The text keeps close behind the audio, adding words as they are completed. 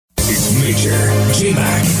Major,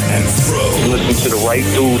 J-Mac, and Fro. Listen to the right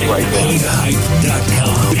dudes right there.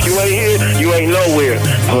 Hoodhype.com. If you ain't here, you ain't nowhere.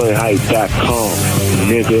 Hoodhype.com,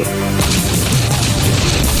 nigga.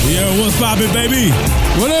 Yeah, what's poppin', baby?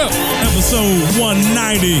 What up? Episode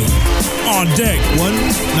 190 on deck.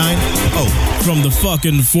 190 from the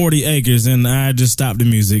fucking 40 acres, and I just stopped the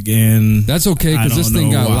music, and That's okay, I because this don't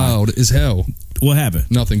thing know got why. loud as hell. What happened?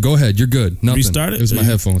 Nothing. Go ahead. You're good. Nothing. Restart it? It was my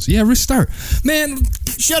headphones. Yeah, restart. Man,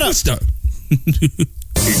 Shut up. restart.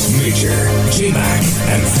 It's Major, J-Mac,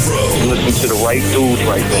 and Fro. Listen to the right dudes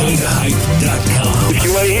right there. Hoodhype.com. If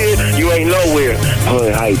you ain't here, you ain't nowhere.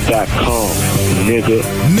 Hoodhype.com, nigga.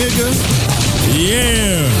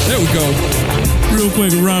 Yeah. There we go. Real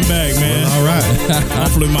quick run back, man. All right.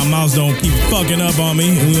 Hopefully my mouse don't keep fucking up on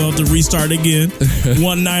me, and we'll have to restart again.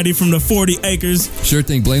 190 from the 40 acres. Sure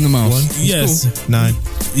thing. Blame the mouse. Yes. 9.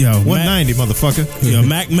 Yo, 190, motherfucker. Yo,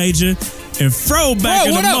 Mac Major and Fro back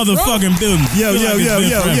in the what up, Fro? motherfucking building. Yo, Feel like it's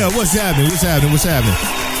been forever. yo. What's happening?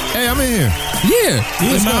 Hey, I'm in here. Yeah.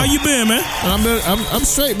 Yeah, Let's man, go. how you been, man? I'm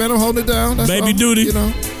straight, man. I'm holding it down. That's Baby all, duty. You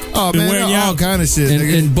know. Oh Been man, wearing you all out. kind of shit. In,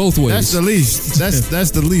 nigga. in both ways. That's the least.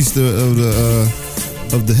 That's the least of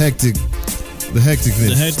the hecticness. The hectic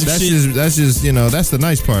shit. That's just that's the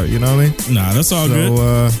nice part. You know what I mean? Nah, that's all good.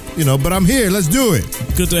 So but I'm here. Let's do it.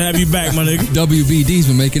 Good to have you back, my nigga. WBD's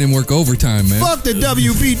been making him work overtime, man. Fuck the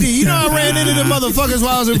WBD. You know I ran into them motherfuckers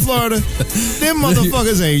while I was in Florida. Them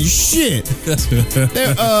motherfuckers ain't shit.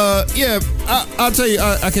 I'll tell you.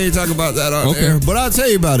 I can't talk about that on Okay. air, but I'll tell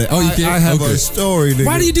you about it. Oh, you can't? I have Okay. a story. Nigga.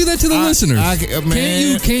 Why do you do that to the listeners?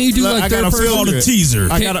 Can't you do like third person? Call the teaser.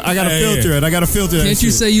 I gotta Hey, filter it. I gotta filter it. Can't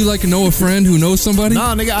you say you like know a friend who knows somebody?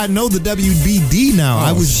 Nah, nigga, I know the WBD now.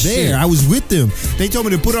 I was shit. there. I was with them. They told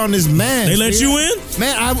me to put on this mask. They let nigga. you in?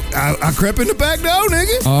 Man, I crept in the back door,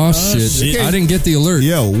 nigga. Oh, shit. shit. I didn't get the alert.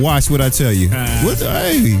 Yo, watch what I tell you.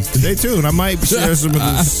 Hey, stay tuned. I might share some of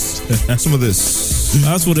this.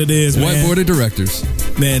 That's what it is, White man. board of directors.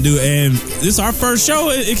 Man, dude, and this is our first show.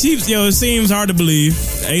 It seems hard to believe.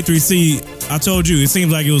 A3C, I told you, it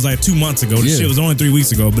seems like it was like 2 months ago. This Yeah. shit was only 3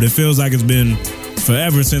 weeks ago, but it feels like it's been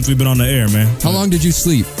forever since we've been on the air, man. How long did you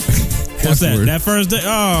sleep? What's that? Afterward. That first day?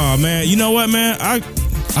 Oh, man. You know what, man? I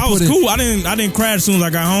was put in- cool. I didn't crash as soon as I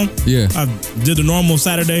got home. Yeah. I did the normal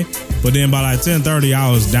Saturday, but then by like 10:30, I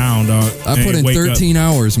was down, dog. I put in Wake up. 13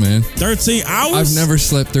 hours, man. 13 hours? I've never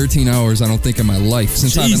slept 13 hours, I don't think, in my life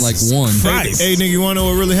since I've been like Jesus one. Christ. Hey, nigga, you wanna know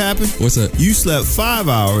what really happened? What's that? You slept 5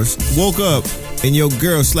 hours, woke up, and your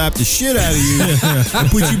girl slapped the shit out of you and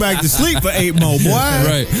put you back to sleep for 8 more, boy.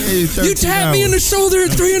 Right. Hey, 13 You tapped me in the hours. shoulder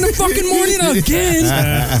at 3 in the fucking morning again.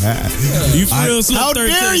 You feel slept How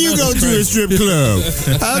 13 dare you go That's to a crazy. strip club?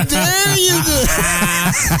 How dare you go?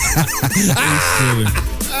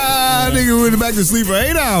 Nigga went back to sleep for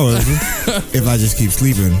 8 hours. If I just keep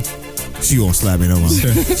sleeping, she won't slap me no more.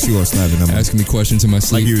 She won't slap me no more. Asking me questions in my Like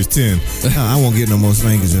sleep. you was 10. I won't get no more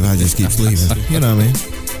spankings if I just keep sleeping. You know what I mean?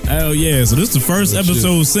 Hell yeah. So this is the first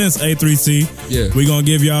episode since A3C. Yeah. We're going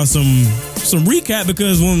to give y'all some recap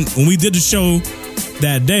because when we did the show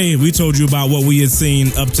that day, we told you about what we had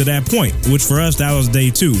seen up to that point, which for us, that was day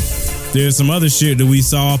 2. There's some other shit that we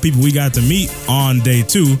saw, people we got to meet on day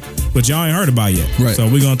 2, but y'all ain't heard about yet. Right. So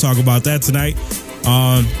we're going to talk about that tonight.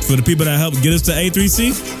 For the people that helped get us to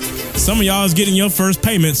A3C, some of y'all is getting your first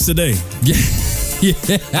payments today. Yeah.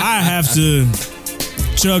 Yeah. I have to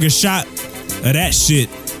chug a shot of that shit.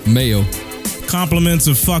 Mayo. Compliments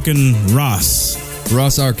of fucking Ross.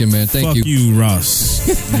 Ross Arkin, man. Thank Fuck you, Ross.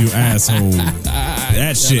 You asshole.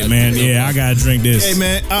 That shit, man. Yeah, I gotta drink this. Hey,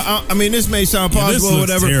 man, I mean, this may sound Yeah, this possible or looks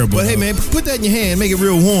whatever, terrible, but hey, though. man, put that in your hand, make it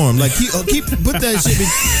real warm. Like, keep put that shit.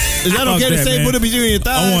 Is that Fuck okay to that, say? man. Put it between your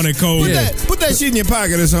thighs. I want it cold. Put that shit in your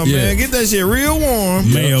pocket or something, Yeah. man. Get that shit real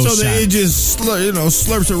warm, Mayo so that shot. it just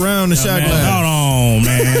slurps around the shot Man, glass. hold on,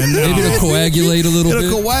 man. No. Maybe it'll coagulate a little It'll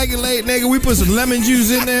bit. coagulate, nigga. We put some lemon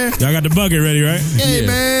juice in there. Y'all got the bucket ready, right? Hey, Yeah.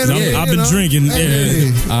 man. 'Cause yeah, I've you been know. drinking. Hey.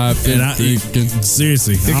 Yeah. I've been And I, drinking.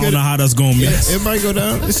 seriously, I don't could- know how that's gonna mix. It might go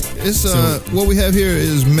down. It's what we have here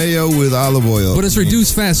is mayo with olive oil. But it's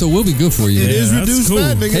reduced fat, so it will be good for you. It man. is that's reduced cool.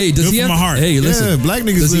 fat, nigga. Hey, does Good he for have my heart. Hey, listen. Yeah, black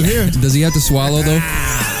niggas Does live he, here. does he have to swallow though?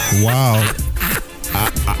 Wow.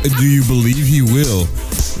 Do you believe he will?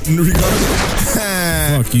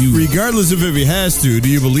 Fuck you. Regardless of if he has to, do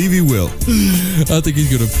you believe he will? I think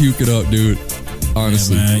he's gonna puke it up, dude.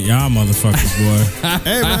 Honestly. Yeah, man, y'all motherfuckers, boy.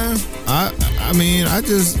 Hey, man. I mean,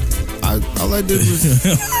 all I did was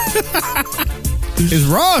It's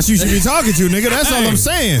Ross you should be talking to, nigga. That's all I'm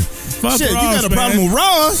saying. Fuck Shit, Ross, you got a problem with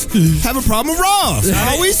Ross? Have a problem with Ross.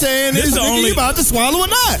 All we saying is, nigga, you about to swallow or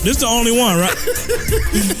not? This the only one, right?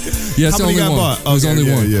 Yeah, it's How the many only got one. bought? It was Okay, only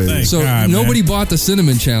yeah, one. yeah, yeah. Thank So God, nobody man. bought the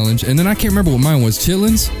cinnamon challenge, and then I can't remember what mine was.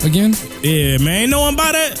 Chillins again? Yeah, man. Ain't no one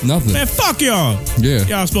buy that? Nothing. Man, fuck y'all. Yeah.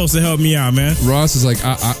 Y'all supposed to help me out, man. Ross is like,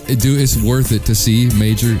 dude, it's worth it to see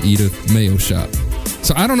Major eat a mayo shot.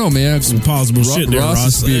 So I don't know, man. Some plausible shit there,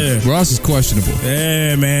 Ross. Ross is questionable.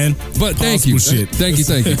 Yeah, man. But thank you. Plausible shit. Thank you.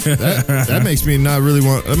 That makes me not really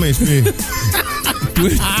want. That makes me.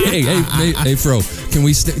 hey, Fro, can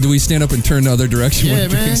we do we stand up and turn the other direction? Yeah, when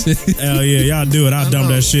he man. drinks it? Hell yeah, y'all do it. I'll dump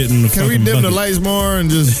that shit in the Can we fucking dim the bucket. lights more and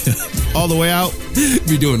just all the way out?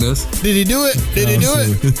 Be doing this. Did he do it? Did he do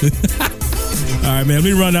it? All right, man. Let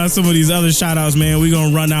me run down some of these other shout outs, man. We're going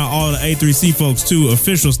to run out all the A3C folks, too,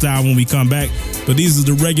 official style when we come back. But these are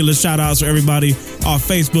the regular shout outs for everybody. On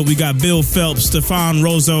Facebook, we got Bill Phelps, Stefan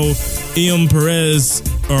Rozo, Ian Perez,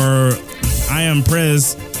 or I am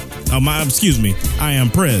Prez. I am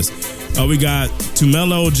Prez. We got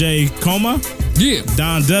Tumelo J. Coma, Yeah.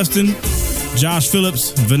 Don Dustin, Josh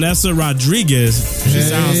Phillips, Vanessa Rodriguez. She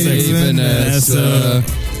sounds sexy. Vanessa.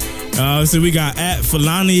 So we got at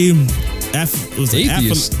Fulani.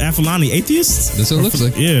 Atheist. Afalani Atheist? That's what it looks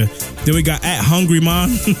like. Yeah. Then we got at Hungry Man.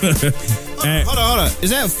 Hold on.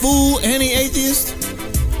 Is that fool any atheist?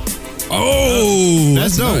 Oh,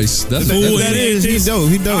 That's dope. nice. That's Fool That any is. He's dope.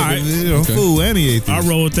 He dope. All right. You know, Okay. fool any atheist. I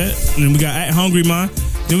roll with that. And then we got at Hungry Man.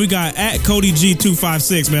 Then we got at Cody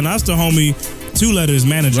G256. Man, that's the homie 2 letters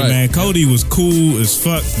manager, Right. man. Cody was cool as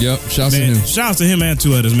fuck. Yep. Shouts to Man, him. shouts to him and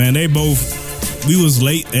 2 letters, man. They both. We was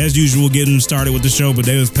late as usual getting started with the show, but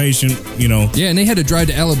they was patient, you know, Yeah, and they had to drive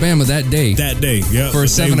to Alabama that day that day. Yeah. for a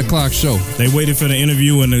 7 o'clock show. They waited for the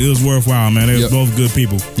interview and it was worthwhile, man. They was Yep. both good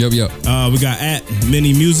people. Yep. We got at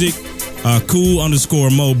Mini Music,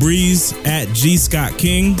 cool_Mo Breeze, at G Scott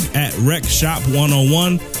King, at Rec Shop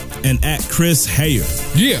 101, and at Chris Hayer.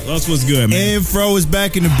 Yeah. That's what's good, man. And Fro is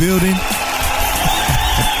back in the building.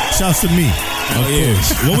 Shouts to me. Oh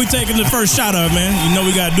yeah. What we taking the first shot of, man? You know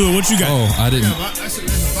we gotta do it. What you got? Oh, I didn't. There's some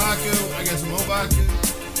vodka. I got some more vodka.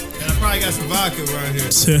 And I probably got some vodka around here.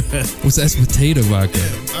 What's that? It's potato vodka.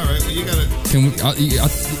 All right, well, you gotta Can we?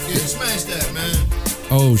 smash that, man.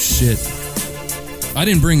 Oh shit! I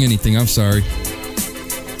didn't bring anything. I'm sorry.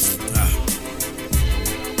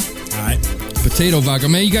 All right. Potato vodka,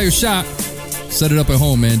 man. You got your shot. Set it up at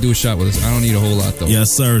home, man. Do a shot with us. I don't need a whole lot though. Yes,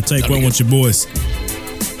 sir. Take one with your boys.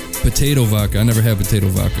 Potato vodka. I never had potato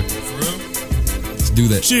vodka. For real? Let's do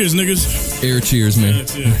that. Cheers, niggas. Air cheers, man.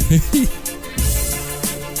 Yeah.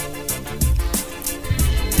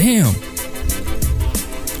 Damn.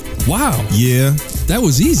 Wow. Yeah. That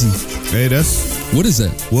was easy. Hey, that's What is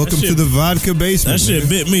that? welcome That shit- to the vodka basement. That shit nigga.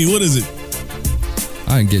 bit me. What is it?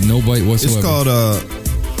 I didn't get no bite whatsoever. It's called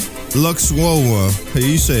Lux Wowa. Hey,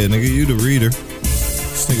 you say it, nigga. You the reader.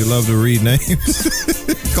 This nigga love to read names.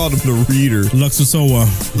 Called him the reader. Luxasoa.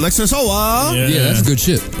 Lexus Hoa. Yeah, that's good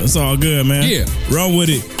shit. That's all good, man. Yeah. Run with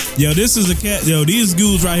it. Yo, this is a cat. Yo, these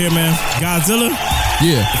goons right here, man. Godzilla.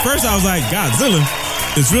 Yeah. First, I was like, Godzilla.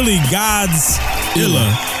 It's really God's Illa.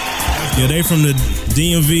 Yeah, they from the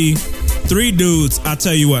DMV. 3 dudes. I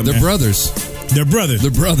tell you what, They're man. brothers. They're brothers.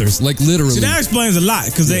 They're brothers. Like literally. See, that explains a lot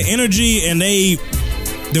because their energy and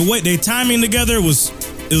the way they timing together was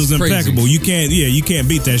impeccable. You can't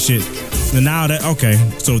beat that shit. And now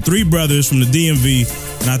so 3 brothers from the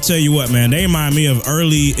DMV, and I tell you what, man, they remind me of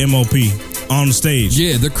early MOP on the stage.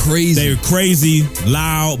 Yeah, they're crazy. They were crazy,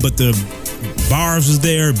 loud, but the bars was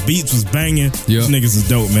there, beats was banging. These niggas is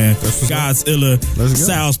dope, man. God's Illa, Let's go.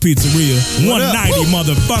 Sal's Pizzeria, What up? 190 Woo!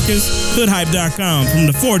 motherfuckers, hoodhype.com from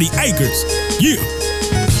the 40 acres. Yeah.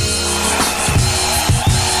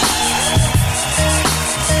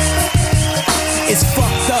 It's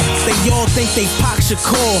fucked up. They all think they Pac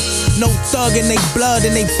Shakur. No thug in they blood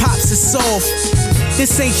and they pops is soft.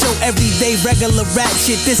 This ain't your everyday regular rap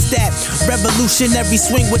shit. This that revolutionary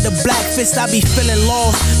swing with the black fist. I be feeling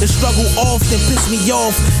lost. The struggle often piss me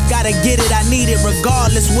off. Gotta get it, I need it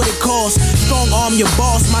regardless what it costs. Strong arm your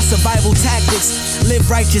boss, my survival tactics. Live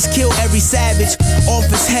righteous, kill every savage. Off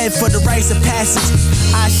his head for the rites of passage.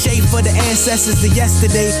 I shade for the ancestors of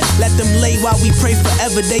yesterday. Let them lay while we pray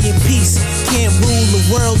forever day in peace. Can't rule the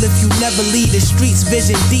world if you never lead the streets.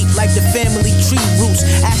 Vision deep like the family tree roots.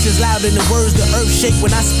 Actions loud in the words the earth shake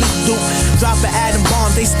when I speak Duke. Drop an atom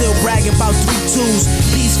bomb, they still bragging about 3 twos.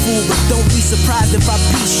 Peaceful, but don't be surprised if I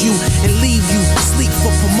piece you and leave you sleep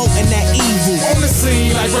for promoting that evil. On the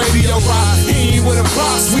scene like Radio Rock, he ain't with a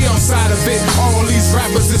box, we outside of it. All these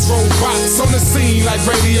rappers is robots. On the scene like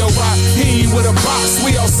Radio Rock, he ain't with a box,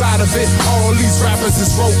 we outside of it. All these rappers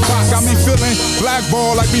is robots. Got me feeling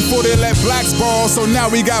blackball like before they let blacks ball. So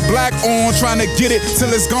now we got black on, trying to get it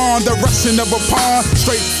till it's gone. The rushing of a pawn,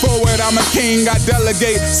 straightforward. I'm a king, I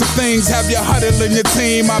delegate some things. Have you huddling your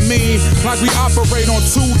team? I mean, like we operate on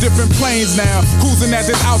two different planes now, cruising at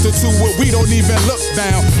this altitude where we don't even look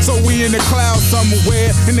down. So we in the clouds somewhere,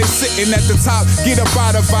 and they sitting at the top. Get up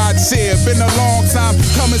out of our chair. Been a long time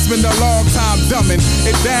coming, spend a long time dumbing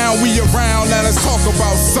it down. We around, let us talk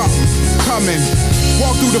about something coming.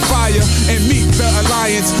 Walk through the fire and meet the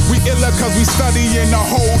alliance. We iller cause we studying a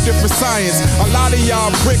whole different science. A lot of y'all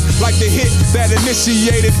brick like the hit that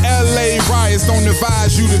initiated LA riots. Don't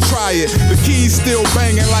advise you to try it. The keys still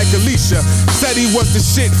banging like Alicia. Said he was the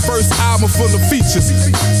shit, first album full of features.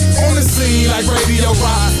 On the scene like Radio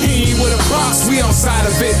Rock, he ain't with a box, we outside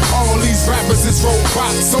of it. All these rappers is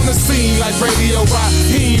robots. On the scene like Radio Rock,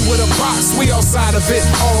 he ain't with a box, we outside of it.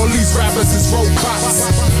 All these rappers is robots.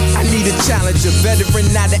 I need a challenger, veteran,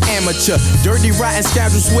 not an amateur. Dirty, rotten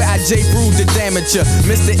scoundrels where I J-Brewed the damager.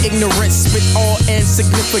 Mr. Ignorant, spit all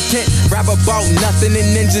insignificant. Rap about nothing and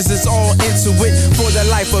ninjas is all into it. For the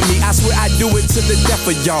life of me, I swear I do it to the death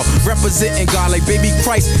of y'all. Representing God like baby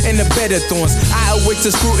Christ in the bed of thorns. I await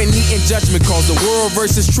to scrutiny and judgment calls. The world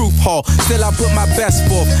versus truth hall. Still I put my best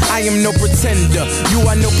forth. I am no pretender. You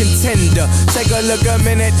are no contender. Take a look a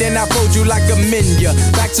minute, then I fold you like a minion.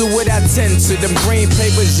 Back to what I tend to. Them green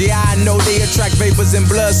papers, yeah, I know they attract vapors and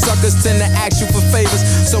blood suckers tend to ask you for favors.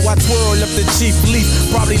 So I twirl up the chief leaf,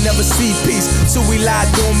 probably never see peace. So we lie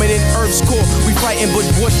dormant in Earth's core. We fighting, but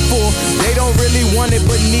what for? They don't really want it,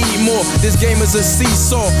 but need more. This game is a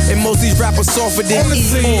seesaw, and most these rappers softer than on the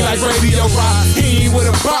scene like Radio Rock, he ain't with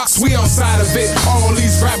a box, we outside of it. All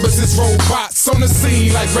these rappers is robots. On the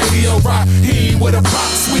scene like Radio Rock, he ain't with a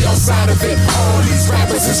box, we outside of it. All these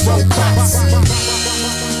rappers is robots.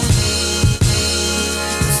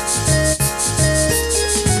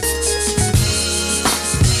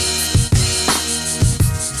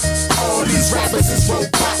 Rappers is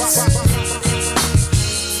robots.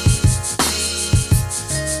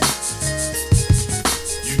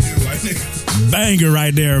 You do right there. Banger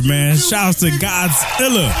right there, man. Shouts to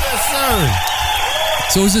Godzilla. Yes,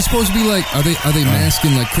 sir. So is it supposed to be like, are they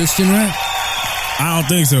masking like Christian rap? I don't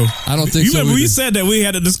think so. I don't think you so. Remember either. we said that we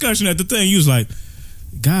had a discussion at the thing. You was like,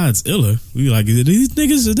 Godzilla. We were like, these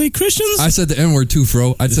niggas, are they Christians? I said the N-word too,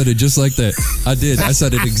 Fro. I said it just like that. I did. I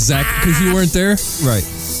said it exactly because you weren't there. Right.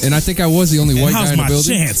 And I think I was the only white guy in the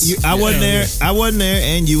building. Chance? I wasn't there. I wasn't there,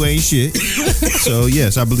 and you ain't shit. So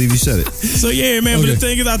yes, I believe you said it. So yeah, man. Okay. But the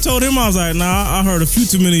thing is, I told him, I was like, nah, I heard a few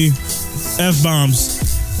too many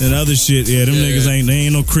F-bombs and other shit. Yeah, them niggas ain't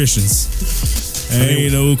no Christians.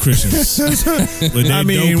 Ain't no Christians. But they I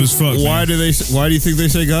mean, dope as fuck. why do you think they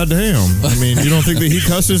say goddamn? I mean, you don't think that he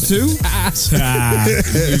cusses too?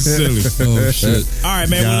 You silly. Oh shit! All right,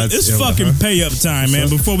 man. Well, it's fucking pay up time, man.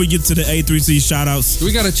 Before we get to the A3C shout outs, Do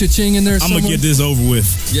we got a cha-ching in there? I'm gonna get this over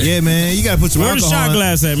with. Yeah, man, you gotta put some Where the alcohol. shot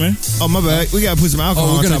glass at, man? Oh my bad. We gotta put some alcohol.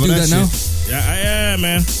 Oh, we're on gonna top do of that now. shit. Yeah,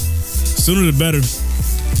 man. Sooner the better.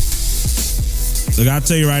 Look, I'll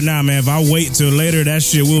tell you right now, man, if I wait till later, that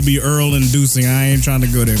shit will be Earl inducing. I ain't trying to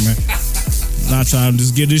go there, man. Not trying to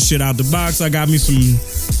just get this shit out the box. I got me some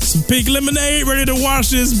pink lemonade ready to wash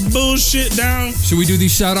this bullshit down. Should we do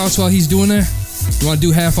these shout outs while he's doing that? You want to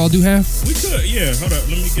do half? I'll do half. We could, yeah. Hold up.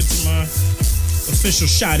 Let me get to my official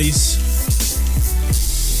shotties.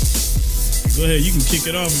 Go ahead, you can kick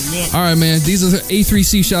it off if you want. All right, man. These are the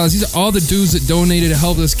A3C shout outs. These are all the dudes that donated to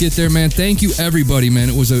help us get there, man. Thank you, everybody, man.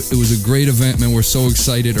 It was a great event, man. We're so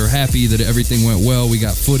excited or happy that everything went well. We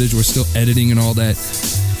got footage. We're still editing and all that.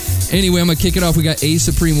 Anyway, I'm going to kick it off. We got A.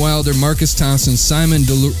 Supreme Wilder, Marcus Thompson, Simon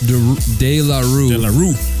De La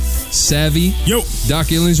Rue, Savvy, Yo, Doc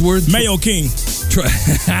Illingsworth, Mayo King,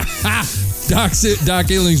 Doc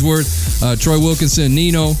Illingsworth, Troy Wilkinson,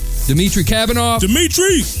 Nino, Dimitri Kavanaugh,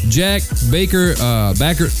 Jack Baker,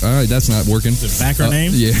 Backer. All right, that's not working. The backer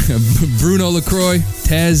name? Yeah, Bruno LaCroix,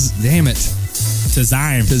 Taz, damn it,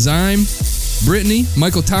 Tazyme, Brittany,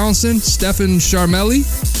 Michael Townsend, Stefan Charmelli,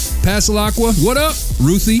 Pasalacqua, what up?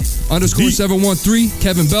 Ruthie, _713,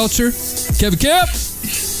 Kevin Belcher, Kevin Cap,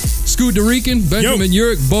 Scoot DeRican, Benjamin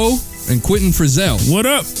Urick, Bo, and Quentin Frizzell. What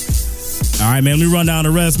up? All right, man, let me run down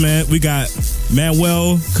the rest, man. We got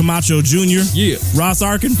Manuel Camacho Jr. Yeah. Ross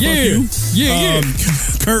Arkin. Yeah. Fuck you. Yeah.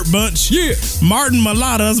 Kurt Bunch. Yeah. Martin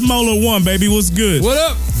Malata. Mola 1, baby. What's good? What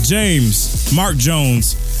up? James. Mark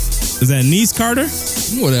Jones. Is that Niece Carter?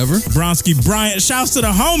 Whatever. Bronski Bryant. Shouts to the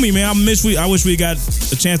homie, man. I wish we got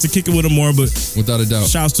a chance to kick it with him more, but Without a doubt.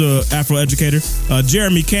 shouts to Afro Educator,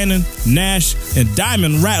 Jeremy Cannon, Nash, and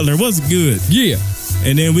Diamond Rattler. What's good? Yeah.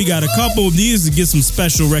 And then we got a couple of these to get some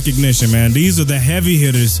special recognition, man. These are the heavy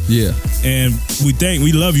hitters. Yeah. And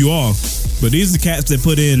we love you all. But these are the cats that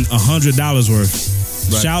put in $100 worth.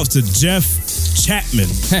 Right. Shouts to Jeff Chapman.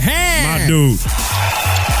 My dude.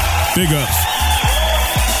 Big ups.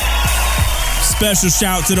 Special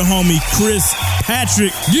shout to the homie Chris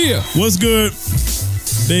Patrick. Yeah. What's good?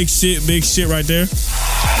 Big shit right there.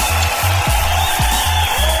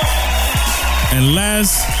 And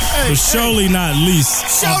last but surely not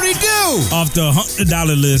least, Shorty do. off the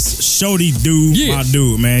 $100 list, Shorty Dude, Yeah. my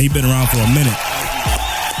dude, man. He been around for a minute.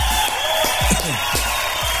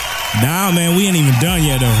 Nah, man, we ain't even done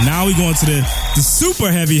yet, though. Now we going to the super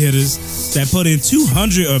heavy hitters that put in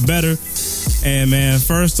 200 or better. And, man,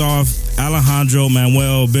 first off, Alejandro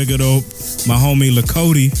Manuel Bigelow, my homie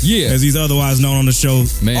Lakoti, Yeah. as he's otherwise known on the show,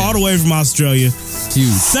 Man. all the way from Australia. Huge.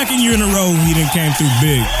 Second year in a row, he done came through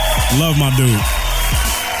big. Love my dude.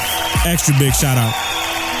 Extra big shout out.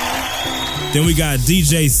 Then we got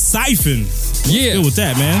DJ Siphon. Yeah. Good with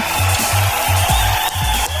that, man.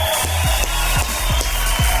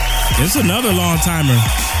 It's another long timer.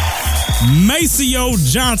 Maceo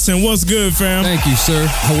Johnson, what's good, fam? Thank you, sir.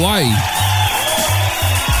 Hawaii.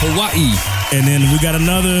 And then we got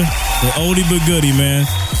another, the oldie but goodie, man.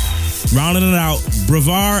 Rounding it out,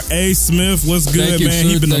 Bravar A. Smith, what's good, Thank you, man? sir.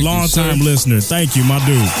 He's been a Thank you, long time sir. listener. Thank you, my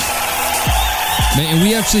dude. Man, and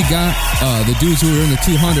we actually got the dudes who were in the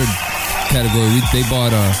 200 category. They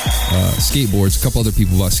bought skateboards. A couple other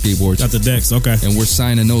people bought skateboards. Got the decks, okay. And we're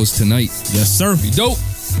signing those tonight. Yes, sir. Be dope.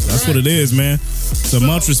 That's what it is, man. So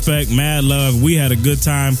much respect, mad love. We had a good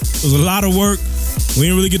time. It was a lot of work. We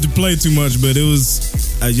didn't really get to play too much, but it was,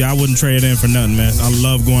 I wouldn't trade it in for nothing, man. I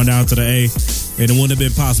love going down to the A, and it wouldn't have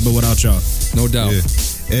been possible without y'all. No doubt. Yeah.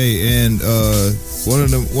 Hey, and one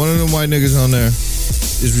of them white niggas on there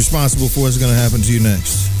is responsible for what's gonna happen to you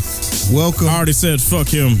next. Welcome. I already said fuck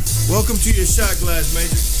him. Welcome to your shot glass,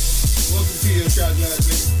 Major. Welcome to your shot glass,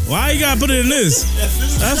 Major. Why you gotta put it in this?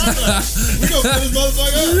 We gonna put this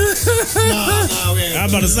motherfucker up? Nah, we ain't. I'm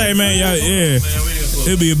about to say, man, yeah.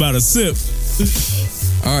 It'll be about a sip.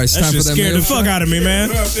 All right, it's That time shit for that scared the mail fuck shot. out of me, man.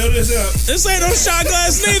 Bro, fill this up. This ain't no shot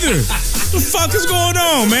glass neither. The fuck is going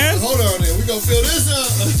on, man? Hold on, then. We gonna fill this up.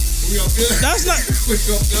 We gonna fill. That's not. We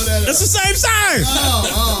gonna fill that up. That's the same size.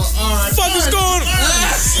 Oh, all right. Fuck is going on?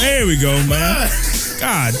 There we go, man.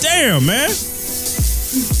 God damn, man.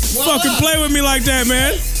 Fucking play with me like that,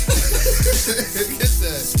 man. Get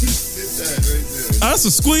that right there. That's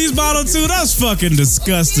a squeeze bottle too. That's fucking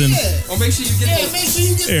disgusting. Oh, make sure you get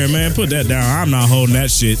Here, man, put that down. I'm not holding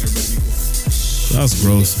that shit. That's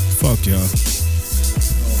gross. Fuck y'all.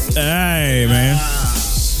 Hey, man.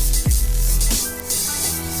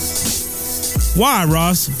 Why,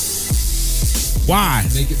 Ross? Why?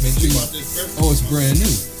 Make sure you. Oh, it's brand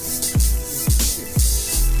new.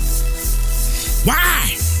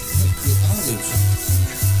 Why?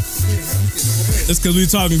 It's because we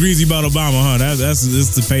talking greasy about Obama, huh? That's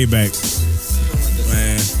the payback,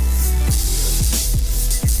 man.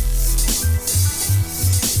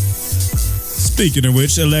 Speaking of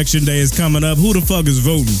which, election day is coming up. Who the fuck is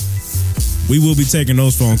voting? We will be taking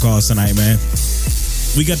those phone calls tonight, man.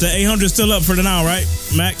 We got the 800 still up for the now, right?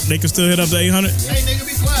 Mac, they can still hit up the 800? Hey, nigga,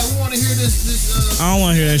 be quiet. We want to hear this. I don't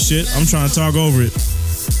want to hear that shit. I'm trying to talk over it.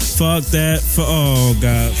 Fuck that. Oh,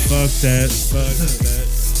 God. Fuck that. Fuck that.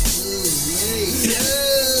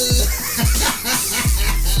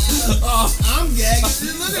 I'm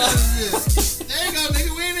gagging. Look at this. There you go,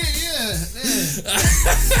 nigga. We in it. Yeah.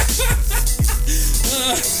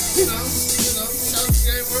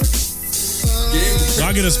 Game work. Do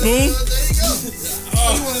I get a spoon? There you go.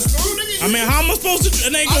 You want a spoon, nigga? I mean, how am I supposed to?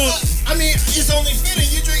 It ain't going. I mean, it's only fitting.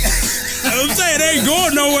 You drink. I'm saying it ain't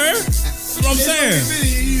going nowhere. That's what I'm It's only saying.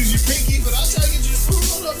 fitting. You use your pinky, but I'll try to get you a spoon.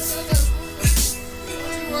 Hold up, nigga. I got a spoon.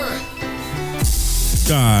 Don't you worry.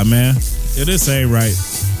 God, man. Yeah, this ain't right.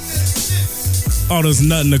 Oh, there's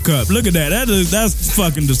nut in the cup. Look at that. That's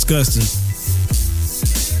fucking disgusting.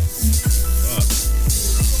 Fuck.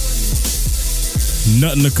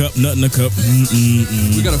 Nut in the cup. Nut in the cup.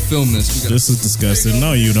 We gotta film this. This is disgusting.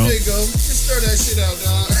 No, you don't. There you go. Just stir that shit out,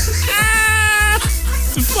 dog.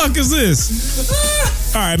 The fuck is this?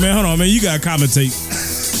 All right, man. Hold on, man. You gotta commentate.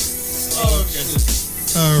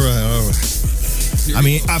 All right. I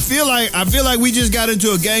mean, I feel like we just got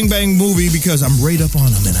into a gangbang movie because I'm right up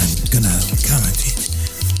on them and I'm gonna commentate.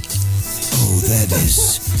 Oh, that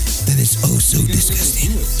is oh so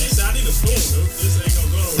disgusting. I need a spoon, dude. This ain't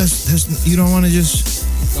gonna go. That's you don't want to just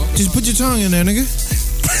put your tongue in there, nigga.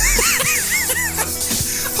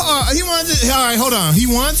 He wants it. All right, hold on. He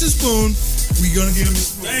wants a spoon. We gonna get him a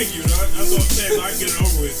spoon. Thank you, dog. That's what I'm saying. I can get it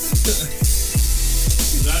over with.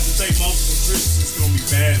 I have to take multiple trips. It's gonna be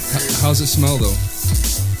bad. How's it smell though?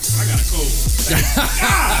 I got a cold.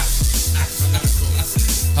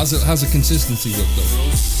 How's the consistency look though?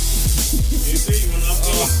 You see, when I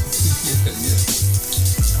fall. Yeah.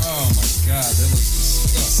 Oh my God, that looks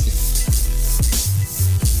disgusting.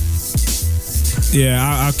 Yeah,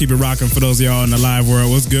 I'll keep it rocking for those of y'all in the live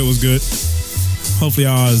world. What's good? What's good? Hopefully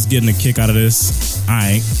y'all is getting a kick out of this.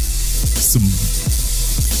 I ain't. Some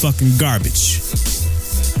fucking garbage.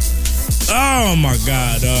 Oh my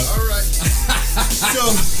God, dog. All right.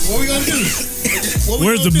 So what we gonna do?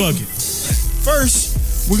 Where's the bucket? First,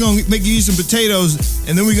 we're gonna make you eat some potatoes,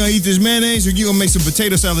 and then we're gonna eat this mayonnaise, or you gonna make some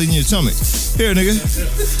potato salad in your stomach. Here, nigga.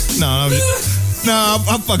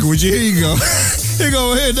 I'm fucking with you. Here you go. Here you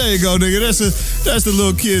go. Here, there you go, nigga. That's the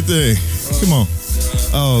little kid thing. Come on.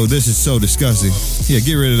 Oh, this is so disgusting. Yeah,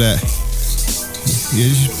 get rid of that. Yeah,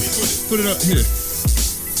 just put it up here.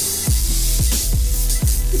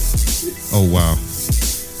 Oh wow.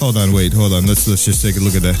 Hold on. Let's just take a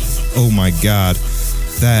look at that. Oh my God.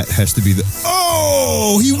 That has to be the.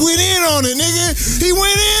 Oh, he went in on it, nigga. He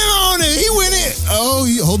went in on it. He went in. Oh,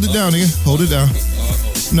 hold it down, nigga. Hold it down.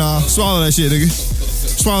 Nah, swallow that shit, nigga.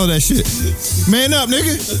 Swallow that shit. Man up,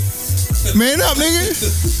 nigga. Man up, nigga.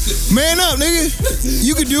 Man up, nigga.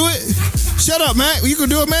 You can do it. Shut up, Mac. You can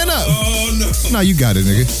do it, man up. Oh no. Nah, you got it,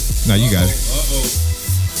 nigga. Nah, you got it.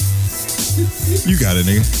 You got it,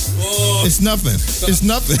 nigga. It's nothing. It's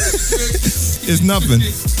nothing. It's nothing.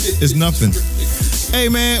 It's nothing. Hey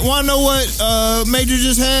man, wanna know what Major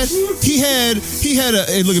just had? He had a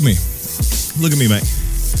hey, look at me. Look at me, Mac.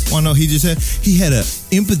 Wanna know he had a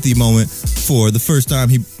empathy moment for the first time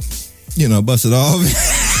he busted off.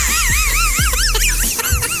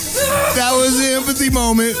 That was the empathy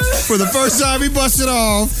moment for the first time he busted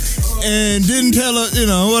off and didn't tell her,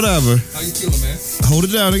 whatever. How you feeling, man? Hold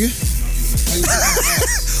it down, nigga.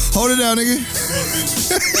 Hold it down, nigga.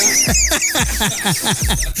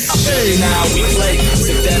 Hey, now we play.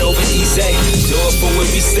 Sip that over easy. Do it for when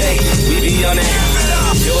we stay. We be on it.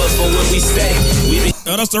 Do it for when we stay. We be.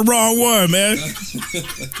 Oh, that's the wrong word, man.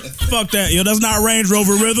 Fuck that, yo. That's not Range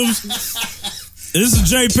Rover Rhythms. This is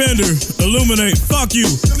Jay Pender. Illuminate. Fuck you.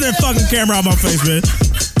 Get that fucking camera out my face, man.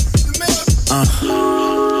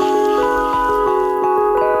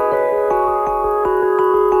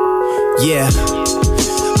 Yeah.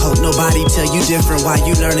 Hope nobody tell you different while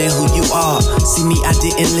you learning who you are. See me, I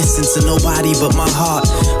didn't listen to nobody but my heart.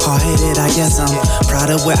 Hard-headed, I guess I'm proud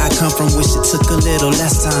of where I come from. Wish it took a little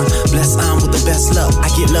less time. Blessed I'm with the best love. I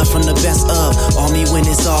get love from the best of. All me when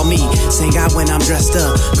it's all me. Sing out when I'm dressed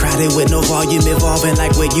up. Crowded with no volume, evolving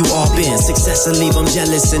like where you all been. Success will leave them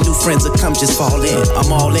jealous and new friends will come just fall in. I'm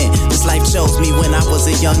all in. This life chose me when I was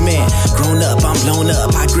a young man. Grown up, I'm blown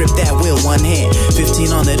up. I grip that wheel one hand. 15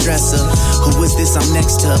 on the dresser. Who is this I'm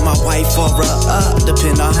next to? My wife or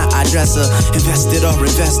depend on how I dress her. Invested or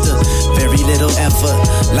investor, very little effort.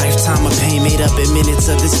 Lifetime of pain made up in minutes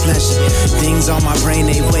of displeasure. Things on my brain,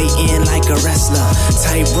 they weigh in like a wrestler.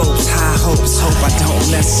 Tight ropes, high hopes, hope I don't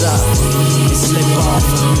mess up. And slip off,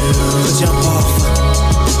 jump off.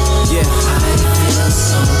 Yeah.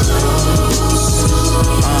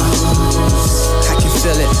 I can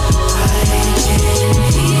feel it.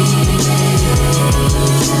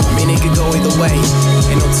 I mean, it could go either way,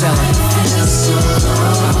 ain't no telling.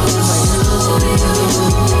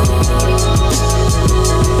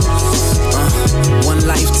 One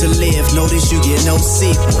life to live, notice you get no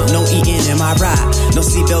sequel. No eating in my ride, no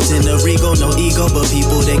seatbelt in the Regal, no ego. But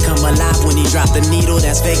people, they come alive when he drop the needle.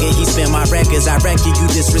 That's Vega, he spin my records. I reckon you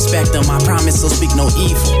disrespect them, I promise, so speak no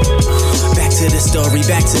evil. Back to the story,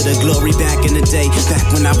 back to the glory, back in the day. Back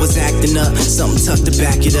when I was acting up, something tucked to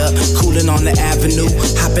back it up. Cooling on the avenue,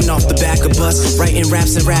 hopping off the back of bus. Writing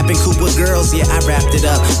raps and rapping cool with girls, yeah, I wrapped it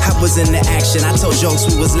up. I was in the action, I told jokes,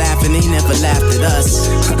 we was laughing, they never laughed at us.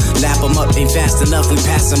 Lap them up, ain't fast enough, we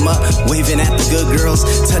pass them up. Waving at the good girls,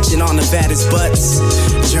 touching on the fattest butts.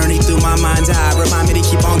 Journey through my mind's eye, remind me to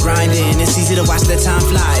keep on grinding. It's easy to watch the time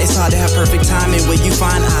fly, it's hard to have perfect timing. When you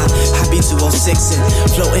find I be 206 and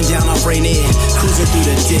floating down off Rainier, cruising through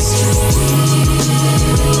the district.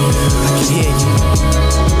 I can hear you.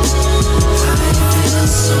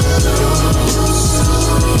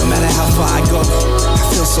 No matter how far I go, I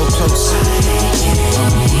feel so close.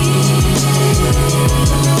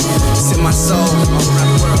 It's in my soul, all around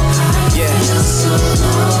the world. Yeah.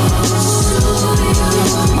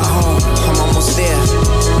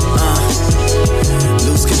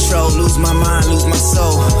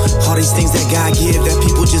 soul. All these things that God give that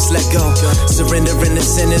people just let go. Surrendering the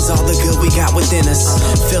sinners, all the good we got within us.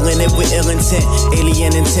 Filling it with ill intent,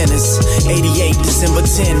 alien antennas. 88, December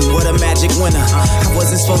 10, what a magic winner. I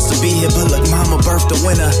wasn't supposed to be here, but look, mama birthed a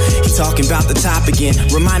winner. He talking about the top again,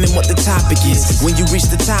 reminding what the topic is. When you reach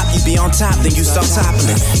the top, you be on top, then you start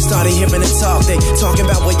toppling. Started hearing the talk, they talking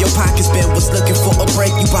about where your pockets been. Was looking for a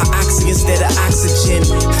break, you buy oxy instead of oxygen.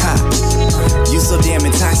 Ha, you so damn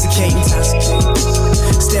intoxicating.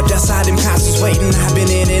 Stepped outside, them cops was waiting, I've been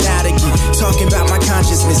in and out again. Talking about my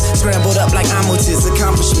consciousness, scrambled up like I'm with his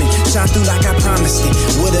accomplishment. Shine through like I promised it.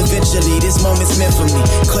 Would eventually, this moment's meant for me.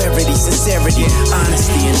 Clarity, sincerity,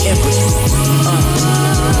 honesty, and empathy.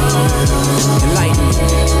 Enlighten.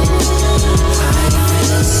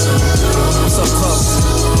 I'm so close.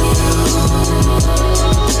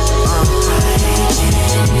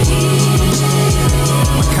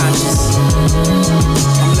 My conscience.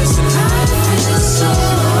 I'm listening.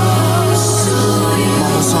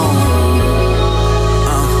 Mama's home.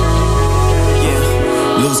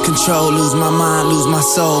 Yeah. Lose control, lose my mind, lose my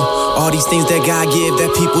soul. All these things that God give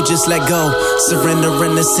that people just let go.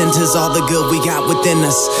 Surrendering the centers, all the good we got within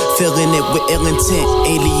us. Filling it with ill intent,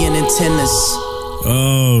 alien antennas.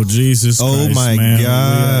 Oh, Jesus Christ, Oh, my man.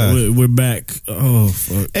 God. We're back. Oh,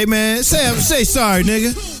 fuck. Hey, man, say sorry,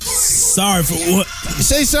 nigga. Sorry for what?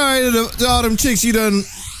 Say sorry to all them chicks you done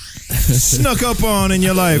snuck up on in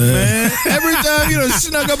your life, man. Every time you done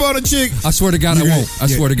snuck up on a chick. I swear to God, I won't. I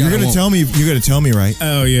swear to God, You're I gonna won't. tell me. You're gonna tell me, right?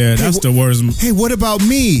 Oh, yeah, that's the worst. Hey, what about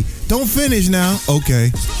me? Don't finish now.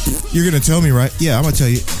 Okay. You're gonna tell me, right? Yeah, I'm gonna tell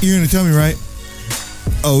you. You're gonna tell me, right?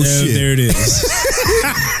 Oh shit. There it is.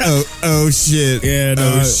 oh shit. Yeah,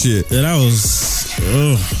 no, oh shit. Yeah, that was.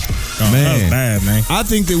 Oh, Man. that was bad, man. I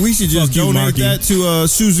think that we should just Fuck you, donate Marky. that to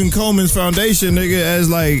Susan Coleman's foundation, nigga, as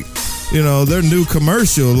like, you know, their new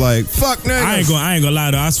commercial. Like, fuck niggas. I ain't gonna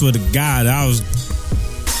lie though. I swear to God, I was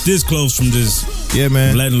this close from just Yeah,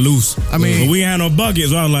 man. letting loose. I mean- but we ain't had no buckets.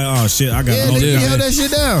 So I was like, oh shit, I got Yeah, to hold nigga, it held down. that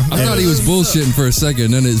shit down. I thought he was bullshitting for a second,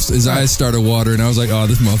 and then his eyes started watering. I was like, "Oh,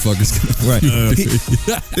 this motherfucker's gonna." Right.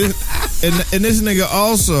 And this nigga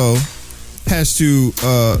also has to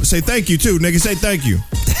say thank you too, nigga. Say thank you.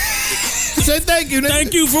 Say thank you, nigga.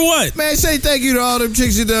 Thank you for what? Man, say thank you to all them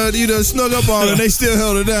chicks you done snuck up on and they still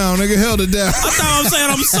held it down. Nigga held it down. I thought I'm saying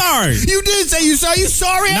I'm sorry. You did say you sorry. You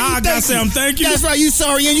sorry and Nah, you I gotta say I'm thank you. That's right. You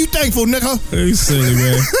sorry and you thankful, nigga. You silly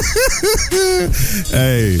man.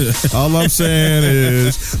 Hey, all I'm saying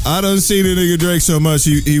is I done seen the nigga Drake so much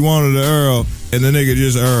he wanted to Earl and the nigga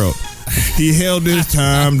just Earl. He held his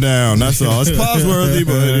time down. That's all. It's pause-worthy,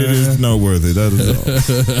 but it is noteworthy. That is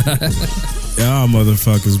all. Y'all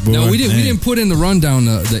motherfuckers, boy. No, we Dang. didn't put in the rundown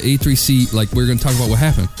the A3C. Like we are gonna talk about what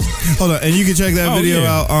happened. Hold on, and you can check that video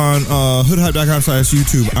out on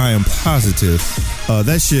hoodhype.com/YouTube. I am positive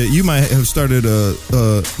that shit. You might have started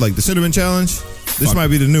like the cinnamon challenge. This might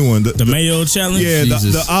be the new one. The mayo challenge? Yeah,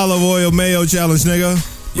 the olive oil mayo challenge, nigga.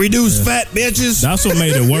 Reduce fat bitches. That's what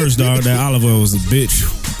made it worse, dog. That olive oil was a bitch.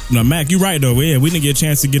 Now, Mac, you right though. Yeah, we didn't get a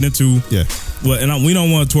chance to get into. Yeah. Well, and we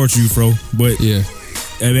don't want to torture you, Fro. But Yeah,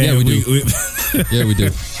 and then Yeah, we do. yeah, we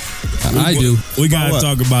do. I do. We gotta what?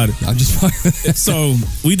 talk about it. I'm just. So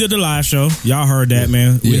we did the live show. Y'all heard that,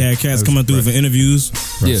 man. We Yeah. had cats coming through for interviews.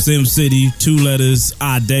 Yeah. Sim City, Two Letters,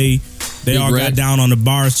 I Day. They Big all Wreck. got down on the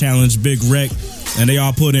bars challenge, Big Wreck, and they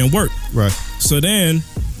all put in work. Right. So then,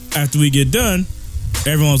 after we get done,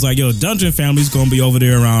 everyone was like, yo, Dungeon Family's going to be over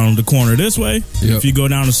there around the corner this way. Yep. If you go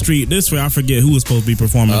down the street this way, I forget who was supposed to be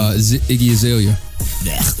performing. Iggy Azalea.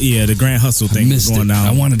 Yeah, the Grand Hustle thing was Missed going it. down.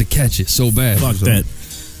 I wanted to catch it so bad. Fuck that.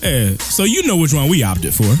 Yeah, so you know which one we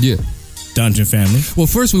opted for. Yeah. Dungeon Family. Well,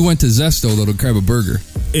 first we went to Zesto though to grab a burger.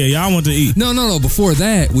 Yeah, y'all want to eat. No. Before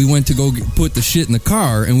that, we went to go put the shit in the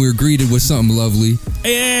car, and we were greeted with something lovely.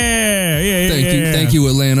 Yeah. Thank you,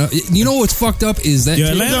 Atlanta. You know what's fucked up is that Yeah,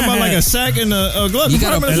 You Atlanta talking about like had- a sack and a glove You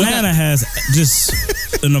gotta- compartment? Atlanta has just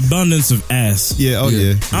an abundance of ass. Yeah,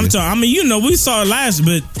 Yeah. I'm talking. I mean, you know, we saw it last,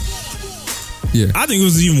 but yeah, I think it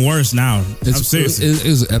was even worse now. I'm serious. it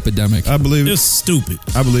was an epidemic. I believe it. It's stupid.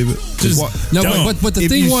 I believe it. Just No, dumb. but the If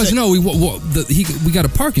thing you was, say- no, we got a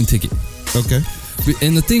parking ticket, Okay.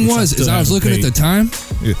 and the thing Which I was, still is I was haven't looking at paid. the time.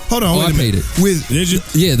 Yeah. Hold on. Oh, wait I a minute. paid it. With Did you?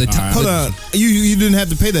 Yeah, the time. hold on. You didn't have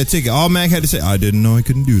to pay that ticket. All Mac had to say, I didn't know I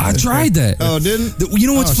couldn't do that. I tried that. Oh, didn't? You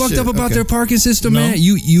know what's Oh, fucked shit. up about Okay. their parking system, No. man?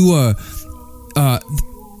 He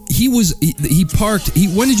parked.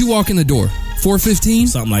 When did you walk in the door? 4:15.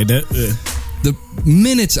 Something like that. Yeah. The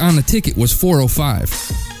minutes on the ticket was 4:05.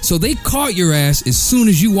 So they caught your ass as soon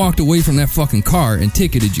as you walked away from that fucking car and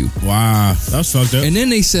ticketed you. Wow, that's fucked up. And then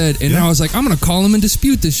they said, and I was like, I'm gonna call them and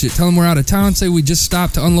dispute this shit. Tell them we're out of town. Say we just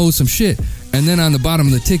stopped to unload some shit. And then on the bottom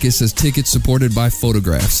of the ticket says tickets supported by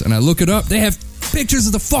photographs. And I look it up. They have pictures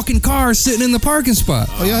of the fucking car sitting in the parking spot.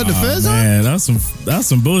 Oh, y'all had the feds on? Man, that's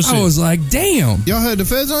some bullshit. I was like, damn. Y'all had the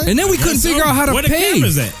feds on? And then we couldn't figure out how to Where pay. the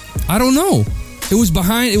cameras at? I don't know. It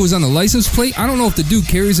was on the license plate. I don't know if the dude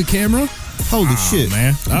carries a camera. Holy shit.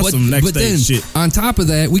 Man, that's some next day then, shit. on top of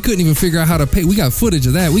that, we couldn't even figure out how to pay. We got footage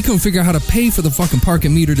of that. We couldn't figure out how to pay for the fucking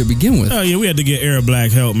parking meter to begin with. Oh yeah, we had to get Air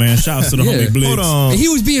Black help, man. Shouts to the Yeah. homie Blitz. Hold on. And he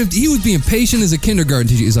was being patient as a kindergarten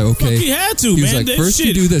teacher. He's like, okay. Fuck, he had to, He was man. like, That first shit.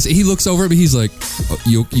 you do this. And he looks over at me. He's like, oh,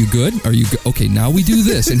 you good? Are you good? Okay, now we do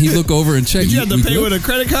this. And he look over and check. Did you have to we pay good? with a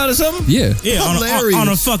credit card or something? Yeah. Yeah, Hilarious. on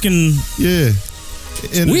a fucking Yeah.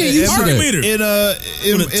 We ain't used to parking that. meter.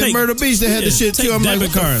 In Myrtle Beach, they had the shit too. I'm like,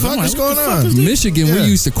 what the cards. fuck I'm is like, going what the fuck on? is this? Michigan, we Yeah.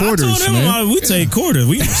 used to quarters, I told him man. we take quarters.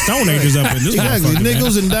 We Stone Ages up in this Exactly. motherfucker.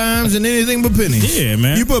 Nickels and dimes and anything but pennies. Yeah,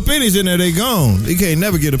 man. You put pennies in there, they gone. You can't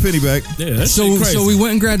never get a penny back. Yeah, that's So crazy. we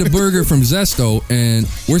went and grabbed a burger from Zesto, and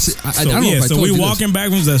I don't know if I so told we you this. walking back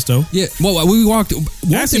from Zesto. Yeah, well, we walked.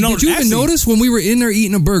 Actually, no, did you even actually- notice when we were in there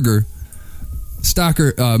eating a burger?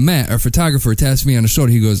 Stalker Matt, our photographer, taps me on the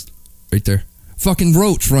shoulder. He goes, "Right there, fucking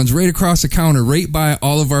roach runs right across the counter, right by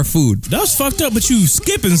all of our food." That was fucked up, but you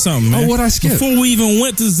skipping something, man. Oh, what'd I skip? Before we even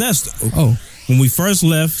went to Zesto. Oh, When we first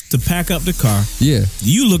left to pack up the car, yeah.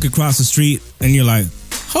 you look across the street and you're like,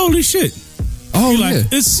 holy shit. Oh, You're yeah. like,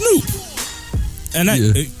 it's Snoop. And that,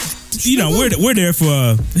 Yeah. you know, we're there for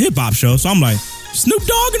a hip hop show, so I'm like, Snoop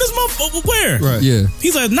Dogg in this motherfucker, where? Right. Yeah.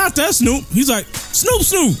 He's like, not that Snoop. He's like,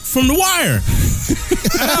 Snoop from The Wire.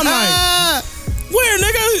 And I'm like, where,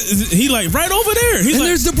 nigga? He like, right over there. He's And like,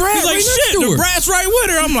 there's the brat He's like, right next shit, to the her. brat's right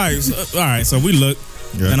with her. I'm like, all right, so we look.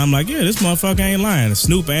 Yeah. And I'm like, yeah, this motherfucker ain't lying.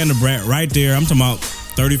 Snoop and the brat right there. I'm talking about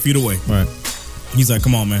 30 feet away. Right. He's like,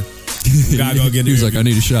 come on, man. We gotta go get He was the like, "I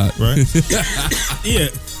need a shot." Right. Yeah.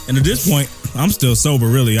 And at this point, I'm still sober,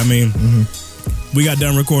 really. I mean, we got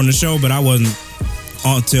done recording the show, but I wasn't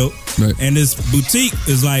on tilt. Right. And this boutique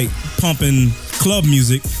is like pumping club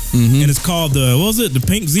music. And it's called what was it? The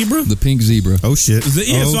Pink Zebra? The pink zebra. Oh shit.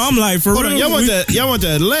 Yeah, Oh, so I'm like, for Hold real. on, y'all went to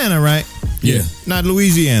Atlanta, right? Yeah. Not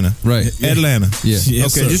Louisiana. Right. Atlanta. Yeah.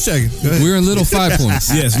 Yes, Okay, sir. just checking. Go ahead. We're in Little 5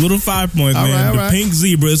 Points. Yes, Little 5 Points, All man. right, all The right. Pink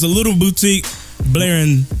Zebra. It's a little boutique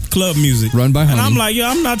blaring club music. Run by And Honey. I'm like, yo,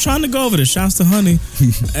 I'm not trying to go over there. Shouts to Honey.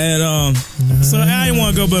 And so I didn't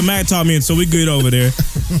want to go, but Matt taught me, and so we get over there.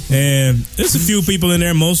 And there's a few people in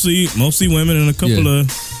there, mostly women, and a couple of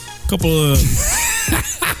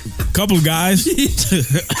guys.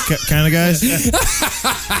 Kind of guys?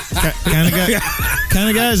 Kind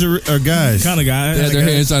of guys or guys? Kind of guys. They had their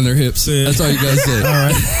hands on their hips. Yeah. That's all you guys said. All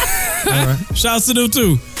right. Shouts to them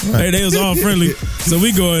too. Hey, they was all friendly. So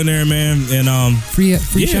we go in there, man, and Free yeah.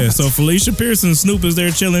 shots. So Felicia Pearson, Snoop is there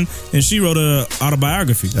chilling, and she wrote a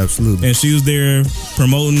autobiography. Absolutely. And she was there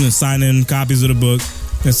promoting and signing copies of the book.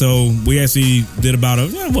 And so we actually did about a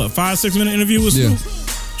 5-6 minute interview with Yeah. Snoop.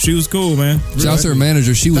 She was cool, man. Shout out to her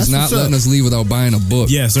manager. She was That's not what's up. letting us leave without buying a book.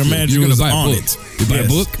 Yes, her manager You're gonna was buy a on book. it. You buy Yes. a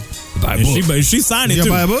book? You buy a book. And she signed it You too.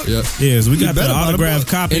 gonna buy a book? Yeah. Yes, we got the better buy the autographed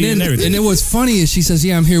book. copy And and, then, everything. and then what's funny is she says,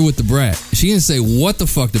 "Yeah, I'm here with the brat." She didn't say what the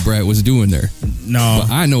fuck the brat was doing there, No,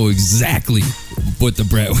 but I know exactly what the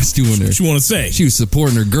brat was doing there. what you want to say? She was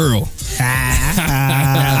supporting her girl.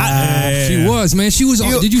 She was, man. She was.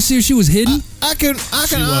 Did you see her? She was hidden. I can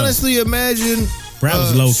honestly imagine Brat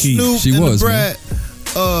was low key. Snoop She and was, the Brat.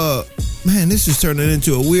 Man, this is turning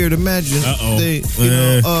into a weird thing.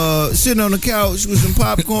 Sitting on the couch with some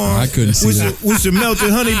popcorn. I couldn't see with that. Some, with some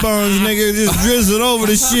melted honey buns, nigga, just drizzled over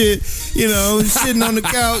the shit. You know, sitting on the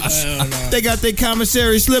couch. They got their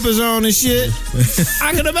commissary slippers on and shit.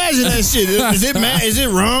 I can imagine that shit. Is it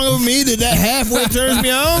wrong of me that halfway turns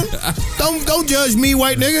me on? Don't judge me,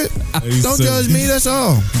 white nigga. Don't judge me. That's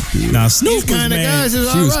all. Now Snoop These was, kind of man, guys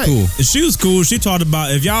is She all was right. cool. She was cool. She talked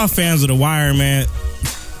about, if y'all fans of The Wire, man,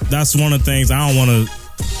 that's one of the things. I don't want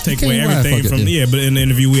to take Okay, away why? everything Fuck it, from yeah. but in the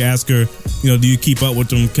interview we asked her, do you keep up with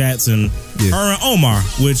them cats? And Yeah. her and Omar,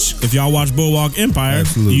 which if y'all watch Boardwalk Empire,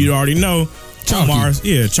 Absolutely. you already know Chalky. Omar's,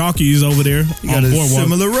 Chalky's over there You got on a Boardwalk.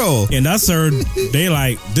 similar role. And that's her. They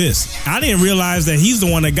like this. I didn't realize that he's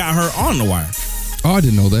the one that got her on The Wire. Oh, I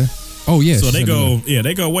didn't know that. Oh yeah. So she they said go, that.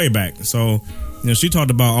 they go way back. So she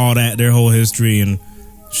talked about all that, their whole history, and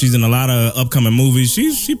she's in a lot of upcoming movies.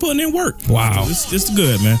 She putting in work. Wow. It's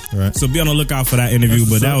good, man. Right. So be on the lookout for that interview. That's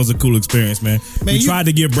But what's that up. was a cool experience, man. Man, We you- tried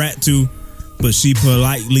to get Brat to, but she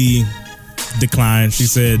politely declined. She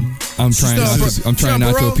said, I'm trying still not on to. par- I'm she trying on not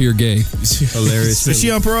to parole? appear gay. Hilarious. Is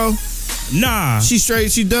she on parole? "Nah, She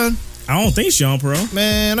straight? She done? I don't think she on parole."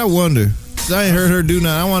 Man, I wonder. I ain't heard her do nothing.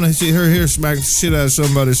 I want to see her here smack the shit out of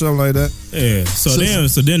somebody or something like that. Yeah.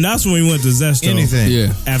 So then that's when we went to Zesto. Anything.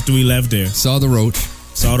 Yeah. After we left there. Saw the roach.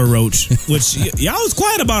 Saw the roach. Which y'all was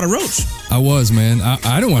quiet about a roach. I was, man.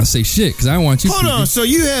 I don't want to say shit because I want you. Hold on. So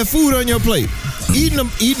you had food on your plate, eating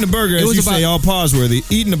the burger. As you say, all pause worthy.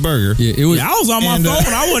 Eating the burger. Yeah, it was. Yeah, I was on my phone.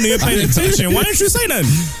 I wasn't even paying attention. Why didn't you say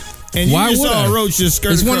nothing? And you Why just would saw I? a roach just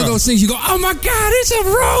skirt It's one of across. those things you go, oh my God, it's a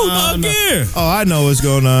roach. Fuck yeah. Oh, I know what's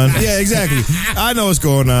going on. Yeah, exactly. I know what's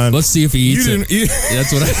going on. Let's see if he eats You it. didn't- you-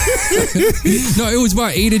 That's what I. No, it was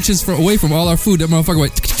about 8 inches away from all our food. That motherfucker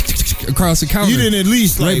went across the counter. You didn't at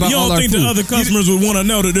least Right like. by You all don't our think food. the other customers would want to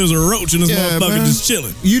know that there's a roach in this Yeah, motherfucker man. just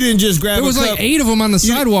chilling? You didn't just grab There was a like cup. 8 of them on the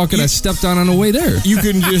sidewalk, and I stepped on the way there. You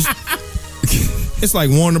couldn't just. It's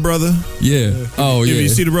like Warner Brother. Yeah. Oh If yeah. you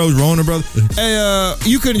see the roach, Warner Brother. Hey,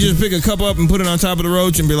 you couldn't just pick a cup up and put it on top of the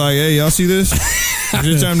roach and be like, "Hey, y'all see this?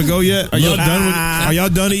 Is it time to go yet? Are y'all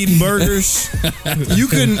done eating burgers?" You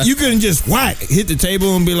couldn't just whack hit the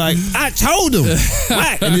table and be like, "I told them,"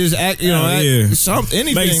 whack, and just act,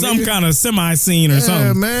 anything, Make some nigga. kind of semi scene or Yeah,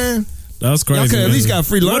 something. man. That's crazy. Y'all could at man. least got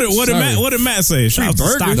free lunch. What did Matt say? Shout out to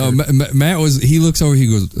burgers. Stockton. No, Matt was. He looks over. He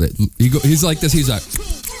goes. He's like this. He's like.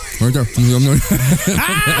 Right there.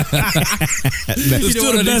 It's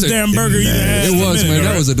still the best damn burger you had. It was, man.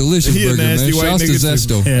 That was a delicious He a burger, man. nasty white Shouts to nigga, too.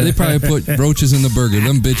 Zesto. Yeah. They probably put roaches in the burger.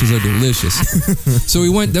 Them bitches are delicious. So we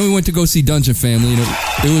went to go see Dungeon Family.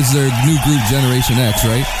 It was their new group, Generation X,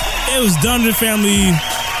 right? It was Dungeon Family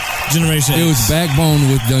Generation X. It was Backbone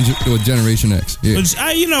with Generation X. Yeah. Which,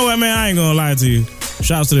 you know what, man? I ain't gonna lie to you.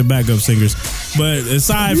 Shouts to the backup singers. But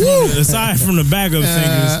aside from the backup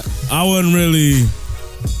singers, I wasn't really.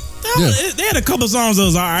 They had a couple songs that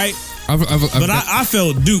was all right, but I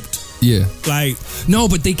felt duped. Yeah. Like, no,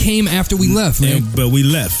 but they came after we left, man. but we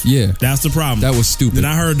left. Yeah. That's the problem. That was stupid. Then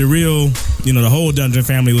I heard the real, the whole Dungeon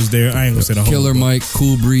Family was there. I ain't gonna say the whole. Killer Mike,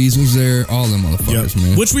 Cool Breeze was there. All them motherfuckers,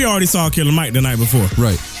 man. Which we already saw Killer Mike the night before.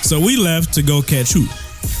 Right. So we left to go catch who?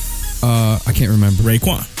 I can't remember.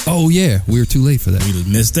 Raekwon. Oh yeah, we were too late for that. We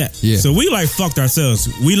missed that. Yeah. So we fucked ourselves.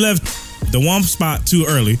 We left the one spot too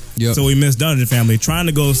early. Yep. So we missed Dungeon Family trying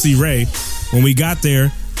to go see Ray. When we got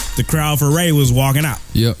there, the crowd for Ray was walking out.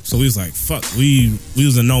 Yep. So we was like, fuck, we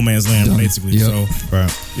was in no man's land basically. Yep. So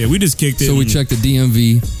Right. yeah, we just kicked it. So we checked the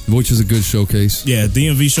DMV, which was a good showcase. Yeah,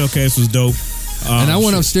 DMV showcase was dope. And I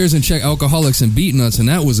went upstairs and checked Alcoholics and Beat Nuts, and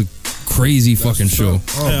that was a crazy fucking show.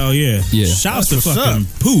 Hell yeah. Yeah. Shouts to That's what's fucking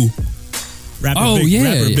Pooh. Rapper Oh Big, yeah,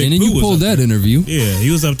 rapper Big and then Pooh you was pulled up that there. interview. Yeah,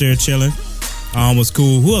 he was up there chilling. Was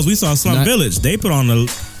cool. Who else? We saw Slum Not- Village. They put on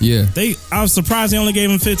the. Yeah. I was surprised they only gave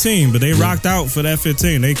him 15, but they rocked out for that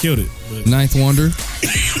 15. They killed it. But Ninth Wonder.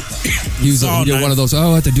 He was Saw one Ninth. of those.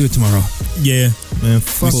 Oh, I have to do it tomorrow. yeah, Man, We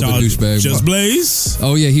fuck. pulled the douchebag. Just Blaze.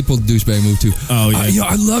 Oh yeah, he pulled the douchebag move too. Oh, yeah. Yo,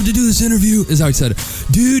 I'd love to do this interview. Is how he said it.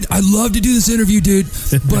 Dude, I'd love to do this interview, dude.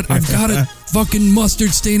 But I've got a fucking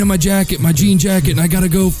mustard stain on my jacket, my jean jacket, and I gotta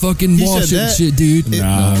go fucking He wash said it and that? shit, dude.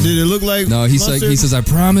 Did it look like? No, he mustard? says, I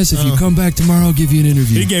promise if you come back tomorrow, I'll give you an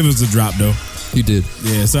interview. He gave us the drop though. You did.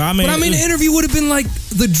 Yeah, so I mean, But I mean, the interview would have been like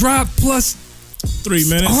the drop plus 3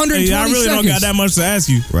 minutes. 120 Hey, I really don't got seconds. that much to ask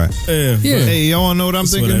you. Right. Yeah. Yeah. Hey, y'all wanna know what I'm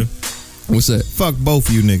It's thinking? whatever. What's that? Fuck both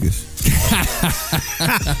of you niggas.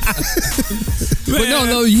 But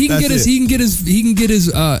no, he can That's get his. it. He can get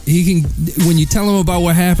his. When you tell him about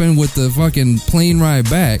what happened with the fucking plane ride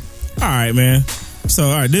back. All right, man. So,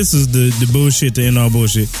 all right, this is the bullshit to end all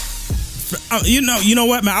bullshit. You know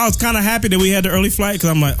what, man? I was kind of happy that we had the early flight because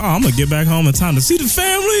I'm like, oh, I'm gonna get back home in time to see the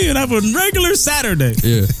family and have a regular Saturday.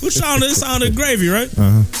 Yeah. Which sounded gravy, right?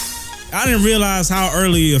 Uh-huh. I didn't realize how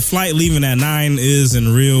early a flight leaving at 9 is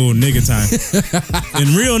in real nigga time.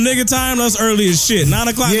 In real nigga time, that's early as shit. 9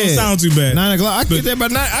 o'clock don't sound too bad. 9 o'clock. I get there by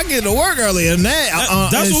 9. I get to work earlier than that.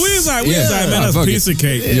 That's what we was like. We was like, man, that's fuck a piece it. of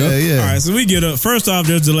cake. Yeah, yeah. All right, so we get up. First off,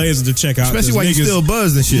 there's delays at the checkout. Especially while you still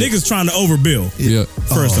buzzed and shit. Niggas trying to overbill. Yeah.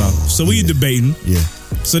 First off, so we debating. Yeah.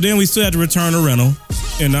 So then we still had to return the rental,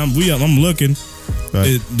 and I'm looking. Right.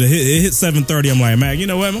 It hit 7:30. I'm like, Mac, you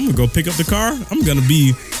know what? I'm gonna go pick up the car. I'm gonna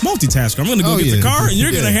be multitasker. I'm gonna go get the car, and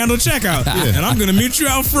you're gonna handle checkout, and I'm gonna meet you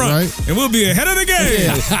out front, Right. and we'll be ahead of the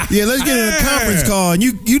game. Yeah, let's get in a conference call and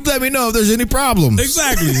you let me know if there's any problems.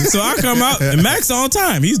 Exactly. So I come out, and Mac's on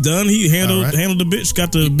time. He's done. He handled the bitch.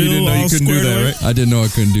 Got the bill didn't know all you couldn't do squared that, away. right? I didn't know I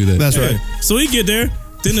couldn't do that. That's right. So we get there.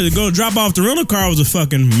 Then to go drop off the rental car was a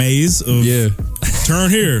fucking maze of turn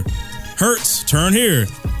here, Hertz, turn here,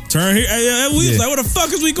 turn here. We was like, where the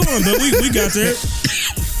fuck is we going? But we got there.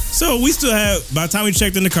 So we still have, by the time we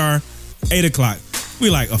checked in the car, 8 o'clock.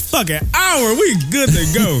 We like a fucking hour. We good to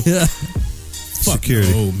go. Fuck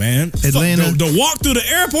Security. no, man. Atlanta. Fuck, the walk through the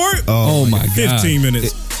airport. Oh my god. 15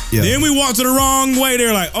 minutes. Yeah. Then we walked to the wrong way.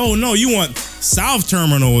 They're like, "Oh no, you want South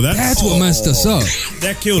Terminal?" That's what messed us up.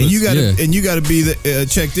 That killed us. And you got to be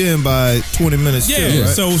checked in by 20 minutes. Yeah. too,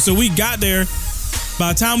 right? So we got there.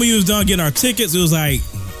 By the time we was done getting our tickets, it was like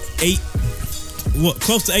 8,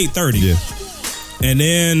 close to 8:30. Yeah. And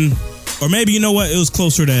then, or maybe, you know what? It was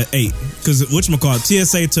closer to 8. Because whatchamacallit,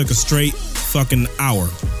 TSA took a straight fucking hour.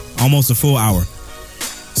 Almost a full hour.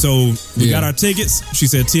 So we got our tickets. She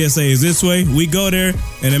said TSA is this way. We go there.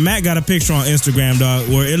 And then Matt got a picture on Instagram, dog,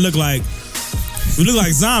 where it looked like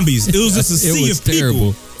zombies. It was just a sea of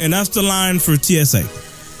people. And that's the line for TSA.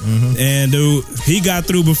 Mm-hmm. And dude, he got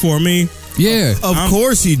through before me. Yeah, of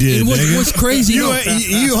course he did. And what's crazy? You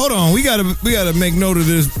hold on. We gotta make note of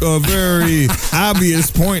this very obvious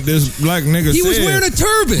point. This black nigga he was wearing a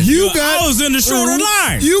turban. I was in the shorter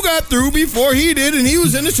line. You got through before he did, and he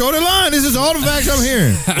was in the shorter line. This is all the facts I'm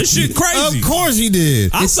hearing. This shit crazy. Of course he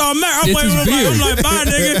did. I saw Matt. I'm like, bye,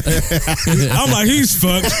 nigga. I'm like, he's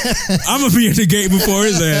fucked. I'm gonna be at the gate before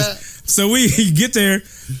his ass. So we get there,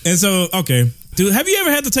 and so okay. Dude, have you ever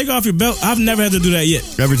had to take off your belt? I've never had to do that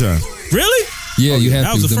yet. Every time. Really? Yeah, you have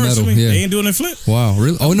that to. was the first metal. one. Yeah. They ain't doing it flip. Wow,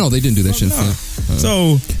 really? Oh no, they didn't do that shit. No.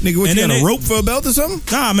 So, nigga, what, you got a rope for a belt or something?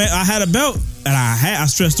 Nah, man, I had a belt, and I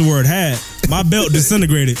stressed the word had. My belt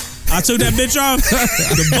disintegrated. I took that bitch off.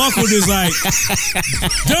 The buckle is like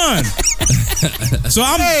done. So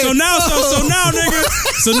now, nigga.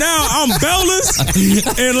 So now I'm beltless,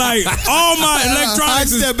 and like all my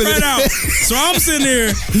electronics is spread out. So I'm sitting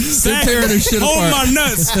there, holding my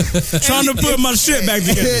nuts, trying to put my shit back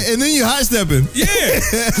together. And then you high stepping. Yeah.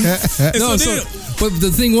 But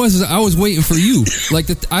the thing was, I was waiting for you. Like,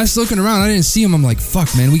 I was looking around, I didn't see him. I'm like,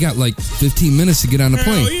 fuck, man, we got like 15 minutes to get on the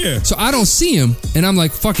plane. Yeah. So I don't see him, and I'm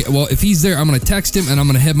like, fuck it. Well, if he's there, I'm gonna text him, and I'm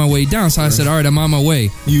gonna head my way down. So I said, all right, I'm on my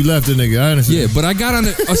way. You left the nigga, I understand. Yeah, but I got on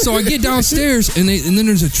the. So I get downstairs, and then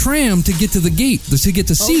there's a tram to get to the gate, to get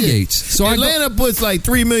to Seagates. So Atlanta puts like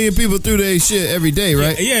 3 million people through their shit every day,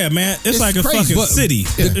 right? Yeah, man, it's like a crazy. fucking city.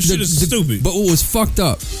 This shit is stupid. But what was fucked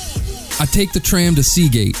up? I take the tram to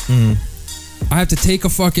Seagate. Mm-hmm. I have to take a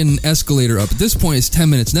fucking escalator up. At this point, it's 10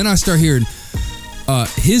 minutes. Then I start hearing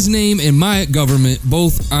his name and my government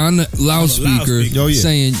both on the loudspeaker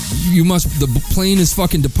saying, the plane is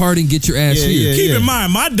fucking departing, get your ass here. Keep in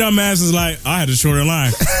mind, my dumb ass is like, I had a shorter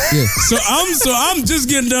line. Yeah. So I'm just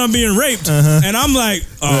getting done being raped, and I'm like,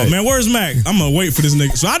 man, where's Mac? I'm gonna wait for this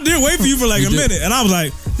nigga. So I did wait for you for like a minute, and I was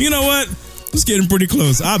like, you know what? It's getting pretty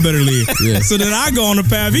close. I better leave. Yeah. So then I go on the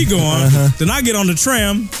path he go on. Then I get on the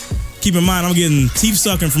tram. Keep in mind, I'm getting teeth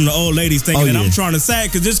sucking from the old ladies thinking that I'm trying to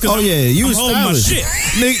sag because I'm holding my shit.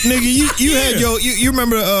 Nigga, you had you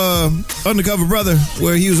remember Undercover Brother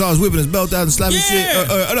where he was always whipping his belt out and slapping shit?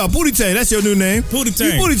 No, Pootie Tang, that's your new name. Pootie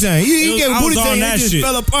Tang. Pootie Tang. You gave Pootie Tang, it just shit.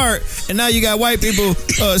 fell apart, and now you got white people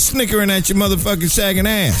snickering at your motherfucking sagging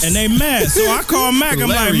ass. And they mad. So I call Mac. I'm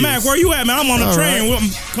like, Mac, where you at, man? I'm on the train.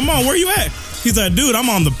 Right. Come on, where you at? He's like, dude, I'm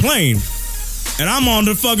on the plane. And I'm on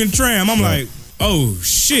the fucking tram. I'm like, oh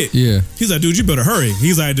shit. Yeah. He's like, dude, you better hurry.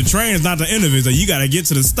 He's like, the train is not the end of it. He's like, you gotta get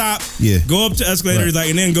to the stop. Yeah. Go up to escalator. He's like,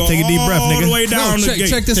 and then go take a deep breath, nigga. all the way down the gate.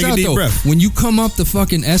 Check this take out a deep though. Breath. When you come up the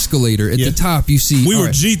fucking escalator at the top, you see we were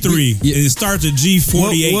G3. And it starts at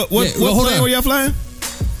G48. What plane were y'all flying?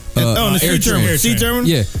 On the Sea Terminal.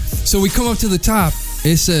 Yeah. So we come up to the top.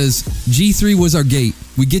 It says G3 was our gate.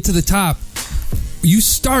 We get to the top. You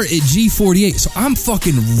start at G48, so I'm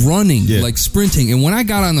fucking running, like sprinting. And when I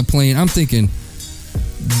got on the plane, I'm thinking,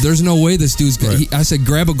 there's no way this dude's gonna. I said,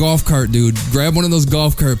 grab a golf cart, dude. Grab one of those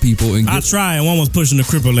golf cart people. And I tried, and one was pushing the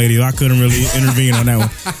cripple lady. I couldn't really intervene on that one.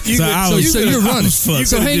 So you're running.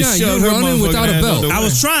 So hang on, you're running without a belt. I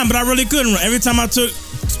was trying, but I really couldn't run. Every time I took,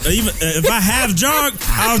 even if I half jogged,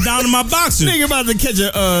 I was down to my boxers. Nigga about to catch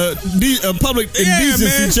a public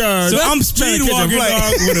indecency charge. So I'm speed walking,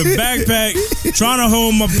 dog, with a backpack, trying to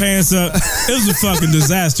hold my pants up. It was a fucking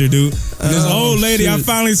disaster, dude. This old lady, I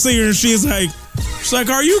finally see her, and she's like,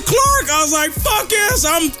 are you Clark? I was like, fuck yes,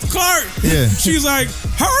 I'm Clark. Yeah. She's like,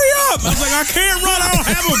 hurry up. I was like, I can't run, I don't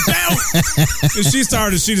have a belt. And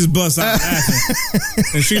she just bust out laughing.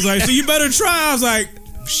 And she's like, so you better try. I was like,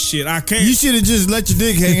 shit, I can't. You should have just let your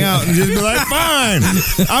dick hang out and just be like, fine,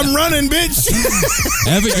 I'm running, bitch.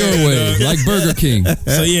 Have it your way, like Burger King.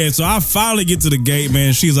 So I finally get to the gate,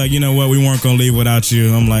 man. She's like, you know what, we weren't gonna leave without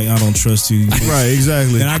you. I'm like, I don't trust you. Right,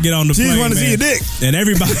 exactly. And I get on the plane, just want to see your dick. And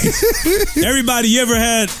everybody, you ever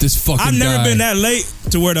had this fucking I've never guy. been that late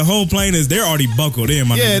to where the whole plane is, they're already buckled in,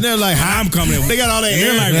 my nigga. And they're like, I'm coming. They got all that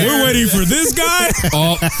air. They're like, we're waiting for this guy.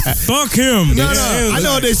 Oh, fuck him. No, I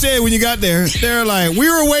know what they said when you got there. They're like, we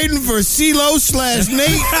were waiting for CeeLo /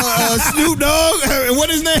 Nate, Snoop Dogg. What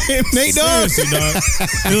is his name? Nate Dogg? Seriously, dog.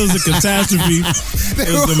 It was a catastrophe.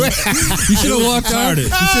 You should have walked out. You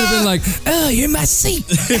should have been like, "Oh, you're in my seat.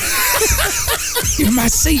 You're in my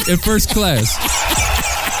seat in first class."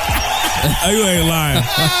 Oh, you ain't lying.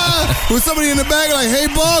 With somebody in the back like, "Hey,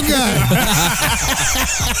 ball guy."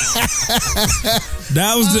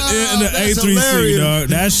 That was the end of that's A3C, hilarious. dog.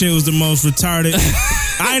 That shit was the most retarded.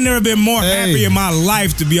 I ain't never been more happy in my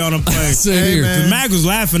life to be on a plane. Same here. man. Mac was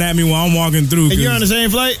laughing at me while I'm walking through. And you're on the same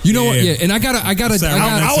flight? You know what? Yeah. Yeah, and I gotta. I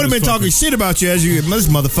would have been talking shit about you as you. This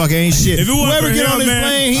motherfucker ain't shit. If it wasn't Whoever for get him, on this man,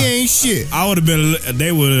 plane, he ain't shit. I would have been.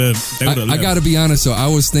 They would have. I gotta be honest though. I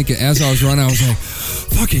was thinking as I was running, I was like,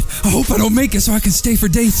 "Fuck it! I hope I don't make it so I can stay for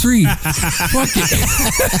day 3." Fuck it.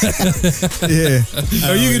 Yeah.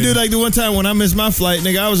 Or you can do like the one time when I missed my flight,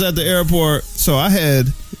 nigga. I was at the airport, so I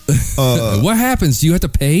had. What happens? Do you have to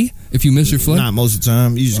pay if you miss your flight? Not most of the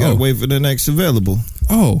time. You just gotta wait for the next available.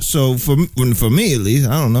 Oh, So for me at least,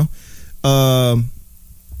 I don't know.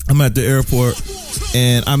 I'm at the airport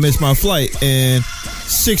and I missed my flight, and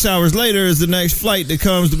 6 hours later is the next flight that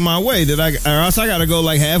comes my way. Or else I gotta go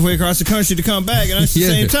like halfway across the country to come back, and that's the Yeah.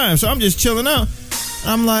 same time. So I'm just chilling out.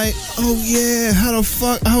 I'm like, oh yeah, how the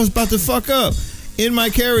fuck? I was about to fuck up. In my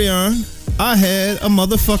carry-on, I had a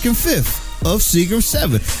motherfucking fifth of Seagram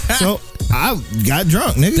 7. So I got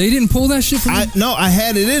drunk, nigga. they didn't pull that shit from you? I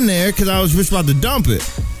had it in there because I was just about to dump it.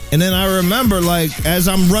 And then I remember, like, as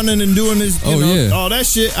I'm running and doing this, all that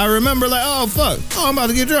shit, I remember, like, oh, fuck. Oh, I'm about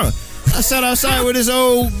to get drunk. I sat outside with this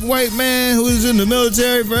old white man who was in the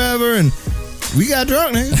military forever, and we got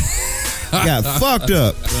drunk, nigga. Got fucked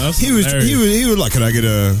up. He was like, can I get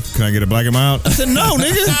a black and mild? I said, no,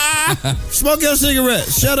 nigga. Smoke your cigarette.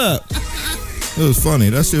 Shut up. It was funny.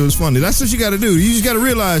 That shit was funny. That's what you got to do. You just got to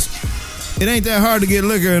realize it ain't that hard to get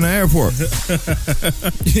liquor in the airport.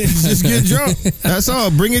 Just get drunk. That's all.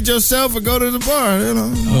 Bring it yourself or go to the bar. You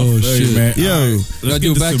know. Oh shit, man. Yo, Let's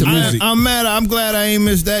do back to music. I'm mad. I'm glad I ain't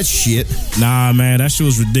missed that shit. Nah, man, that shit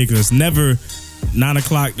was ridiculous. Never 9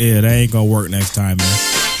 o'clock there. That ain't gonna work next time, man.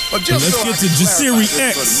 But just Let's so get I to can Jasiri clarify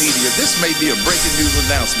this for X. the media, this may be a breaking news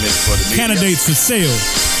announcement for the media. Candidates for sale.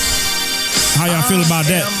 How y'all feel about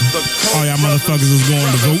that? All y'all motherfuckers was going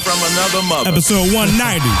to vote. From another mother. Episode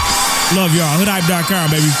 190. Love y'all.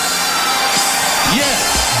 Hoodhype.com, baby. Yes.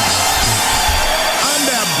 I'm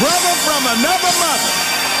that brother from another mother.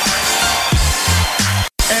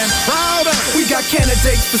 And proud of it. We got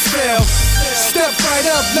candidates for sale. Step right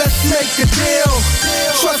up, let's make a deal.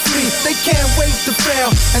 Trust me, they can't wait to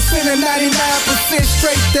fail and spend a 99%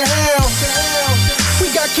 straight to hell.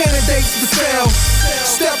 We got candidates for sale.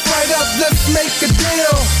 Step right up, let's make a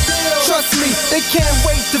deal. Trust me, they can't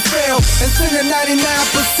wait to fail and spend a 99%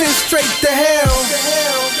 straight to hell.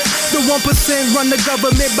 The 1% run the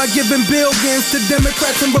government by giving billions to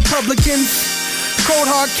Democrats and Republicans. Cold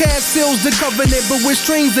hard cash seals the covenant, but with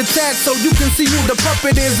strings attached so you can see who the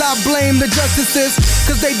puppet is. I blame the justices,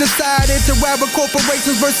 cause they decided to rival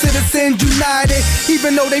corporations versus citizens united.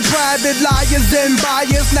 Even though they private liars and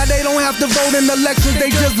biased, now they don't have to vote in elections,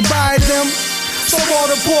 they just buy them. So all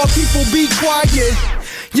the poor people be quiet.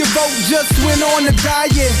 Your vote just went on a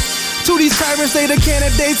diet. To these tyrants, they the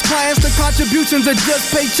candidates' clients. The contributions are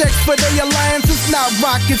just paychecks for their alliance. It's not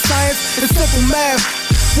rocket science, it's simple math,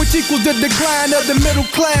 which equals the decline of the middle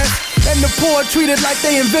class. And the poor treated like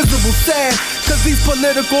they invisible sad, cause these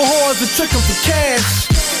political whores are tricking for cash.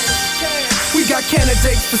 We got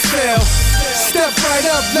candidates for sale. Step right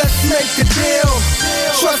up, let's make a deal.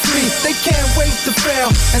 Trust me, they can't wait to fail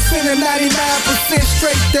and spend a 99%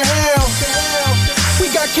 straight to hell. We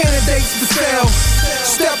got candidates for sale.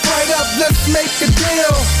 Step right up, let's make a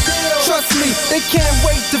deal. Trust me, they can't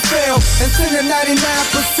wait to fail and send a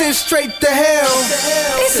 99% straight to hell.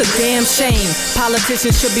 It's a damn shame.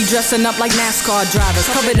 Politicians should be dressing up like NASCAR drivers,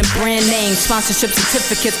 covered in brand names, sponsorship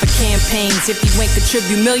certificates for campaigns. If you ain't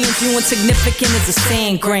contribute millions, you insignificant as a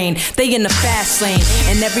sand grain. They in the fast lane,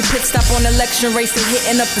 and every pit stop on election race, they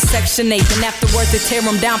hitting up the Section 8. And afterwards, they tear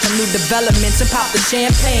them down for new developments and pop the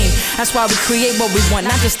champagne. That's why we create what we want,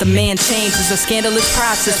 not just a man change. It's a scandalous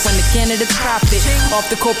process when the candidates profit off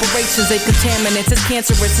the corporations. They contaminants, it's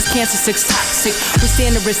cancerous, it's cancer, it's toxic. We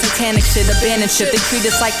stand the risk, satanic shit, abandoned shit. They treat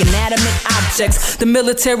us like inanimate objects. The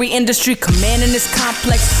military industry commanding this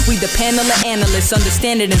complex. We the panel of analysts,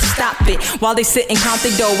 understand it and stop it. While they sit and count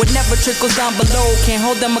their dough, it never trickles down below. Can't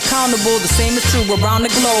hold them accountable, the same is true around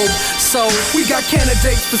the globe. So we got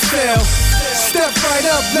candidates for sale. Step right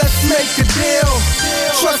up, let's make a deal.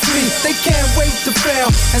 Trust me, they can't wait to fail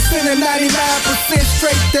and spend a 99%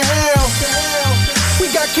 straight to hell. We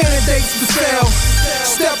got candidates for sale.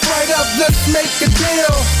 Step right up, let's make a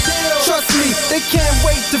deal. Trust me, they can't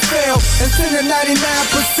wait to fail. And send a 99%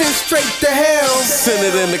 straight to hell.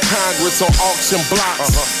 Senate in the Congress on auction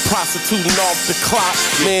blocks. Prostituting off the clock.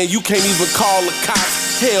 Man, you can't even call the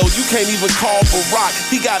cops. Hell, you can't even call Barack.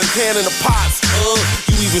 He got his hand in the pots.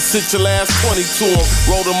 You even sent your last 20 to him.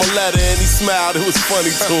 Wrote him a letter and he smiled. It was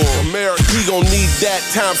funny to him. America, he gon' need that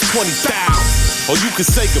times 20,000. Or you can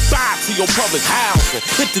say goodbye to your public housing.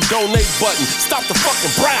 Hit the donate button, stop the fucking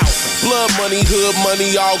browsing. Blood money, hood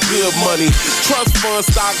money, all good money. Trust fund,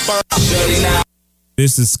 stock bond.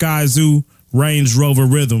 This is Sky Zoo Range Rover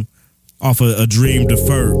Rhythm off of A Dream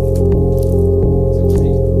Deferred.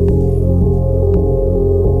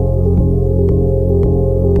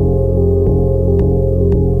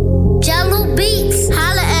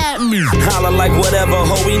 Like whatever,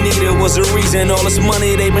 all we needed was a reason. All this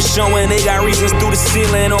money they been showing, they got reasons through the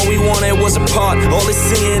ceiling. All we wanted was a part. All this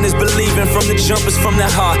seeing is believing. From the jumpers, from the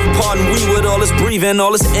heart. Pardon we with all this breathing,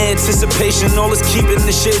 all this anticipation, all this keeping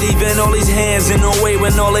the shit even. All these hands in the way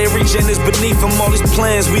when all they reaching is beneath them. All these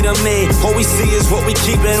plans we done made, all we see is what we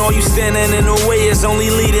keeping. All you standing in the way is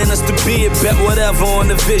only leading us to be it. Bet whatever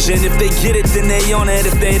on the vision. If they get it, then they on it.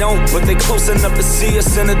 If they don't, but they close enough to see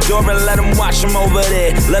us in the door and let them watch them over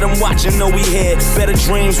there. Let them watch and know we had better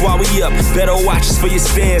dreams while we up. Better watches for your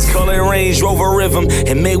stairs. Call it Range Rover Rhythm.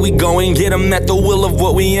 And may we go and get them at the will of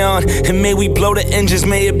what we on. And may we blow the engines.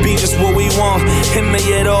 May it be just what we want. And may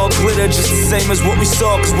it all glitter just the same as what we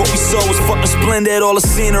saw. Cause what we saw was fucking splendid. All the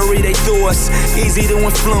scenery they threw us. Easy to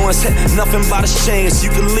influence. Nothing but a chance. You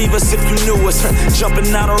could leave us if you knew us.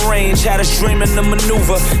 Jumping out of range. Had us dreaming to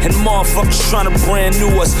maneuver. And motherfuckers trying to brand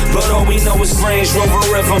new us. But all we know is Range Rover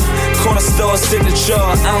Rhythm. Corner store signature.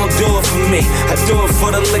 I don't do it for me. I do it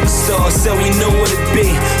for the liquor store. Said we knew what it be,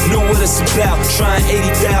 knew what it's about. Trying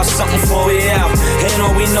 80,000 something for we out. And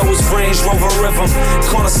all we know is Range Rover Rhythm.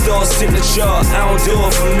 Corner store signature. I don't do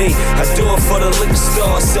it for me. I do it for the liquor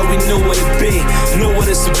store. Said we knew what it be, knew what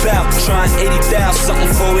it's about. Trying 80,000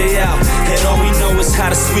 something for we out. And all we know is how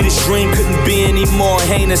the sweetest dream couldn't be any more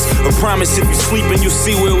heinous. I promise if you sleeping, you'll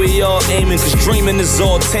see where we all aiming. Cause dreaming is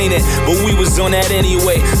all tainted, but we was on that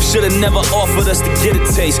anyway. Should've never offered us to get a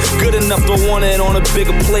taste. Good enough to want it on a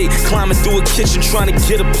bigger plate. Climbing through a kitchen trying to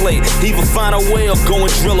get a plate. Either find a way or go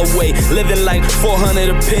and drill away. Living like 400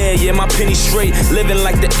 a pair, yeah, my penny straight. Living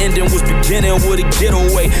like the ending was beginning with a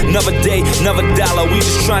getaway. Another day, another dollar. We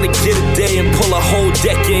just trying to get a day and pull a whole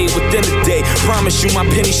decade within a day. Promise you my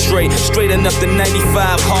penny straight. Straight enough to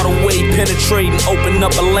 95, hard away. Penetrating, open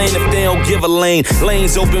up a lane if they don't give a lane.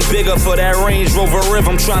 Lanes open bigger for that Range Rover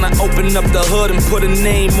Rhythm. Trying to open up the hood and put a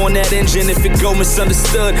name on that engine. If it go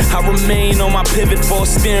misunderstood, I remain on my pivot for a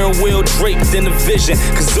steering wheel draped in the vision.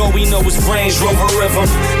 Cause all we know is Range Rover Rhythm.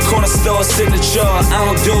 Corner store signature. I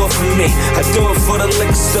don't do it for me. I do it for the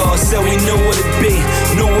liquor store. Said we knew what it be,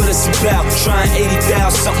 knew what it's about. Trying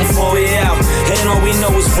 80,000 something for we out. And all we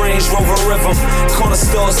know is Range Rover Rhythm. Corner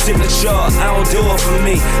store signature. I don't do it for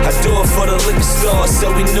me. I do it for the liquor store.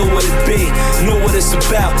 Said we knew what it be, knew what it's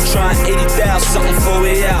about. Trying 80,000 something for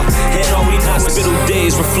we out. And all we know is hospital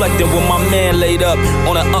days reflecting when my man laid up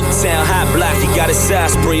on an uptown high block. He got his side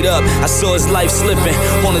sprayed up. I saw his life slipping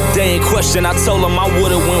on the day in question. I told him I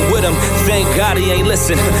would've went with him. Thank God he ain't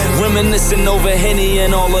listen. Reminiscing over Henny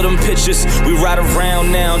and all of them pictures. We ride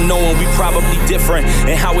around now knowing we probably different.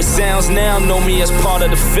 And how it sounds now, know me as part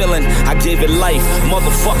of the feeling. I gave it life,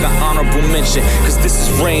 motherfucker, honorable mention. Cause this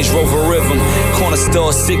is Range Rover Rhythm. Corner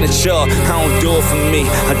store signature. I don't do it for me.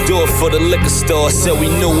 I do it for the liquor store. Said we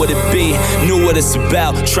knew what it be, knew what it's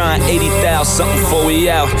about. Trying 80,000 something for we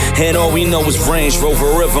out. And all we know is Range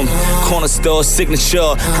Rover Rhythm. Corner store signature.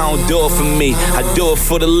 I don't do it for me. I do it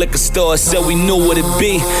for the liquor store. Said we knew what it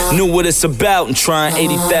be, knew what it's about. And trying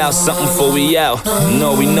 80,000 something for we out. And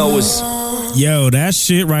all we know is yo, that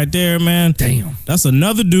shit right there, man. Damn. That's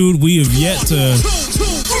another dude we have yet to.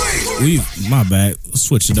 My bad.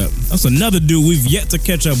 Switch it up. That's another dude we've yet to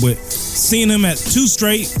catch up with. Seen him at 2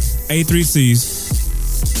 straight A3Cs.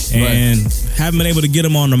 And haven't been able to get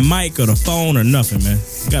him on the mic or the phone or nothing, man.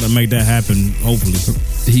 Got to make that happen, hopefully.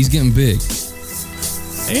 He's getting big.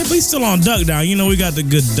 Yeah, but he's still on Duckdown. You know, we got the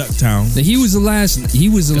good Ducktown. He was the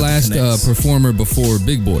last performer before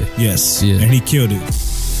Big Boy. Yes. Yeah. And he killed it.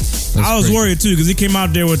 That's I was crazy. worried too because he came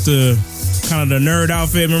out there with the kind of the nerd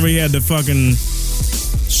outfit. Remember, he had the fucking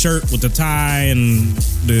shirt with the tie and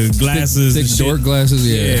the glasses, thick and shit. dork glasses.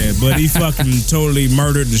 Yeah, but he fucking totally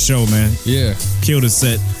murdered the show, man. Yeah, killed his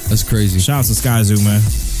set. That's crazy. Shout out to Sky Zoo, man.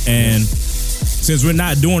 And since we're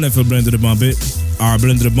not doing it for Blended to Bump It, our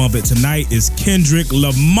Blended to Bump It tonight is Kendrick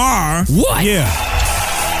Lamar. What? Yeah.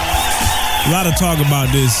 A lot of talk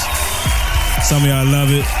about this. Some of y'all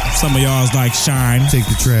love it. Some of y'all is like Shine. Take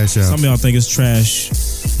the trash out. Some of y'all think it's trash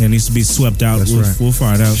and needs to be swept out. That's We'll, right. we'll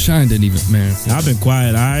find out. Shine didn't even, man. I've been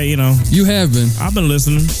quiet. You have been. I've been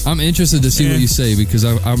listening. I'm interested to see Yeah. what you say because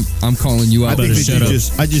I'm calling you out. I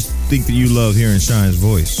just think that you love hearing Shine's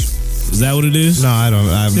voice. Is that what it is? No, I don't.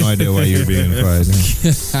 I have no idea why you're being quiet.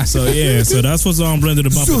 So yeah, so that's what's on Blended the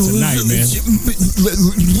Bumper tonight, man.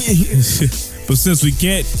 But since we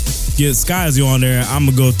can't get Skyzy on there, I'm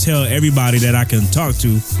gonna go tell everybody that I can talk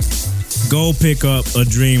to. Go pick up A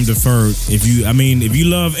Dream Deferred. If you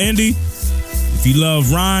love indie, if you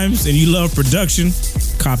love rhymes and you love production,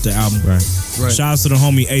 cop the album. Right. Shout out to the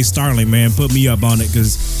homie A Starling, man. Put me up on it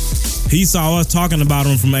because he saw us talking about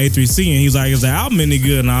him from A3C and he's like, "Is the album any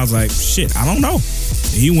good?" And I was like, "Shit, I don't know."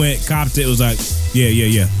 And he went, copped it. Was like, "Yeah."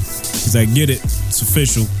 He's like, "Get it. It's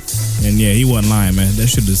official." And yeah, he wasn't lying, man. That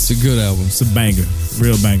shit is a good album. It's a banger,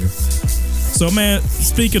 real banger. So man,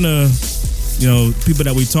 speaking of people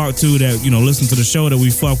that we talk to that listen to the show that we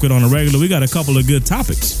fuck with on a regular, we got a couple of good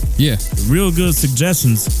topics. Yeah, real good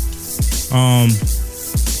suggestions.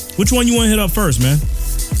 Which one you want to hit up first, man?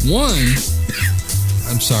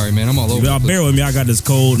 I'm sorry, man. I'm all over. Y'all bear with me. I got this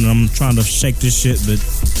cold and I'm trying to shake this shit, but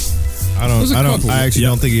I actually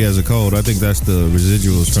don't think he has a cold. I think that's the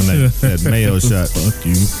residuals from that Mayo shot. Fuck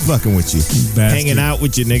you. Fucking with you. Bastard. Hanging out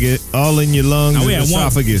with you, nigga. All in your lungs and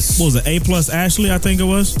esophagus. What was it? A+ Ashley, I think it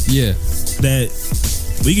was. Yeah. That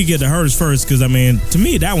we could get to hers first because to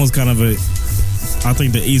me that one's kind of I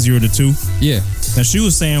think the easier of the two. Yeah. Now she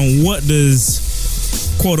was saying, what does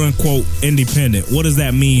quote unquote independent? What does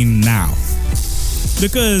that mean now?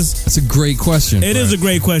 Because it's a great question. It is a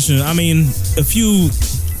great question. I mean,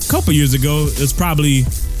 couple years ago, it's probably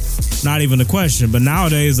not even a question. But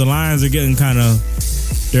nowadays, the lines are getting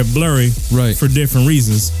they're blurry, right? For different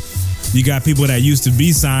reasons. You got people that used to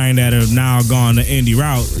be signed that have now gone the indie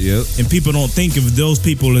route, and people don't think of those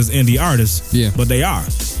people as indie artists, but they are.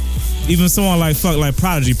 Even someone like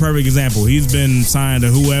Prodigy, perfect example. He's been signed to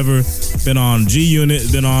whoever, been on G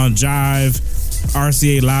Unit, been on Jive,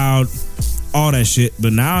 RCA Loud, all that shit.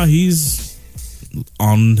 But now he's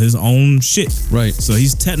on his own shit. Right. So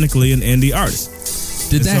he's technically an indie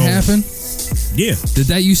artist. Did that happen? Yeah. Did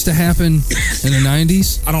that used to happen in the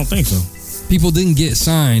 90s? I don't think so. People didn't get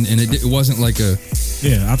signed and it wasn't like a...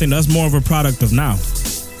 Yeah, I think that's more of a product of now.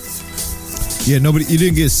 Yeah, you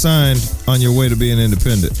didn't get signed on your way to being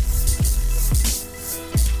independent.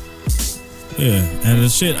 Yeah, and the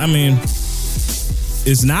shit,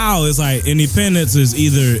 it's like independence is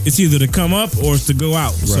either to come up or it's to go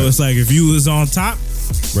out. Right. So it's like if you was on top,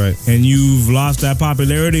 right, and you've lost that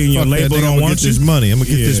popularity and your label don't want you, I'm gonna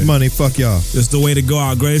get this money. Fuck y'all. It's the way to go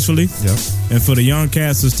out gracefully. Yep. And for the young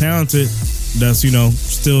cats that's talented, that's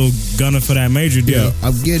still gunning for that major deal. Yeah,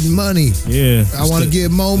 I'm getting money. Yeah, I want to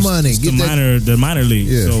get more money. Get the minor league.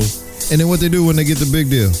 Yeah. So, and then what they do when they get the big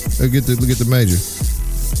deal, they get the major.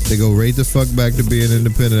 They go right the fuck back to being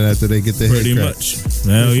independent after they get their pretty head much.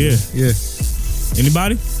 Hell yeah. Yeah.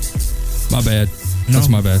 Anybody? My bad. No? That's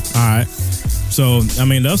my bad. All right. So,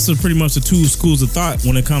 that's pretty much the two schools of thought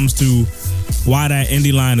when it comes to why that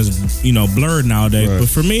indie line is, blurred nowadays. Right. But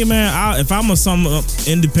for me, man, if I'm some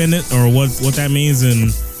independent or what that means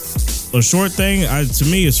in a short thing, to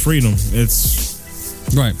me, it's freedom. It's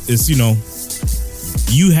right. It's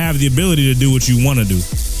you have the ability to do what you want to do.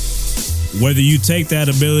 Whether you take that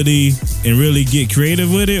ability and really get creative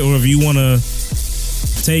with it, or if you want to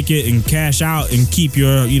take it and cash out and keep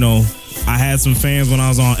your, I had some fans when I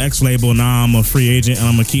was on X label. Now I'm a free agent and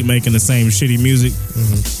I'm gonna keep making the same shitty music.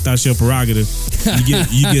 That's your prerogative.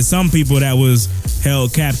 You get some people that was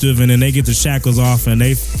held captive and then they get the shackles off and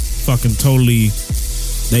they fucking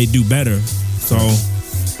they do better. So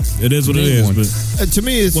it is what it is. But to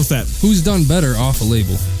me, it's what's that? Who's done better off a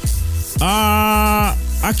label?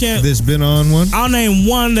 I can't. That's been on one? I'll name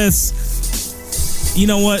one that's, you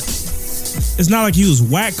know what? It's not like he was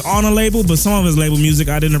whack on a label, but some of his label music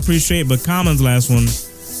I didn't appreciate. But Common's last one,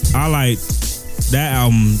 I liked that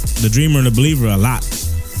album, The Dreamer and the Believer, a lot.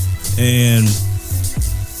 And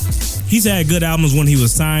he's had good albums when he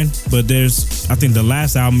was signed, but I think the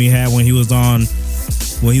last album he had when he was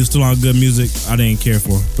still on Good Music, I didn't care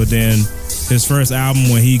for. But then his first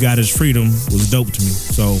album when he got his freedom was dope to me.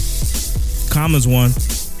 So Common's one.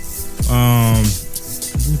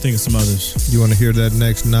 Let me think of some others. You want to hear that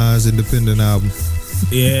next Nas independent album?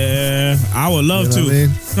 Yeah, I would love to. What I mean?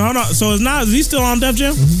 No. So is he still on Def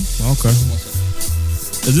Jam? Mm-hmm. Okay.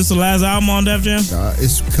 Is this the last album on Def Jam?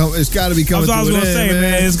 It's got to be coming. I was going to say,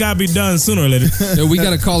 man, it's got to be done sooner or later. Yo, we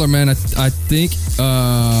got a caller, man. I think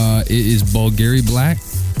it is Bulgari Black.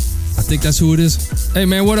 I think that's who it is. Hey,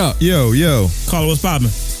 man, what up? Yo. Caller, what's poppin'?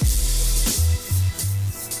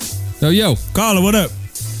 Yo. Caller, what up?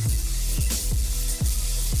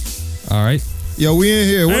 All right. Yo, we in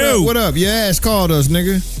here. What up? Your ass called us,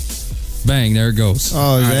 nigga. Bang, there it goes.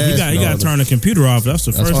 Oh, his ass He got to turn the computer off. That's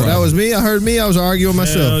the first Oh, one. that was me? I heard me? I was arguing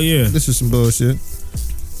myself. Hell yeah. This is some bullshit.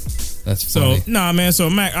 That's So, funny. nah, man. So,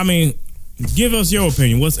 Mac, I mean, give us your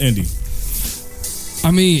opinion. What's indie?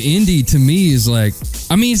 I mean, indie to me is like,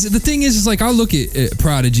 I mean, the thing is like, I'll look at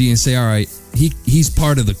Prodigy and say, all right, he's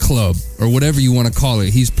part of the club or whatever you want to call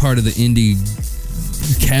it. He's part of the indie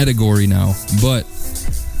category now. But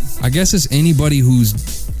I guess it's anybody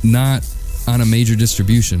who's not on a major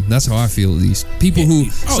distribution. That's how I feel, at least. People who,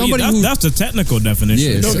 that's the technical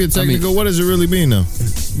definition. Yeah, Don't get I mean, technical. What does it really mean, though?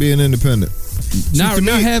 Being independent.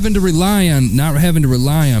 not having to rely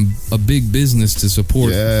on a big business to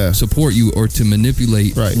support you or to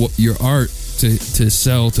manipulate your art to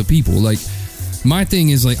sell to people. Like, my thing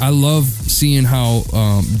is, like, I love seeing how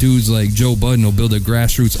dudes like Joe Budden will build a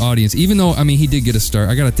grassroots audience. Even though, I mean, he did get a start.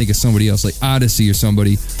 I got to think of somebody else, like Odyssey or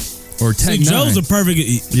somebody. Or Tech Nine. Joe's a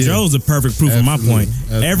perfect proof of my point.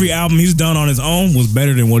 Absolutely. Every album he's done on his own was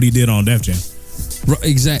better than what he did on Def Jam.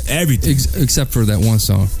 Exactly. Everything. Except for that one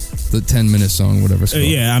song, the 10-minute song, whatever it's called.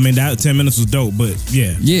 Yeah, I mean, that 10 minutes was dope, but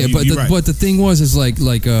yeah. Yeah, but the thing is like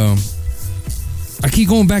I keep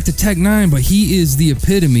going back to Tech Nine, but he is the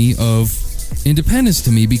epitome of independence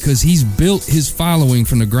to me because he's built his following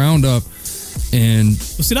from the ground up. And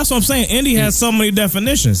see, that's what I'm saying. Indie has so many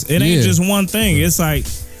definitions. It ain't just one thing. It's like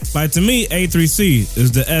to me, A3C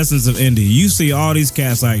is the essence of indie. You see all these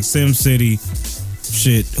cats like SimCity,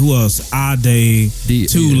 shit. Who else? Ade,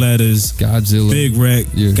 Two Letters, Godzilla, Big Wreck,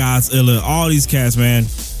 Godzilla. All these cats, man.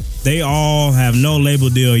 They all have no label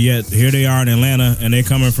deal yet. Here they are in Atlanta, and they're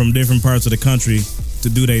coming from different parts of the country to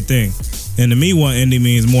do their thing. And to me, what indie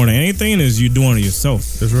means more than anything is you doing it yourself.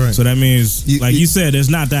 That's right. So that means, you said, there's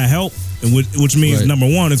not that help, which means number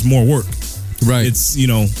one, it's more work. Right. It's,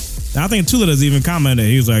 I think Two Letters even commented.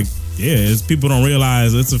 He was like, people don't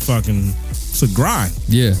realize it's a grind.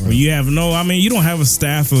 Yeah. When you have you don't have a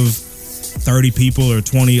staff of 30 people or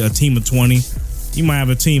 20, a team of 20. You might have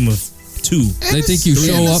a team of 2. They think you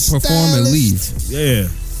show up, perform, and leave. Yeah.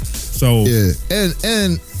 So. Yeah.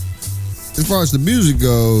 And as far as the music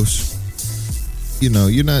goes,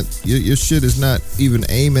 your shit is not even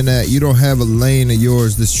aiming at, you don't have a lane of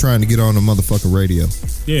yours that's trying to get on the motherfucking radio.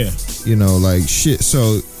 Yeah. Like shit.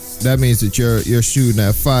 So that means that you're shooting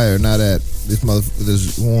at fire, not at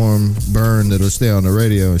this warm burn that'll stay on the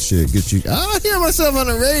radio and shit. Get you. I hear myself on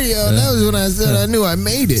the radio. And that was when I said I knew I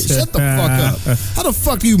made it. Shut the fuck up. How the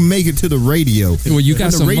fuck do you make it to the radio? Well, you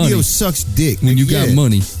got some money. The radio sucks dick when you got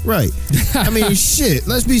money. Right. I mean, shit.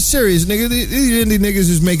 Let's be serious, nigga. These indie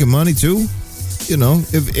niggas is making money too.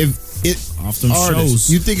 If it off them artists, shows.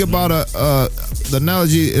 you think about the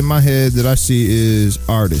analogy in my head that I see is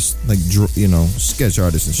artists, like sketch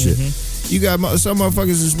artists and shit. Mm-hmm. You got some motherfuckers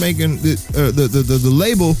is making the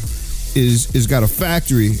label is got a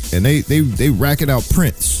factory and they racking out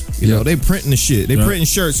prints. They printing the shit. They printing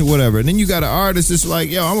shirts or whatever. And then you got an artist that's like,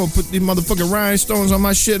 yo, I'm gonna put these motherfucking rhinestones on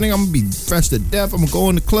my shit. Nigga, I'm gonna be fresh to death. I'm gonna go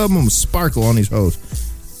in the club. I'm gonna sparkle on these hoes.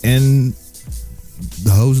 And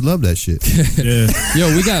the hoes love that shit. Yeah.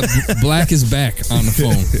 Yo, we got Black is Back on the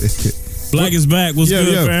phone. Black is back. What's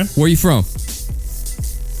good, fam? Where you from?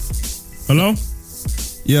 Hello?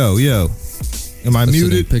 Yo. Am I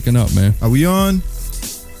muted? Picking up, man. Are we on?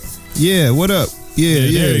 Yeah, what up?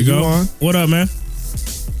 Yeah, there you go. On? What up, man?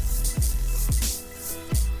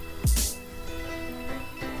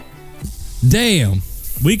 Damn.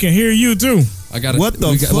 We can hear you, too. We'll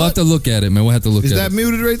have to look at it, man. We'll have to look at it. Is that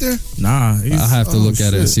muted right there? Nah. I'll have to look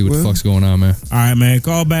at it and see what the fuck's going on, man. All right, man.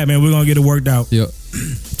 Call back, man. We're going to get it worked out. Yep.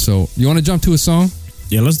 So, you want to jump to a song?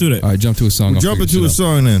 Yeah, let's do that. All right, jump to a song. We'll jump into a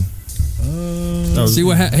song then. See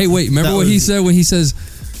what hey, wait. Remember what he said when he says,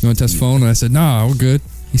 you want to test phone? And I said, nah, we're good.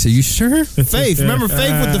 He said, you sure? Faith. Remember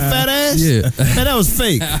Faith with the fat ass? Yeah. Man, that was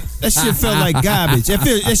fake. That shit felt like garbage.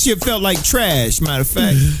 That shit felt like trash, matter of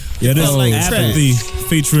fact. Yeah, this is like Apathy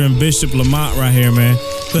featuring Bishop Lamont right here, man.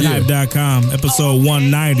 Hoodhype.com, episode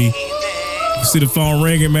 190. You see the phone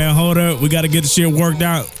ringing, man. Hold up. We got to get the shit worked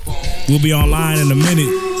out. We'll be online in a minute.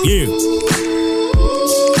 Yeah.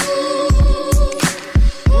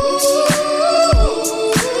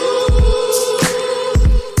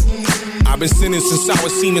 Been sinning since I was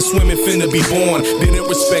seen as swimming, finna be born. Didn't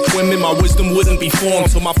respect women, my wisdom wouldn't be formed.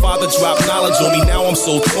 Till my father dropped knowledge on me, now I'm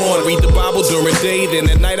so torn. Read the Bible during day, then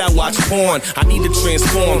at night I watch porn. I need to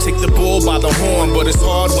transform, take the bull by the horn. But it's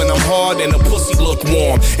hard when I'm hard and the pussy look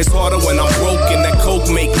warm. It's harder when I'm broke and that coke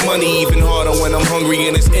make money. Even harder when I'm hungry hungry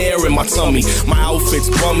and it's air in my tummy. My outfit's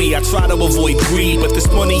bummy, I try to avoid greed, but this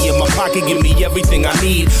money in my pocket give me everything I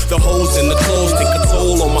need. The hoes in the clothes take a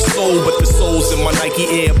toll on my soul, but the souls in my Nike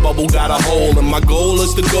Air bubble got a hole. And my goal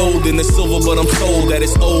is the gold and the silver, but I'm told that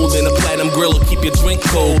it's old. And the platinum grill will keep your drink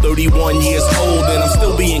cold. 31 years old and I'm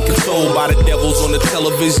still being controlled by the devils on the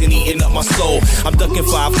television eating up my soul. I'm ducking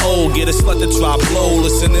 5-0, get a slut to drop low,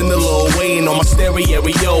 listening to Lil Wayne on my stereo.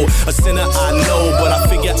 A sinner I know, but I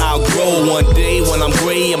figure I'll grow one day when I'm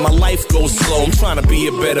gray and my life goes slow. I'm trying to be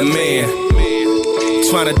a better man,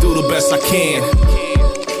 trying to do the best I can,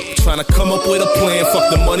 trying to come up with a plan.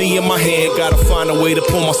 Fuck the money in my hand, gotta find a way to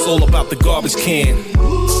pull my soul up out the garbage can.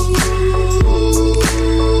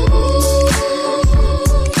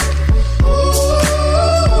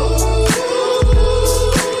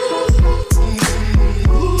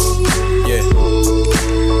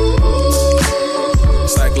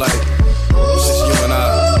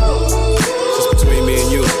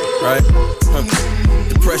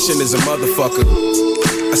 Depression is a motherfucker.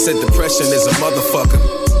 I said depression is a motherfucker.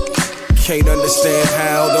 Can't understand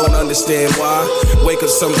how, don't understand why. Wake up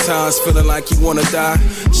sometimes feeling like you wanna die.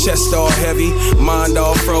 Chest all heavy, mind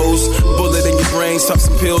all froze. Bullet in your brain, stop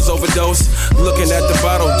some pills, overdose. Looking at the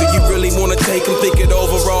bottle, do you really wanna take them? Think it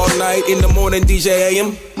over all night, in the morning DJ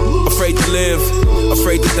AM. Afraid to live,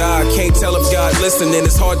 afraid to die. Can't tell if God listening,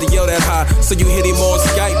 it's hard to yell that high. So you hit him on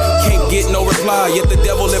Skype, can't get no reply. Yet the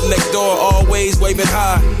devil live next door, always waving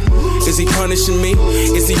high. Is he punishing me?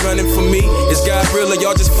 Is he running from me? Is God real or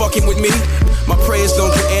y'all just fucking with me? My prayers don't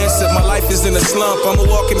get answered, my life is in a slump. I'm a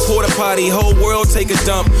walking porta potty, whole world take a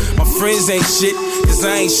dump. My friends ain't shit, cause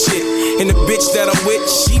I ain't shit. And the bitch that I'm with,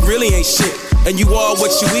 she really ain't shit. And you are what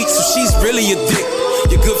you eat, so she's really a dick.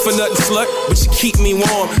 You're good for nothing, slut, but you keep me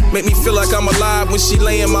warm. Make me feel like I'm alive when she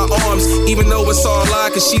lay in my arms. Even though it's all lie,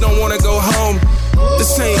 cause she don't wanna go home.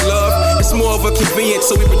 This ain't love, it's more of a convenience.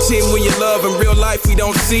 So we pretend when you love, in real life we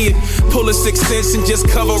don't see it. Pull a sixth sense and just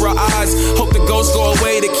cover our eyes. Hope the ghosts go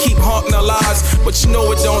away to keep haunting our lives. But you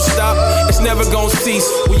know it don't stop, it's never gonna cease.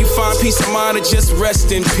 When you find peace of mind and just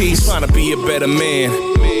rest in peace. Trying to be a better man,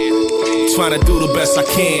 trying to do the best I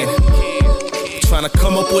can, trying to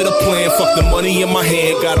come up with a plan. Fuck the money in my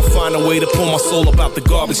hand, gotta find a way to pull my soul up out the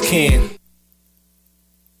garbage can.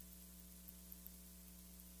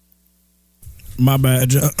 My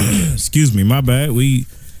bad, excuse me, my bad. We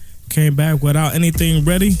came back without anything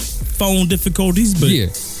ready. Phone difficulties, but yeah,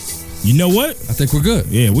 you know what? I think we're good.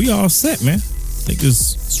 Yeah, we all set, man. I think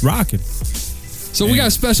it's rocking. So we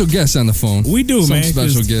got special guests on the phone. We do, Some man.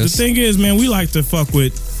 special guests. The thing is, man, we like to fuck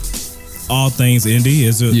with all things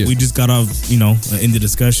indie. We just got off, an indie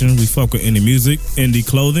discussion. We fuck with indie music, indie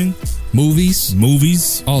clothing,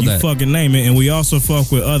 movies, all that. Fucking name it. And we also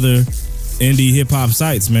fuck with other indie hip hop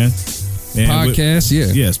sites, man. And podcasts,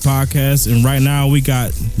 yes, podcasts. And right now we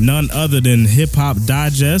got none other than Hip Hop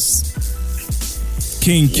Digest,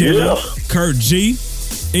 King Killer, Kurt G,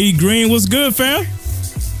 E Green. What's good, fam?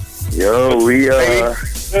 Yo, we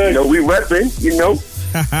repping,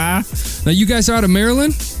 Now you guys are out of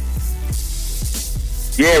Maryland?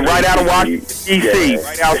 Yeah, right out of Washington, D.C.,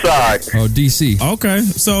 right outside. Oh, D.C. Okay,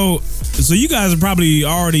 so you guys have probably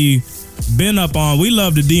already been up on. We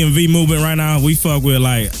love the DMV movement right now. We fuck with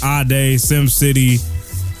like Ade, Sim City,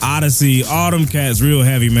 Odyssey, all them cats real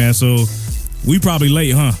heavy, man. So we probably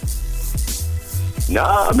late, huh?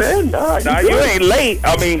 Nah, man, you ain't late.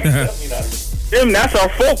 I mean, that's our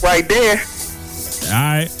folk right there. All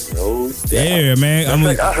right. No, yeah, man.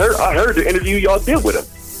 I heard the interview y'all did with him.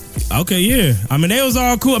 Okay, yeah. I mean, they was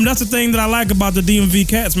all cool. I mean, that's the thing that I like about the DMV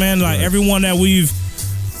cats, man. Like everyone that we've,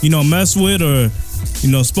 messed with or,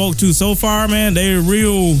 spoke to so far, man, they're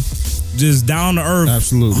real, just down to earth,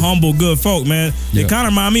 absolutely humble, good folk, man. They kind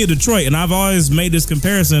of remind me of Detroit, and I've always made this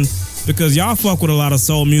comparison because y'all fuck with a lot of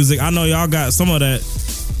soul music. I know y'all got some of that,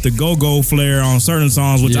 the go-go flair on certain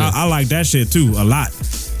songs, which I like that shit too a lot.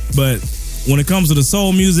 But when it comes to the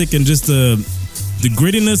soul music and just the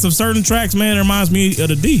grittiness of certain tracks, man, it reminds me of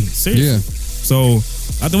the D. Seriously. Yeah. So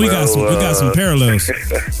I think we got some parallels.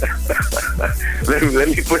 let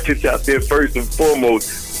me put this out there first and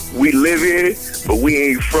foremost. We live here, but we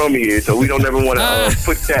ain't from here, so we don't ever want to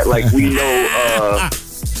put that like we know.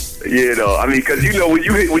 I mean, because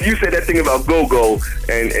when you said that thing about go-go,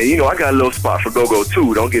 and I got a little spot for go-go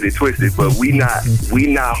too. Don't get it twisted, but we not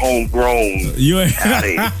homegrown out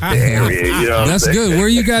in the area. That's good. Where are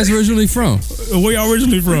you guys originally from? Where y'all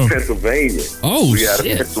originally from? Pennsylvania. Oh, we out of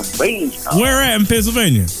Pennsylvania. Where at in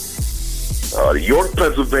Pennsylvania? York,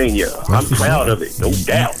 Pennsylvania. I'm proud of it, no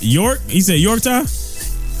doubt. York? You said Yorktown?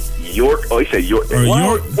 York. Oh, he said York. Or Why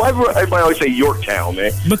York. everybody always say Yorktown,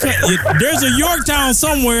 man? Because there's a Yorktown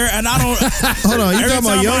somewhere, and I don't. Hold on, you every talking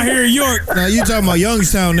about time I Young? hear York. No, you talking about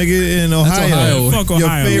Youngstown, nigga, in Ohio. Ohio. Fuck Your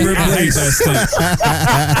Ohio. favorite I hate place. that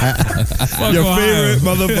state. Fuck Your Ohio. favorite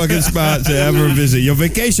motherfucking spot to ever visit. Your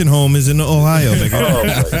vacation home is in Ohio, nigga. Oh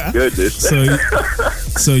my goodness.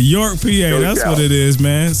 So York, PA, that's Yorktown. what it is,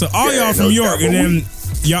 man. So all Yeah, y'all from no York, doubt, and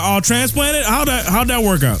but then y'all all transplanted. How'd that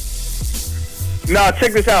work out? Nah,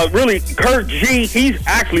 check this out. Really, Kurt G, he's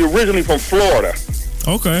actually originally from Florida.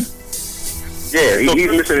 Okay. Yeah,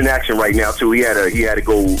 he's missing in action right now too. He had to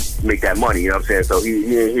go make that money. You know what I'm saying? So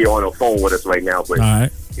he ain't here on the phone with us right now. But All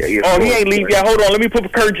right. yeah, He ain't leave yet. Hold on, let me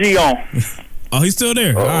put Kurt G on. Oh, he's still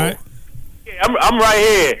there. All right. Yeah, I'm right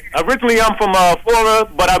here. Originally, I'm from Florida,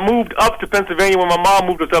 but I moved up to Pennsylvania when my mom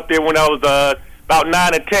moved us up there when I was about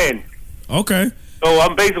 9 or 10. Okay. So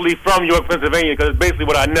I'm basically from York, Pennsylvania, because it's basically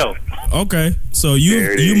what I know. Okay. So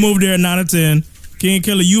you moved there at 9 or 10. King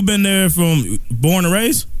Killer, you been there from born and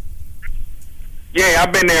raised? Yeah,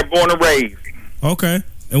 I've been there, born and raised. Okay.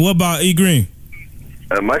 And what about E Green?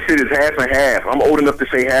 My shit is half and half. I'm old enough to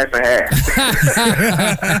say half and half.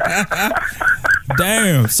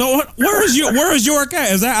 Damn. So where is York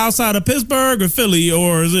at? Is that outside of Pittsburgh or Philly,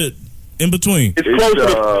 or is it in between? It's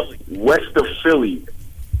west of Philly.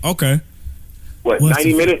 Okay. What, West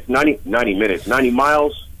 90 of- minutes? 90 minutes. 90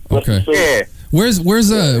 miles? West Okay. of Philly. Yeah.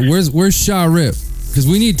 Where's Sha Rip? Because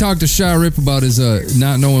we need to talk to Sha Rip about his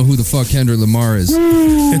not knowing who the fuck Kendrick Lamar is. I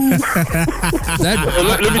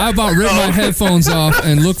about ripped my headphones off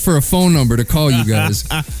and looked for a phone number to call you guys.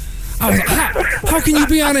 I was like, how can you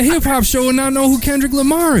be on a hip hop show and not know who Kendrick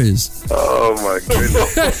Lamar is? Oh my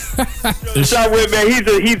goodness. Shot Rip, man,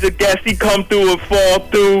 he's a guest. He come through and fall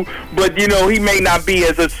through, but you know he may not be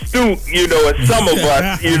as astute, you know, as some of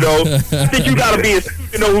us. You know, I think you got to be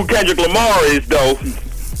astute to know who Kendrick Lamar is, though.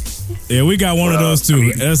 Yeah, we got one of those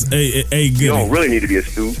too. That's a good. You don't really need to be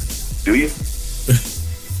astute, do you?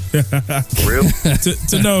 For real?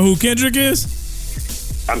 to know who Kendrick is?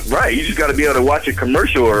 I'm right. You just got to be able to watch a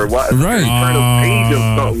commercial or watch Right. turn a page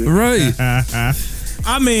or something. Right.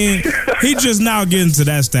 I mean, he just now getting to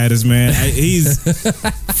that status, man. He's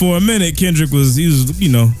for a minute Kendrick was you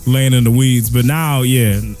know laying in the weeds, but now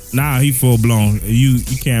now he full blown. You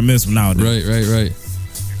can't miss him nowadays. Right.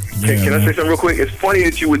 Can I say something real quick? It's funny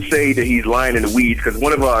that you would say that he's lying in the weeds because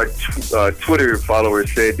one of our Twitter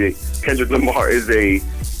followers said that Kendrick Lamar is a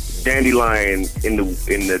dandelion in the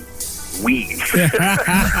weeds.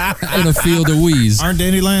 In a field of weeds. Aren't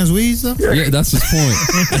dandelions weeds though? Yeah, that's his point.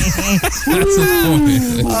 That's his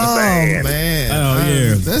point. Oh man. Oh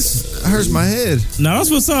yeah. That hurts my head. No,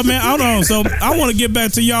 that's what's up, man. I don't know. So I want to get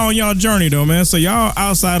back to y'all on y'all journey though, man. So y'all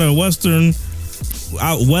outside of out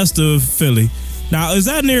west of Philly. Now, is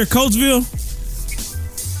that near Coatesville?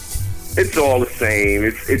 It's all the same.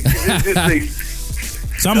 It's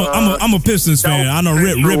So I'm a Pistons fan. I know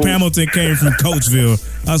Rip Hamilton came from Coatesville.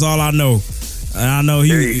 That's all I know. And I know he.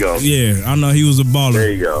 There you go. Yeah, I know he was a baller. There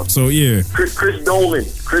you go. So yeah. Chris Doman,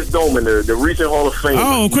 the recent Hall of Fame.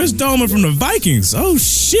 Oh, Chris Doman from the Vikings. Oh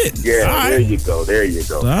shit. Yeah, all there right. you go.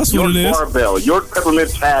 That's York what it is. Barbell, York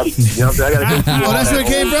peppermint patty. You know what I'm saying? I gotta go. Oh, that's where it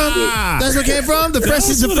came from? That's where it came from? The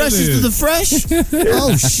freshest of the fresh?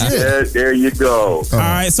 Oh shit. Yeah, there you go. All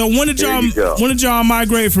right. So when did There you go. y'all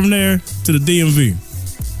migrate from there to the DMV?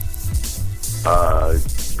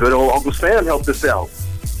 Good old Uncle Sam helped us out.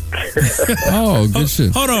 Oh, good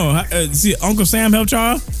shit. Hold on. See, Uncle Sam helped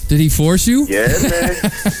y'all? Did he force you? Yeah, man.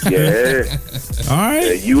 Yeah. All right.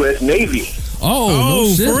 The U.S. Navy. Oh, no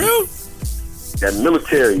shit. For real? That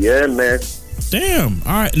military, yeah, man. Damn.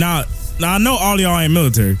 All right. Now I know all y'all ain't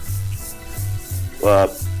military. We all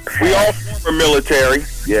former military.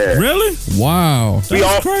 Yeah. Really? Wow. We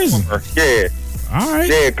all crazy. former. Yeah. All right.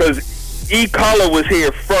 Yeah, because E. Color was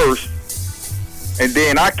here first. And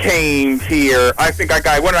then I came here, I think when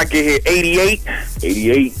did I get here? 88?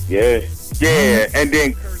 88, yeah. Yeah, and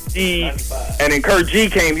then Kurt G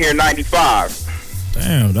came here in 95.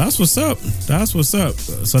 Damn, that's what's up. That's what's up.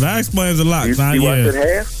 So that explains a lot. You Nah, watched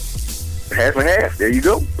yeah. it half and half. There you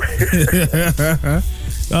go.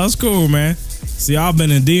 That's cool, man. See, I've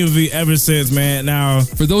been in DMV ever since, man. Now,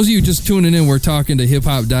 For those of you just tuning in, we're talking to Hip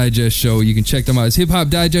Hop Digest Show. You can check them out. It's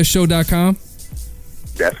hiphopdigestshow.com.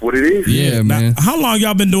 That's what it is. Yeah, now, man. how long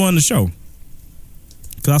y'all been doing the show?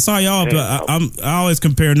 Cause I saw y'all. I always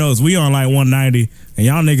compare notes. We on like 190, and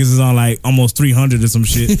y'all niggas is on like almost 300 or some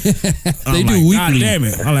shit. They do like, weekly. God damn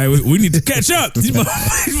it! I'm like, we need to catch up. These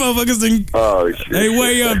motherfuckers, Oh shit. they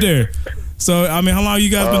way up there. So I mean, how long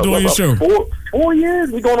you guys been doing your show? 4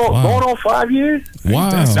 years. We going on 5 years.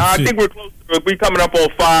 Wow. That's some Nah, I shit. think we're close to it. We coming up on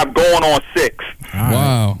 5, going on 6. All right.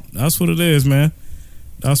 Wow. That's what it is, man.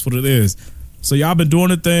 That's what it is. So y'all been doing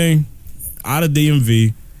the thing out of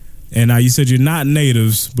DMV, and now you said you're not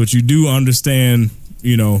natives, but you do understand,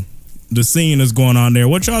 you know, the scene that's going on there.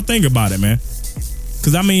 What y'all think about it, man?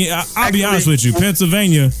 Because I mean, I'll be honest with you,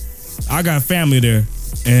 Pennsylvania, I got family there,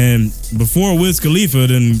 and before Wiz Khalifa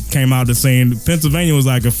then came out the scene, Pennsylvania was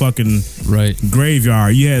like a fucking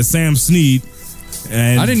graveyard. You had Sam Snead.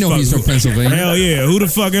 And I didn't know he's from Pennsylvania. Hell yeah. Who the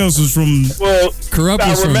fuck else was from? Well, Corrupt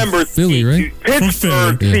was from Philly, right?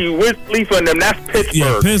 Pittsburgh. Philly. See, Wiz Khalifa and them, that's Pittsburgh.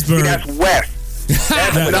 Yeah, Pittsburgh. See, that's West.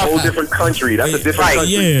 That's a whole different country. That's a different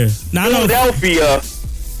country. Yeah. Now, Philadelphia,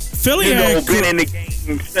 Philly been in the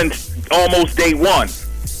game since almost day one.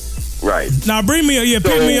 Right. Now pick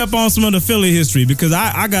me up on some of the Philly history, because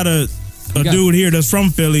I got a dude here that's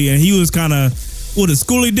from Philly, and he was kind of,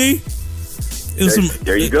 Schoolie D?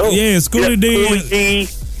 There you go. Yeah, Schoolie D. Schoolie D.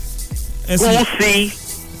 Cool C.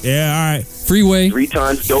 Yeah, all right. Freeway. 3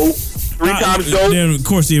 times dope. 3 times dope. Then, of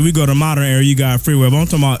course, we go to modern era, you got Freeway. But I'm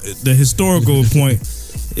talking about the historical point.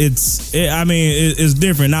 It's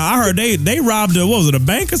different. Now, I heard they robbed a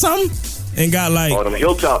bank or something? And got like... Oh, them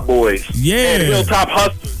Hilltop boys. Yeah. And Hilltop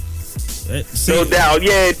Hustlers. No doubt.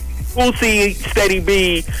 Yeah, Cool C, Steady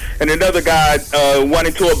B, and another guy went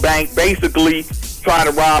into a bank, basically trying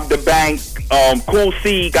to rob the bank. Cool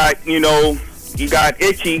C got, he got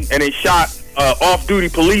itchy and it shot off-duty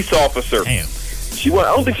police officer. Damn.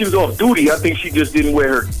 I don't think she was off duty. I think she just didn't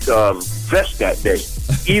wear her vest that day.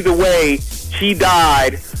 Either way, she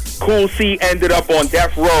died. Cool C ended up on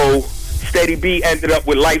death row. Steady B ended up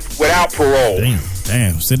with life without parole.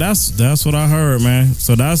 Damn. See, that's what I heard, man.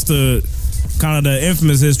 So that's the kind of the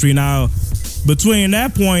infamous history. Now, between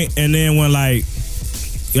that point and then when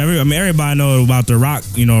everybody knows about the Rock,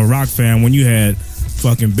 Rock fan, when you had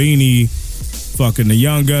fucking Beanie, fucking the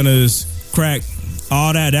Young Gunners, Crack,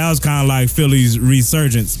 all that was kind of like Philly's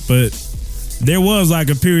resurgence. But there was like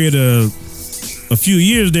a period of a few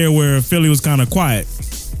years there where Philly was kind of quiet.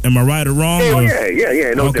 Am I right or wrong?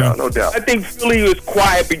 Yeah, no doubt. I think Philly was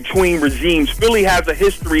quiet between regimes. Philly has a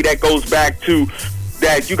history that goes back to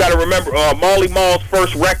that. You got to remember, Marley Marl's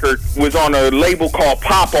first record was on a label called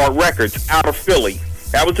Pop Art Records out of Philly.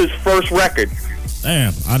 That was his first record.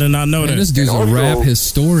 Damn, I did not know that. This dude's a rap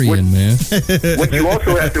historian, man. What you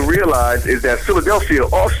also have to realize is that Philadelphia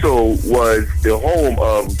also was the home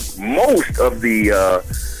of most of the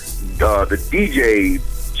DJ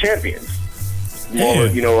champions. Yeah.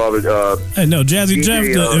 Jazzy DJ, Jeff,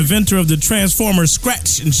 the inventor of the Transformer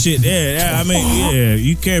scratch and shit. Yeah,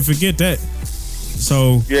 you can't forget that.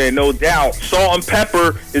 So yeah, no doubt. Salt and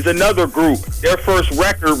Pepper is another group. Their first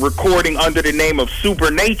record recording under the name of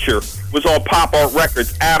Supernature was on Pop Art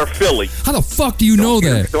Records out of Philly. How the fuck do you know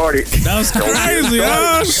that? That was crazy.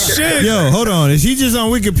 Oh shit! Yo, hold on. Is he just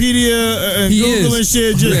on Wikipedia and Google and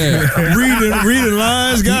shit, just reading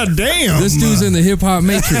lines? God damn! This dude's in the hip hop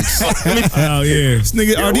matrix. Oh yeah, this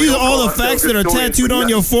nigga. Are these all the facts that are tattooed on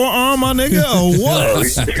your forearm, my nigga, or what?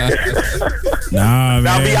 Nah, man.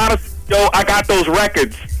 Now be honest. Yo, I got those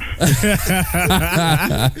records.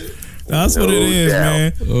 That's what it is,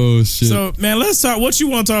 man. Oh shit. So, man, let's talk. What you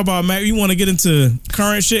want to talk about, Matt? You want to get into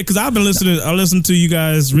current shit? Because I've been listening. I listened to you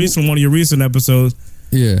guys one of your recent episodes.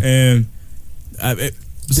 Yeah, and it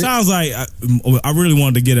sounds like I really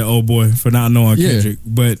wanted to get at old boy for not knowing Kendrick,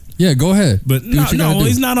 but yeah, go ahead. But no,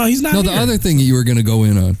 he's not. He's not. No, the other thing that you were going to go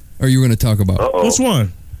in on, or you were going to talk about. Which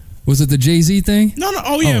one? Was it the Jay-Z thing? No.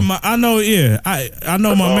 Oh yeah, I know. Yeah, I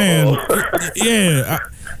know my man. Yeah,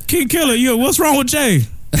 King Killer. What's wrong with Jay?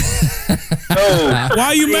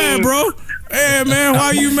 Why you mad, bro? Hey man,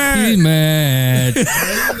 why you mad? He mad.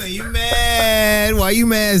 You mad? Why you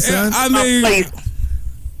mad, son?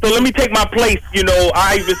 So let me take my place.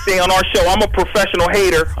 I even say on our show, I'm a professional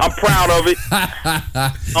hater. I'm proud of it. I'm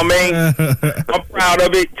proud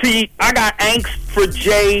of it. See, I got angst for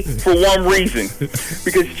Jay for one reason.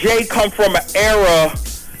 Because Jay come from an era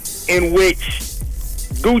in which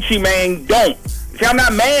Gucci Mane don't. See, I'm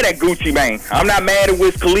not mad at Gucci Mane. I'm not mad at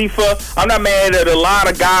Wiz Khalifa. I'm not mad at a lot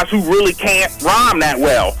of guys who really can't rhyme that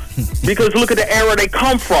well. Because look at the era they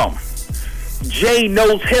come from. Jay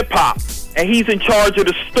knows hip-hop. And he's in charge of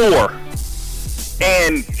the store.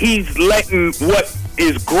 And he's letting what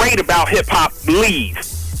is great about hip-hop leave.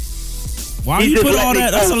 Why you put all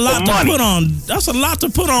that? That's a lot to put on. That's a lot to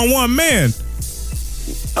put on one man.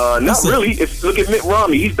 Not really. Look at Mitt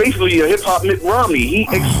Romney. He's basically a hip-hop Mitt Romney. He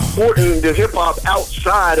exporting the hip-hop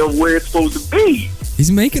outside of where it's supposed to be. He's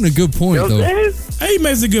making a good point, though. He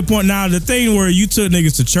makes a good point. Now, the thing where you took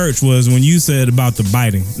niggas to church was when you said about the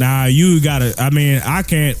biting. Now, you gotta, I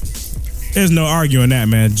can't... There's no arguing that,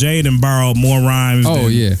 man. Jay done borrowed more rhymes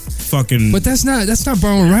than fucking. But that's not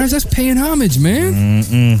borrowing rhymes. That's paying homage, man.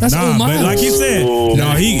 That's nah, homage. but like you said,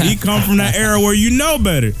 no, he come from that era where you know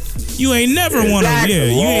better. You ain't never want to,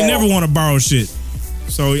 you ain't never want to borrow shit.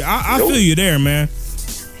 So I feel you there, man.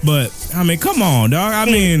 But I mean, come on, dog. I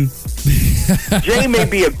mean, Jay may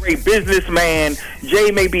be a great businessman. Jay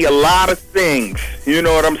may be a lot of things. You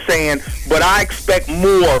know what I'm saying? But I expect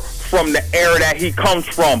more from the era that he comes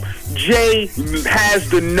from. Jay has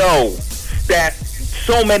to know that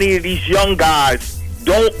so many of these young guys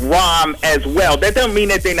don't rhyme as well. That doesn't mean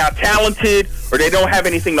that they're not talented or they don't have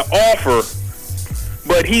anything to offer,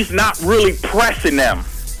 but he's not really pressing them.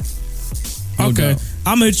 Okay.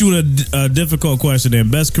 I'm gonna hit you with a difficult question then.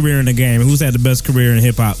 Best career in the game. Who's had the best career in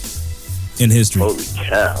hip hop in history? Holy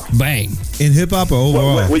cow. Bang. In hip hop or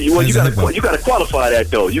overall? Well, you gotta qualify that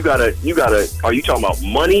though. You gotta. Are you talking about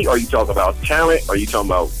money? Are you talking about talent? Are you talking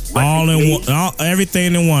about all in one?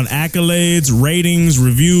 Everything in one. Accolades, ratings,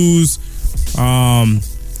 reviews,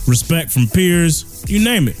 respect from peers. You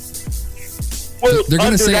name it. Well, they're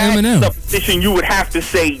gonna say Eminem. Supposition, you would have to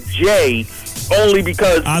say Jay, only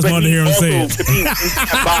because I was wanting to hear him say it.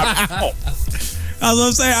 That's what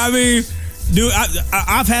I'm saying. I mean, dude,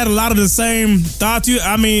 I've had a lot of the same thoughts.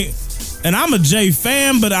 I mean, and I'm a Jay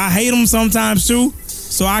fan, but I hate him sometimes too.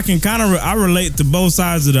 So I can kind of I relate to both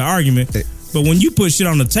sides of the argument. But when you put shit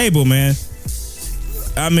on the table, man,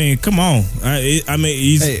 I mean, come on.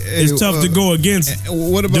 It's tough to go against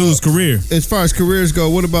what about dude's career. As far as careers go,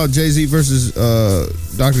 what about Jay-Z versus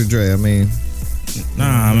Dr. Dre? I mean,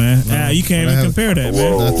 nah, man. You can't even compare that,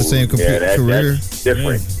 man. Not the same career. That's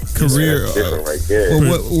different. Career. That's different right there.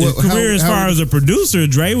 Career as far as a producer,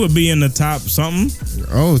 Dre would be in the top something.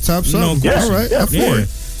 Oh, top something. All right. Yeah.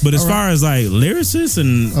 But as far as like lyricists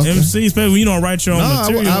and MCs, especially when you don't write your own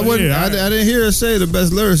material. I didn't hear her say the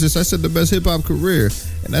best lyricist. I said the best hip hop career,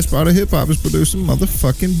 and that's part of hip hop is producing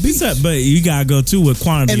motherfucking beats. But you gotta go too with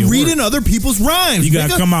quantity and of reading work. other people's rhymes. You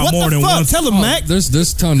gotta come out more than once. Tell him, Mac. There's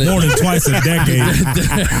tons. More than twice a decade.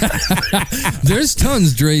 There's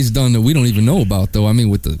tons Dre's done that we don't even know about, though. I mean,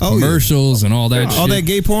 with the commercials and all that shit. All that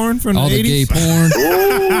gay porn from all the 80s? The gay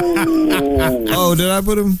porn. Oh, did I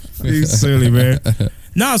put him? He's silly, man.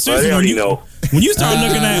 No, seriously, when you start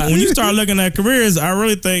looking at careers, I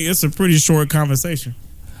really think it's a pretty short conversation.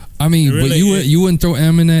 I mean, really, but you wouldn't throw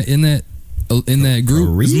Eminem in that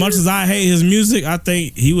group. As much as I hate his music, I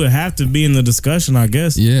think he would have to be in the discussion, I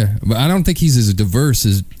guess. Yeah, but I don't think he's as diverse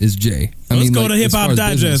as Jay. Let's go to Hip Hop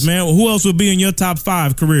Digest, man. Who else would be in your top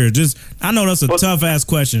 5 careers? I know that's a tough ass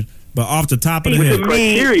question, but off the top of the head,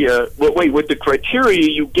 with the criteria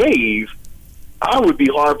you gave, I would be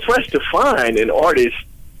hard pressed to find an artist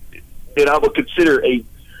that I would consider a,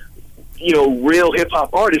 real hip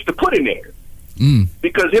hop artist to put in there.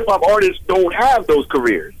 Because hip hop artists don't have those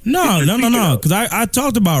careers. No. Because I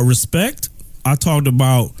talked about respect. I talked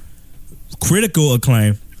about critical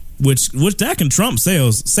acclaim, which that can trump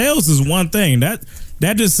sales. Sales is one thing that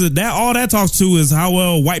all that talks to is how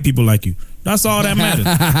well white people like you. That's all that matters.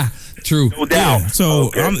 True. No doubt.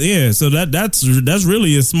 Yeah, so so that's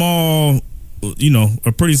really a small.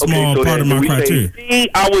 A pretty small part of my criteria.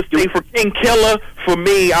 I would say for King Killer, for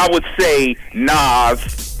me, I would say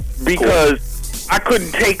Nas, because I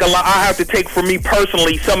couldn't take a lot. I have to take, for me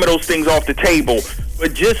personally, some of those things off the table.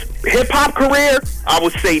 But just hip hop career, I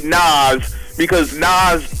would say Nas, because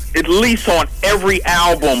Nas, at least on every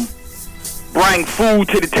album, bring food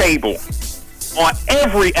to the table. On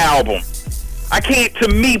every album. To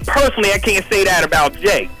me personally, I can't say that about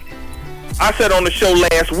Jay. I said on the show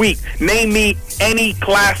last week, name me any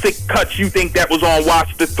classic cuts you think that was on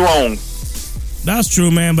Watch the Throne. That's true,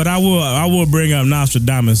 man, but I will bring up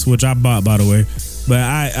Nostradamus, which I bought, by the way. But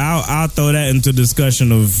I'll throw that into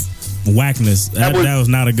discussion of whackness. That was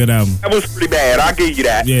not a good album. That was pretty bad. I'll give you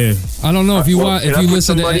that. Yeah. I don't know if you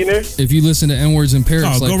listen to N-Words in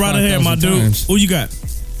Paris. Go right ahead, my dude. Who you got?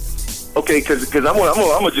 Okay, because I'm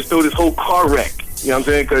gonna just throw this whole car wreck. You know what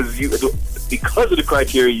I'm saying? Because of the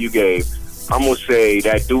criteria you gave, I'm gonna say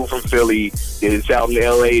that dude from Philly is out in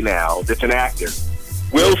L.A. now. That's an actor,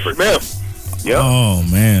 Will Smith. Yep. Oh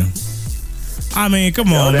man. I mean,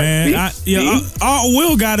 come on, man. All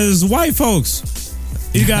Will got is white folks.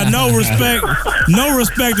 He got no respect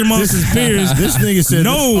amongst his peers. This nigga said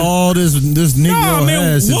all this Negro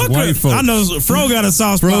has is white folks. I know Fro got a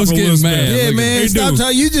soft spot for Will Smith. Yeah, man. Stop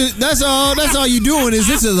talking. You just that's all you doing is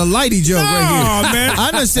this is a lighty joke right here. Man. I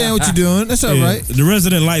understand what you're doing. That's all right. The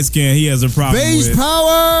resident light skin, he has a problem Base with.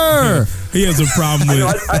 power. He has a problem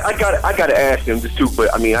with. I gotta ask him this too,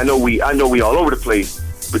 but I mean I know we all over the place.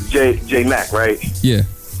 But J Mac, right? Yeah.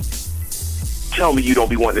 Tell me you don't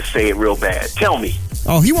be wanting to say it real bad. Tell me.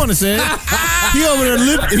 Oh, he want to say it. He over there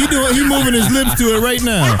he moving his lips to it right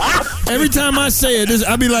now. Every time I say it,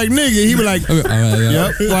 I be like nigga. He be like, Okay, all right, yeah.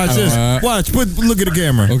 yep. Watch this. Watch. Look at the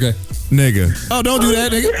camera. Okay. Nigga. Oh, don't do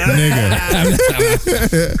that, nigga.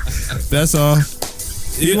 Nigga. That's all.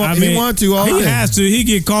 He want to all He day. has to. He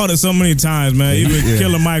get called it so many times, man. Even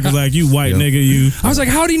Killer Mike was like, "You white nigga, you." I was like,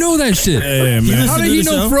 how do he know that shit? Yeah, man. How did he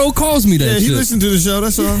know Fro calls me that Yeah, shit? he listened to the show.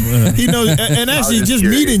 That's all. He knows. And actually, just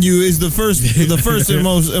meeting you is the first and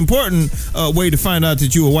most important way to find out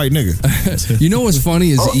that you a white nigga. You know what's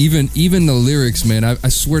funny is even the lyrics, man. I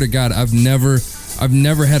swear to God, I've never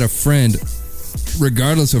had a friend,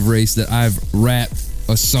 regardless of race, that I've rapped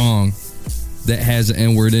a song that has an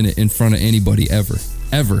N-word in it in front of anybody ever.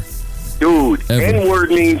 Dude, Ever. N-word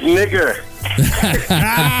means nigger.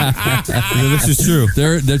 Yeah, this is true.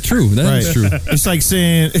 They're true. That is true. It's like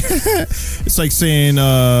saying,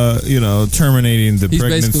 terminating the He's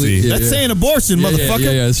pregnancy. basically- yeah, That's yeah. saying abortion, motherfucker.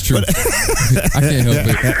 Yeah, it's true. I can't help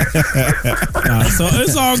it. So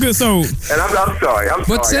it's all good. So, And I'm sorry.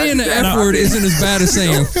 But saying the F No, word isn't as bad as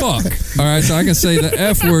saying fuck. All right, so I can say the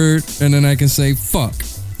F word and then I can say fuck.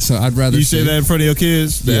 So I'd rather You say that in front of your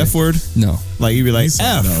kids, the F word? No. Like you be like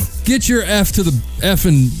F. Get your F to the F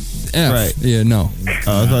and F. Right. Yeah, no.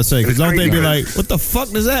 I was about to say, because don't they be like, what the fuck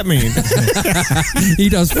does that mean? He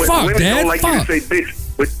does fuck, Women Dad. don't like Fuck. you to say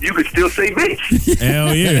bitch, but you could still say bitch.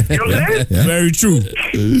 hell yeah. You know what I'm saying? Very true.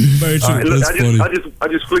 Very true. All right, look, That's funny. I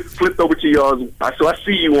just flipped over to y'all's. So I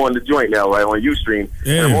see you on the joint now, right, on Ustream.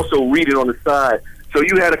 Yeah. And I'm also reading on the side. So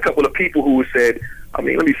you had a couple of people who said, let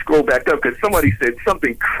me scroll back up because somebody said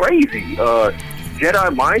something crazy.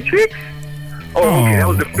 Jedi mind tricks? Oh, okay, that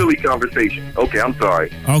was the Philly conversation. Okay, I'm sorry.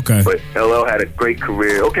 Okay. But LL had a great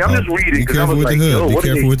career. Okay, I'm just reading Be because I careful was with like, the hood. yo, Be what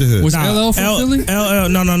careful with the hood. Was LL from Philly?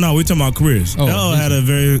 LL, no. We talking about careers. Oh, LL had a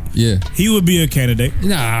very. Yeah. He would be a candidate.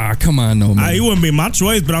 Nah, come on, no, man. He wouldn't be my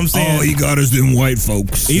choice, but I'm saying. All he got is them white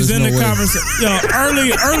folks. He's There's in no the way. conversation. Yo,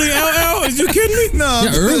 early LL? Is you kidding me? No.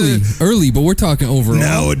 Yeah, early, but we're talking overall.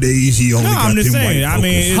 Nowadays, he only No, got I'm just them saying. white I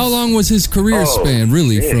mean, folks. How long was his career span,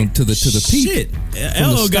 really, from to the peak? Shit. From the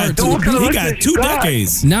LL start got to two. the peak. He got 2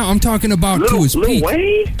 decades. Now I'm talking about to his Lil peak.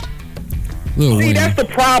 Wayne? Lil See, Wayne. that's the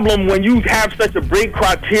problem when you have such a big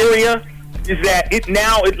criteria, is that it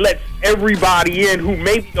lets everybody in who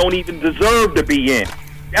maybe don't even deserve to be in.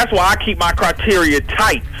 That's why I keep my criteria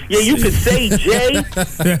tight. Yeah, you could say Jay,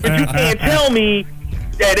 but you can't tell me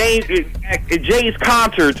that at Jay's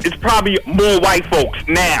concerts, it's probably more white folks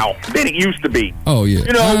now than it used to be. Oh yeah.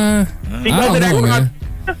 You know, I because don't of that know, man.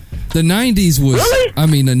 The 90s was. Really? I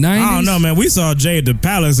mean, the 90s. I don't know, man. We saw Jay at the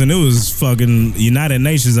Palace, and it was fucking United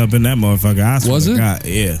Nations up in that motherfucker. I swear Was to it? God.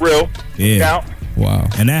 Yeah. Real. Yeah. Now, Wow.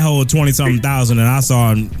 And that whole 20-something thousand, and I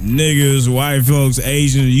saw niggas, white folks,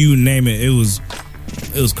 Asian, you name it. It was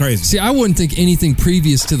crazy. See, I wouldn't think anything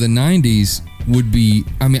previous to the 90s would be.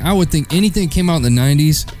 I mean, I would think anything that came out in the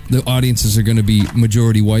 90s, the audiences are going to be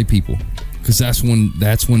majority white people. Because that's when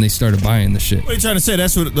they started buying the shit. What are you trying to say?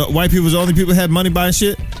 That's what the white people was the only people that had money buying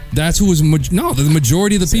shit? That's who was no. The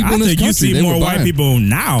majority of the people I in this think country. you they see more were white buying. people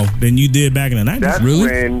now than you did back in the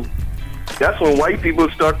 90s. That's when white people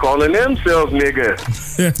start calling themselves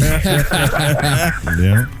niggas.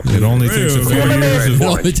 Yeah. It only takes a few years. It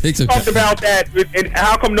only takes a talked about that, and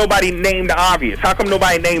how come nobody named the obvious? How come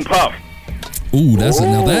nobody named Puff? Ooh, that's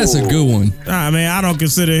a good one. I mean, I don't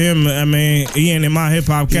consider him. I mean, he ain't in my hip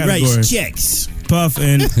hop category. Writes checks. Puff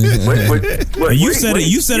and you said it.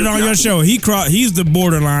 You said it on your show. He's the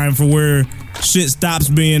borderline for where shit stops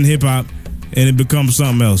being hip hop and it becomes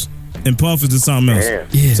something else. And Puff is the something else.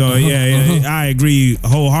 Yeah. So yeah, I agree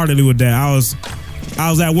wholeheartedly with that. I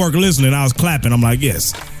was at work listening. I was clapping. I'm like,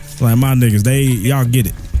 yes, like my niggas, y'all get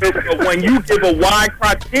it. But when you give a wide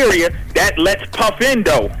criteria, that lets Puff in,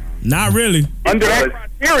 though. Not really. Under that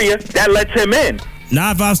criteria, that lets him in.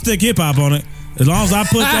 Not if I stick hip hop on it. As long as I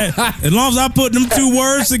put as long as I put them 2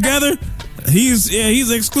 words together,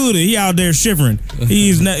 he's excluded. He out there shivering.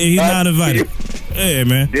 He's not invited. Yeah,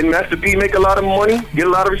 man. Didn't Master P make a lot of money, get a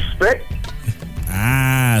lot of respect?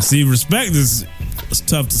 See, respect is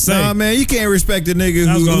tough to say. Nah, man, you can't respect the nigga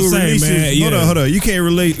I was who gonna say, releases. man, yeah. Hold on. You can't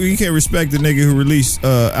respect the nigga who released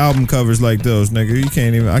album covers like those, nigga. I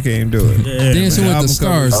can't even do it. Yeah, Dancing man, with the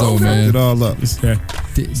album Stars, covers though, fucked man. it all up.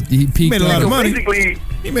 He made a lot of money. Basically,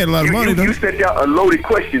 He made a lot of money, though. You sent out a loaded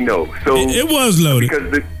question, though. So It was loaded.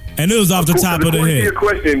 And it was off the top of the according to head. your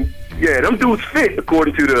question, yeah, them dudes fit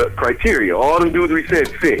according to the criteria. All them dudes we said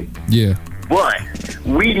fit. Yeah. But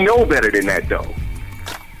we know better than that, though.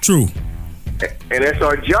 True. And that's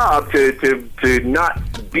our job to not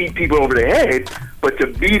beat people over the head, but to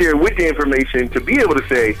be there with the information to be able to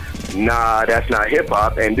say, nah, that's not hip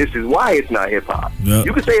hop, and this is why it's not hip hop. Yep.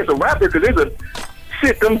 You could say it's a rapper because there's a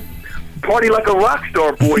them Party Like a Rock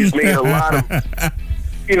Star boys made a lot of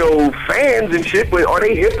fans and shit, but are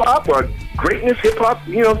they hip hop or greatness hip hop?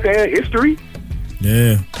 You know what I'm saying? History.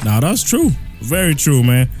 Yeah, no, that's true. Very true,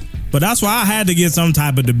 man. But that's why I had to get some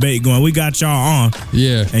type of debate going. We got y'all on.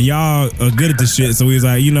 Yeah. And y'all are good at the shit. So we was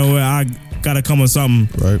like, you know what? I got to come with something.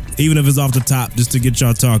 Right. Even if it's off the top, just to get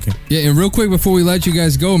y'all talking. Yeah, and real quick before we let you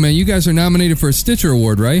guys go, man, you guys are nominated for a Stitcher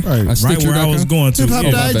Award, right? Right. Right where I was going to. Hip Hop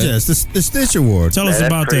Digest, the Stitch Award. Tell us Man,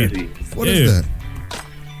 about that's crazy. that. What is that?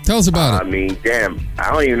 Tell us about I mean, damn,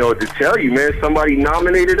 I don't even know what to tell you, man. Somebody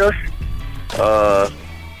nominated us,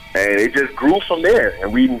 and it just grew from there.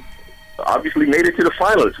 And we obviously made it to the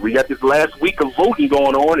finalists. We got this last week of voting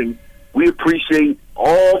going on, and we appreciate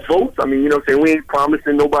all votes. I mean, you know what I'm saying? We ain't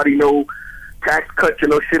promising nobody no tax cuts and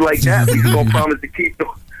no shit like that. We just gonna promise to keep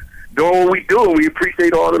doing what we do, and we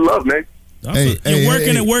appreciate all the love, man.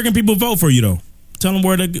 Where can people vote for you, though? Tell them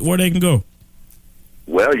where they can go.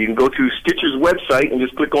 Well, you can go to Stitcher's website and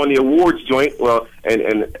just click on the awards joint. Well, and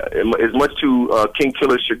as much to King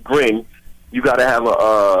Killer's chagrin, you got to have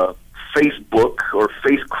a Facebook or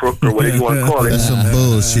Face Crook or whatever you want to call it. That's some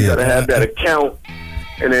bullshit. You got to have that account,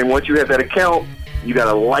 and then once you have that account, you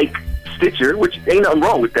got to like Stitcher, which ain't nothing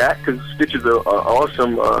wrong with that because Stitcher's an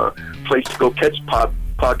awesome place to go catch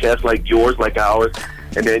podcasts like yours, like ours,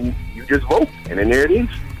 and then you just vote, and then there it is.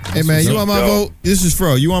 Hey man, you want my vote? This is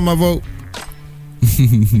Fro. You want my vote?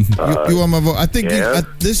 You want my vote? I think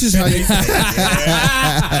this is how you.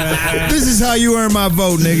 This is how you earn my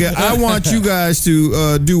vote, nigga. I want you guys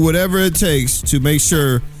to do whatever it takes to make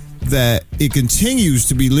sure that it continues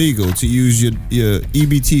to be legal to use your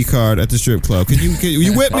EBT card at the strip club. Can you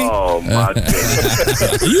with me? Oh my god!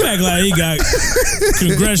 You act like he got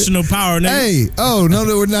congressional power, nigga. Hey, no,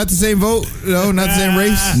 we're not the same vote. No, not the same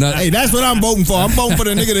race. Hey, that's what I'm voting for. I'm voting for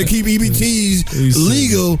the nigga to keep EBTs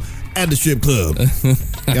legal at the strip club.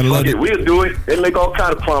 Gotta love it. We'll do it. They make all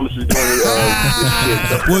kind of promises during this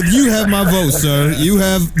shit. Well, you have my vote, sir. You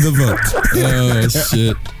have the vote. Oh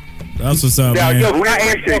shit. That's what's up, Now, man. yo, can I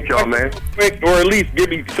ask y'all, man, quick, or at least give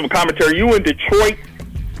me some commentary? You in Detroit?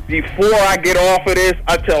 Before I get off of this,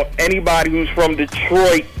 I tell anybody who's from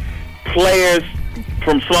Detroit, players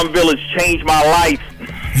from Slum Village changed my life.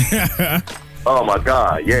 Oh my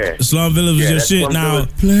god, yeah. Slum Village was your that's shit. Slum Now,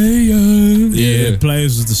 Village. Players. Yeah,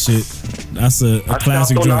 Players was the shit. That's a I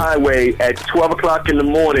classic stopped on the joint. highway at 12 o'clock in the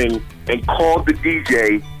morning and called the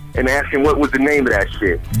DJ and asked him what was the name of that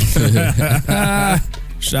shit.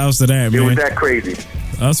 Shouts to that, It man. was that crazy.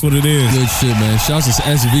 That's what it is. Good shit, man. Shouts to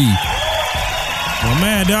SV. Well,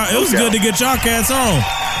 man, dog, it was good to get y'all cats on.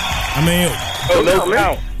 I mean, no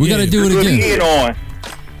doubt. We got to do it again. Being on.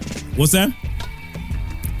 What's that?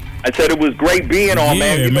 I said it was great being on,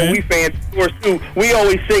 man. Yeah, You know, man. we fans, of course, too. We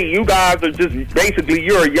always say you guys are just basically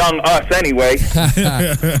you're a young us anyway.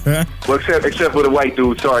 Well, except for the white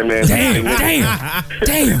dude. Sorry, man.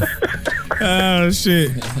 Damn. Oh,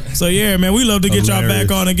 shit. So, yeah, man, we love to get y'all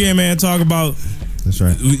back on again, man. Talk about. That's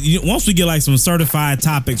right. Once we get like some certified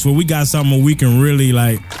topics where we got something where we can really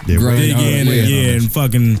like dig in and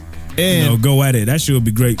fucking go at it. That shit would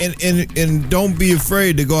be great. And don't be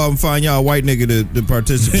afraid to go out and find y'all a white nigga to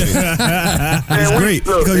participate. It's great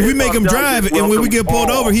because we make him drive, and when we get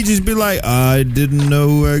pulled over, he just be like, "I didn't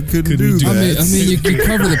know I couldn't do that." I mean, you can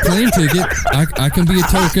cover the plane ticket. I can be a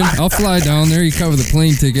token. I'll fly down there. You cover the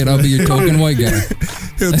plane ticket. I'll be your token white guy.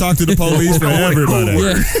 He'll talk to the police for everybody.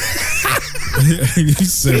 Yeah.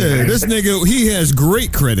 Yeah, this nigga, he has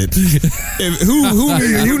great credit.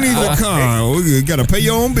 Who needs a car? You gotta pay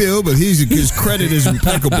your own bill, but his credit is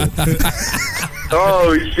impeccable.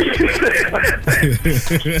 Oh,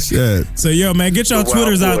 shit. So, yo, man, get y'all Wow,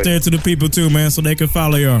 Twitters boy. out there to the people, too, man, so they can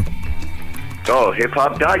follow y'all. Oh, Hip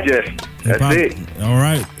Hop Digest. That's Hip-hop. it. All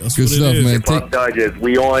right. That's Good what stuff, it is. man. Hip Hop Digest.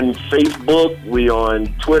 We on Facebook, we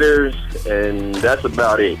on Twitter, and that's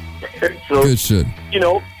about it. So, Good shit. you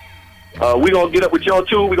know, we gonna get up with y'all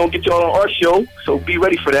too. We gonna get y'all on our show, so be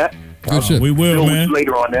ready for that. Good shit. We will, We'll man.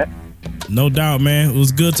 later on that. No doubt, man. It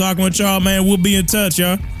was good talking with y'all, man. We'll be in touch,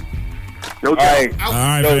 y'all. No doubt. All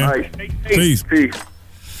right, All man. right. Peace. Peace.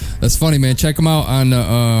 That's funny, man. Check them out on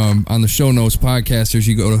the show notes, podcasters.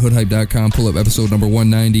 You go to hoodhype.com, pull up episode number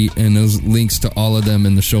 190, and those links to all of them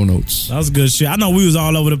in the show notes. That was good shit. I know we was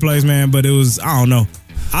all over the place, man, but it was, I don't know.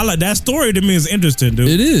 I like that story to me is interesting, dude.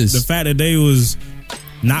 It is. The fact that they was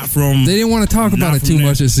not from. They didn't want to talk about Not it from too there.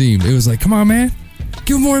 much, it seemed. It was like, come on, man.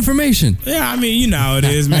 Give more information. Yeah, I mean, you know how it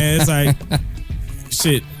is, man. It's like,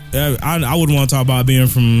 shit. I wouldn't want to talk about being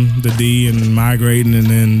from the D and migrating and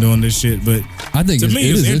then doing this shit, but I think to it me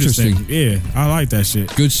is it's interesting. Yeah, I like that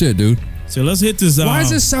shit. Good shit, dude. So let's hit this. Why does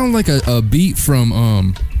this sound like a beat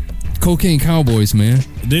from Cocaine Cowboys, man?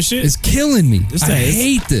 This shit is killing me. This I is-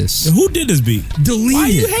 hate this. Who did this beat? Delete Why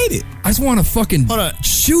it. you hate it? I just want to fucking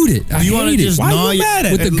shoot it. I Do you want hate to it. just Why gnaw you mad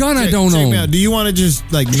at With it? the gun I don't check me own. out. Do you want to just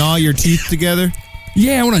like gnaw your teeth together?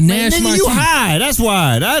 Yeah, I want to gnash Nigga, my you teeth. high. That's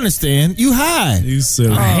why. I understand. You high. You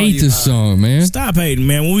silly. I hate this song, man. Stop hating,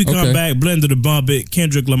 man. When we come Okay. back, Blender to Bump It,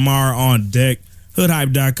 Kendrick Lamar on deck,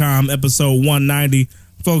 hoodhype.com, episode 190.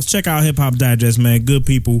 Folks, check out Hip Hop Digest, man. Good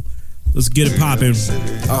people. Let's get it popping.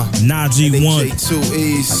 Najee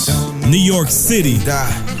 1, New York City.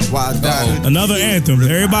 Another anthem.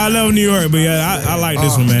 Everybody love New York, but yeah, I like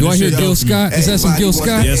this one, man. Do I This hear shit Gil dope. Scott? Is that some Gil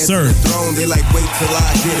Scott? Yes, sir. They like, wait till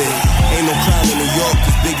I get it. Ain't no crime in New York,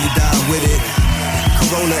 cause Biggie died with it.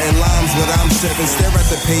 Corona and limes, what I'm sipping. Stare at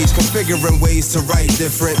the page, configuring ways to write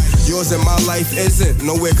different. Yours and my life isn't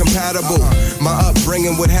nowhere compatible. My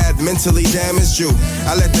upbringing would have mentally damaged you.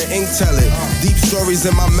 I let the ink tell it. Deep stories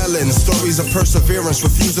in my melon. Stories of perseverance,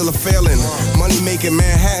 refusal of failing. Money making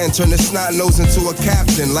Manhattan, turn the snot nose into a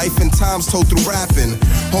captain. Life and times told through rapping.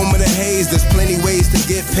 Home of the haze, there's plenty ways to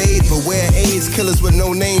get paid. But where AIDS, killers with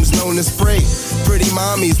no names known as spray. Pretty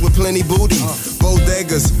mommies with plenty booty.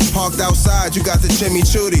 Bodegas parked outside, you got the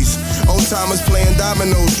chimichurris. Old timers playing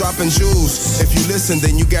dominoes, dropping jewels. If you listen,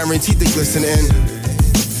 then you guaranteed to glisten in.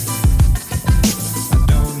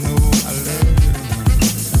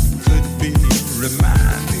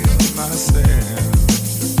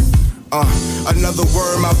 Another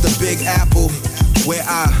worm out the Big Apple, where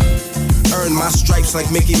I earn my stripes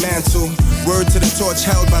like Mickey Mantle. Word to the torch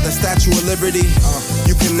held by the Statue of Liberty.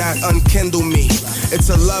 You cannot unkindle me. It's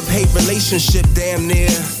a love-hate relationship, damn near.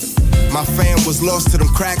 My fam was lost to them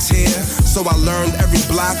cracks here, so I learned every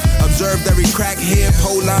block, observed every crack here.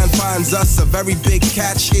 Pole 9 finds us a very big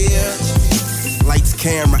catch here. Lights,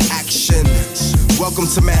 camera, action. Welcome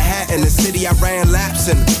to Manhattan, the city I ran laps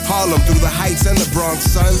in. Harlem through the Heights and the Bronx,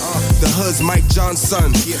 son. The hood's Mike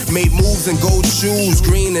Johnson. Made moves in gold shoes,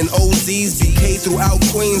 green and OZs. BK throughout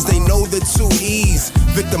Queens, they know the 2 E's.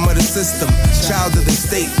 Victim of the system, child of the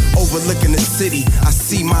state. Overlooking the city, I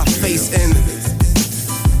see my face in.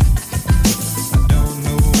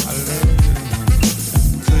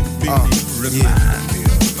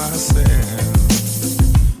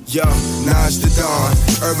 Yo, Naj the Dawn,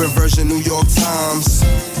 urban version New York Times.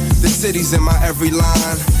 The city's in my every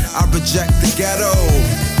line. I reject the ghetto,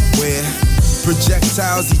 where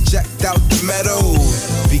projectiles eject out the meadow.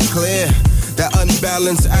 Be clear, that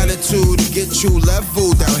unbalanced attitude to get you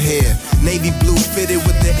leveled out here. Navy blue fitted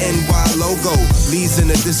with the NY logo. Lee's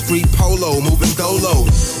in a discreet polo, moving dolo.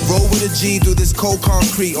 Roll with a G through this cold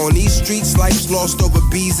concrete. On these streets, life's lost over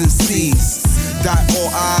B's and C's. Dot all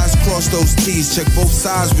I's, cross those T's. Check both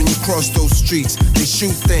sides when you cross those streets. They shoot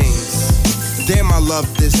things. Damn, I love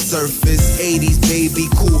this surface. 80s baby,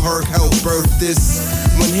 Cool Herc helped birth this.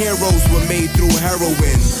 When heroes were made through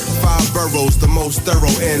heroin. 5 boroughs, the most thorough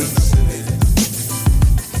in.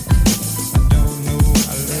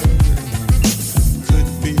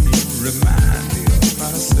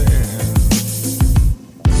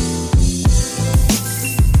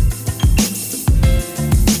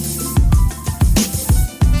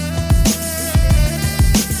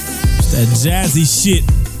 That jazzy shit.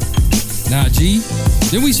 Najee,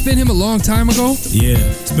 didn't we spin him a long time ago? Yeah,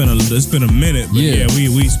 it's been a minute, but yeah,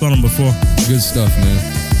 we spun him before. Good stuff, man.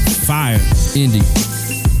 Fire. Indie.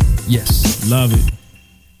 Yes. Love it.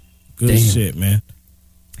 Good Damn. shit, man.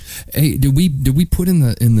 Hey, did we put in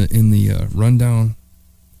the rundown?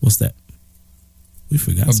 What's that? We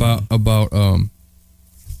forgot about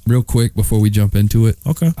real quick before we jump into it.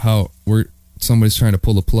 Okay. How somebody's trying to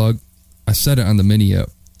pull a plug. I said it on the mini app.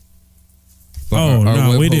 But Oh our no,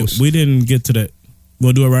 web we host- didn't get to that.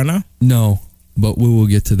 We'll do it right now. No, but we will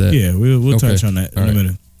get to that. Yeah, we'll Okay. touch on that in All a right.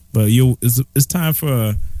 minute. But it's time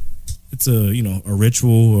for it's a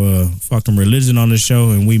ritual, fucking religion on the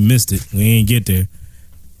show, and we missed it. We ain't get there.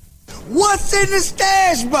 What's in the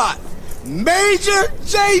stash box? Major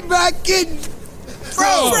J back in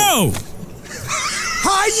Bro.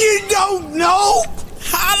 How you don't know?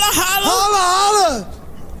 Holla, holla. Holla, holla.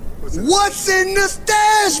 What's in the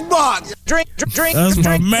stash box? Drink. That's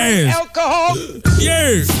my man. Alcohol.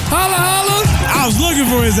 Yeah. Holla, holla. I was looking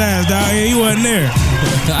for his ass, dog. He wasn't there.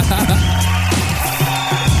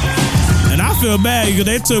 And I feel bad because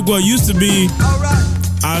they took what used to be.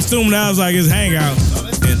 I assume that was like his hangout,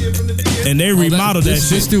 and they remodeled that shit.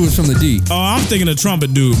 This dude was from the D. Oh, I'm thinking the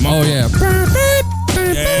trumpet dude. Oh yeah.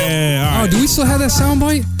 Yeah. All right. Oh, do we still have that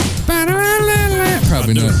soundbite? Probably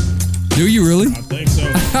Probably I do. not. Do you really? I think so.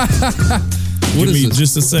 What Give is me this?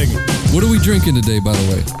 just a second. What are we drinking today, by the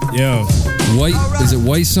way? Yo. White, is it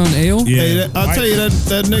White Sun Ale? Yeah. Hey, I'll tell you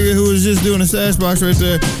that nigga who was just doing the stash box right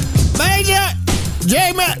there. Major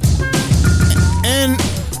J-Mac and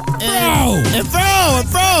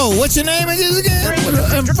Fro. What's your name again?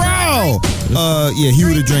 And Fro. Yeah, he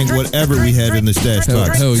would have drank whatever we had in the stash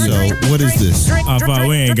box. Hell yeah. So what is this? I thought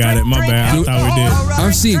we ain't got it. My bad. I thought we did.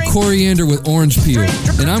 I'm seeing coriander with orange peel,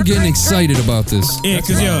 and I'm getting excited about this. Yeah,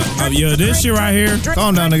 cause yo, this shit right here.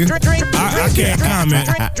 Calm down, nigga. I can't comment.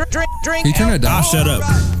 Can you turn that down? I'll shut up.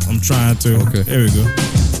 I'm trying to. Okay. There we go.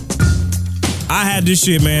 I had this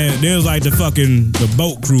shit, man. There was like the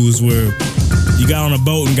boat cruise where you got on a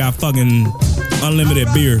boat and got fucking unlimited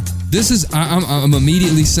beer. This is I'm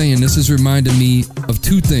immediately saying this is reminding me of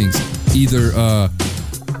two things. Either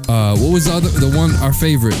what was the one our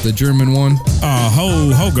favorite, the German one?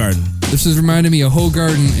 Hoegaarden. This is reminding me of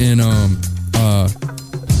Hoegaarden and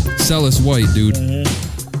Celis White, dude.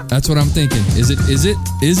 Mm-hmm. That's what I'm thinking. Is it?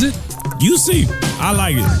 You see, I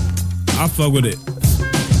like it. I fuck with it.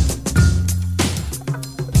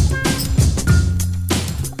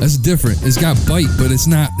 That's different. It's got bite, but it's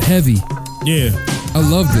not heavy. Yeah. I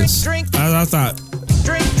love this. I thought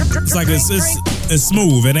it's like it's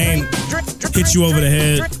smooth. It ain't hit you over the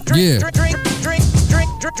head. Yeah.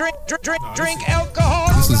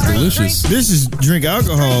 This is delicious. This is drink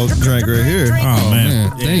alcohol drink right here. Oh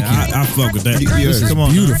man. Thank you. I fuck with that. Yeah, This is come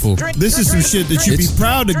on. beautiful. This is some shit that you'd be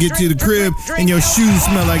proud to get to the crib and your shoes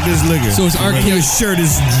smell like this liquor. So it's and your shirt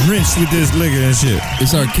is drenched with this liquor and shit.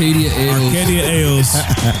 It's Arcadia Ale. Arcadia Ales,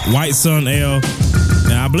 White Sun Ale.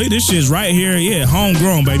 And I believe this shit's right here. Yeah,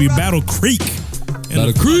 homegrown, baby. Battle Creek. In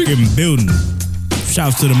Battle the Creek. fucking building.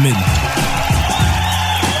 Shouts to the mitten.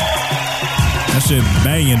 That shit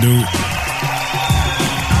banging, dude.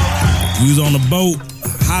 We was on the boat.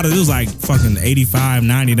 Hot as it was like fucking 85,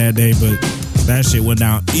 90 that day, but that shit went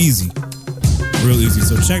down easy. Real easy.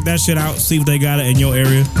 So check that shit out. See if they got it in your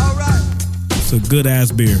area. It's a good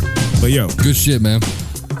ass beer. But yo. Good shit, man.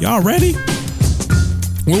 Y'all ready?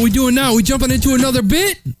 What we doing now? We jumping into another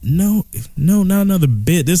bit? No, not another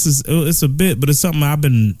bit. It's a bit, but it's something I've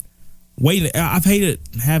been waiting. I've hated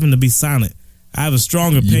having to be silent. I have a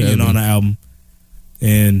strong opinion on the album.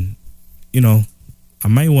 And, you know, I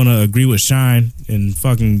might want to agree with Shine and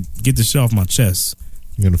fucking get this shit off my chest.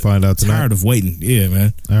 You're going to find out tonight? Tired of waiting. Yeah,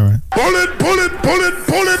 man. All right. Pull it.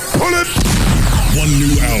 One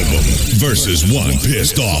new album versus one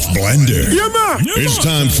pissed off blender. Yeah, man. It's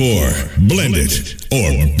time for Blend It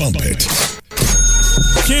or Bump It.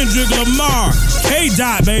 Kendrick Lamar. Hey,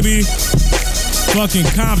 Dot, baby. Fucking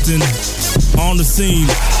Compton on the scene.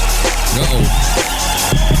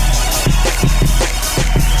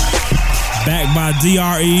 Backed by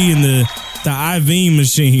DRE and the IV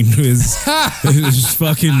machine, as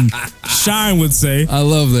fucking Shine would say. I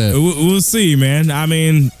love that. We'll see, man. I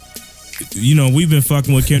mean, you know, we've been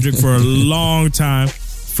fucking with Kendrick for a long time.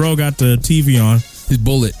 Fro got the TV on. His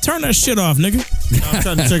bullet. Turn that shit off, nigga. I'm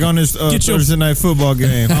trying to check on this Thursday night football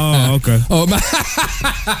game. Oh, okay. Oh, my.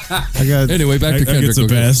 I got. Anyway, back to Kendrick. Gets a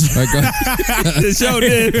pass. All right, go ahead. The show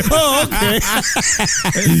did. Oh, okay.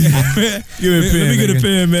 Give me a pen. Let me get a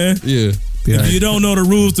pen, man. Yeah. If you don't know the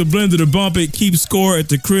rules to Blend It or Bump It, keep score at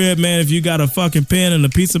the crib, man. If you got a fucking pen and a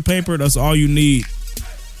piece of paper, that's all you need.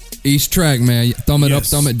 Each track, man. Thumb it up,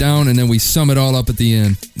 thumb it down, and then we sum it all up at the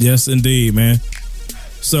end. Yes, indeed, man.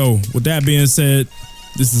 So, with that being said,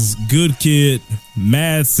 this is Good Kid,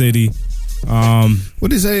 Mad City.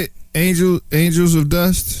 What is that? Angels of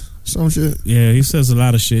Dust? Some shit? Yeah, he says a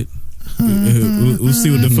lot of shit. We'll see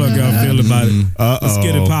what the fuck y'all feel about it. Let's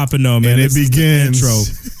get it popping though, man. And it begins. Intro.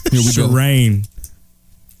 Here we go.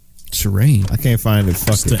 Shireen. I can't find it.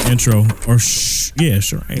 Fuck It's the intro. Or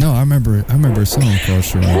Shireen. No, I remember a song called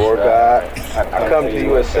Shireen. Lord God, I come to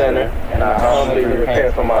you a sinner, and I humbly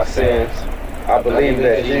repent for my sins. I believe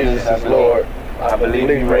that Jesus is Lord. I believe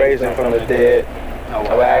you raised him from the dead. I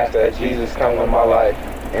will ask that Jesus come into my life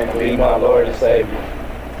and be my Lord and Savior.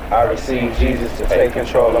 I receive Jesus to take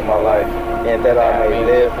control of my life, and that I may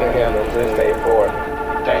live for him from this day forth.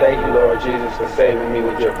 Thank you, Lord Jesus, for saving me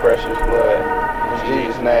with your precious blood. In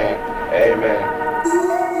Jesus' name, amen.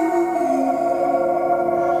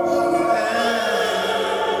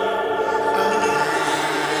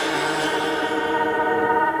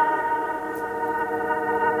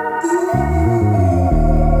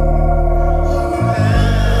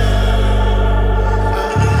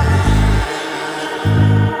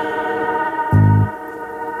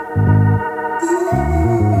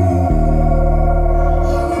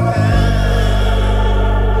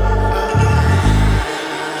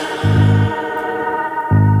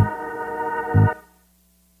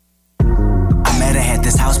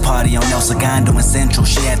 this house party on El Segundo in Central.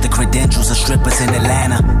 She had the credentials of strippers in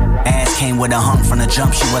Atlanta. Ass came with a hump from the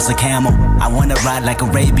jump, she was a camel. I wanna ride like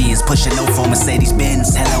Arabians, push a note for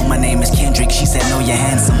Mercedes-Benz. Hello, my name is Kendrick, she said no, you're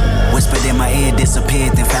handsome. Whispered in my ear,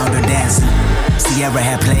 disappeared, then found her dancing. Sierra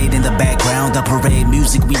had played in the background, the parade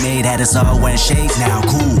music we made had us all wearing shades now,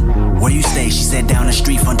 cool. Where you stay? She said down the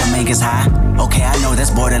street from Dominguez High. Okay, I know that's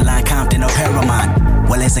borderline Compton or Paramount.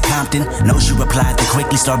 Well, is it Compton? No, she replied to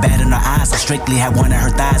quickly start batting her eyes. I strictly had one of her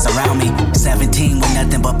thighs around me. 17 with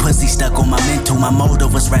nothing but pussy stuck on my mental. My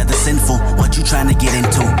motive was rather sinful. What you trying to get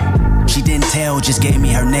into? She didn't tell, just gave me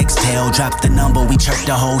her next tale. Dropped the number, we chirped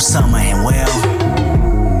the whole summer, and well,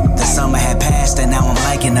 the summer had passed and now I'm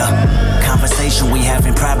liking her. Conversation we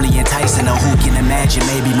having probably enticing her. Who can imagine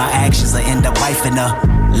maybe my actions will end up wifing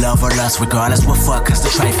her. Love or lust, regardless, what fuck us to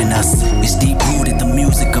trifling us. It's deep rooted, the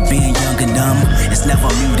music of being young and dumb. It's never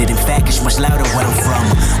muted, in fact it's much louder where I'm from.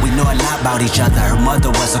 We know a lot about each other. Her mother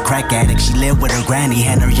was a crack addict. She lived with her granny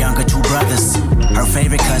and her younger two brothers. Her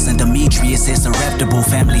favorite cousin Demetrius is a reputable.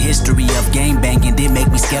 Family history of game banging did make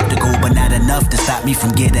me skeptical, but not enough to stop me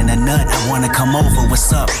from getting a nut. I wanna come over,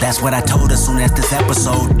 what's up? That's what I told her soon as this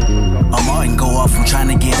episode. A Martin go off, I'm trying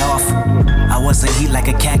to get off. I wasn't heat like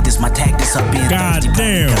a cactus, my tactics up being God thirsty.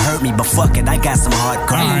 damn. Could hurt me, but fuck it, I got some hard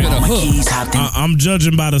ground. Right. My keys hopped in. I'm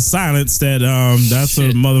judging by the silence that that's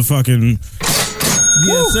a motherfucking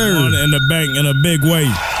yes, sir. in the bank in a big way.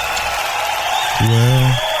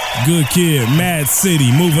 Well, Good Kid, Mad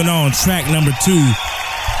City. Moving on, track number 2.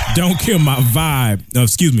 Don't Kill My Vibe.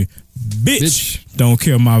 Excuse me, bitch. Don't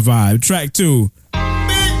Kill My Vibe. Track 2.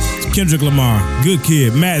 Bitch. Kendrick Lamar, Good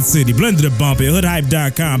Kid, Mad City. Blended to bump it.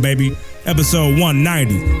 Hoodhype.com, baby. Episode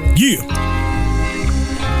 190. Yeah.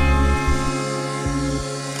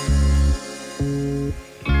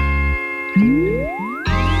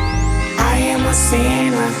 A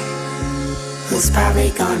sinner who's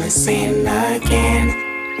probably gonna sin again.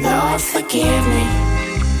 Lord forgive me,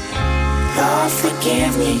 Lord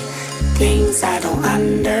forgive me. Things I don't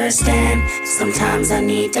understand. Sometimes I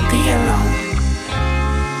need to be alone.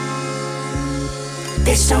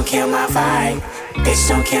 Bitch, don't kill my vibe. Bitch,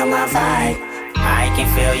 don't kill my vibe. I can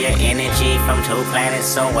feel your energy from 2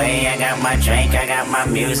 planets away. I got my drink, I got my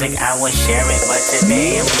music, I would share it, but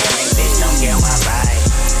today I'm feeling, bitch, don't kill my vibe.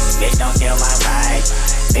 Bitch, don't kill my vibe.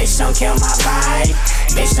 Bitch, don't kill my vibe.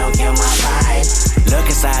 Bitch, don't kill my vibe. Look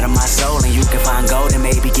inside of my soul and you can find gold and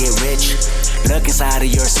maybe get rich. Look inside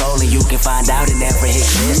of your soul and you can find out it never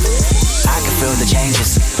exists. I can feel the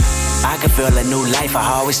changes. I can feel a new life. I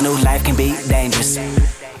always knew life can be dangerous.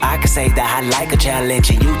 I can say that I like a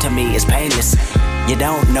challenge and you to me is painless. You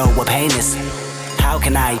don't know what pain is. How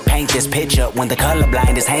can I paint this picture when the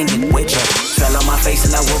colorblind is hanging with you? Fell on my face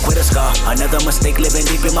and I woke with a scar. Another mistake living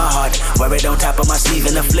deep in my heart. Wear it on top of my sleeve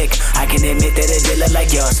in a flick. I can admit that it did look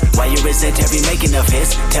like yours. Why you resent every making of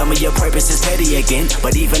his? Tell me your purpose is petty again.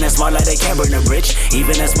 But even a small light that can burn a bridge.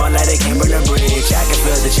 Even a small light that can burn a bridge. I can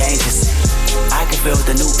feel the changes. I can feel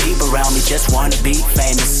the new people around me just wanna be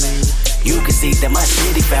famous. You can see that my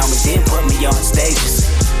city found me, then put me on stages.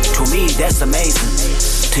 To me, that's amazing.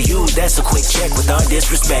 To you, that's a quick check with all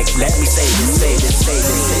disrespect. Let me say this, say this, say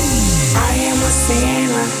this, say this. I am a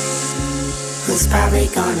sinner who's probably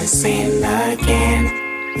gonna sin again.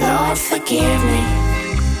 Lord, forgive me.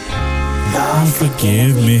 Lord,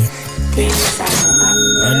 Forgive me. things I don't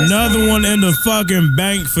understand. Another one in the fucking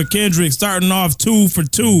bank for Kendrick, starting off 2 for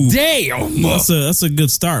 2. Damn. That's a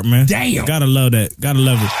good start, man. Damn. Gotta love that. Gotta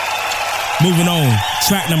love it. Moving on,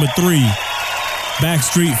 track number 3.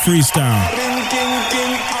 Backstreet Freestyle.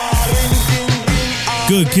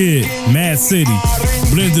 Good Kid, Mad City,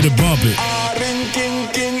 Blended to Bump It.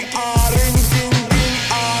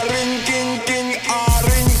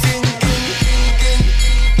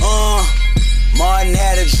 Martin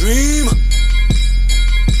had a dream.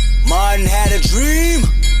 Martin had a dream.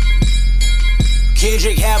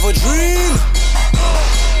 Kendrick have a dream.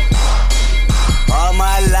 All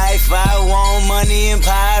my life I want money and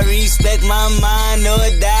power. Respect my mind or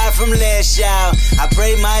die from less, y'all. I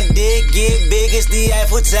pray my dick get big as the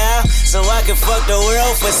Eiffel Tower, so I can fuck the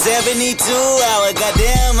world for 72 hours.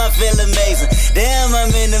 Goddamn, I feel amazing. Damn,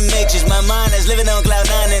 I'm in the matrix. My mind is living on cloud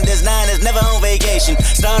 9 and this 9 is never on vacation.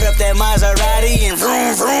 Start up that Maserati and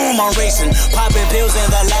vroom vroom, I'm racing. Popping pills in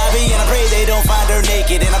the lobby and I pray they don't find her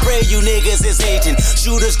naked. And I pray you niggas is hating.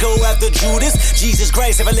 Shooters go after Judas. Jesus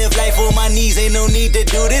Christ, if I live life on my knees, ain't no need to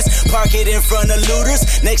do this. Park it in front of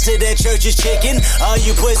looters. Next to that church is chicken. All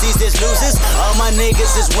you pussies is losers. All my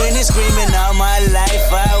niggas is winning. Screaming all my life.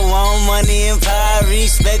 I want money and power.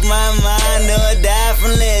 Respect my mind or die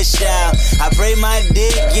from less, y'all. I pray my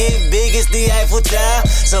dick get big as the Eiffel Tower,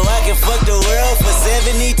 so I can fuck the world for a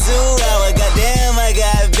 72-hour. Goddamn, I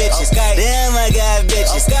got bitches. Damn, I got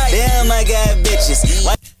bitches. Damn, I got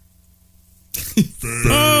bitches.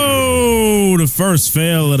 Oh, the first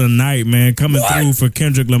fail of the night, man. Coming through for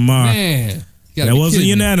Kendrick Lamar. Man. That wasn't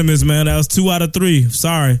unanimous, man. That was 2 out of 3.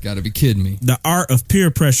 Sorry. Gotta be kidding me. The Art of Peer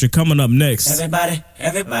Pressure coming up next. Everybody.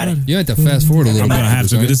 You have to fast forward a little bit. I'm gonna have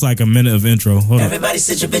to. It's like a minute of intro. Hold on. Everybody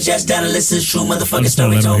sit your bitch ass down and listen to true motherfucking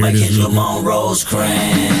story told by Kendrick Lamar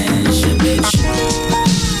Rosecrans. Bitch.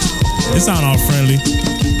 It sound all friendly.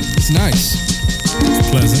 It's nice. It's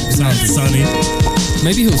pleasant. It sounds sunny.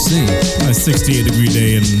 Maybe he'll sing. A 68-degree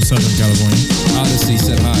day in Southern California. Odyssey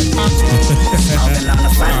said hi.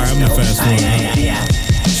 Alright, I'm gonna fast forward.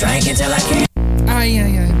 Drink until I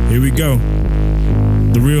can't. Here we go.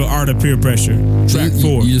 The Real Art of Peer Pressure. Track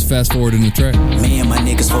 4. You just fast forward in the track. Me and my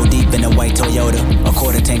niggas 4 deep in a white Toyota. A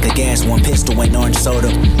quarter tank of gas, 1 pistol and orange soda.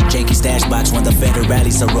 Janky stash box when the federal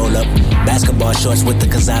rallies will roll up. Basketball shorts with the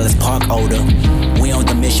Gonzalez Park odor. We on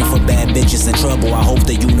the mission for bad bitches in trouble. I hope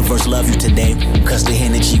the universe love you today. Cause the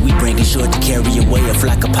energy we bringing sure to carry away a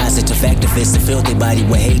flock of positive activists to fill their body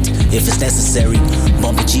with hate if it's necessary.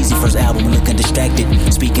 Bumping cheesy first album looking distracted.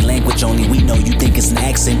 Speaking language only we know you think it's an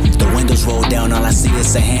accent. The windows roll down, all I see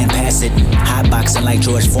is a hand pass it. Hot boxing like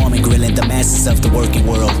George Foreman, grilling the masses of the working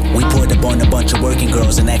world. We pulled up on a bunch of working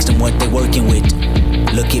girls and asked them what they working with.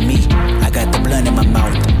 Look at me, I got the blunt in my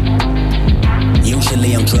mouth.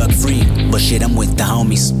 Usually I'm drug free, but shit, I'm with the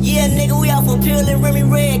homies. Yeah, nigga, we out for Peel and Remy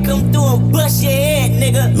Red. Come through and bust your head,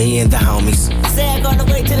 nigga. Me and the homies. Sag on the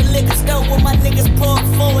way to the liquor store when my niggas park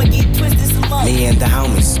forward, get twisted some up. Me and the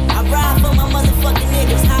homies. I ride for my motherfucking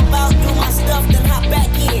niggas. Hop out, do my stuff, then hop back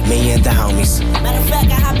in. Me and the homies. Matter of fact,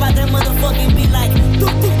 I hop out that motherfucking be like, doo,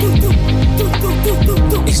 doo, doo, doo, doo, doo, doo, doo,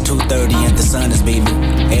 doo. It's 2:30 and the sun is beaming.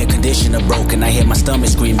 Air conditioner broken, I hear my stomach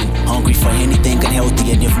screaming. Hungry for anything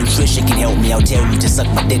unhealthy, and if nutrition can help me, I'll tell you to suck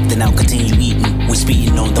my dick, then I'll continue eating. We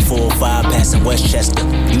speeding on the 405 passing Westchester.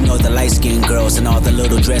 You know the light-skinned girls and all the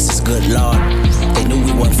little dresses, good lord. They knew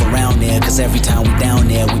we wasn't from around there, cause every time we down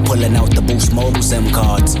there, we pulling out the Boost Mobile SIM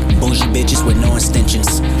cards. Bougie bitches with no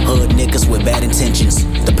extensions, hood niggas with bad intentions.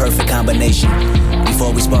 The perfect combination.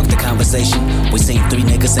 Before we sparked the conversation, we seen 3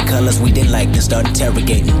 niggas in colors we didn't like, then start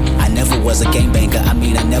interrogating. I never was a gangbanger, I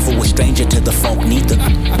mean I never was stranger to the funk neither.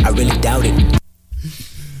 I really doubt it.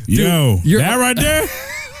 Yo, that right there,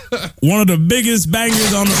 one of the biggest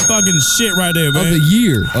bangers on the fucking shit right there, man. Of the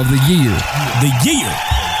year. The year.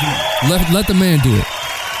 Let the man do it.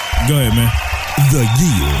 Go ahead, man. The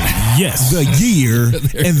year. Yes. The year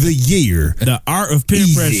and the year. The Art of Peer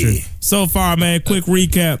Pressure. So far, man, quick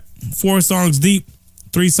recap. 4 songs deep,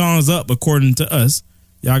 3 songs up, according to us.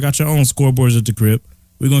 Y'all got your own scoreboards at the crib.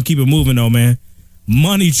 We're going to keep it moving, though, man.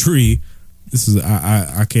 Money Tree. This is,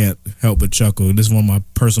 I can't help but chuckle. This is one of my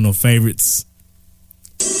personal favorites.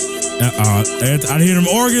 I hear them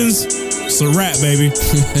organs. It's a rap, baby.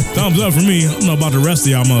 Thumbs up for me. I don't know about the rest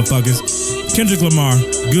of y'all motherfuckers. Kendrick Lamar,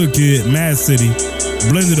 Good Kid, Mad City,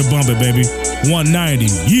 Blended to Bump It, baby. 190.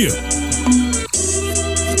 Yeah.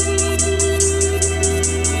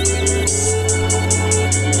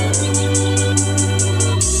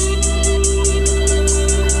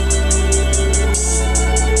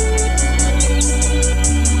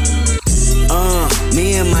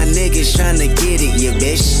 Tryna get it, yeah,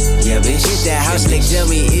 bitch. Yeah, bitch. Hit that house, like, tell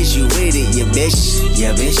me, is you with it, yeah, bitch.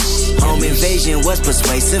 Yeah, bitch. Home invasion, what's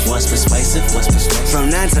persuasive? What's persuasive? What's persuasive? From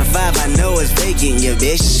 9 to 5, I know it's vacant, yeah,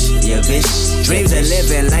 bitch. Yeah, bitch. Dreams of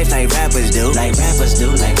living life like rappers do. Like rappers do,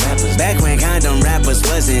 like rappers. Back when condom rappers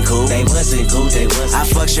wasn't cool. They wasn't cool, they wasn't. I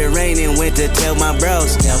fucked Sherane and went to tell my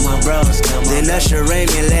bros. Tell my bros, tell my bros. Then Usher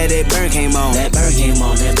Raymond let it burn came on. That burn came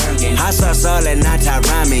on, that burn came on. Hot sauce all that not top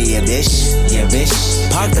rhyming, yeah, bitch. Yeah, bitch.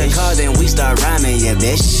 Park the car, then we start rhyming, yeah,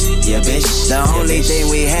 bitch. Yeah, bitch. The only thing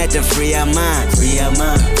we had to free our mind. Free our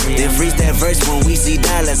mind. Then freeze that verse when we see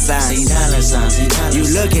dollar signs. See dollar signs. You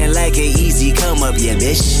looking like an easy come up, yeah,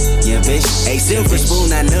 bitch. Yeah, bitch. A silver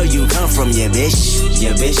spoon, I know you come from, yeah, bitch.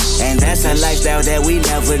 Yeah, bitch. And that's a lifestyle that we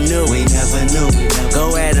never knew. We never knew.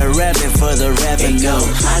 Go at a rapping for the revenue. Go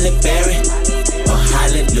Halle Berry or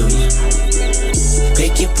Hallelujah.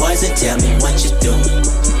 Pick your poison, tell me what you're doing.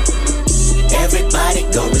 Everybody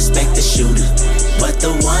go respect the shooter, but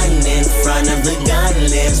the one in front of the gun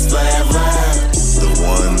lives forever. The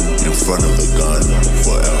one in front of the gun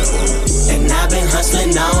forever. And I've been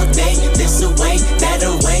hustling all day, this away, that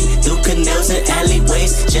away, through canals and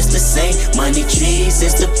alleyways, just to say, Money Trees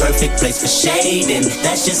is the perfect place for shade, and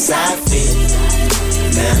that's just how I feel.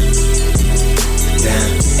 Nah,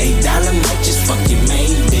 $8 might just fuck your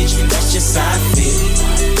main bitch, that's just how I feel.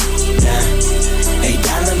 Nah,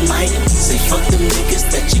 $8 might say fuck them niggas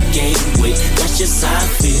that you game with, that's just how I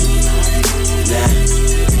feel. Nah.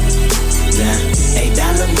 $8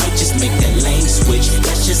 might just make that lane switch.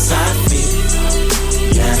 That's just how I feel.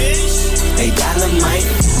 Nah. $8 might.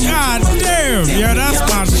 God damn, yo, that's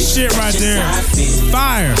my shit right there.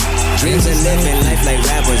 Fire. Dreams of living life like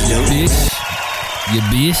rappers do. Bitch. You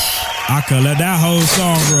bitch. I could let that whole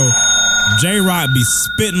song, bro. J-Rock be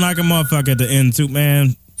spitting like a motherfucker at the end too,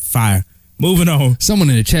 man. Fire. Moving on. Someone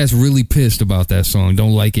in the chat's really pissed about that song.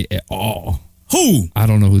 Don't like it at all. Who? I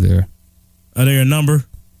don't know who they are. Are they a number?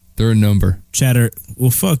 They're a number. Chatter. Well,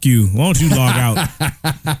 fuck you. Why don't you log out?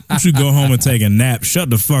 Why don't you go home and take a nap? Shut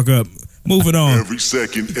the fuck up. Moving on. Every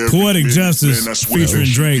second, every Poetic minute, Justice man, I swear featuring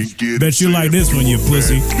you Drake. can get Bet you it, like say this it, one, you bad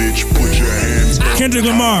pussy. Bitch, put your hands up. Kendrick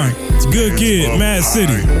Lamar. It's Good Kid, Mad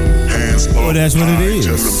City. Hands up. Well, that's what it is.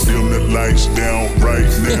 Tell them dim the lights down right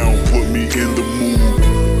now. Put me in the mood.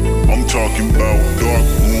 I'm talking about dark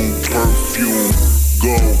room perfume.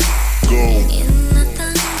 Go.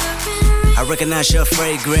 I recognize your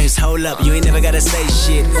fragrance. Hold up, you ain't never gotta say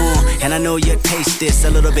shit. And I know your taste this a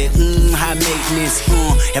little bit. High maintenance.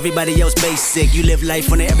 Everybody else basic. You live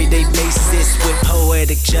life on an everyday basis with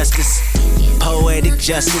poetic justice. Poetic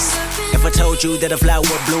justice. If I told you that a flower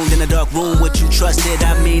bloomed in a dark room, would you trust it?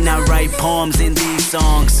 I mean, I write poems in these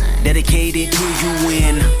songs dedicated to you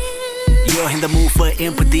when you're in the mood for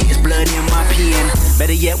empathy. It's blood in my pen.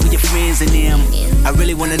 Better yet with your friends and them. I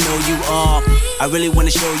really wanna know you all. I really wanna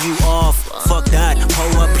show you off. Fuck that,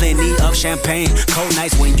 pour up plenty of champagne. Cold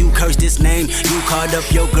nights when you curse this name. You called up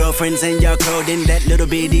your girlfriends and y'all curled in that little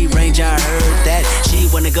bitty range. I heard that she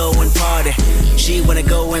wanna go and party. She wanna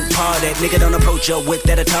go and party. Nigga, don't approach her with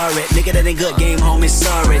that Atari. Nigga, that ain't good game, homie,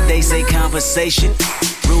 sorry. They say conversation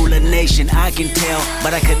rule a nation, I can tell,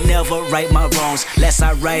 but I could never right my wrongs lest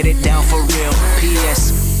I write it down for real.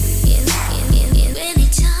 P.S.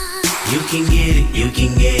 You can get it, you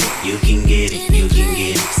can get it, you can get it, you can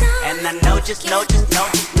get it. And I know just what you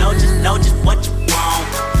want.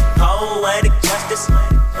 Poetic justice,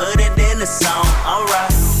 put it in a song,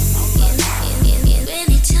 alright.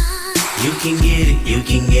 You can get it, you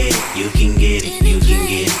can get it, you can get it, you can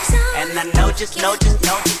get it. And I know just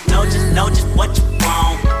what you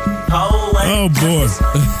want. Oh boy.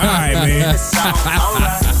 Alright, man.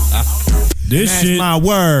 This That's shit my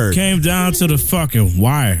word. Came down to the fucking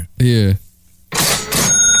wire. Yeah.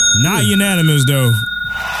 Not unanimous though.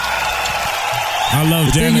 I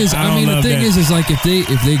love Janet. The thing is like if they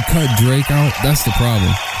cut Drake out, that's the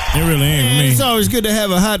problem. It really ain't for me. It's always good to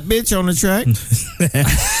have a hot bitch on the track.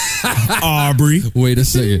 Aubrey. Wait a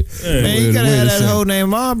second. Man, you gotta have that whole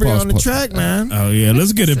name Aubrey on the track, man. Oh yeah,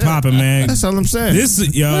 let's get it popping, man. That's all I'm saying.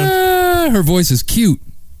 This yo, her voice is cute.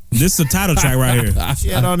 This is the title track right here. She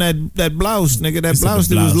had on that blouse, nigga. That blouse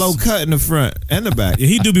that was low cut in the front and the back. Yeah,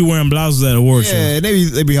 he do be wearing blouses at award shows. Yeah,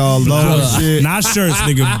 they be all low and shit. Not shirts,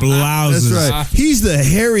 nigga. Blouses. That's right. He's the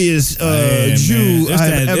hairiest Jew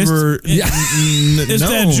I've ever It's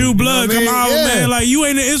known. that Jew blood You know come what I out, mean? man. Like you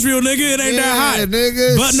ain't in Israel, nigga. It ain't that hot.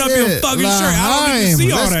 Nigga, button up your fucking shirt. I don't even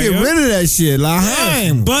see all Let's that. get rid of that shit.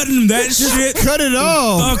 Lahaim. Button that shit. Cut it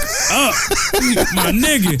off. Fuck up, my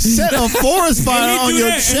nigga. Set a forest fire on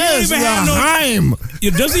your chest. Lahaim.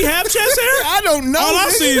 Does he have chest hair? I don't know. All I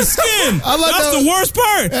see is skin. That's the worst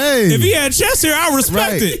part. Hey. If he had chest hair, I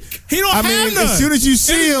respect it. He don't have none. As soon as you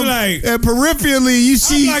see him, like, peripherally, you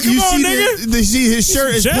see, like, come on, nigga. See his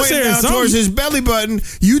shirt is pointing down towards his belly button.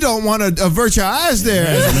 You don't want to avert your eyes there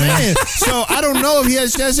as a man. So I don't know if he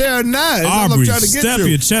has chest hair or not. That's all I'm trying to get step to.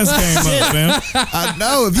 your chest game up, man. I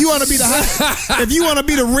know. If you want to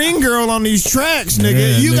be the ring girl on these tracks,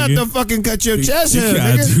 nigga, you got to fucking cut your chest hair. You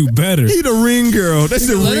gotta nigga. do better. He the ring girl. That's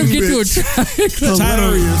the Let ring him get to a bitch.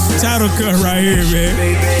 title cut right here,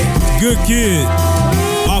 man. Good Kid.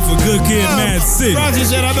 Off of Good Kid, Mad City. Roger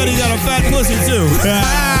said, I bet he got a fat pussy too.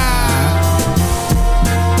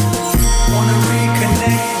 Wanna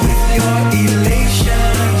reconnect with your elation.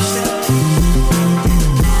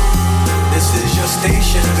 This is your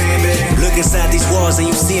station, baby. Look inside these walls and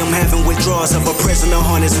you see him having withdrawals of a prisoner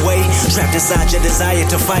on his way. Trapped inside your desire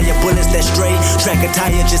to fire bullets that stray. Track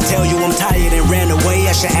attire, just tell you I'm tired and ran away.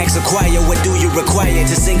 I should ask a choir, what do you require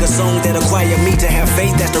to sing a song that acquire me to have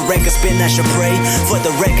faith? That's the record spin, I should pray. For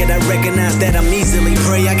the record, I recognize that I'm easily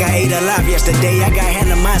prey. I got 8 alive yesterday. I got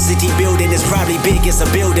animosity building. It's probably big, it's a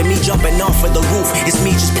building. Me jumping off of the roof. It's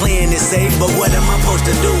me just playing it safe. But what am I supposed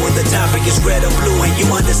to do when the topic is red or blue? And you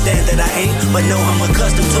understand that I ain't, but no, I'm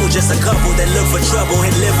accustomed to just a couple that look for trouble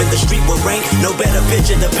and live in the street with rank. No better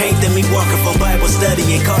picture to paint than me walking from Bible study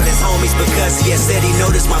and called his homies because he had said he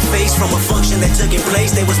noticed my face from a function that took in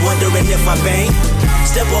place. They was wondering if I banged.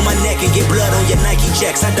 Step on my neck and get blood on your Nike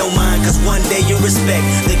checks. I don't mind, cause one day you respect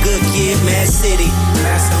the good kid, Mad City.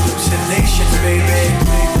 Mass hallucination, baby.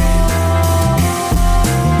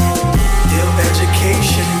 Ill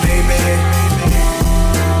education, baby.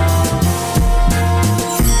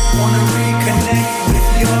 Wanna reconnect with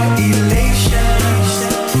your elation.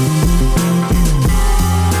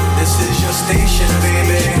 This is your station,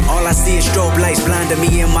 baby. All I see is strobe lights blinding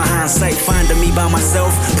me in my hindsight, finding me by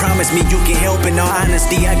myself. Promise me you can help. In all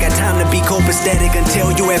honesty, I got time to be copacetic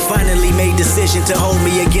until you had finally made decision to hold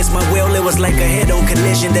me against my will. It was like a head-on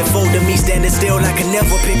collision that folded me standing still. I could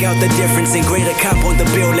never pick out the difference and grade a cop on the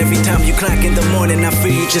bill. Every time you clock in the morning, I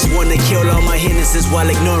feel you just wanna kill all my hindrances while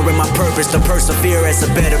ignoring my purpose to persevere as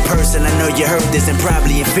a better person. I know you heard this and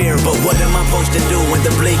probably in fear, but what am I supposed to do when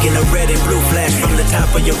the blinking of red and blue flash from the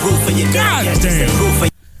top of your roof and your God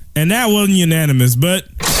damn. And that wasn't unanimous, but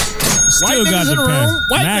still got the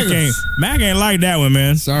pass. Mac ain't like that one,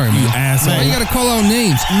 man. Sorry, you man. asshole. Why you gotta call out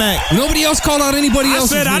names? Mac. Nobody else called out anybody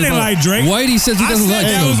else. I said I didn't like Drake. Whitey says he doesn't like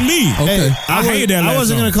that him. was me. Okay. Hey, I hate that. I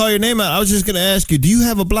wasn't gonna call your name out. I was just gonna ask you, do you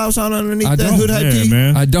have a blouse on underneath I that don't. hood high Yeah, tee?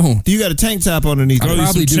 man. I don't. Do you got a tank top underneath? Throw that? you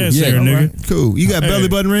probably some do, chest yeah. hair, nigga. Right. Cool. You got belly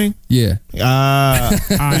button ring? Yeah. Ah.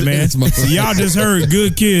 All right, man. So y'all just heard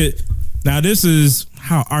Good Kid. Now this is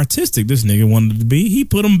how artistic this nigga wanted to be. He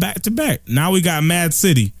put them back to back. Now we got Mad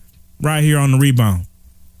City right here on the rebound.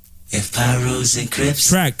 If Pyros and Crips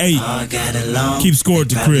Track 8. all got along, Keep score at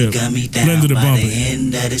the probably crib. got me down Blend to the by bumper. the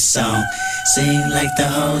end of the song. Seem like the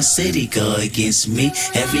whole city go against me.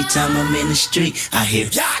 Every time I'm in the street, I hear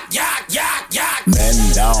yak, yak, yak, yak. Man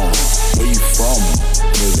down, where you from,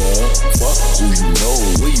 nigga? Fuck who you know,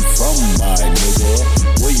 where you from, my nigga?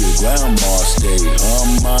 Where your grandma stay,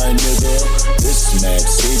 my nigga? This Mad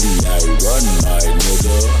City I run, my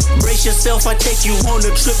nigga. Brace yourself, I take you on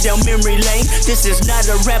a trip down memory lane. This is not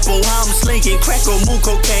a rap or I'm slinging crack or moon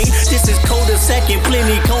cocaine. This is cul-de-sac and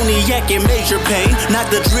plenty cognac and major pain. Not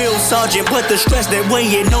the drill sergeant, but the stress that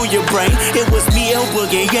weighing on your brain. It was me, El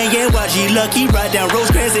Boogie, Yang, and YG Lucky. Ride down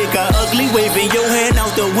Rosecrans, it got ugly. Waving your hand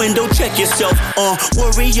out the window, check yourself.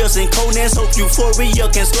 Warriors and Conans, hope euphoria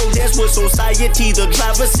can slow dance with society. The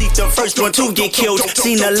driver's seat, the first one to get killed.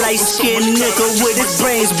 Seen a light-skinned nigga with his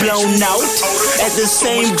brains blown out at the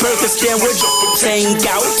same burger stand with saying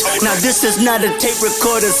gout. Now this is not a tape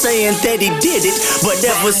recorder saying that he did it, but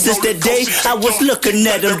ever since that day I was looking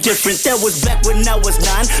at him different. That was back when I was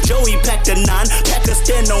 9. Joey packed a 9, pack a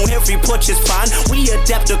stand on every porch is fine. We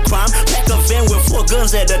adapt to crime, pack a van with 4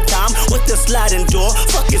 guns at a time with the sliding door.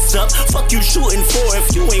 Fuck it's up, fuck you shooting for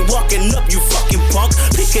if you ain't walking up, you fucking punk.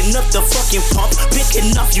 Picking up the fucking pump,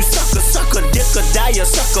 picking off you sucker, dick or die, a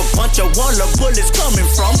sucker punch. A wall of bullets coming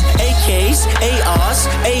from AKs, ARs,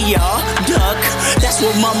 AR, duck. That's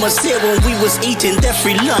what mama said when we was eating that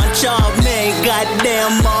free lunch. Oh man,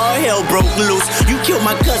 goddamn, all hell broke loose. You killed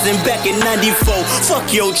my cousin back in 94.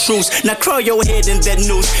 Fuck your truce. Now crawl your head in that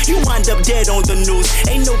noose. You wind up dead on the news.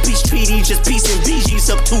 Ain't no peace treaty, just peace and BG's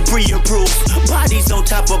up to pre-approved. Bodies on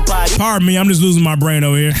top of bodies. Pardon me, I'm just losing my brain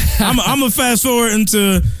over here. I'm gonna fast forward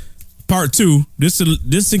into part 2. This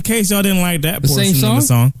in case y'all didn't like that portion of the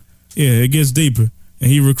song. Yeah, it gets deeper, and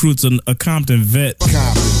he recruits a Compton vet.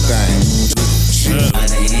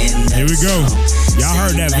 Here we go. Y'all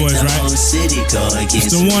heard that voice, right?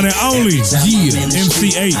 It's the one and only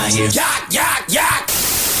MC8. Yak, yak, yak.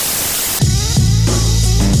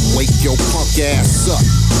 Wake your punk ass up.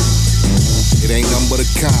 It ain't nothing but a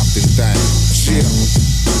Compton thing. Shit.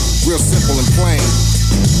 Real simple and plain.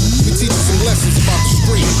 We teach you some lessons about the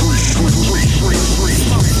street. Good.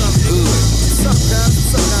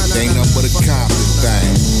 It ain't nothing but a Compton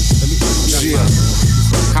thing. Shit.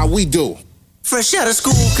 How we do? Fresh out of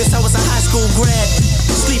school, cause I was a high school grad.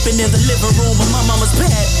 Sleeping in the living room of my mama's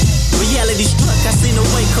pad. Reality struck, I seen a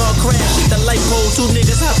white car crash. Hit the light pole, 2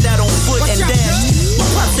 niggas hopped out on foot and dashed. My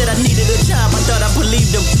pop said I needed a job, I thought I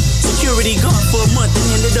believed him. Security guard for a month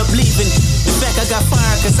and ended up leaving. In fact, I got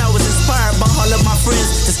fired cause I was inspired by all of my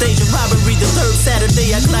friends to stage a robbery the 3rd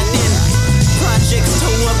Saturday I clocked in. Projects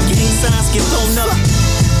toe up, gang signs get thrown up.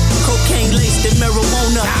 Cocaine laced in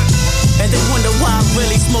marijuana. And they wonder why I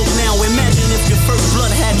really smoke now. Imagine if your first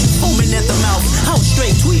blunt had you foaming at the mouth. I was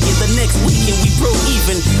straight tweaking the next weekend we broke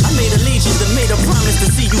even. I made allegiance and made a promise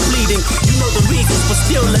to see you bleeding. You know the reasons, but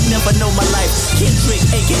still I never know my life. Kendrick,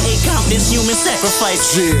 aka Compton's human sacrifice.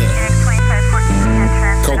 Yeah.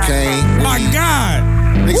 Cocaine. My God.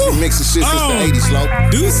 Niggas been mixing shit since the 80s, low.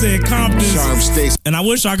 Dude said Compton. Charm Stacy. And I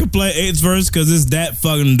wish I could play 8's verse because it's that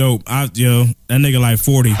fucking dope. That nigga like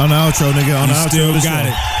 40. On the outro, nigga. On the outro. Still got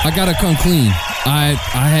it. I gotta come clean. I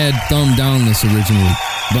had Thumb Down this originally,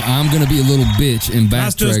 but I'm gonna be a little bitch and backtrack. I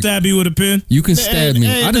still stab you with a pen. You can stab me.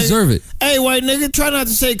 I deserve it. Hey, white nigga, try not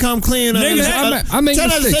to say come clean. Nigga, I make try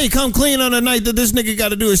not to mistakes. say come clean on the night that this nigga got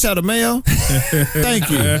to do a shot of mayo. Thank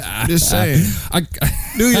you. Just saying.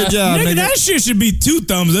 Do your job, nigga. That shit should be 2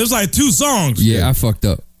 thumbs. There's like 2 songs. Yeah, I fucked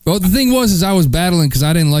up. Well, the thing was I was battling because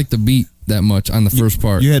I didn't like the beat that much on the first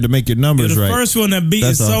part. You had to make your numbers the right. first one, that beat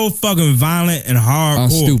is so fucking violent and hardcore. I'm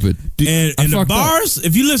stupid. And I the fucked bars,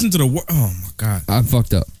 if you listen to the word, oh my god, I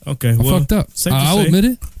fucked up. Okay, I well, fucked up. safe to I'll say. admit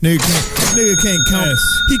it. Nigga can't count. Yes.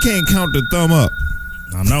 He can't count the thumb up.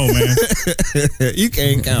 I know, man. You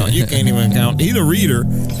can't count. You can't even count. He the reader,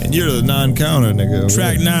 and you're the non-counter, nigga.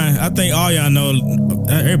 Track 9. I think all y'all know.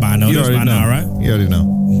 Everybody know this by now, right? You already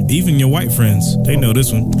know. Even your white friends, they know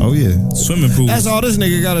this one. Oh yeah, swimming pool. That's all this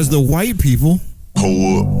nigga got is the white people.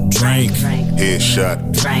 Pull up. Drink.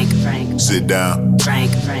 Headshot. Frank. Sit down.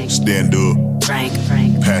 Frank. Stand up. Frank.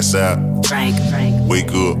 Pass out. Frank.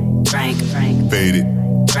 Wake up. Frank. Fade it.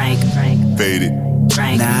 Frank. Fade it.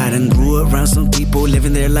 Nah, I done grew around some people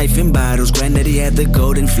living their life in bottles. Granddaddy had the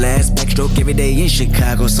golden flask, backstroke every day in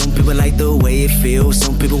Chicago. Some people like the way it feels.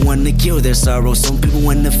 Some people want to kill their sorrow. Some people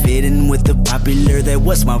want to fit in with the popular. That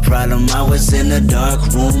was my problem. I was in a dark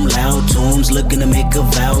room, loud tunes, looking to make a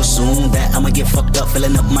vow soon that I'ma get fucked up,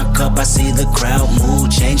 filling up my cup. I see the crowd mood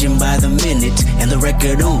changing by the minute, and the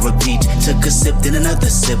record on repeat. Took a sip, then another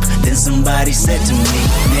sip. Then somebody said to me,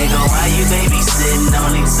 nigga, why you babysitting?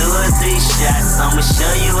 Only 2 or 3 shots. I'ma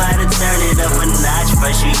show you how to turn it up a notch.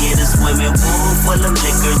 First you get a swimming pool full of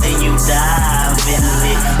liquor, then you dive in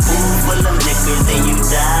it. Pool full of liquor, then you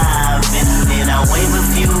dive in it. I wave a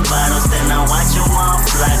few bottles, then I watch them all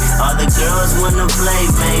fly. All the girls wanna play,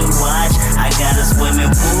 they watch. I got a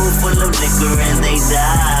swimming pool full of liquor and they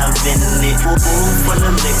dive in it. Pool full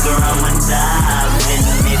of liquor, I'ma dive in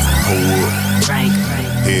it. Pull up. Frank.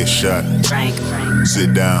 Headshot. Frank.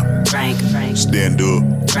 Sit down. Frank. Stand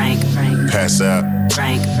up. Frank. Pass out.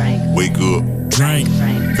 Frank. Wake up. Drink.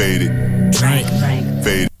 Fade it. Drink.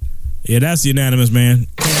 Fade it. Yeah, that's unanimous, man.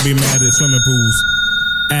 Can't be mad at swimming pools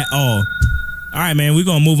at all. All right, man, we're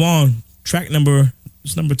gonna move on. Track number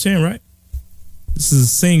 10, right? This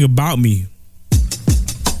is Sing About Me.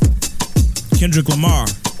 Kendrick Lamar.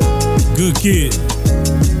 Good Kid.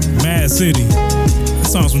 Mad City. That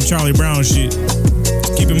song's from Charlie Brown shit.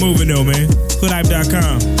 Keep it moving though, man.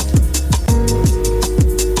 Hoodhype.com.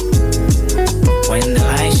 When the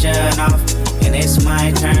lights shut off and it's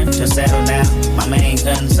my turn to settle down, my main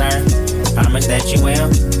concern, promise that you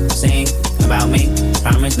will sing about me.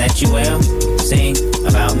 Promise that you will sing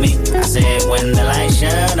about me. I said when the lights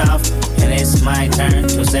shut off and it's my turn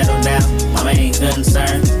to settle down, my main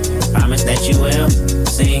concern, promise that you will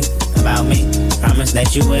sing about me. Promise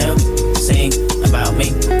that you will sing about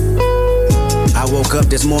me. I woke up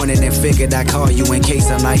this morning and figured I'd call you in case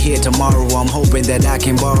I'm not here tomorrow. I'm hoping that I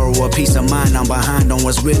can borrow a peace of mind. I'm behind on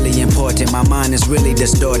what's really important. My mind is really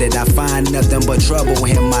distorted. I find nothing but trouble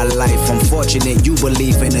in my life. I'm fortunate you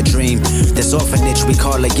believe in a dream. This orphanage we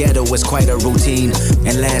call a ghetto is quite a routine.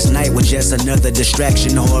 And last night was just another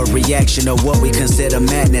distraction or a reaction of what we consider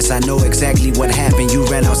madness. I know exactly what happened. You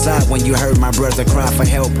ran outside when you heard my brother cry for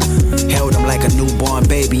help. Held him like a newborn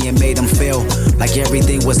baby and made him feel like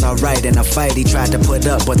everything was alright in a fight he tried to put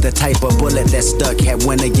up, but the type of bullet that stuck had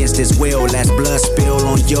went against his will. Last blood spill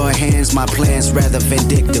on your hands, my plan's rather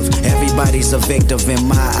vindictive. Everybody's a victim in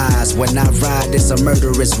my eyes. When I ride, it's a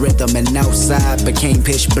murderous rhythm, and outside became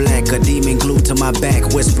pitch black. A demon glued to my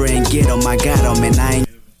back, whispering, get him, I got him, and I ain't.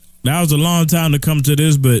 That was a long time to come to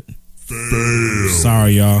this, but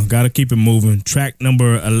sorry, y'all. Gotta keep it moving. Track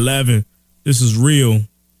number 11. This is Real.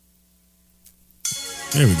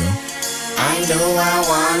 There we go.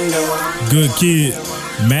 Good Kid,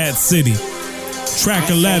 Mad City. Track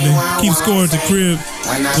 11. Keep score at the crib.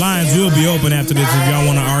 Lines will be open after this if y'all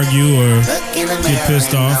want to argue or get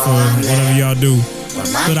pissed off or whatever y'all do.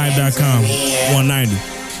 Hoodhype.com, 190.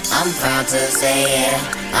 I'm proud to say it.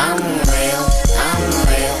 I'm real. I'm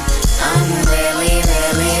real. I'm really,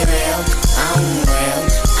 really real. I'm real.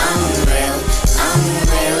 I'm real. I'm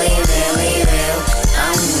really, really real.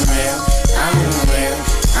 I'm real. I'm real.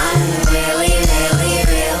 I'm really, really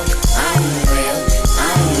real. I'm real.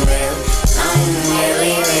 I'm real. I'm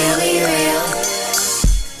really, really real.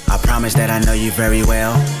 I promise that I know you very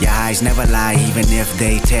well. Your eyes never lie, even if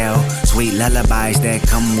they tell. Sweet lullabies that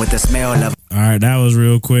come with the smell of. All right, that was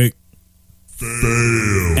real quick.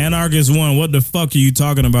 Anarchist 1, what the fuck are you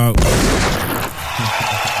talking about?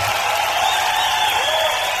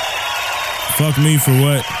 Fuck Me for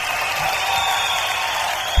What?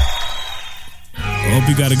 I hope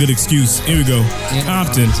you got a good excuse. Here we go.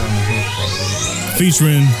 Compton.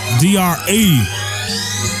 Featuring D.R.E.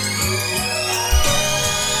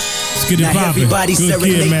 Let's get it Now poppin'. everybody Good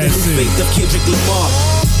serenade kid, the Mad new City. faith of Kendrick Lamar.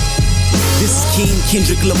 This is King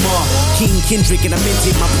Kendrick Lamar. King Kendrick, and I meant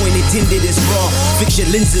it, my point intended is raw. Fix your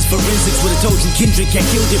lenses, forensics would have told you Kendrick had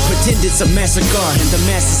killed it. Pretend it's a massacre, and the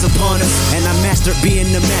master's upon us. And I mastered being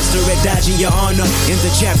the master at dodging your honor. In the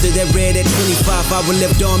chapter that read at 25, I will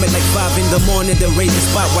live dormant like 5 in the morning. To raise the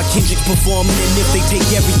spot while Kendrick's performing. And if they take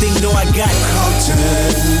everything, no, I got Compton,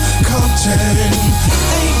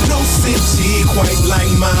 ain't no city quite like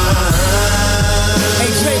mine. Hey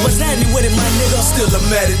Dre, what's happening with it, my nigga? Still I'm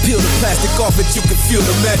at it, peel the plastic off it, you can feel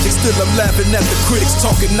the magic. Still I'm laughing at the critics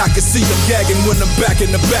talking, I can see them gagging when I'm back in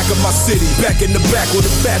the back of my city. Back in the back with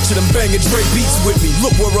a batch of them banging Dre beats with me.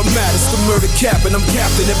 Look where I'm at, it's the murder cap, and I'm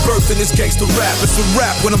captain at birth in this gangster rap. It's a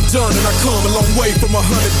rap when I'm done, and I come a long way from $100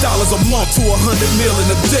 a month to $100 million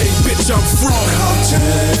a day. Bitch, I'm from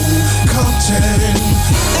Compton,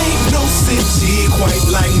 ain't no city quite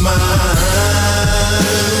like mine.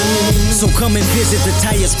 So come and visit the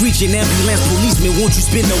tire screeching ambulance policeman. Won't you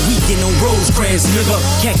spend a weekend on Rosecrans, nigga?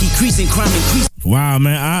 Khaki creasing, crime increasing. Wow,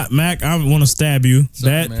 man. Mac, I want to stab you.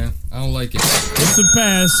 Sorry, man. I don't like it. It's a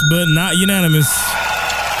pass, but not unanimous.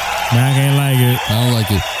 Mac ain't like it. I don't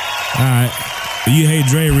like it. All right. You hate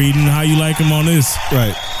Dre reading. How you like him on this?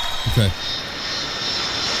 Right. Okay.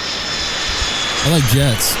 I like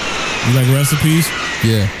Jets. You like recipes?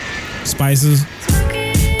 Yeah. Spices?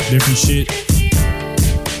 Different shit?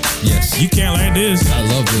 Yes. You can't like this. I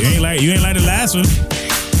love this. You ain't like the last one.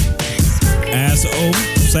 Asshole.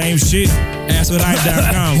 Same shit.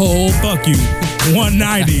 Asswithhype.com. Oh, fuck you.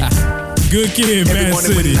 190. Good kid, Every Mad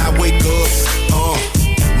morning City. when I wake up,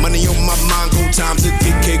 money on my mind, go time to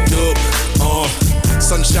get kicked up.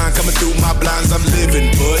 Sunshine coming through my blinds, I'm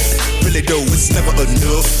living, but really though, it's never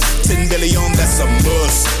enough. 10 billion, that's a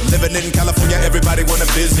must. Living in California, everybody wanna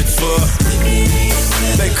visit for.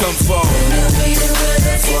 They come from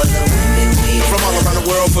all around the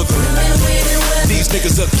world for the. These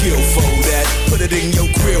niggas are kill for that. Put it in your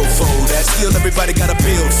grill for that. Still everybody got a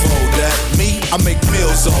bill for that. Me, I make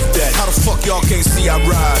meals off that. How the fuck y'all can't see I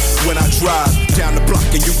ride when I drive down the block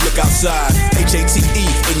and you look outside? HATE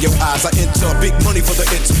in your eyes. I enter big money for the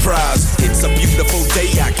enterprise. It's a beautiful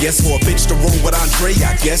day, I guess, for a bitch to roll with Andre,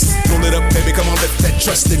 I guess. Roll it up, baby, come on, lift that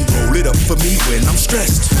trust and roll it up for me when I'm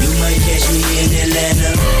stressed. You might catch me in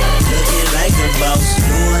Atlanta, looking like a boss.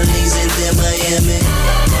 New Orleans and then Miami,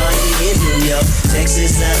 party in New York.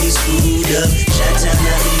 Texas, I be screwed up. Chi-town,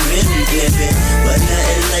 I be really pimpin'. But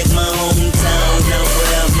nothing like my hometown, now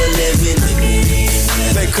forever living.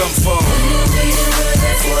 They come from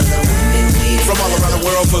all around the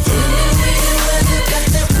world for the.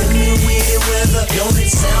 Don't it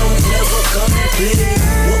sound never coming pretty?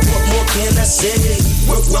 What more can I say?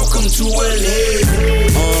 Welcome to LA.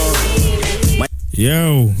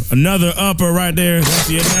 Yo, another upper right there. That's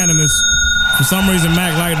the unanimous. For some reason,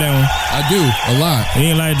 Mac liked that one. I do, a lot. He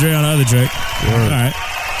ain't like Dre on the other track. All right.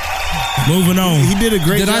 Moving on. He did a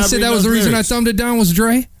great job. Did I say that was the reason I thumbed it down was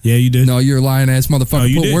Dre? Yeah, you did. No, you're a lying ass motherfucker.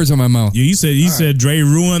 you Put did. words on my mouth. Yeah, you said Dre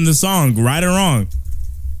ruined the song, right or wrong.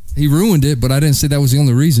 He ruined it, but I didn't say that was the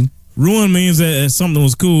only reason. Ruin means that something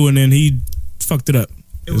was cool and then he fucked it up.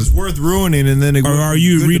 It was worth ruining, and then it. Or are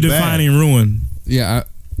you redefining ruin? Yeah,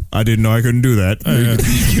 I didn't know I couldn't do that.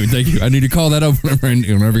 Thank you. I need to call that up whenever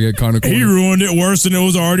I get kind of. He ruined it worse than it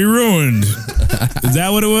was already ruined. Is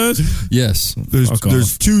that what it was? Yes. There's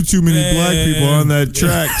too many black people on that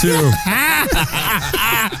track too.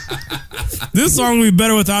 This song would be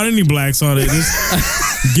better without any blacks on it.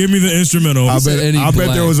 Just give me the instrumental. I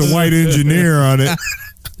bet there was a white engineer on it.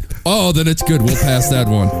 Oh, then it's good. We'll pass that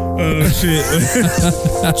one. Oh shit!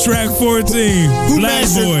 Track 14. Black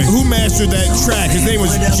Boy. Who mastered that track? His name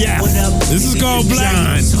was Jeff. This is called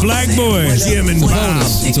Black Boy. Jim and Bob.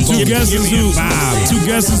 Two guesses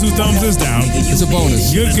who thumbs this down. It's a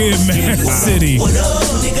bonus. Good kid, Mad City. What up,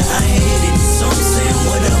 nigga? I hate it. So I'm saying,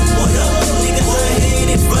 what up, nigga? I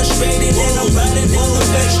hate it. Frustrated and I'm riding down the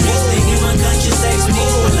back streets, thinking my conscience asks me,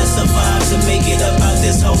 will I survive to make it up out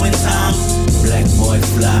this hoe in time? Black boy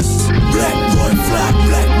fly, black boy fly,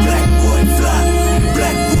 black boy fly,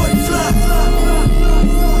 black boy fly.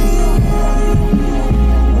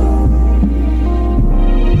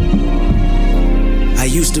 I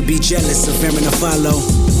used to be jealous of having to follow.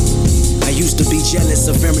 I used to be jealous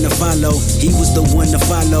of him to follow. He was the one to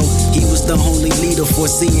follow. He was the only leader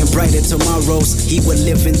foreseeing brighter tomorrows. He would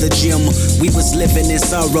live in the gym. We was living in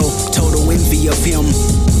sorrow. Total envy of him.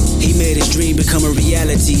 He made his dream become a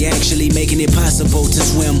reality, actually making it possible to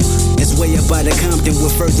swim. It's way up out of Compton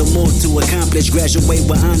with furthermore to accomplish. Graduate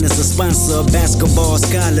with honors, a sponsor of basketball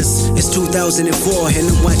scholars. It's 2004 and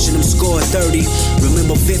I'm watching them score 30.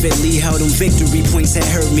 Remember vividly how them victory points had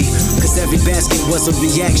hurt me. Cause every basket was a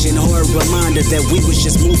reaction or a reminder that we was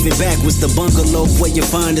just moving backwards. The bungalow where you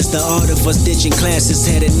find us, the art of us ditching classes,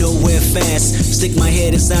 headed nowhere fast. Stick my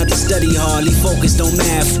head inside the study hall, he focused on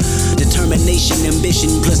math. Determination,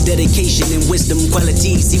 ambition, plus dedication and wisdom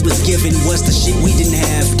qualities he was given was the shit we didn't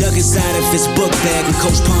have. Dug inside of his book bag when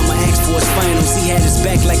Coach Palmer asked for his finals. He had his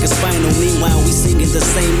back like a spinal. Meanwhile, we singing the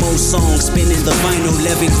same old song, spinning the vinyl.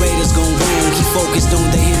 11th graders gone wrong. He focused on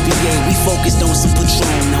the NBA, we focused on some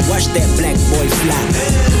Patron. Now watch that black boy fly.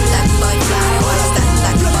 Black boy fly, watch that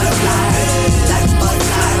black boy fly. Black boy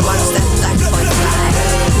fly, watch that black boy fly.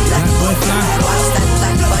 Black boy fly, watch that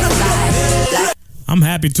black boy fly. I'm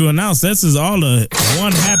happy to announce this is all a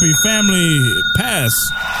one happy family pass.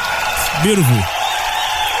 It's beautiful.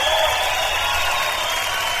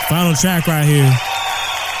 Final track right here.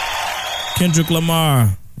 Kendrick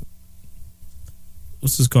Lamar.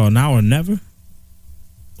 What's this called? Now or Never?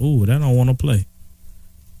 Ooh, that I don't want to play.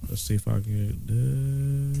 Let's see if I can get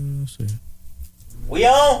this. Let's see. We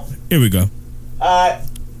on? Here we go. Alright.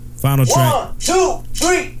 Final track. 1, 2,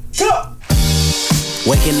 3, go!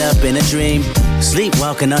 Waking up in a dream,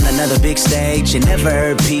 sleepwalking on another big stage. You never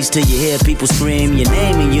heard peace till you hear people scream your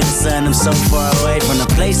name in unison. I'm so far away from the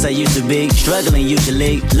place I used to be, struggling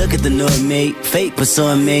usually. Look at the new me, fate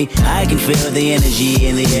pursuing me. I can feel the energy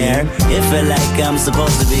in the air. It feel like I'm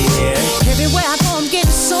supposed to be here. Everywhere I go, I'm getting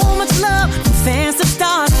so much love from fans to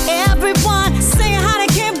stars. Everyone saying how they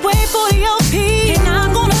can't wait for the OP. And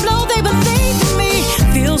I'm gonna blow, they believe in me.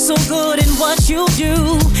 Feel so good in what you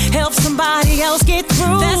do. Help somebody else get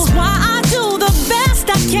through. That's why I do the best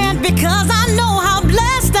I can, because I know how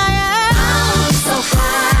blessed I am. I'm so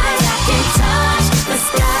high, I can touch the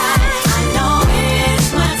sky. I know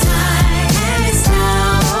it's my time, and it's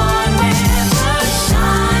now or never.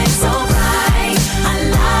 Shine so bright,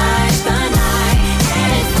 I light the night,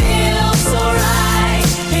 and it feels so right.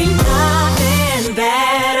 Ain't nothing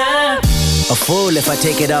better. A fool if I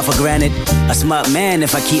take it all for granted. A smart man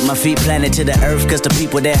if I keep my feet planted to the earth. Cause the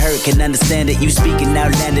people that hurt can understand it. You speaking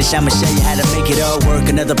outlandish, I'ma show you how to make it all work.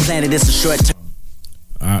 Another planet, it's a short term.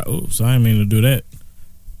 Alright, oops, I didn't mean to do that.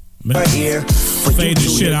 Fade the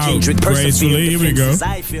shit out gracefully. Here we go.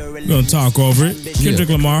 We're gonna talk over it. Kendrick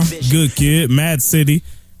Lamar, Good Kid, Mad City.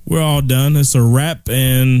 We're all done. It's a wrap,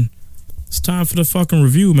 and it's time for the fucking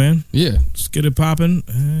review, man. Yeah. Let's get it popping.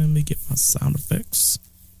 And let me get my sound effects.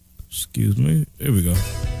 Excuse me. Here we go.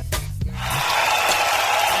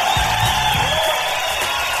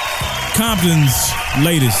 Compton's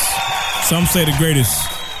latest. Some say the greatest.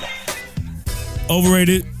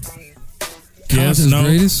 Overrated. Compton's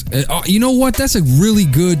greatest. You know what? That's a really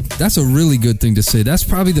good thing to say. That's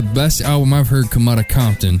probably the best album I've heard come out of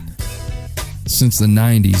Compton since the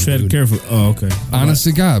 90s. Tread careful. Oh, okay. Honest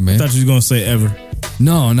to God, man. I thought you was gonna say ever.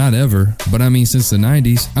 No, not ever. But I mean, since the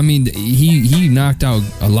 90s. I mean, he knocked out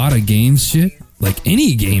a lot of games shit. Like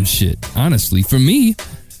any game shit, honestly. For me,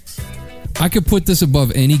 I could put this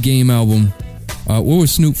above any game album. Where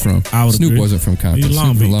was Snoop from? Snoop wasn't from Compton.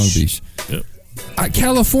 Snoop from Long Beach. Yep.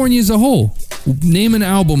 California as a whole. Name an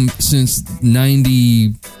album since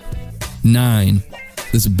 99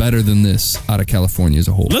 that's better than this out of California as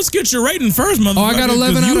a whole. Let's get your rating first, motherfucker. Oh, I got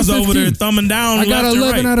 11 out of 15. Over there thumbing down. I got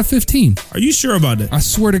 11 out of 15. Are you sure about that? I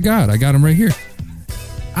swear to God, I got them right here.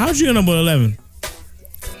 How'd you end up with 11?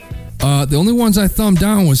 The only ones I thumbed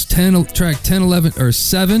down was track 10, 11, or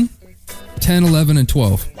 7, 10, 11, and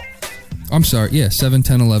 12. I'm sorry, yeah, 7,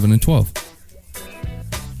 10, 11, and 12.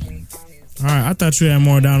 All right, I thought you had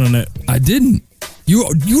more down than that. I didn't. You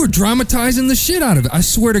were dramatizing the shit out of it. I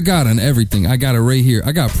swear to God on everything. I got it right here.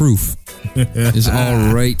 I got proof. It's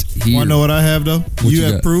all right here. Want to know what I have, though? What you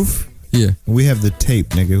have got? proof? Yeah. We have the tape,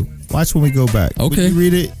 nigga. Watch when we go back. Okay. When you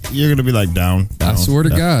read it, you're going to be like, down. I swear to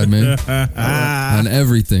God, man. On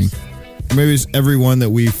everything. Maybe it's every one that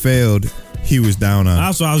we failed, he was down on.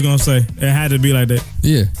 That's what I was going to say. It had to be like that.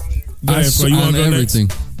 Yeah. Go ahead, bro. You on everything.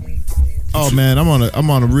 Next? Oh, man, I'm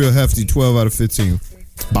on a real hefty 12 out of 15.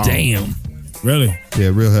 Bomb. Damn. Really?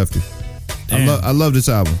 Yeah, real hefty. I love this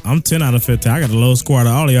album. I'm 10 out of 15. I got the lowest score out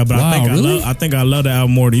of all of y'all, but Wow, really? I think I love the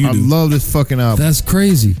album more than you I do. love this fucking album. That's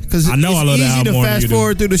crazy. Because I know I love the easy album to more than fast you do.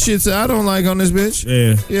 forward through the shits that I don't like on this bitch.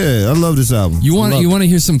 Yeah. I love this album. You want to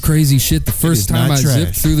hear some crazy shit? The first is time not I trash.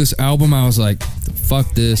 zipped through this album, I was like,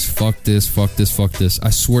 fuck this, fuck this, fuck this, fuck this. I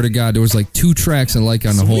swear to God, there was like 2 tracks I like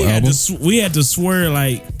on the whole album. We had to swear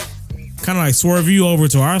kind of like swerve you over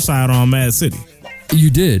to our side on Mad City. You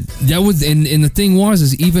did. That was, and the thing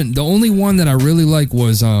was even the only one that I really like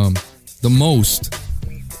was the most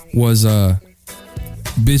was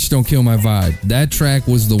Bitch Don't Kill My Vibe. That track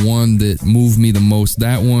was the one that moved me the most.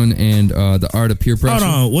 That one and The Art of Peer Pressure.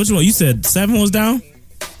 Hold on, which one? You said 7 was down?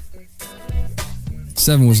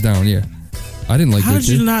 7 was down, yeah. I didn't like How Good did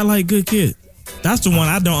Kid. you not like Good Kid? That's the one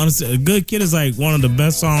I don't understand. Good Kid is like one of the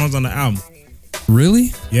best songs on the album.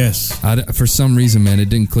 Really? Yes. For some reason, man, it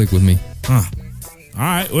didn't click with me. Huh. All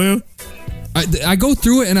right, well. I go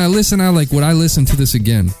through it and I listen. Would I listen to this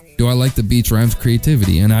again? Do I like the beats, rhymes,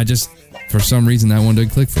 creativity? And I just, for some reason, that one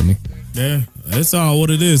didn't click for me. Yeah, that's all what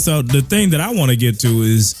it is. So the thing that I want to get to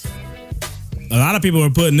is a lot of people are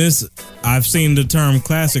putting this. I've seen the term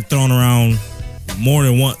classic thrown around more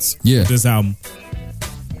than once. Yeah. This album.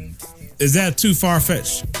 Is that too far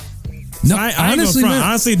fetched? No, I ain't gonna honestly, front. man.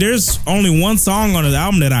 Honestly, there's only one song on the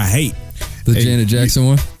album that I hate. The Janet Jackson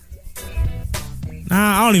one?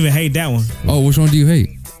 Nah, I don't even hate that one. Oh, which one do you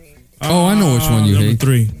hate? I know which one you number hate.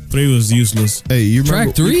 3. 3 was useless. Hey, you remember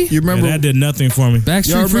Track 3? You remember that did nothing for me.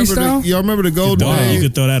 Backstreet Freestyle? Y'all remember the golden days? You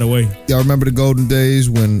could throw that away. Y'all remember the golden days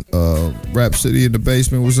when Rap City in the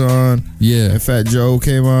Basement was on? Yeah. And Fat Joe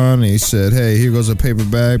came on and he said, "Hey, here goes a paper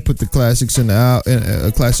bag. Put the classics in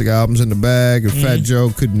the classic albums in the bag." And Fat Joe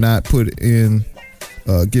could not put in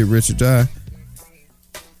Get Rich or Die.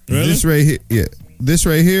 Really? This right here, this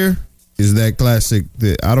right here is that classic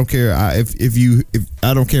that I don't care. If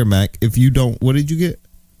I don't care, Mac. If you don't, what did you get?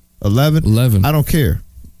 11? 11. I don't care.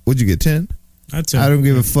 What'd you get? 10? I don't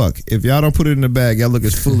give a fuck. If y'all don't put it in the bag, y'all look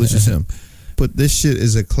as foolish as him. But this shit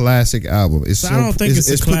is a classic album. It's I don't think it's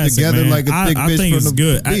a classic, put together man. like a thick I bitch think from it's the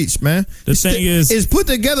good. beach, man. The thing is, it's put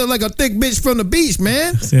together like a thick bitch from the beach,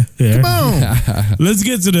 man. Yeah. Come on. Let's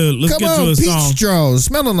get to a peach song. straws,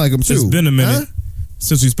 smelling like them too. It's been a minute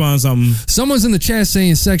since we spun something. Someone's in the chat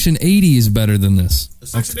saying Section 80 is better than this.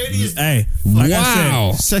 Section 80 is. Hey, wow.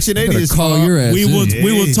 I said, Section I 80 better is. call your ass we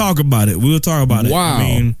will talk about it. We will talk about it. Wow. I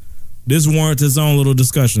mean, this warrants its own little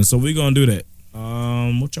discussion, so we're gonna do that.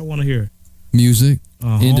 What y'all want to hear? Music,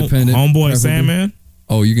 independent, Homeboy preferably. Sandman.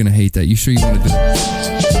 Oh, you're gonna hate that. You sure you want to do that?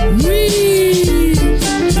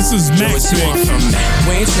 This is Max.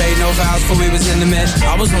 We ain't trade no vows before we was in the med.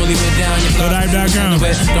 I was only been down your block.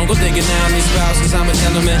 Don't go thinking down these vows, cause I'm a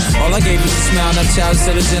gentleman. All I gave was a smile, not a child,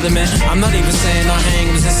 still a gentleman. I'm not even saying our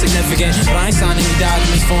hang was insignificant, but I ain't signing any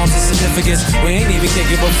documents, forms, and certificates. We ain't even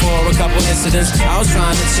kicking before a couple incidents. I was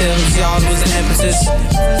trying to chill, cause y'all was an emphasis.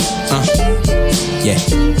 Yeah.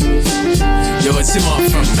 Yo, it's him off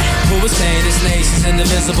from who was saying this nation's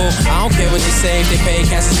indivisible. I don't care what they say, if they pay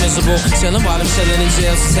cash is miserable. Chillin' while I'm chillin' in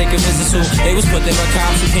jail, so take a visit to. They was put there by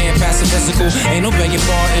cops who can't pass a physical. Ain't no begging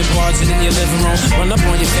bar and barging in your living room. Run up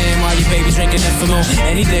on your fam while your baby drinking Infamo.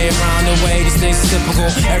 Any day around the way, these things are typical.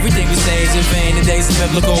 Everything we say is in vain, the days are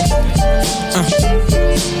biblical.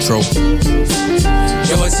 True.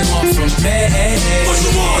 Yo, what you want from me? What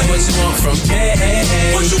you want? What you want from me?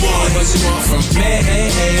 What you want? What you want from me?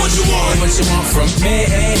 What you want? What you want from me?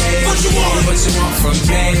 What you want? What you want from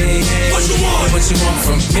me? What you want? What you want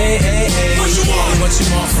from me? What you want? What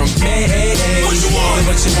you want from me? What you want?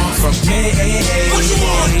 What you want from me? What you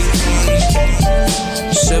want?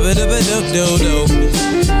 Shibba-dibba-dub-doo-doo.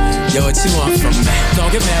 Yo, what you want from me? Don't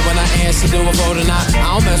get mad when I answer, do a vote or not.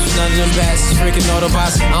 I don't mess with none of them bastards, freaking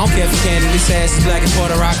Autobots. I don't care if your candidate's ass is black and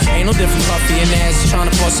Puerto Rock. Ain't no different Puffy and ass trying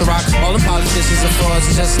to force a rock. All them politicians are frauds,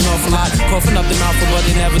 it's just an awful lot. Coughing up the mouth, but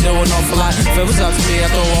they never do an awful lot. If it was up to me, I'd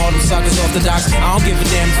throw all them suckers off the docks. I don't give a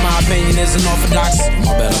damn if my opinion is unorthodox.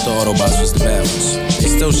 My bad, I thought Autobots was the bad ones. They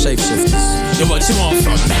still shapeshifters. Yo, what you want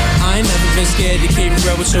from me? I ain't never been scared to keep it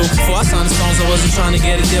real with you. Before I signed the Stones, I wasn't trying to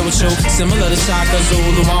get a deal with you. Similar to Shaka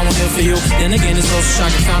Zulu, I won't hear for you. Then again, it's also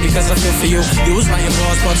Shaka Khan because I feel for you. You was writing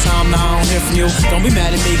bars part time, now I don't hear from you. Don't be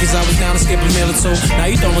mad at me cause I was down to skip a meal or two. Now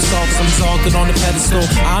you throwing salt cause I'm exalted on the pedestal.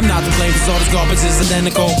 I'm not to blame cause all this garbage is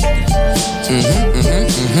identical.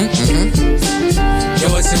 Yo,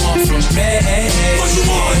 what you want from me? What you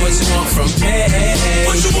want? What you want from me?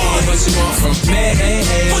 What you want? What you want from me?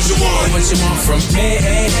 What you want? What you want from me?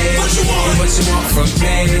 What you want? What you want from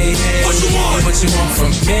me? What you want? What you want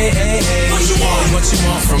from me? What you want? What you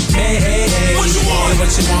want from me? What you want?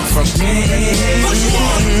 What you want from me? What you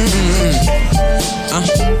want?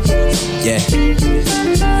 Yeah.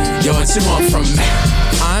 Yo, what you want from me?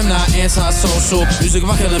 I'm not antisocial. Music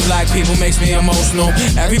about killing black people makes me emotional.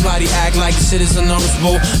 Everybody act like the shit is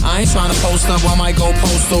unnoticeable. I ain't trying to post up, I might go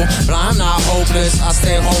postal. But I'm not hopeless, I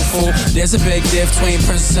stay hopeful. There's a big diff between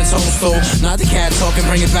Princess and Toadstool. Not the cat talking,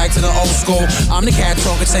 bring it back to the old school. I'm the cat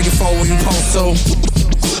talking, take it forward and post so.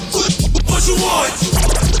 What you want?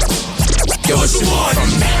 Yo, what you want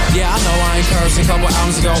from me? Yeah, I know I ain't cursing. Couple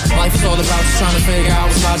hours ago, life is all about just trying to figure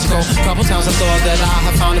out what's logical. Couple times I thought that I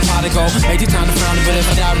had found a pot to go. Make the time to frown it, but if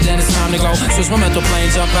I doubt it, then it's time to go. Switch my mental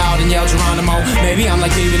plane, jump out and yell Geronimo. Maybe I'm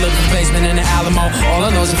like Pee-wee, look for the basement in the Alamo. All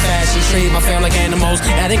I know is a fashion treat my fam like animals.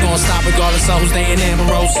 That ain't gonna stop regardless of who's they in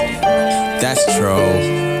Amber Rose. That's true.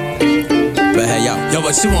 But hey, yo,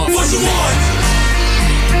 what you want? What you want?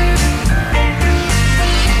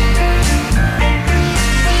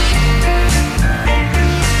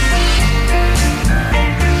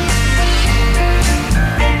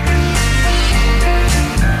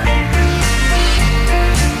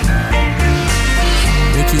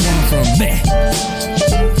 From me.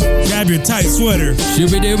 Grab your tight sweater.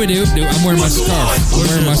 Shooby-dooby-doo-doo. I'm wearing my scarf. I'm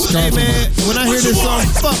wearing my scarf. Hey, man, when I hear this song,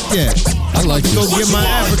 fuck that. I like I'm this. gonna go get my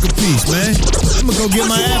Africa piece, man. I'm gonna go get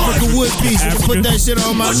my Africa wood piece and put that shit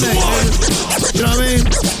on my neck, nigga. You know what I mean?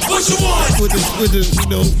 What you want? With the you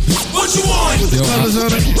know. What you want? With the colors on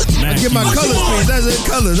it. I get my colors piece. That's it,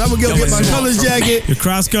 colors. I'm gonna go get my colors jacket. Your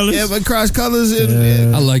cross colors? Yeah, my cross colors.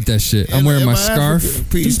 And I like that shit. I'm wearing my scarf.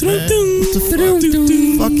 Piece, man.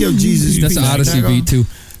 Fuck your Jesus. That's an Odyssey beat too.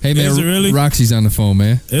 Hey man, Is it really? Roxy's on the phone,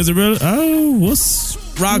 man. Is it really? Oh, what's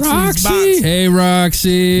Roxy's box? Hey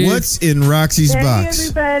Roxy. What's in Roxy's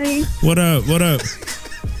box? Hey everybody. What up? What up?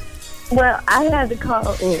 Well, I had to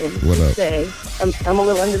call in What to up? say I'm a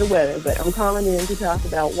little under the weather, but I'm calling in to talk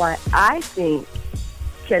about why I think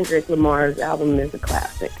Kendrick Lamar's album is a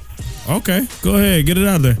classic. Okay, go ahead, get it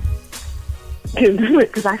out there.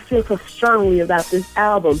 Because I feel so strongly about this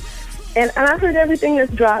album. And I've heard everything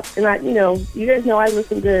that's dropped, and you guys know I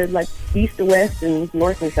listen to like East to West and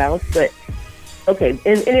North and South, but okay,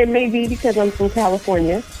 and it may be because I'm from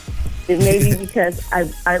California. It may be because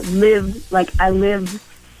I lived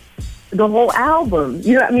the whole album.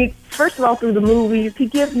 You know what I mean? First of all, through the movies, he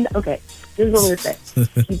gives, okay, this is what I'm going to say.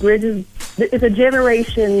 He bridges, it's a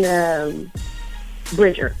generation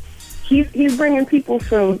bridger. He's bringing people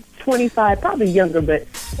from 25, probably younger, but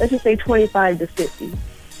let's just say 25 to 50.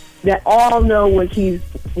 That all know what he's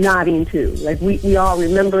nodding to. Like we all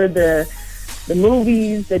remember the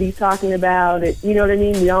movies that he's talking about. You know what I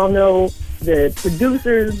mean? We all know the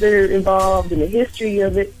producers that are involved and the history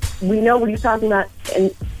of it. We know what he's talking about,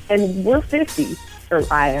 and we're 50, or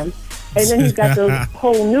I am. And then he's got those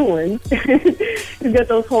whole new ones. He's got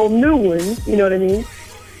those whole new ones. You know what I mean?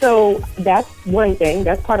 So that's one thing.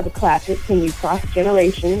 That's part of a classic. Can you cross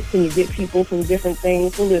generations? Can you get people from different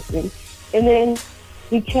things to listen? And then,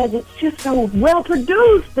 because it's just so well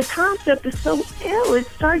produced, the concept is so ill. It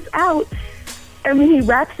starts out, I mean, he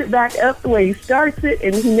wraps it back up the way he starts it,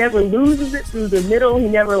 and he never loses it through the middle. He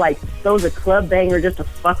never like throws a club banger just to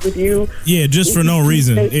fuck with you. Yeah, just for no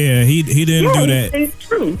reason. Yeah, he didn't do that. It's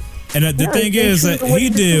true. And the thing is that he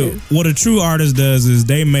did what a true artist does is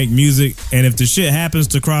they make music, and if the shit happens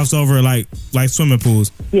to cross over like swimming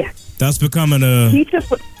pools, yeah, that's becoming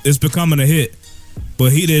it's becoming a hit.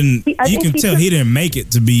 But he didn't. You can tell he didn't make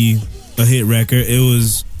it to be a hit record. It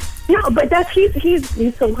was. No, but that's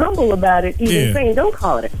he's so humble about it. Even saying, don't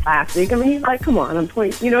call it a classic. I mean, he's like, come on, I'm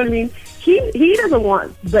 20. You know what I mean? He doesn't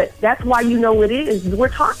want, but that's why it is. We're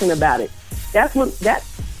talking about it. That's what that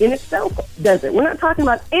in itself does it. We're not talking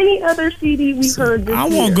about any other CD we've heard this I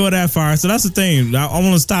year. won't go that far. So that's the thing. I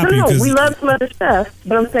want to stop you. No, Cause we love some other stuff,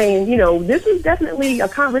 but I'm saying, this is definitely a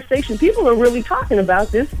conversation. People are really talking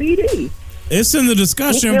about this CD. It's in the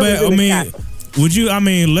discussion, but I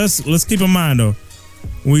mean, let's keep in mind though,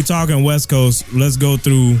 when we talking West Coast, let's go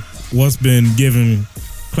through what's been given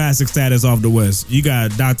classic status off the West. You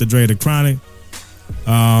got Dr. Dre, The Chronic.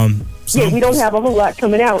 We don't have a whole lot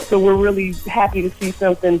coming out, so we're really happy to see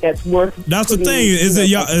something that's worth. That's the thing. Is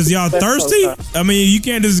y'all thirsty? I mean, you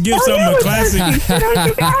can't just give something a classic.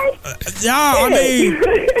 Y'all, I mean,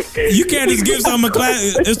 you can't just give something a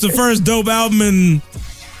classic. It's the first dope album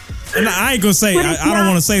and I ain't gonna say I don't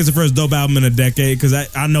want to say it's the first dope album in a decade because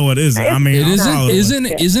I know it isn't. I mean,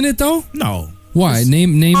 isn't it though? No. Why?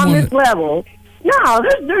 Name on one. This level. No,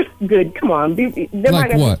 there's good. Come on, they're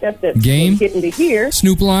like what? Stuff that's Game? getting to hear.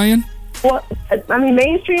 Snoop Lion. Well, I mean,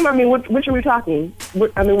 mainstream. I mean, which are we talking? DJ we're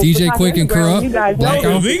Quick and underground. Corrupt, You guys Blackout.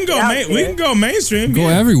 know We can go mainstream. Go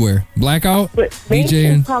everywhere. Blackout, But DJ,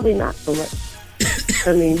 mainstream and probably not so much.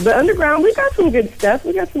 I mean, but underground, we got some good stuff.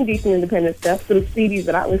 We got some decent independent stuff. Some CDs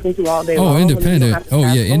that I listen to all day long. independent. Oh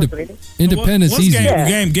yeah, independent's What's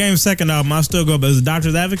easy. Game's second album? I still go, but it's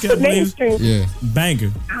Doctor's Advocate. I But believe. mainstream. Yeah.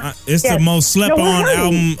 Banger. It's Yeah. the most slept No, we're on right.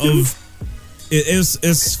 album of.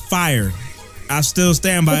 It's fire. I still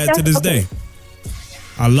stand by it to this day.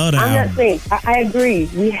 I love that I'm album. not saying. I agree.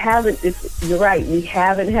 We haven't. You're right. We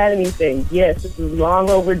haven't had anything. Yes, this is long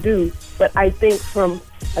overdue. But I think from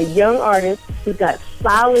a young artist who's got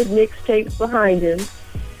solid mixtapes behind him,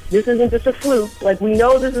 this isn't just a fluke. Like, we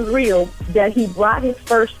know this is real. That he brought his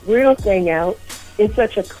first real thing out in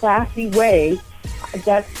such a classy way.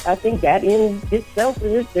 I think that in itself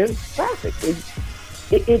is classic.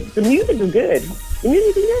 The music is good. The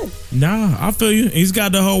music is good. Nah, I feel you. He's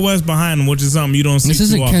got the whole West behind him, which is something you don't see. This too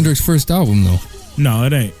isn't often. Kendrick's first album though. No,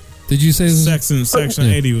 it ain't. Did you say this? Section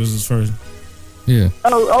Yeah. 80 was his first. Yeah.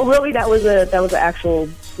 Oh, really? That was an actual,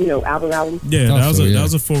 album. Yeah, Thought that was so, a yeah. that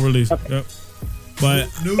was a full release. Yep. But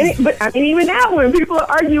But I mean, even that one, people are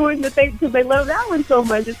arguing that because they love that one so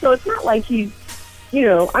much. So it's not like he's,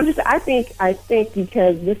 I think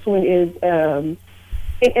because this one is, and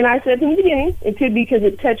I said from the beginning, it could be because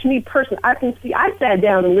it touched me personally. I sat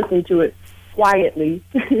down and listened to it quietly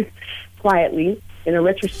in a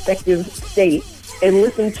retrospective state, and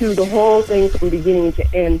listened to the whole thing from beginning to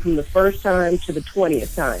end, from the first time to the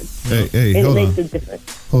 20th time. Hey, and hold it on. makes a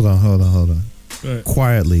difference. Hold on. Right.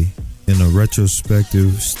 Quietly, in a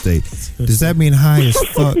retrospective state. Does that mean high as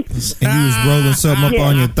fuck? And you was rolling something up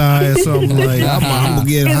on your thigh or something like, I'm gonna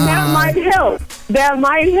get And high. that might help. That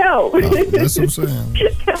might help. That's what I'm saying.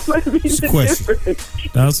 That might be the question. difference.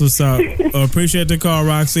 that's what's up. Appreciate the call,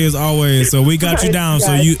 Roxy, as always. So we got you down.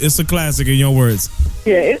 So it's a classic in your words.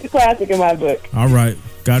 Yeah, it's a classic in my book. All right,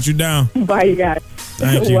 got you down. Bye, you guys.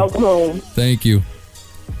 Thank you. Welcome home. Thank you.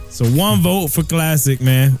 So one vote for classic,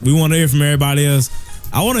 man. We want to hear from everybody else.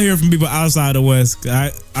 I want to hear from people outside the West.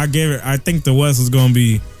 I gave it. I think the West is gonna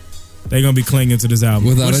be. They're gonna be clinging to this album,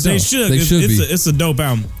 Without which a they doubt. should. They should be. It's a dope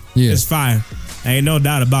album. Yeah. It's fire. Ain't no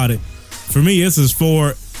doubt about it. For me, this is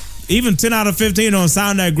 4. Even 10 out of 15 don't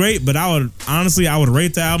sound that great, but I would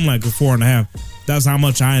rate the album like a 4.5. That's how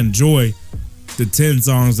much I enjoy the 10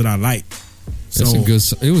 songs that I like. That's a good.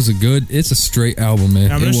 It was a good. It's a straight album,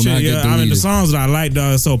 man. I mean, it will not get deleted. the songs that I like,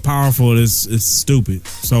 though, are so powerful. It's stupid.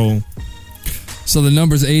 So the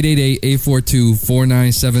number's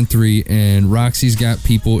 888-842-4973, and Roxy's got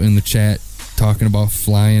people in the chat talking about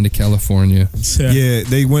flying to California. Yeah,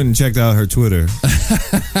 they went and checked out her Twitter.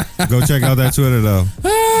 Go check out that Twitter though.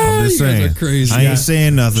 I'm just you guys saying. are crazy. I ain't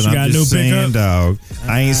saying nothing. She got I'm a just new saying, pickup? dog.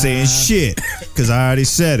 I ain't saying shit because I already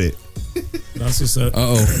said it. That's what's up.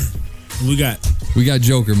 We got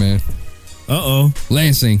Joker, man.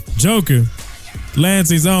 Lansing. Joker.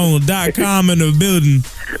 LansingZone.com in the building.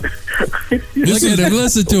 Look at him.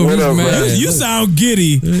 Listen to him. What He's up, mad. man? You sound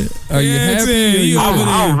giddy. Are you happy?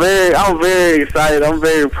 I'm very excited. I'm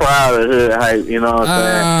very proud of Hood Hype. You know what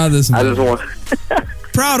I'm saying? I just want.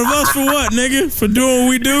 Proud of us for what, nigga? For doing what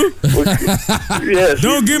we do? Yes.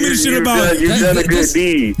 Don't give me the shit about You've done a good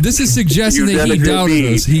deed. This is suggesting You've that done he a good doubted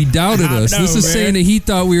deed. us. He doubted I us. know, This is man. saying that he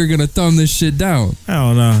thought we were going to thumb this shit down.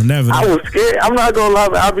 Hell no, never. I was scared. I'm not gonna lie.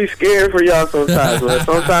 I'll be scared for y'all sometimes. Man.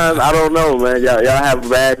 Sometimes I don't know, man. Y'all have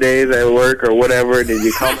bad days at work or whatever, and then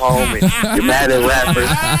you come home and you're mad at rappers.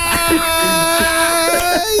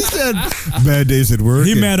 He said bad days at work.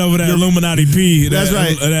 He mad over that Illuminati P. That's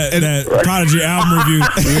right. That Prodigy album review.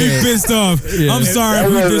 He pissed off. I'm sorry if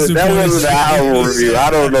we That disappointed. wasn't the album review. I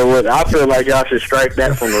don't know what. I feel like y'all should strike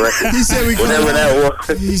that from the record. He said we come whatever that home.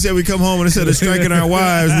 was. He said we come home and instead of striking our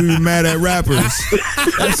wives, we were mad at rappers.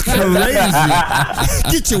 That's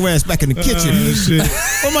crazy. Get your ass back in the kitchen. Shit.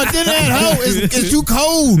 Oh my dinner at home. It's too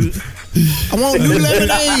cold. I want new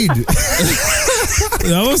lemonade.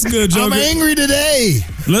 That was good, Joker. I'm angry today.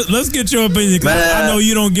 Let's get your opinion. 'Cause I know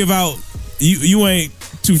you don't give out. You ain't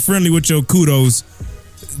too friendly with your kudos.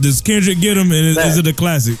 Does Kendrick get them? And is it a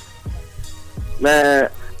classic? Man,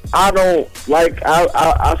 I don't like.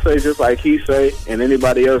 I say just like he say and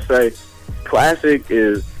anybody else say. Classic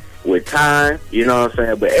is with time. You know what I'm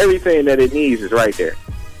saying? But everything that it needs is right there.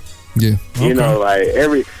 Yeah. You know, like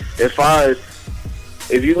as far as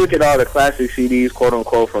if you look at all the classic CDs, quote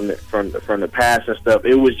unquote, from the past and stuff,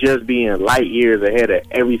 it was just being light years ahead of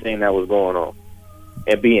everything that was going on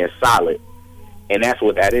and being solid, and that's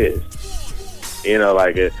what that is. You know,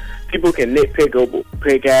 like people can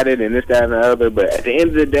pick at it and this, that, and the other, but at the end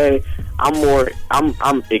of the day,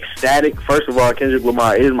 I'm ecstatic. First of all, Kendrick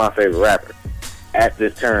Lamar is my favorite rapper at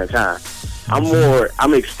this current time.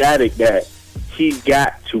 I'm ecstatic that he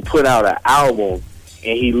got to put out an album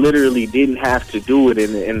and he literally didn't have to do it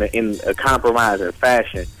in a compromising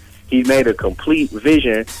fashion. He made a complete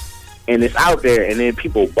vision and it's out there, and then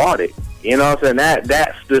people bought it. You know what I'm saying?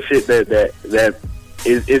 That's the shit that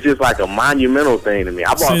is just like a monumental thing to me.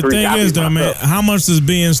 I bought 3 thing copies is, though, man, myself. how much does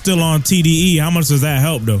being still on TDE? How much does that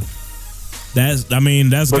help, though? That's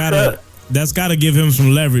gotta give him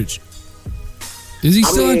some leverage. Is he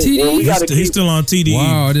still on TDE? He's still on TDE.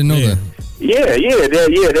 Wow, I didn't know that. Yeah.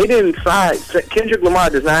 They didn't sign. Kendrick Lamar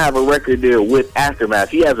does not have a record deal with Aftermath.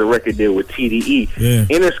 He has a record deal with TDE. Yeah.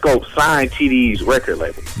 Interscope signed TDE's record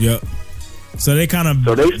label. Yep. So they kind of.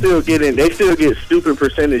 So they still get stupid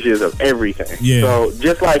percentages of everything. Yeah. So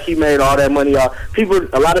just like he made all that money off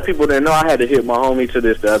a lot of people that know, I had to hit my homie to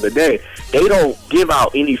this the other day. They don't give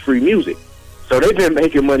out any free music, so they've been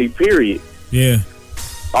making money. Period. Yeah.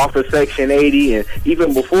 Off of Section 80, and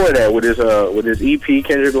even before that, with his EP,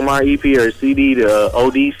 Kendrick Lamar EP, or CD, the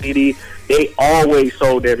OD CD, they always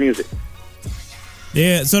sold their music.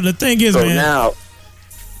 Yeah. So the thing is, so man.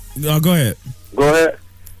 Now, go ahead. Go ahead.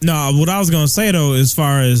 No, what I was gonna say though, as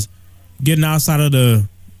far as getting outside of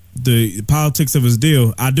the politics of his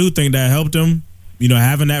deal, I do think that helped him. You know,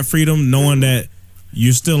 having that freedom, knowing that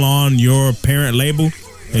you're still on your parent label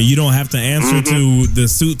and you don't have to answer to the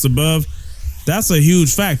suits above. That's a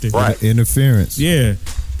huge factor. Right. Interference. Yeah.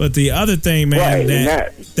 But the other thing, man,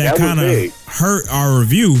 that kind of hurt our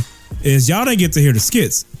review is y'all didn't get to hear the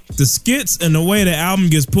skits. The skits and the way the album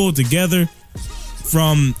gets pulled together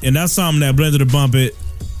and that's something that Blender to Bump It,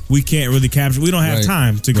 we can't really capture. We don't have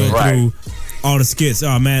time to go through all the skits.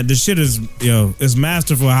 Oh, man, the shit is, it's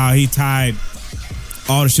masterful how he tied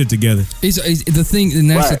all the shit together. The thing, and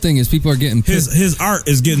that's the thing, is people are getting pissed. His art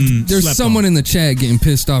is getting. There's someone in the chat getting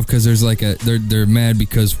pissed off because there's like they're mad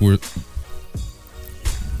because we're.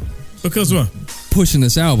 Because what? Pushing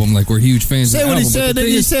this album like we're huge fans. Say of the what he album. said. Then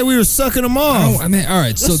he said we were sucking them off. I mean, all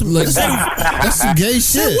right. So that's some gay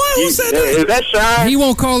shit. Is that Shine? He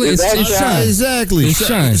won't call it. It's Shine. Exactly. It's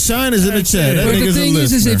Shine. Shine is in the chat. That But the nigga's thing a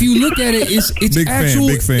is if you look at it, it's Big actual.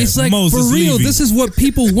 fan. It's like Moses for real. Levy. This is what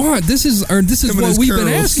people want. This is what we've been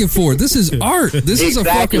asking for. This is art. This is a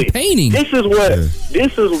fucking painting. That's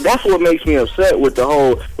what makes me upset with the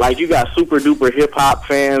whole, like, you got super duper hip hop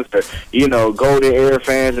fans, or, Golden Era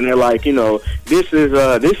fans, and they're like, this isn't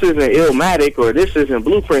Illmatic or this isn't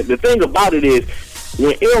Blueprint. The thing about it is,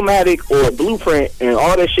 when Illmatic or Blueprint and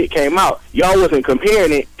all that shit came out, y'all wasn't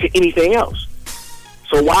comparing it to anything else.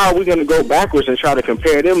 So why are we going to go backwards and try to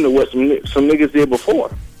compare them to what some niggas did before?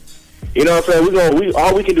 You know what I'm saying?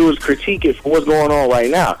 All we can do is critique it for what's going on right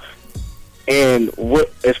now. And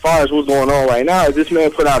as far as what's going on right now, is this man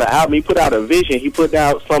put out an album, he put out a vision, he put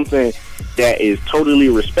out something that is totally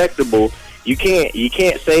respectable. You can't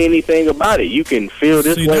say anything about it. You can feel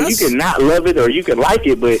this way. You can not love it or you can like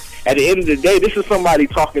it, but at the end of the day, this is somebody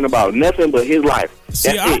talking about nothing but his life. See,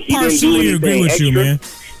 That's I it. He partially didn't do agree with anything you, extra. man.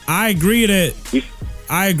 I agree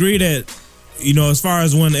that as far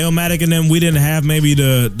as when Illmatic and them, we didn't have maybe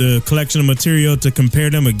the collection of material to compare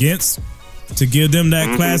them against to give them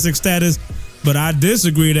that classic status. But I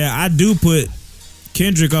disagree that I do put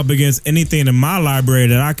Kendrick up against anything in my library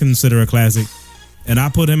that I consider a classic. And I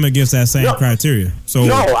put him against that same criteria. So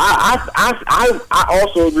I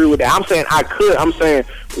also agree with that. I'm saying I could. I'm saying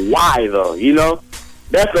why though?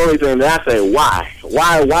 That's the only thing that I say. Why?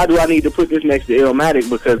 Why do I need to put this next to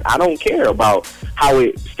Illmatic? Because I don't care about how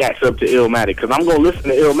it stacks up to Illmatic. Because I'm gonna listen to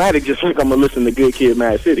Illmatic just like I'm gonna listen to Good Kid,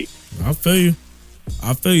 Mad City. I feel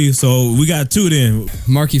you. So we got 2 then.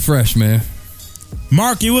 Marky Fresh, man.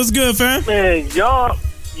 Marky, what's good, fam? Man, y'all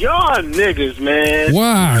niggas, man.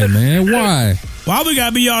 Why, man? Why? Why we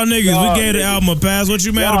gotta be y'all niggas? We gave the album a pass. What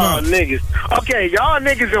you mad about? Y'all niggas. Okay, y'all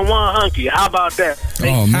niggas in one hunky. How about that?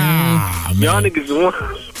 Oh, man. Y'all niggas in one.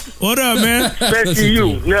 What up, man? Especially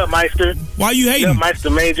you, Nutmeister. Why you hating? Nutmeister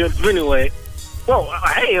Major. But anyway. Whoa,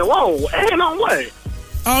 hey, on what?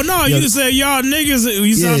 Oh, no, you just said y'all niggas.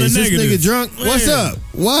 You sounded is negative. This nigga drunk? What's up?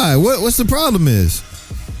 Why? What's the problem is?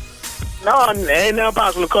 No, ain't nothing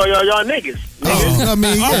possible to call y'all niggas. Oh, I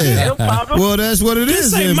mean, yeah. No problem. Well, that's what it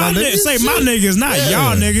is. Say then, my nigga. say my niggas, not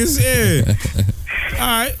y'all niggas. Yeah. All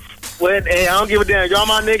right. Well, hey, I don't give a damn. Y'all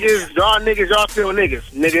my niggas. Y'all still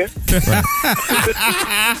niggas, nigga.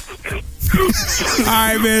 All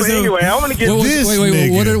right, man. So anyway, I want to get this.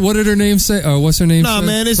 Wait. What did her name say? What's her name? Nah,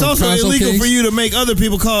 man. It's from also Console illegal Kings? for you to make other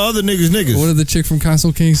people call other niggas niggas. What did the chick from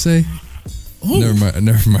Console King say? Who? Never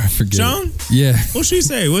mind. Forget Joan? it. Yeah. What'd she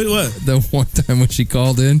say? What? The one time when she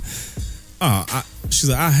called in. Oh, She's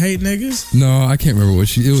like, I hate niggas. No, I can't remember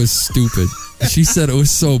what it was stupid. She said it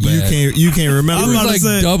was so bad. You can't remember. It was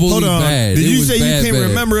like doubly bad. Did It you was say bad, you can't bad.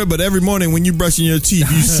 remember it, but every morning when you brushing your teeth,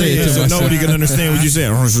 you say it so nobody can understand what you say.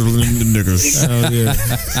 Niggas. Oh, yeah.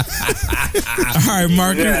 All right,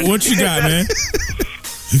 Mark, what you got, man?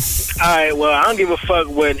 Alright, well, I don't give a fuck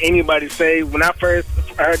what anybody say. When I first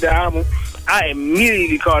heard the album, I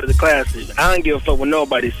immediately called it a classic. I don't give a fuck what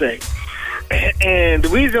nobody say. And the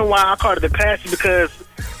reason why I called it a classic because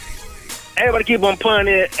everybody keep on putting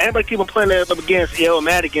it up against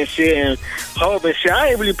Illmatic and shit and Hov and shit. I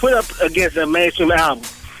ain't really put up against a mainstream album.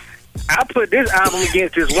 I put this album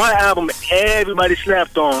against this one album everybody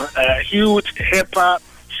slept on. A huge hip-hop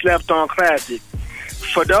slept-on classic.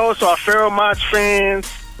 For those who are Feral Mods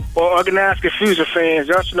fans or Organized Confusion fans,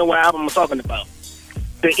 y'all should know what album I'm talking about.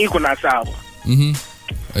 The Equinox album.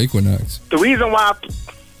 Mm-hmm. Equinox. The reason why...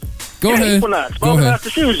 Go ahead. Equinox. Go Organized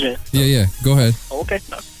ahead. Confusion. Yeah. Go ahead. Okay.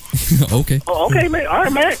 Okay. Oh, okay, man. All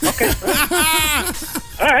right, man. Okay.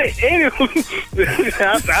 All right. Anyway,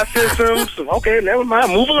 I said some. Okay, never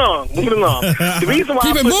mind. Moving along. The reason why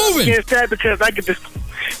Keep I it put moving. against that because I get this.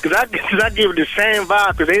 Because I give it the same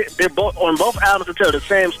vibe. Because they're both on both albums to tell the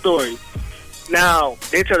same story. Now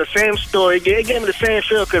they tell the same story. It gave me the same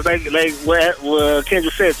feel because like what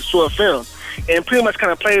Kendrick said, it's a short film, and pretty much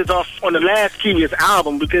kind of plays off on the last previous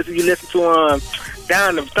album because if you listen to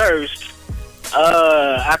Down of Thirst.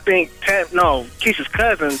 I think Keisha's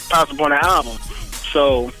cousin pops up on the album.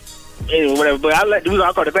 So anyway, whatever. But I like the reason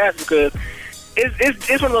I call it classic because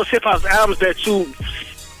it's one of those hip hop albums that you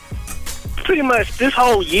pretty much this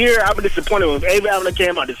whole year I've been disappointed with. Every album that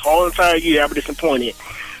came out this whole entire year I've been disappointed.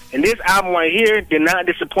 And this album right here did not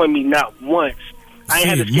disappoint me not once. I ain't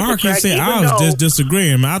had to skip a Mark track, said even I was though- just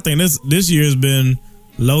disagreeing, man. I think this year has been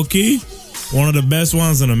low key one of the best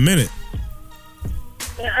ones in a minute.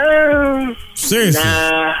 Seriously.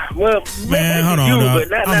 Nah, well, Man, hold on, but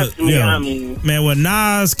dog. not to me. I mean, Man, with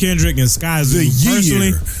Nas, Kendrick, and Skyzoo,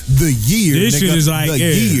 personally, the year, this shit nigga, is like the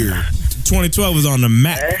yeah, year. 2012 is on the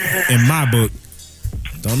map in my book.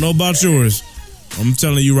 Don't know about yours. I'm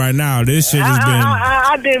telling you right now, this shit has been.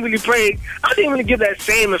 I didn't really give that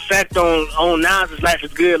same effect on Nas's Life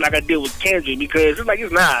is Good like I did with Kendrick because it's like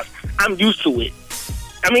it's Nas. I'm used to it.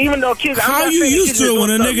 I mean, even though kids, How you used to it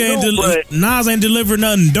when a nigga ain't Nas ain't delivered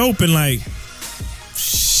nothing dope in like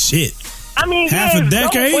shit? I mean, half yeah, a it's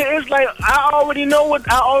decade. dope, but it's like I already know what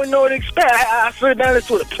to expect. I sit down and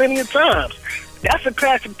to it plenty of times. That's a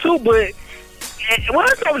classic too, but well,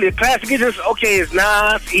 it's not really a classic. It's just okay. It's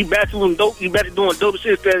Nas. He back to doing dope. He back to doing dope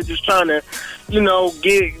shit instead of just trying to,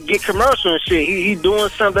 get commercial and shit. He doing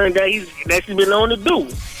something that he's been known to do,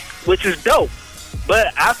 which is dope.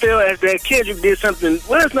 But I feel as that Kendrick did something.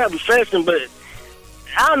 Well, it's not refreshing, but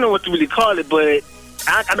I don't know what to really call it. But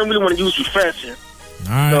I don't really want to use refreshing.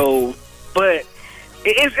 All right. So, but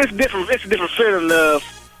it's different. It's a different feeling of.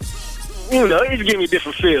 It's giving me a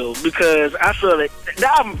different feel because I feel like the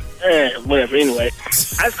album, whatever. Anyway, I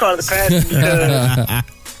just call it a classic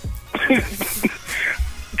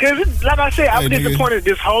because, like I said, I've been disappointed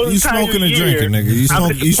this whole You entire smoking and year. drinking,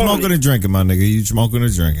 nigga. You smoking and drinking, my nigga. You smoking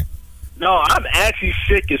and drinking. No, I'm actually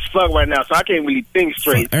sick as fuck right now, so I can't really think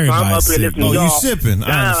straight. So I'm up Everybody's here sick. listening Oh, to y'all. you sipping.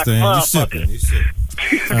 I understand. You sipping. You sipping.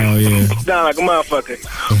 Oh yeah. Down like a motherfucker.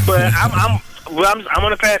 But I'm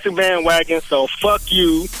on a classic bandwagon, so fuck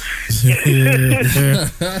you.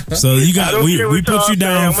 So you got we put you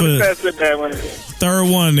down for bandwagon. third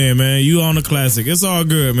one there, man. You on the classic. It's all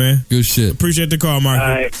good, man. Good shit. Appreciate the call, Mark. All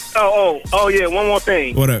right. Oh yeah. One more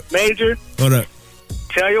thing. What up? Major. What up?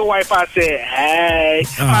 Tell your wife I said, hey.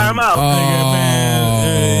 All right, I'm out. Nigga,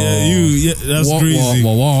 man. That's greasy.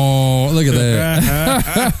 Look at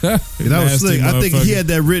that. That was slick. I think he had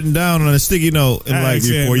that written down on a sticky note and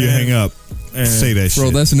before you hang up. Say that shit.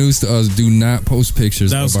 Bro, that's news to us. Do not post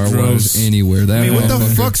pictures of our wives anywhere. That what the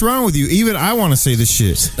fuck's wrong with you? Even I want to say this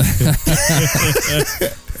shit.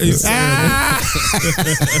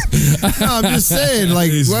 No, I'm just saying,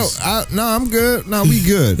 like, I'm good. No, we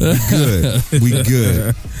good. We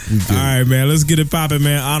good. All right, man. Let's get it popping,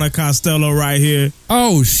 man. Anna Costello right here.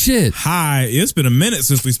 Oh, shit. Hi. It's been a minute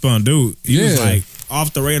since we spun, dude. He was like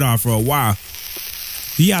off the radar for a while.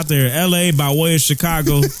 He out there in L.A. by way of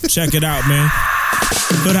Chicago. Check it out, man.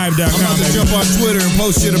 Hoodhype.com. I'm about to jump on Twitter and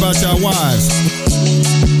post shit about y'all wives.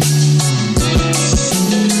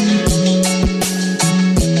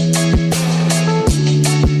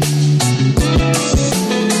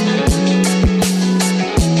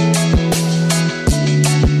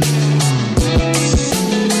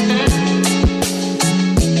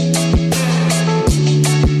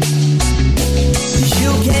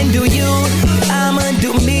 You can do you, I'ma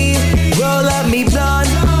do me. Roll up me blow.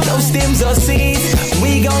 stems or seeds,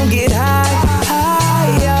 we gon' get high,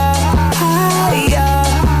 higher, higher,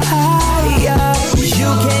 higher. You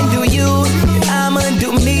can do you, I'ma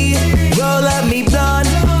do me. Roll up me blunt,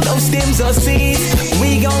 no stems or seeds,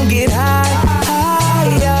 we gon' get high,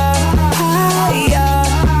 higher, higher,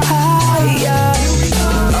 higher.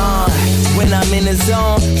 When I'm in the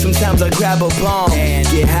zone, sometimes I grab a bomb,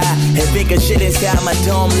 get high, and think of shit inside my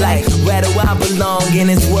dome. Like, where do I belong in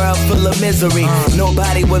this world full of misery?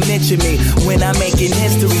 Nobody would mention me when I'm making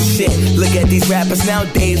history. Shit, look at these rappers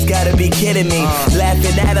nowadays, gotta be kidding me.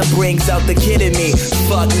 Laughing at them brings out the kid in me.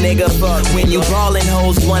 Fuck nigga, fuck. When you ballin',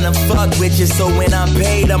 hoes wanna fuck with you, so when I'm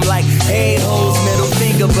paid, I'm like, hey hoes, middle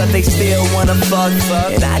finger, but they still wanna fuck,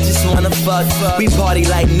 and I just wanna fuck. We party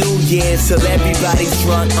like New Year's till everybody's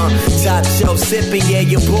drunk, top shelf sipping, yeah,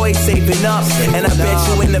 your boy saving up, and I bet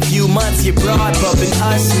you in a few months your broad bumping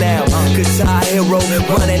us now. Guitar hero,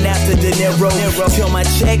 running after De Niro, till my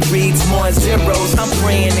check reads more zeros. I'm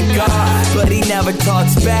praying to God, but he never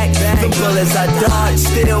talks back. The bullets I dodge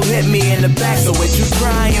still hit me in the back, so what you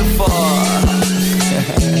crying for?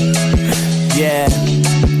 Yeah,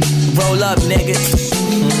 roll up, nigga.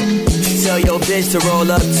 Tell your bitch to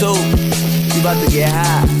roll up too. You about to get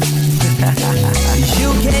high.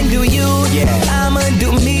 You can do you, I'ma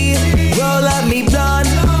do me. Roll up me blunt,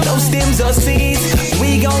 no stems or seeds,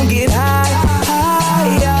 we gon' get high,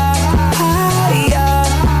 higher, higher,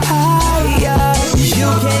 higher.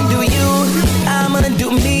 You can do you, I'ma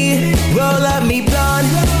do me. Roll up me blunt,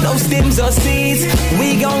 no stems or seeds,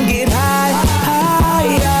 we gon' get high,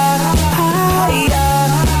 higher, higher,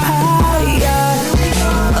 higher.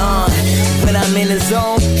 When I'm in the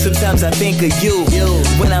zone, sometimes I think of you.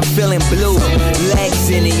 When I'm feeling blue, legs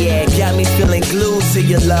in the air, got me feeling glued to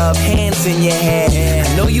your love, hands in your hair.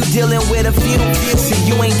 I know you dealing with a few, see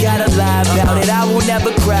you ain't gotta lie about it. I will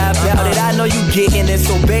never cry about it. I know you getting it,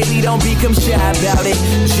 so baby don't become shy about it.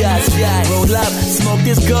 Just roll up, smoke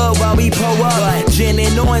this good while we pull up. Gin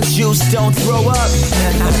and orange juice, don't throw up.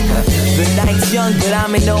 The night's young, but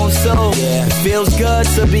I'm an old soul. It feels good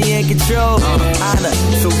to be in control. Honor,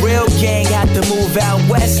 so real gang have to move out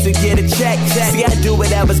west to get a check. See, I do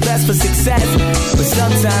whatever's best for success, but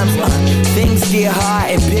sometimes things get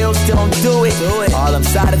hard and pills don't do it. All them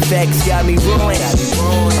side effects got me ruined.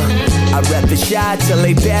 I rep the shot till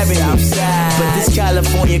they bury me, but this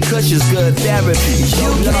California kush is good therapy.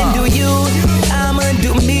 You can do you, I'ma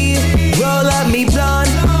do me. Roll up me blunt,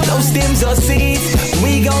 no stems or seeds,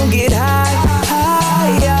 we gon' get high,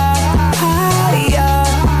 higher, higher,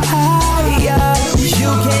 higher.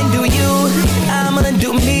 You can do you, I'ma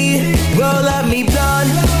do me. Roll up me blunt,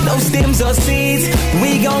 no stems or seeds,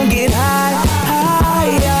 we gon' get high,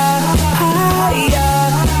 higher,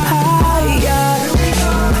 higher, higher.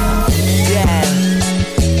 Yeah,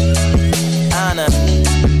 Anna,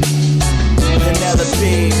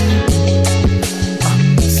 Penelope,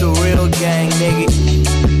 it's a real gang, nigga.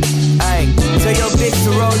 Ay, tell your bitch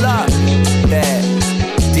to roll up. That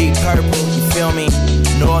Deep Purple, you feel me?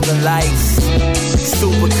 Northern Lights,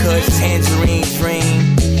 Super Kush, Tangerine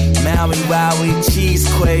Dream, Maui Wowie,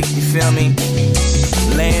 Cheesequake, you feel me?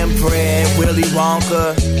 Lamb Bread, Willy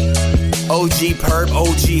Wonka, OG Perp,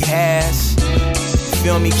 OG Hash, you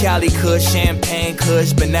feel me? Cali Kush, Champagne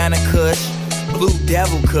Kush, Banana Kush, Blue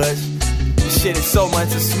Devil Kush. Shit is so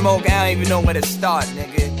much to smoke, I don't even know where to start,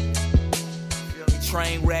 nigga. You feel me?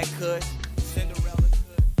 Train Wreck Kush, Cinderella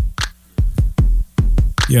Kush.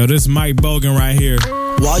 Yo, this Mike Bogan right here.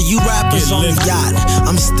 While you rappers on the yacht,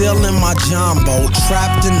 I'm still in my jumbo,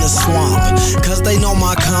 trapped in the swamp. Cause they know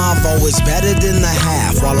my convo is better than the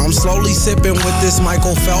half. While I'm slowly sipping with this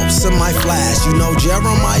Michael Phelps in my flask. You know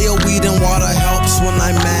Jeremiah weed and water helps when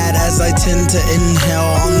I'm mad, as I tend to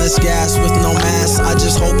inhale on this gas with no mask. I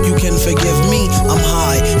just hope you can forgive me. I'm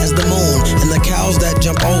high as the moon and the cows that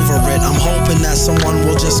jump over it. I'm hoping that someone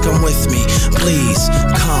will just come with me. Please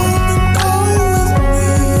come.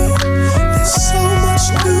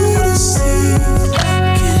 New to see.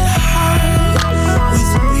 Get high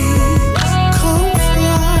with me. Come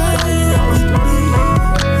fly with me.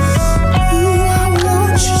 Ooh, I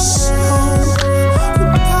want you so.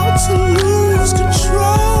 About to lose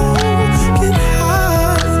control. Get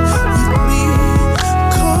high with me.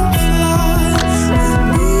 Come fly with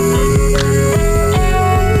me.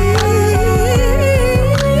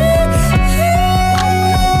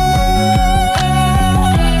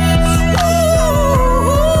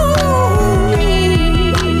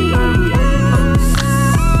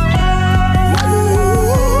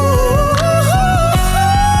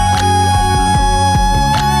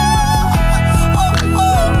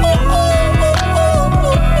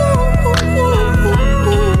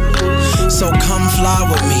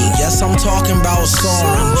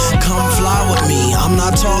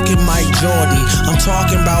 Jordan. I'm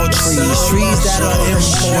talking about trees that are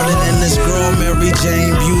imported. And this girl Mary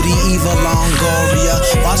Jane, Beauty, Eva Longoria.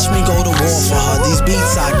 Watch me go to war for her. These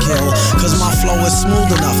beats I kill, cause my flow is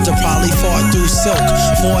smooth enough to probably fart through silk.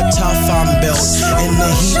 For tough I'm built. In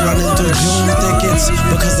the heat running through June thickets,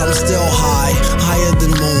 because I'm still high, higher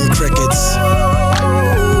than moon crickets.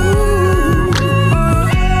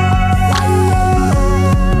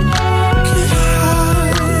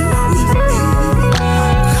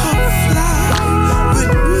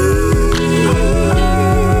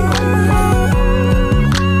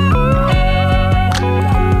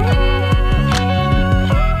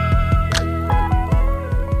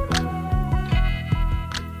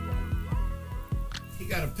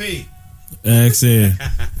 Excellent.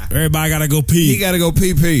 Everybody gotta go pee. He gotta go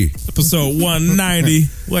pee. Episode 190.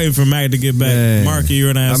 Waiting for Mac to get back. Man, Marky, you're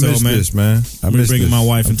an asshole, I miss man. this, man. I'm bringing my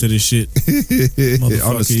wife into this shit. On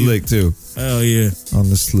the slick too. Hell yeah. On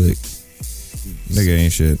the slick. Nigga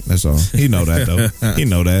ain't shit. That's all. He know that though. He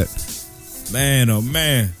know that. Man, oh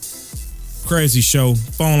man. Crazy show.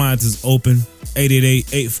 Phone lines is open.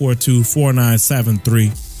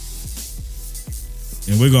 888-842-4973.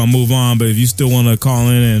 And we're gonna move on, but if you still want to call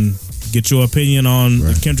in and get your opinion on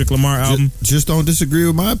the Kendrick Lamar album, just don't disagree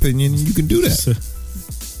with my opinion, and you can do that.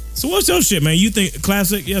 So what's your shit, man? You think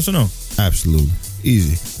classic? Yes or no? Absolutely,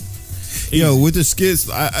 easy. Yo, with the skits,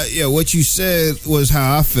 what you said was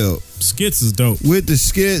how I felt. Skits is dope. With the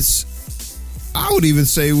skits, I would even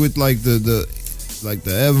say with like the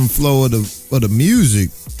ebb and flow of the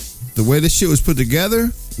music, the way this shit was put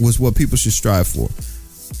together was what people should strive for.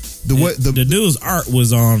 The dude's art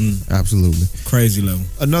was on absolutely crazy level.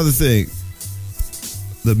 Another thing,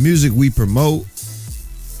 the music we promote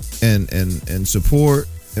and support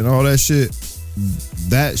and all that shit,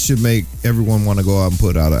 that should make everyone want to go out and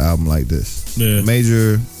put out an album like this. Yeah.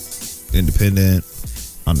 Major, independent,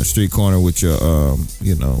 on the street corner with your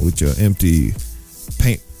with your empty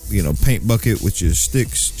paint bucket with your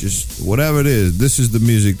sticks, just whatever it is. This is the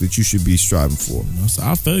music that you should be striving for.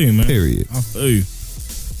 I feel you, man. Period. I feel you.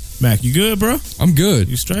 Mac, you good, bro? I'm good.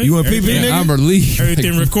 You straight? You want pee, nigga? I'm relieved.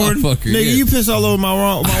 Everything recording? Nigga, you pissed all over my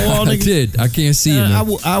wall, nigga. I did. I can't see it, man.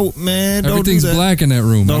 Man, don't Everything's do that. black in that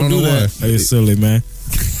room. Don't I don't do know that. why. Hey, silly, man.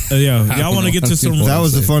 Y'all want to get to some... That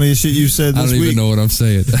was the funniest shit you said this I don't week. even know what I'm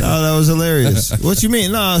saying. Oh, that was hilarious. What you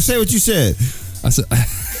mean? No, say what you said. I said...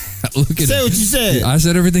 Look at Say it. what you said. I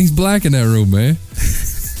said everything's black in that room, man.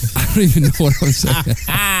 I don't even know what I'm saying.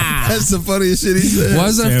 That's the funniest shit he said. Why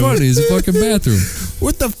is that funny? It's a fucking bathroom.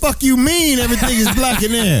 What the fuck you mean everything is black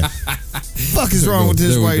in there? Fuck is wrong with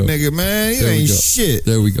this white nigga, man? You ain't shit.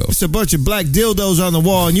 There we go. It's a bunch of black dildos on the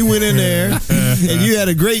wall, and you went in there, and you had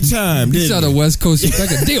a great time, You didn't saw you? the West Coast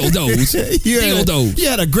effect of dildos. Dildos. You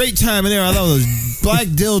had a great time in there. I thought those black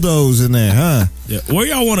dildos in there, huh? Yeah. Where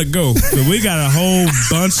y'all want to go? 'Cause we got a whole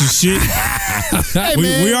bunch of shit. Hey,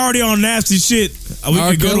 man. We already on nasty shit. We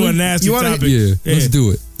R. could go to Kelly? a nasty topic. Yeah, let's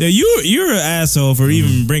do it. Yeah, you're an asshole for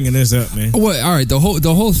even bringing this up, man. What? All right. The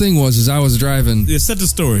whole thing was I was driving. Yeah, set the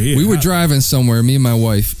story. Yeah. We were driving somewhere, me and my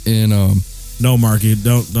wife, and no, Marky,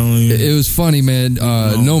 don't even. It was funny, man.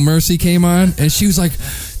 No Mercy came on, and she was like,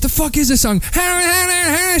 "The fuck is this song?"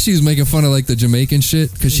 She was making fun of like the Jamaican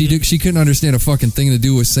shit because she couldn't understand a fucking thing the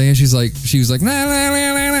dude was saying. She was like, nah, nah,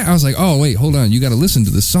 nah, nah, nah. I was like, oh wait, hold on, you got to listen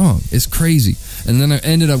to the song. It's crazy. And then I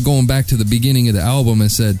ended up going back to the beginning of the album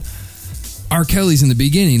and said, R. Kelly's in the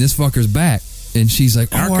beginning. This fucker's back. And she's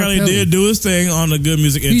like, R. Kelly did do his thing on the Good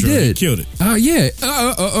Music intro. He did. He killed it. Yeah.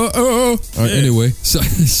 Anyway,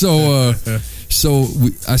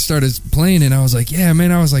 I started playing and I was like,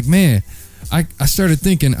 man, I started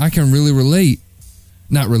thinking I can really relate.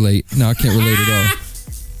 Not relate. No, I can't relate at all.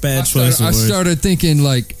 Bad choice. I started thinking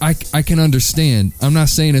like I can understand. I'm not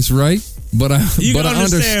saying it's right, but I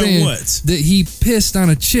understand what? that he pissed on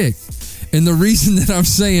a chick. And the reason that I'm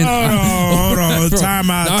saying, hold on, time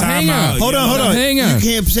out. Hold on. Hang on. You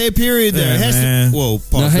can't say period there. Yeah, whoa,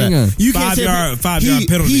 pause. Now, hang on. You can't say 5 yard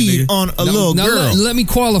penalty. He on a little girl. Let me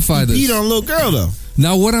qualify this. He on a little girl though.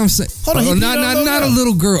 Now what I'm saying, hold on, not a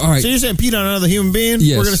little girl. All right. So you're saying Pete on another human being?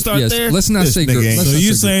 Yes, We're gonna start there. Let's not say girl. So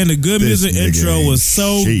you're saying the Good Music intro was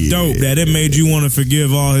so dope that it made you want to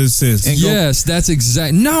forgive all his sins? Yes, that's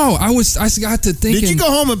exact. No, I got to thinking. Did you go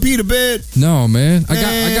home and pee to bed? No, man.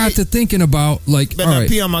 I got to thinking about like. Better not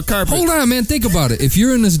pee on my carpet. Hold on, man. Think about it. If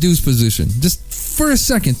you're in this dude's position, just for a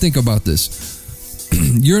second, think about this.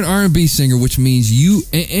 You're an R&B singer, which means you're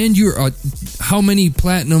how many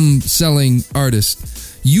platinum selling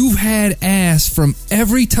artists? You've had ass from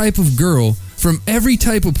every type of girl, from every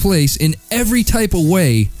type of place, in every type of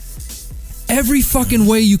way, every fucking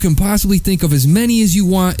way you can possibly think of, as many as you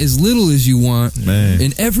want, as little as you want, Man.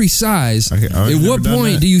 in every size. I've At never what done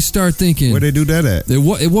point that. do you start thinking? Where they do that at? At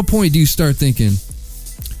what point do you start thinking,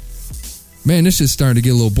 man, this shit's starting to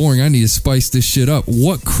get a little boring. I need to spice this shit up.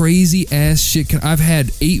 What crazy ass shit I've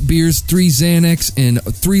had 8 beers, 3 Xanax, and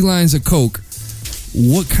 3 lines of Coke.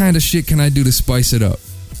 What kind of shit can I do to spice it up?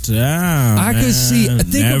 Damn, I could see.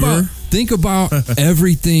 Never. Think about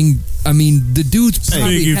everything. I mean, the dude's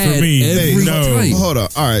probably Speaking had for me, every type. Hold on.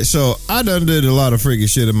 All right, so I done did a lot of freaky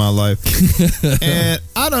shit in my life. And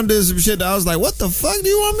I done did some shit that I was like, what the fuck do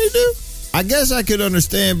you want me to do? I guess I could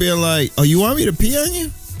understand being like, oh, you want me to pee on you?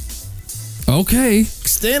 Okay.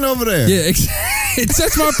 Stand over there. Yeah,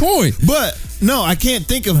 that's my point. But no, I can't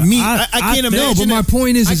think of me. I can't imagine. No, but my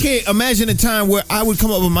point is, I can't imagine a time where I would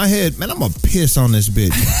come up with my head, man, I'm gonna piss on this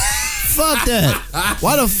bitch. Fuck that.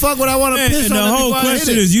 Why the fuck would I want to piss and on the it whole before I hit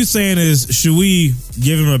question it? is, you saying is, should we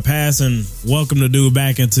give him a pass and welcome the dude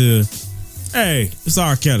back into, hey, it's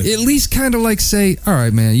R. Kelly. At least kind of like say, all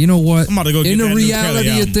right, man, you know what? I'm about to go get in the that new Kelly reality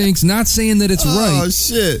of album. things, not saying that it's right. Oh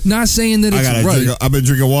shit. Not saying that it's right. I've been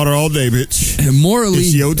drinking water all day, bitch. And morally,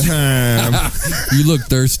 it's your time. You look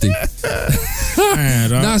thirsty. Man,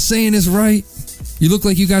 Not saying it's right. You look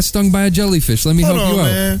like you got stung by a jellyfish. Let me help you out.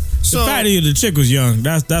 Man. The fact that the chick was young,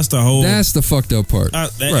 that's the whole. That's the fucked up part.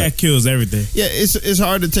 That kills everything. Yeah, it's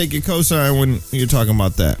hard to take your cosign when you're talking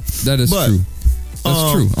about that. That is true.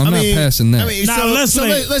 That's true. I'm not passing that.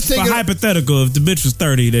 Let's take a hypothetical. If the bitch was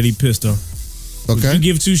 30 that he pissed on, okay, would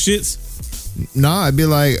you give 2 shits? Nah, I'd be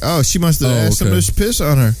like, oh, she must have asked him to piss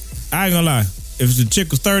on her. I ain't gonna lie. If the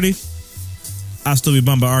chick was 30, I'd still be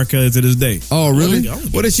bumping R. Kelly to this day. Oh, really?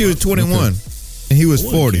 What if she was 21 and he was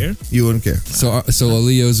 40? You wouldn't care. So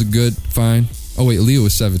Aaliyah's a good fine. Oh wait, Aaliyah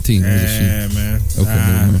was 17. Wasn't she? Yeah, man. Okay,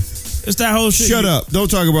 never mind. It's that whole shit. Shut up! Don't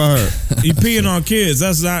talk about her. You peeing on kids.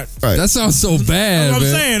 That's not right. That sounds so bad. That's what I'm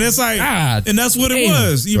man. saying. It's like, and that's what it damn.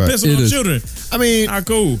 was. You Right. pissing It on is. children. I mean, not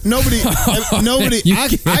cool. Nobody. You I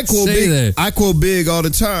can't quote say big. that. I quote Big all the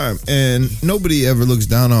time, and nobody ever looks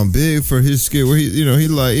down on Big for his skill. Where he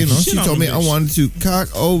like, Shit she on told the me I bitch. wanted to cock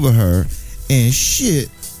over her and shit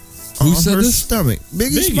Who on said her this? stomach.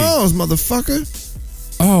 Biggie Smalls, motherfucker.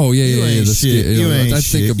 Oh yeah, yeah. ain't The shit. skit. You ain't I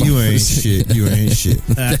shit. think about You ain't this. shit. You ain't shit.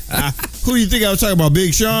 Who you think I was talking about?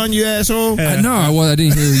 Big Sean, you asshole? No, I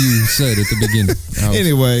didn't hear you said at the beginning.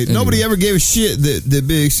 Anyway, nobody ever gave a shit that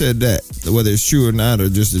Big said that, whether it's true or not, or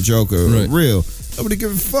just a joke or Right. real. Nobody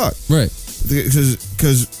give a fuck. Right.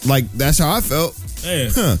 Because like, that's how I felt. Yeah.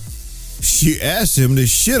 Huh. She asked him to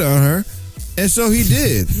shit on her, and so he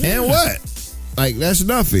did. And what? Like, that's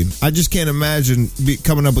nothing. I just can't imagine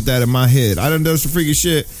coming up with that in my head. I done some freaky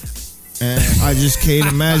shit, and I just can't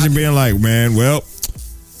imagine being like, man, well,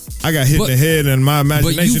 I got hit in the head and my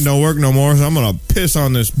imagination don't work no more, so I'm gonna piss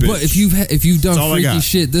on this bitch. But if you've done That's all I freaky got.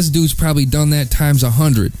 shit, this dude's probably done that times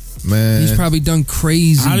 100. Man, He's probably done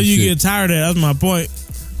crazy. How do you shit. get tired of that? That's my point.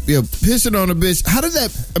 Yeah, pissing on a bitch. How did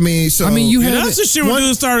that? I mean, that's the shit when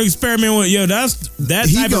dudes start experimenting with. Yo, that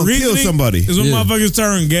He type of gonna kill reasoning somebody. is when Yeah. motherfuckers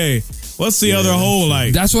turn gay. What's the other hole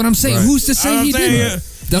like? That's what I'm saying. Right. Who's to say I'm he saying, didn't? yeah.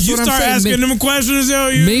 That's you what I'm start saying. asking them questions, yo.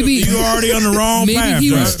 Maybe you already on the wrong maybe path.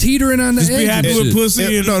 he right? was teetering on the Just edge. be happy and with shit.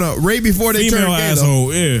 pussy. And No. Right before they turn female gay, asshole.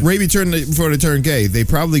 though. Yeah. Right before they turn gay, they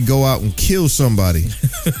probably go out and kill somebody.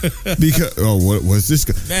 Because what was this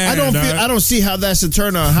guy? Man, I don't see how that's a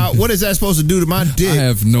turn on. What is that supposed to do to my dick? I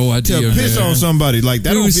have no idea. To piss man. on somebody like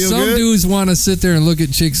that. Dude, Don't feel some good. dudes want to sit there and look at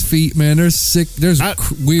chicks' feet, man. There's sick. There's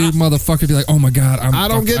weird motherfuckers be like, "Oh my god, I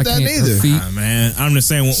don't get that can't- her neither. feet." Nah, man, I'm just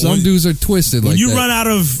saying. Some dudes are twisted. When like you that. run out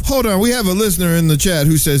of, Hold on, we have a listener in the chat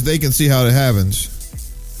who says they can see how it happens.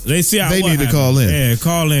 they see how They what need to happens. call in. Yeah,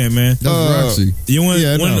 call in, man. That's Roxy. You want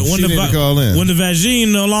Yeah, no, she the need to call in. when the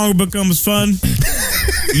vagine no longer becomes fun,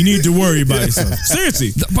 you need to worry about yourself.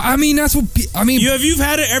 Seriously. But I mean, that's what I mean. If you've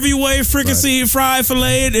had it every way, fricassee, fried,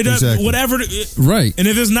 filleted, it Exactly. whatever. Right. And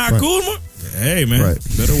if it's not Right. cool, hey man, Right.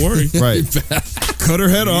 better worry. Right. Cut her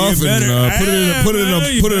head off better- and put it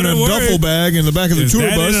in a worry. duffel bag in the back of the If tour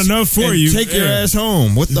that bus. ain't enough for and you, take your yeah. ass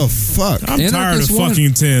home. What the fuck? I'm tired of Anarchist One-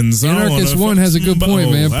 fucking tins. I don't Anarchist wanna One fuck has a good some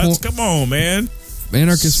point, man. butthole. Come on, man.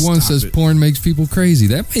 Anarchist One says it. porn makes people crazy.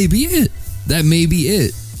 That may be it. That may be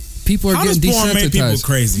it. People are How getting does porn make people desensitized.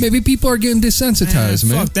 crazy? Maybe people are getting desensitized,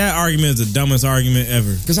 man. Fuck that argument is the dumbest argument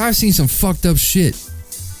ever. Because I've seen some fucked up shit.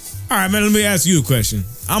 All right, man. Let me ask you a question.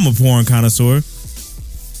 I'm a porn connoisseur.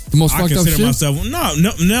 The most I fucked up consider shit. myself.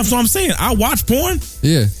 No, that's what I'm saying. I watch porn.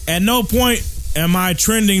 Yeah. At no point am I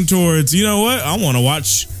trending towards, you know what? I want to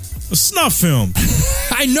watch a snuff film.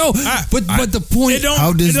 I know, but the point.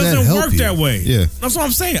 How does it doesn't that help work you? that way. Yeah. That's what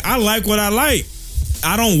I'm saying. I like what I like.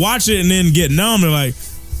 I don't watch it and then get numb and like,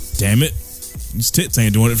 damn it. His tits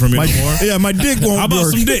ain't doing it for me anymore. Yeah, my dick won't How about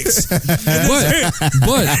work. some dicks? but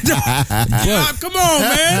come on,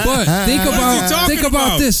 man. But think What is he talking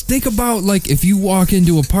about this. Think about like if you walk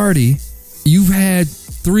into a party, you've had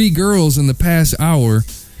 3 girls in the past hour,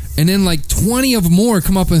 and then like 20 of more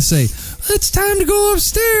come up and say, "It's time to go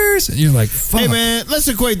upstairs," and you're like, "Fuck." Hey man, let's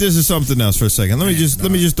equate this to something else for a second. Let me just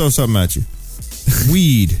throw something at you.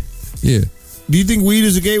 Weed. Yeah. Do you think weed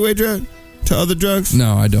is a gateway drug to other drugs?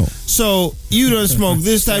 No, I don't. So you done smoke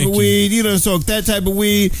this type of weed, you done smoke that type of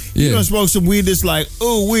weed, you done smoke some weed that's like,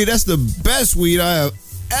 oh, weed, that's the best weed I have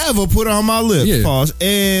ever put on my lips. Yeah. Pause.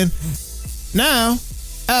 And now,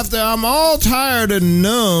 after I'm all tired and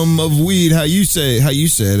numb of weed, how you said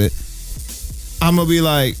it, I'm gonna be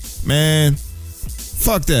like, man,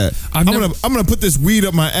 fuck that. I'm gonna put this weed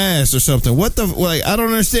up my ass or something. What the like? I don't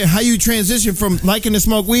understand how you transition from liking to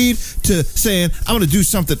smoke weed to saying I'm gonna do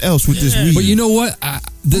something else with this weed. But you know what?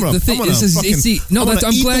 The thing is,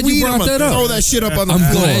 I'm glad you brought that up. Throw that shit up on the floor.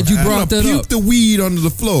 I'm glad you brought that up. Puke the weed onto the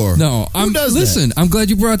floor. No, I'm glad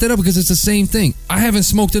you brought that up because it's the same thing. I haven't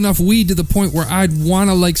smoked enough weed to the point where I'd want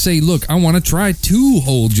to like say, look, I want to try 2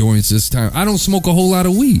 whole joints this time. I don't smoke a whole lot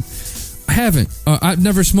of weed. I haven't. I've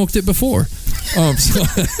never smoked it before. So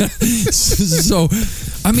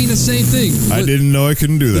I mean the same thing. I didn't know I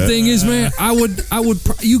couldn't do that. The thing is, man, I would.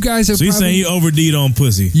 You guys have. So you saying you OD'd on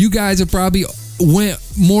pussy? You guys have probably went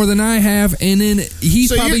more than I have, and then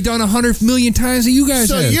he's probably done 100 million times that you guys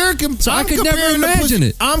have. I could never imagine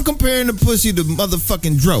it. I'm comparing the pussy to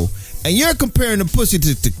motherfucking Dro, and you're comparing the pussy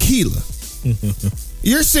to tequila.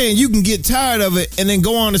 You're saying you can get tired of it and then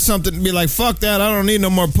go on to something and be like, fuck that, I don't need no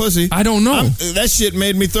more pussy. I don't know. That shit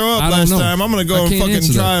made me throw up last time. I'm going to go and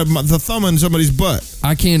fucking try the thumb in somebody's butt.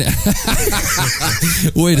 I can't.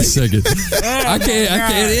 Wait a second. I can't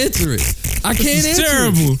answer it. I can't answer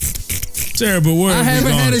terrible. it. Terrible word. I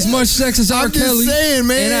haven't had as much sex as R. Kelly. Saying,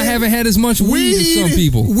 man, and I haven't had as much weed as some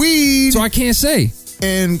people. Weed. So I can't say.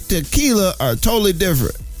 And tequila are totally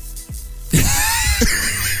different.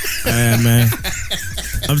 Man.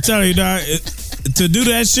 I'm telling you, dog, to do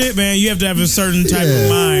that shit, man, you have to have a certain type of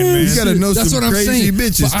mind, man. You gotta know some crazy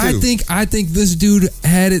bitches, but too. I think this dude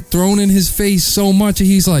had it thrown in his face so much, and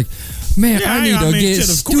he's like, man, I need to get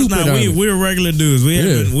stupid. Of course not. We're regular dudes.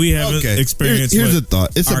 We haven't experienced. Here's the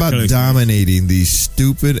thought. It's about dominating these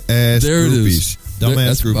stupid ass groupies.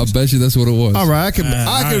 Dumbass groupies. I bet you that's what it was. All right, I could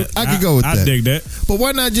go with that. I dig that. But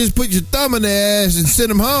why not just put your thumb in their ass and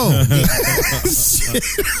send them home?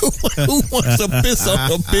 Who wants to piss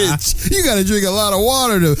on a bitch? You got to drink a lot of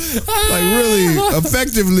water to like really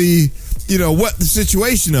effectively, wet the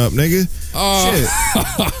situation up, nigga. Shit.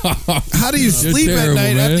 How do you sleep terrible, at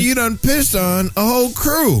night man. after you done pissed on a whole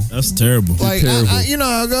crew? That's terrible. Like, you know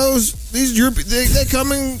how it goes. These droopy, they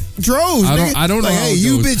come in droves. I don't know. Like, how hey, it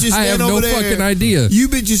you goes. bitches I have stand over no there. fucking idea. You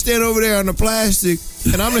bitches stand over there on the plastic,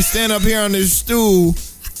 and I'm gonna stand up here on this stool,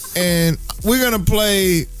 and we're gonna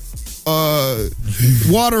play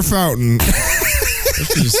water fountain.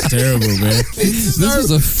 This is terrible, man.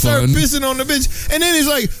 Start pissing on the bitch, and then he's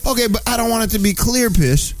like, "Okay, but I don't want it to be clear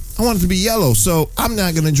piss. I want it to be yellow, so I'm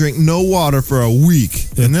not gonna drink no water for a week,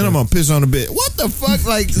 and then I'm gonna piss on a bitch." What the fuck?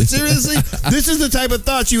 Like, seriously? This is the type of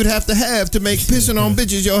thoughts you would have to make pissing on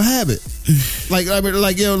bitches your habit. Like, oh,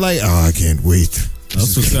 I can't wait.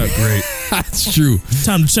 That's what's up. Great. That's true.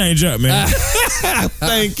 Time to change up, man.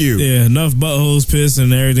 Thank you. Yeah, enough buttholes, piss,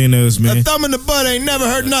 and everything else, man. A thumb in the butt ain't never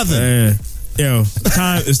hurt nothing. Yo,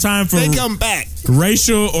 it's time for they come back.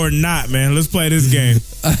 Racial or not, man. Let's play this game.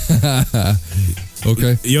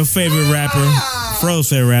 Okay. Your favorite rapper, Fro's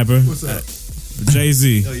favorite rapper. What's up?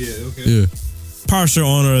 Jay-Z. Oh yeah, okay. Yeah. Partial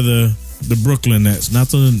owner of the Brooklyn Nets.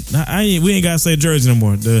 We ain't gotta say Jersey no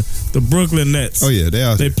more. The Brooklyn Nets. Oh yeah,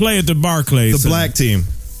 they play at the Barclays. The black team.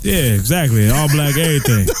 Yeah, exactly. All black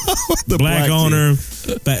everything. The black owner.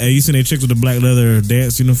 You seen they chicks with the black leather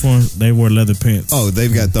dance uniform? They wore leather pants. Oh,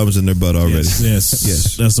 they've got thumbs in their butt already.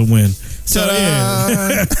 Yes. That's a win. So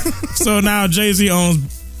yeah. So now Jay-Z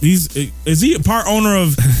owns. Is he a part owner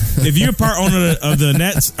of? If you're part owner of the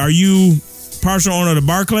Nets, are you partial owner of the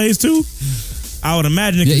Barclays too? I would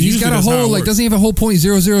imagine. Yeah, he's got a whole doesn't he have a whole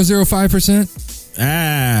 0.0005%?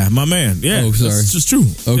 Ah, my man. Yeah. Oh, sorry. It's just true.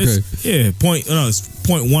 Okay. It's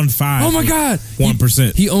 0.15. Oh my God.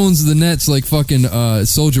 1%. He owns the Nets like fucking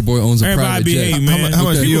Soulja Boy owns a private jet. Man. How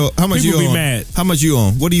much you own? Mad. How much you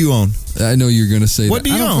own? What do you own? I know you're gonna say what that.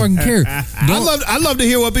 do you I don't own? fucking care. I love to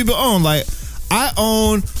hear what people own. Like, I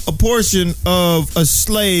own a portion of a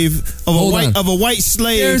slave of Hold on. a white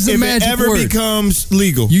slave. There's a if magic it ever word. becomes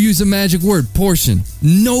legal. You use a magic word, portion.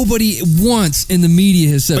 Nobody once in the media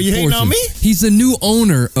has said Oh, you hating portion. on me? He's the new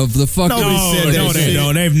owner of the fucking. Nobody said that shit.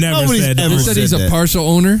 No, they've never Nobody's said that. ever They said he's a that. partial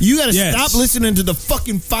owner. You got to Yes. stop listening to the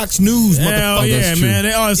fucking Fox News, Hell motherfucker. yeah, That's man. true.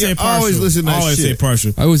 They always say You partial. always listen to that always shit. say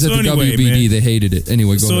partial. I was at So the anyway, WBD. man. They hated it.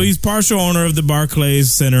 Anyway, go So ahead. he's partial owner of the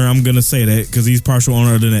Barclays Center. I'm gonna say that because he's partial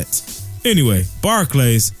owner of the Nets. Anyway,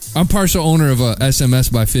 Barclays. I'm partial owner of a SMS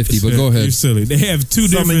by 50, but go ahead. You're silly. They have two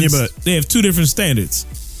Something in your different. butt. They have two different standards.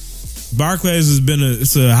 Barclays has been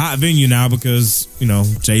it's a hot venue now because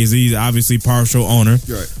Jay-Z is obviously partial owner.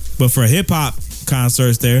 Right. But for hip hop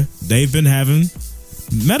concerts there, they've been having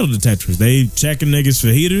metal detectors. They checking niggas for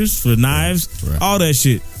heaters, for knives, all that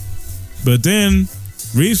shit. But then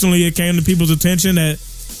recently it came to people's attention that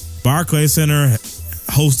Barclays Center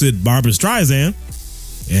hosted Barbra Streisand,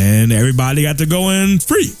 and everybody got to go in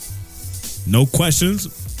free. No questions.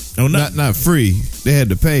 No nothing. Not free. They had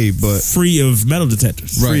to pay, but Free of metal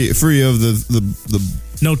detectors. free of the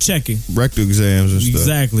No checking. rectal exams and stuff.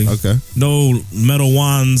 Exactly. Okay. No metal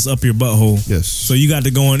wands up your butthole. Yes. So you got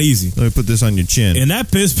to go in easy. Let me put this on your chin. And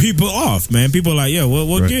that pissed people off, man. People are like, yo,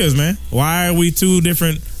 what Right. gives, man? Why are we two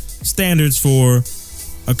different standards for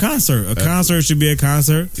a concert? A concert should be a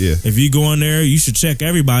concert. Yeah. If you go in there, you should check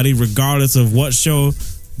everybody regardless of what show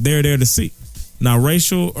they're there to see. Now,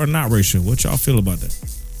 racial or not racial, what y'all feel about that?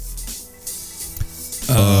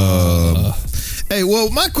 Hey, well,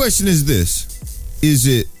 my question is this: is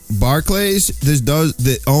it Barclays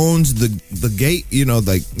that owns the gate?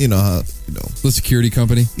 The security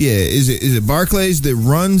company. Yeah, is it Barclays that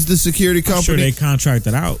runs the security I'm sure company? they contract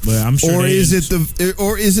it out, but I'm sure or is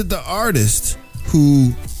it the artist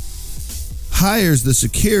who hires the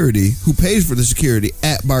security, who pays for the security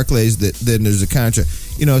at Barclays? That then there's a contract.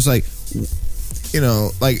 It's like,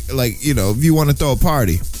 if you want to throw a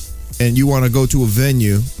party and you want to go to a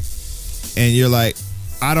venue and you're like,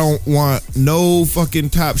 I don't want no fucking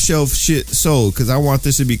top shelf shit sold because I want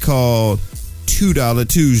this to be called $2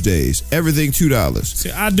 Tuesdays. Everything $2.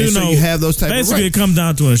 See, I do And so know you have those type of basically rights. it comes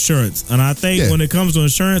down to insurance. And I think when it comes to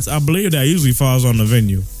insurance, I believe that usually falls on the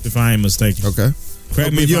venue, if I ain't mistaken. Okay.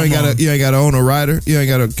 Correct me But if you I'm ain't wrong. gotta own a rider. You ain't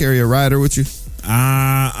gotta carry a rider with you.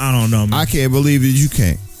 I don't know, man. I can't believe that you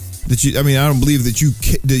can't. I don't believe that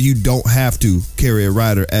you don't have to carry a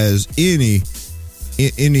rider as any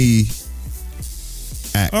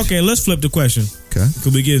act. Okay, let's flip the question. Okay.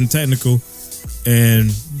 Because we're getting technical and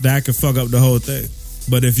that could fuck up the whole thing.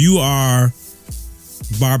 But if you are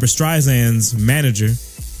Barbra Streisand's manager,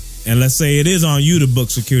 and let's say it is on you to book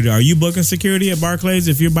security, are you booking security at Barclays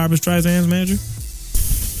if you're Barbra Streisand's manager?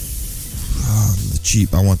 The cheap.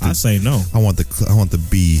 I say no. I want the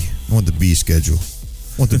B schedule.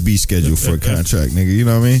 I want the B schedule for a contract, nigga. You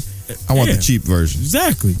know what I mean? I want Yeah. the cheap version.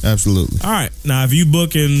 Exactly. Absolutely. All right. Now, if you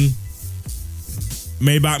booking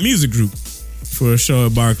Maybach Music Group for a show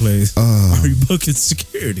at Barclays, are you booking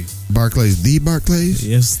security? Barclays, the Barclays?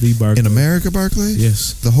 Yes, the Barclays. In America, Barclays?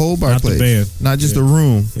 Yes. The whole Barclays. Not the band. Not just Yeah. a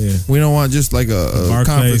room. Yeah. We don't want just like a Barclays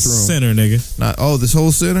conference room. Center, nigga. This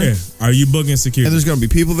whole center? Yeah. Are you booking security? And there's going to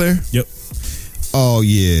be people there? Yep. Oh,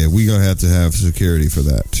 yeah. We're going to have security for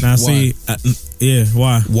that. Now, see, yeah,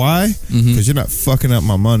 why? Why? Because you're not fucking up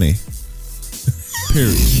my money.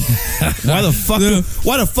 Period. Why the fuck?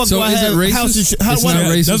 Why the fuck So do I is it have racist? houses? It's not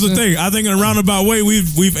racist. That's the thing. I think in a roundabout way,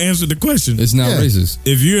 we've answered the question. It's not racist.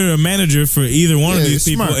 If you're a manager for either one of Yeah, these it's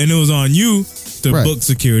people, smart. and it was on you to Right. book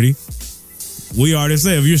security, we already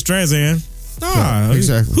said if you're Streisand, Yeah,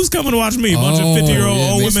 exactly. who's coming to watch me? A bunch of 50-year-old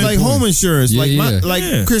old It's women. like home insurance. Yeah, like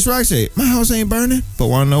yeah. Chris Rock said, my house ain't burning. But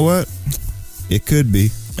want to know what? It could be.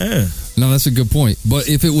 Yeah. No, that's a good point. But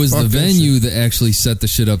if it was Fuck the that venue that actually set the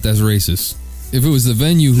shit up, that's racist. If it was the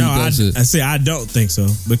venue who No, does it, I say I don't think so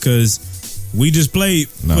because we just played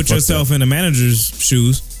Nah, put fuck yourself in the manager's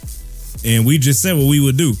shoes, and we just said what we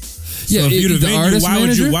would do. Yeah, so if if you're the the venue, artist why would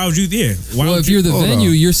manager? you? Why would you? Yeah. Why well, would if you're the Hold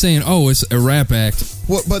venue, on. you're saying, oh, it's a rap act.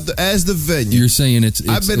 What? But as the venue, You're saying it's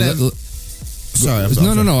I've been at. Sorry,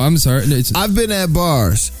 no. I'm sorry. It's I've been at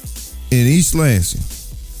bars in East Lansing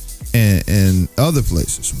and other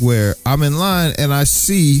places where I'm in line and I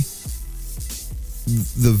see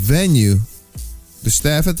the venue, the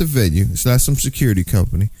staff at the venue. It's not some security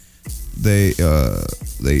company. They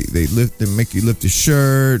lift and make you lift your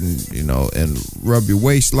shirt and rub your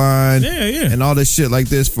waistline, and all this shit like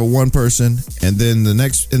this for one person, and then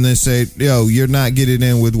then say, yo, you're not getting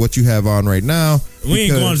in with what you have on right now. We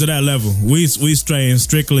ain't going to that level. We straying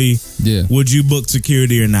strictly. Yeah. Would you book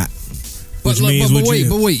security or not? Which But means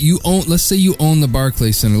wait, you own. Let's say you own the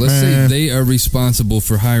Barclays Center. Let's say they are responsible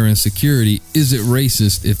for hiring security. Is it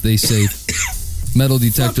racist if they say metal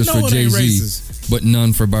detectors Fuck no, for it ain't Jay-Z, but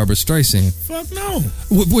none for Barbara Streisand? Fuck no.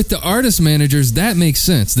 With the artist managers, that makes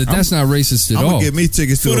sense. That's not racist at I'm all. gonna get me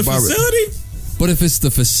tickets to For a the Barbara. facility? But if it's the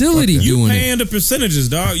facility You doing paying it, the percentages,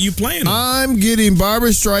 dog. You playing them. I'm getting Barbara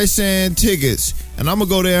Streisand tickets, and I'm gonna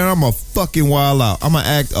go there and I'm gonna fucking wild out. I'm gonna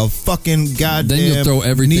act a fucking goddamn then you'll throw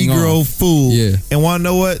everything Negro off. fool. Yeah. And wanna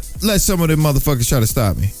know what? Let some of them motherfuckers try to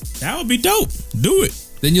stop me. That would be dope. Do it.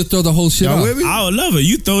 Then you'll throw the whole shit Y'all off. with me? I would love it.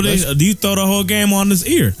 You throw the whole game on this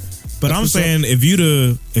ear. But I'm what's saying if you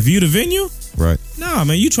the venue, Right. nah,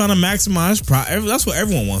 man, you trying to maximize. That's what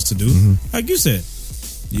everyone wants to do. Mm-hmm. Like you said,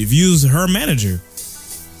 you've used her manager.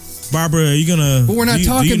 Barbara, are you gonna? But we're not do you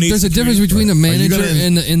talking. need There's a difference security? between the Are you manager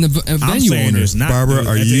gonna- and the I'm venue saying owner. there's not. Barbara,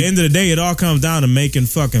 are at you- the end of the day, it all comes down to making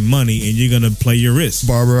fucking money, and you're gonna play your risk.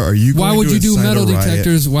 Barbara, are you? Why going would to you do incite a metal riot?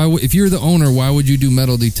 detectors? If you're the owner, why would you do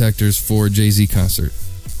metal detectors for a Jay-Z concert?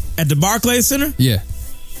 At the Barclays Center? Yeah.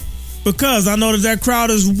 Because I know that crowd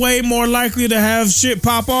is way more likely to have shit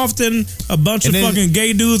pop off than a bunch And of then- fucking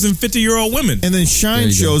gay dudes and 50-year-old women. And then There Shine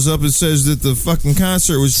you go. shows up and says that the fucking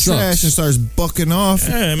concert was Sucks. trash and starts bucking off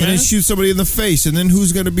Yeah, and man. then shoots somebody in the face. And then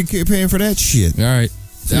who's going to be paying for that shit? All right.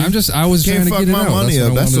 I was trying Can't to fuck get it my out. money That's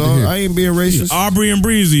up. what I That's wanted to all. hear. I ain't being racist. Aubrey and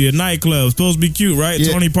Breezy, a nightclub. Supposed to be cute, right?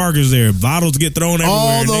 Yeah. Tony Parker's there. Bottles get thrown everywhere. All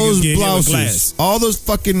and those niggas get hit with blouses, glass. all those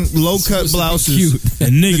fucking low cut Supposed to be blouses, cute.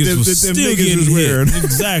 And niggas that was them still niggas getting was hit. wearing.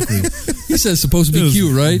 Exactly. He said it's supposed to It be was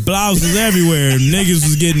cute, right? Blouses everywhere. Niggas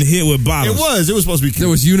was getting hit with bottles. It was supposed to be cute. There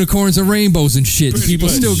was unicorns and rainbows and shit. Pretty People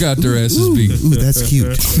much. still got their asses beat. Ooh, that's cute.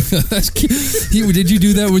 That's cute. Did you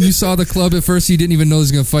do that when you saw the club at first? You didn't even know he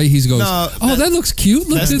was going to fight. He goes, No, that looks cute.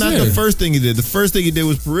 Look That's at not there. the first thing he did. The first thing he did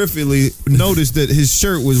was peripherally notice that his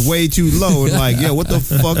shirt was way too low and like, yo, what the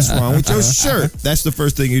fuck's wrong with your shirt? That's the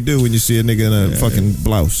first thing you do when you see a nigga in a fucking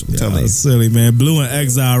blouse. I'm telling you. Silly, man. Blue and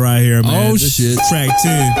Exile right here, man. Oh, This shit. is track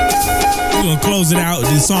 10. We're going to close it out.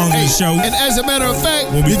 This song of the show. And as a matter of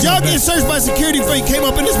fact, We'll be did y'all right get back. searched by security before you came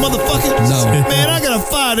up in this motherfucker? No. Man, I gotta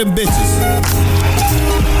fire them bitches.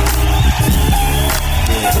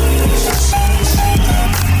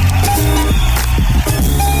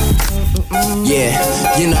 Yeah,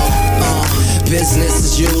 business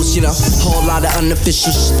as usual, whole lot of unofficial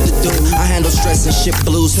shit to do. I handle stress and shit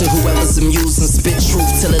blues to whoever's amused and spit truth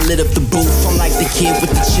till it lit up the booth. I'm like the kid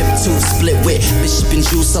with the chip tooth, split with Bishop and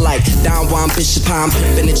Juice. I like down one Bishop, I'm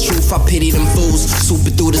pimping the truth. I pity them fools,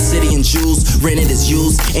 swooping through the city in jewels. Rented is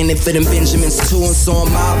used, ain't it for them Benjamins too? And so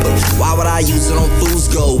am I, but why would I use it on Fool's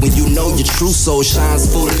Gold when you know your true soul shines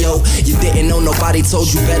full, yo? You didn't know, nobody told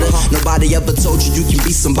you better. Nobody ever told you you can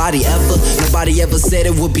be somebody ever. Nobody ever said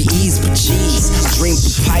it would be easy, but geez, dream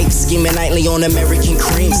for pipes, scheming nightly on American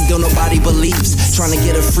cream. Still nobody believes, trying to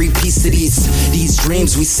get a free piece of these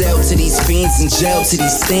dreams. We sell to these fiends and jail to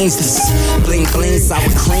these things. This bling bling, sour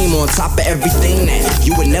cream on top of everything that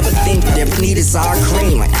you would never think that ever needed sour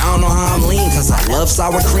cream. Like I don't know how I'm lean, cause I love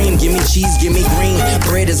sour cream. Give me cheese, give me green.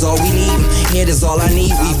 Bread is all we need, head is all I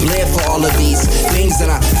need. We bled for all of these things,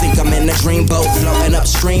 and I think I'm in a dreamboat floating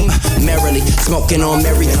upstream, merrily smoking on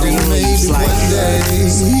Mary Green leaves. Like one day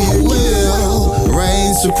he will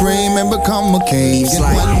reign supreme and become a king. And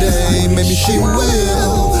one day maybe she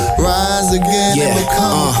will rise again and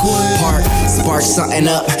become a queen. Spark something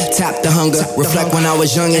up, tap the hunger. Reflect when I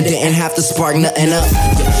was young and didn't have to spark nothing up.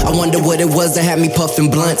 I wonder what it was that had me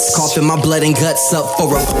puffing blunts, coughing my blood and guts up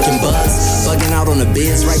for a fucking buzz. Bugging out on the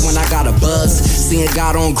biz right when I got a buzz. Seeing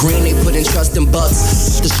God on green, they put in trust in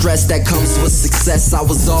bucks. The stress that comes with success, I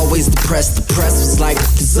was always depressed. The press was like,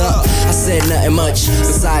 what's up? I said nothing much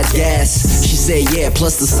besides gas. She said, yeah,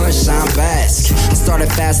 plus the sunshine bask. I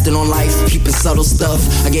started fasting on life, peeping subtle stuff.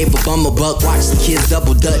 I gave a bum a buck, watched the kids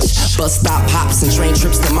double dutch. Bus stop hops and train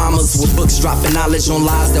trips to mamas with books dropping knowledge on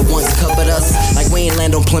lies that once covered us. Like we ain't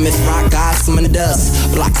land on Plymouth Rock, guys, some in the dust.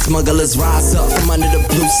 Black smugglers rise up from under the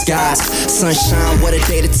blue skies. Sunshine, what a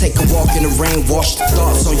day to take a walk in the rain. Wash the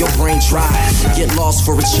thoughts on your brain dry. Get lost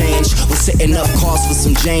for a change. Was sitting up cause for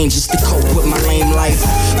some Jane just to cope with my lame life.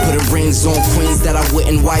 Putting rings on queens that I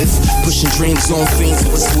wouldn't wife. Pushing dreams on fiends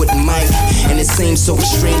was wouldn't Mike. And it seems so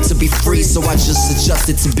extreme to be free, so I just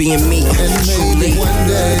adjusted to being me. And maybe one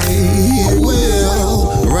day he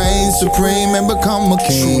will reign supreme and become a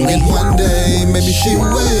king. And one day maybe she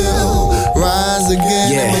will rise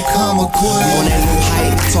again and become a queen. On that new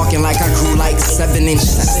height, talking like I grew like 7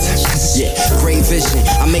 inches. Yeah, great vision.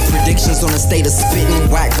 I make predictions on the state of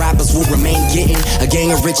spitting. Whack rappers will remain getting a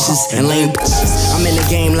gang of riches and lame bitches. I'm in the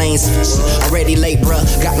game lanes, already late, bruh.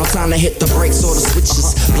 Got no time to hit the brakes or the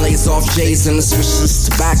switches. Blaze off J's and the swishes.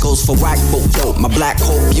 Tobaccos for whack folk, yo. My black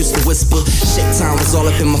hope used to whisper. Shit time was all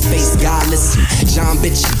up in my face. God listen, John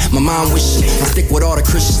bitchin', my mom wishing. I stick with all the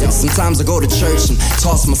Christians. Sometimes I go to church and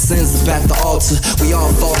toss my sins up at the altar. We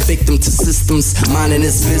all fall victim to systems, minding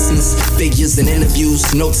his business. Figures and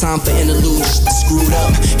interviews, no time for interludes. Screwed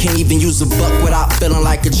up, can't even use a buck without feeling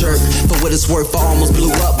like a jerk. For what it's worth, I almost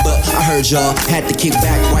blew up, but I heard y'all had to kick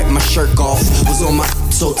back, wipe my shirt off. Was on my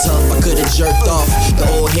so tough, I could've jerked off. The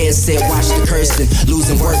old head said, watch the cursing.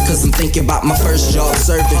 Losing work cause I'm thinking about my first job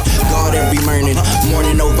serving. God every morning,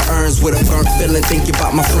 morning over urns with a burnt feeling. Thinking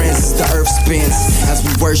about my friends as the earth spins. As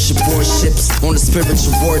we worship warships on the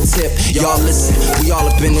spiritual war tip. Y'all listen, we all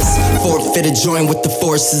up in this. Forfeit a join with the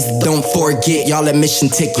forces. Don't forget, y'all admission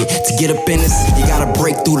ticket. To get up in this, you gotta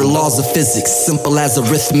break through the laws of physics. Simple as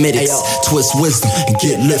arithmetics. Twist wisdom and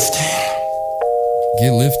get lifted.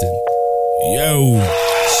 Get lifted. Yo.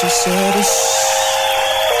 She said it's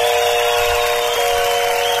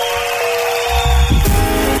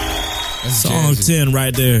Song 10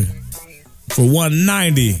 right there for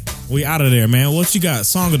 190. We out of there, man. What you got?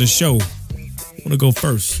 Song of the show. Want to go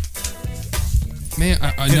first? Man,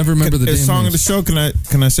 I never remember the damn song names. of the show.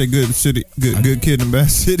 Can I say good city, good kid in bad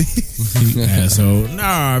city? Asshole.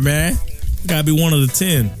 Nah, man. Gotta be one of the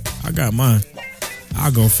 10. I got mine.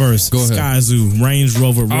 I'll go first. Go ahead. Sky Zoo, Range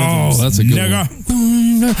Rover Rhythms. Oh, that's a good Nigga.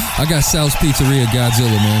 one. I got Sal's Pizzeria,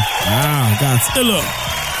 Godzilla, man. Wow, Godzilla.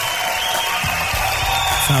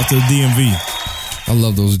 Shout out to the DMV. I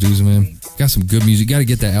love those dudes, man. Got some good music. Got to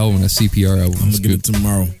get that album, that CPR album. I'm gonna get it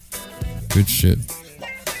tomorrow. Good shit.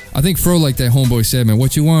 I think Fro, like that homeboy said, man,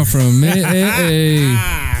 what you want from me? Hey.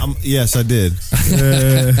 Yes, I did.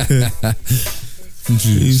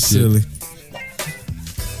 He's silly.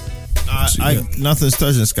 Nothing's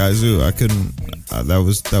touching Sky Zoo. I couldn't. That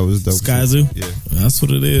was dope. Sky Zoo? Yeah. That's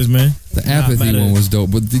what it is, man. The apathy one was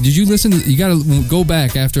dope. But did you listen to, you got to go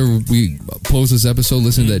back after we post this episode,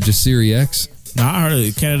 listen to that Jasiri X. No, I heard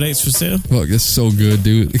it. Candidates for sale. Look, it's so good,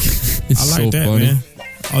 dude. It's I like so that, funny. man.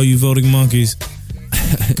 All you voting monkeys.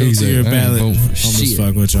 Go He's to like, your I ain't ballot. voting for I'm just shit.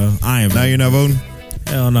 fuck with y'all. I am. Now you're not voting?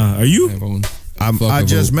 Hell no. Are you? I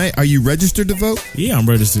just made. Are you registered to vote? Yeah, I'm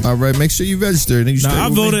registered. All right, make sure you register. And you stay Now, I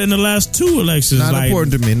with voted me. in the last two elections. Not like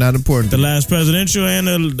important to me. Not important. the To me. last presidential and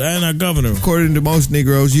a governor. According to most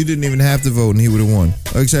Negroes, you didn't even have to vote, and he would have won.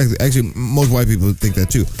 Exactly. Actually, most white people think that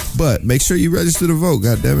too. But make sure you register to vote.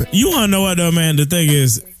 God damn it. You want to know what though, man? The thing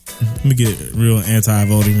is, let me get real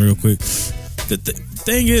anti-voting real quick. The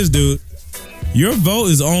thing is, dude, your vote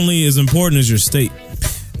is only as important as your state.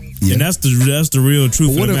 Yeah. And that's the real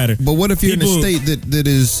truth of the matter. But what if you're in a state that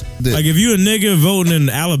is like if you're a nigga voting in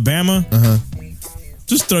Alabama,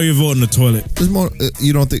 just throw your vote in the toilet. There's more.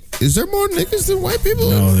 You don't think? Is there more niggas than white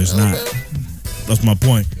people? No, there's not. That's my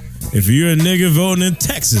point. If you're a nigga voting in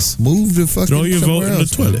Texas, move the fucking throw your vote in the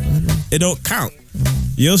else, toilet. It don't count.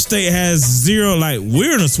 Your state has zero. Like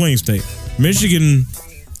we're in a swing state. Michigan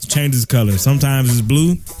changes color. Sometimes it's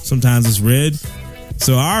blue. Sometimes it's red.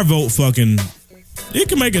 So our vote fucking. It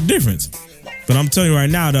can make a difference. But I'm telling you right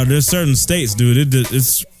now, though, there's certain states, dude,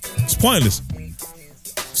 it's pointless.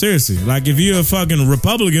 Seriously. Like, if you're a fucking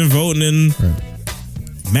Republican voting in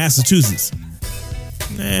Massachusetts,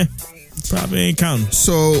 probably ain't counting.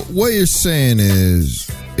 So, what you're saying is,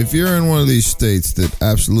 if you're in one of these states that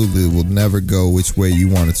absolutely will never go which way you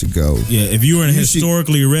want it to go. Yeah, if you were in a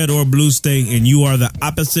historically red or blue state and you are the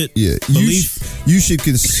opposite belief. You should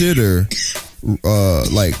consider,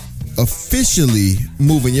 like, officially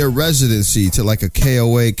moving your residency to like a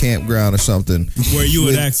KOA campground or something, where you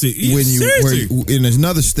would actually in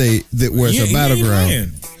another state where it's a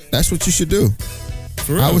battleground. That's what you should do.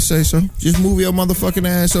 For real. I would say so. Just move your motherfucking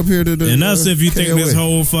ass up here to the. And that's if you think KOA. this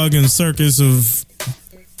whole fucking circus of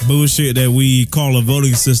bullshit that we call a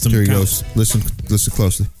voting system. There he counts. goes. Listen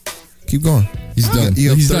closely. Keep going. He's done.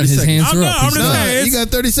 You He's done. His hands are up. I'm just saying, you got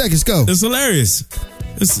 30 seconds. Go. It's hilarious.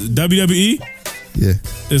 It's WWE. Yeah.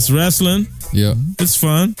 It's wrestling. Yeah. It's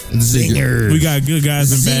fun. Zingers. We got good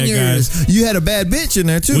guys and bad guys. You had a bad bitch in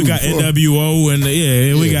there too. We got NWO and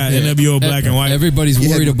we got NWO Black and White. Everybody's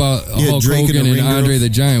worried about Hulk Hogan and Andre the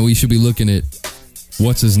Giant. We should be looking at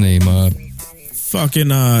what's his name?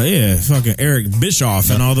 Fucking Eric Bischoff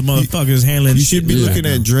and all the motherfuckers handling. You should be looking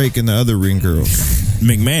at Drake and the other ring girl,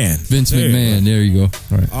 McMahon, Vince McMahon. There you go.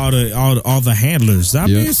 All right. All the handlers. I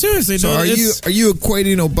mean, seriously. So dude, are you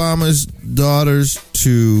equating Obama's daughters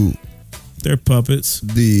to? They're puppets.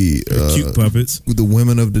 They're cute puppets. The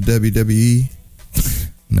women of the WWE.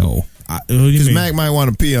 No. Because Mac might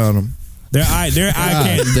want to pee on him. Their eye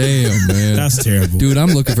candy. Damn, man. That's terrible. Dude,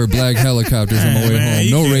 I'm looking for black helicopters on my way Man, home.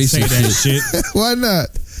 you No can't racist say that shit. shit. Why not?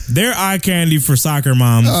 They're eye candy for soccer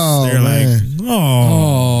moms. Oh, They're man. like,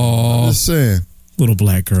 oh, I'm just saying. Little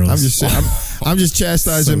black girls. I'm just saying. I'm just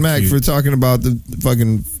chastising So Mac cute. for talking about the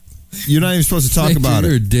fucking. You're not even supposed to talk about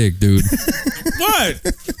You're it. a dick, dude. What?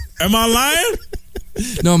 Am I lying?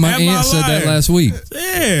 No, my Am I aunt said that lying? last week.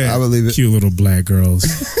 Yeah. I believe it. Cute little black girls.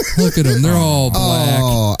 Look at them. They're all black.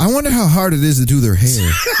 Oh, I wonder how hard it is to do their hair.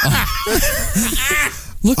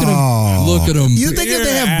 Look at them. Oh. Look at them. You think that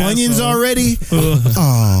they have bunions asshole. already?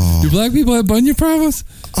 Oh. Do black people have bunion problems?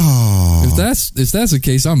 Oh. If that's the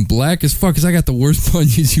case, I'm black as fuck because I got the worst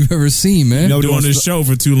bunions you've ever seen, man. Been doing this show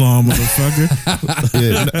for too long, motherfucker.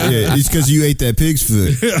 Yeah, it's because you ate that pig's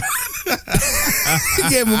foot. You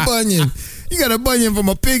gave him a bunion. You got a bunion from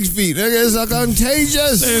a pig's feet. It's like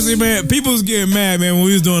contagious. Seriously, man, people was getting mad, man, when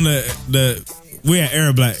we was doing we had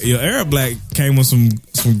Arab Black. Yo, Arab Black came with some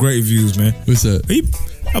great views, man. What's that?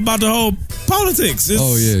 About the whole politics.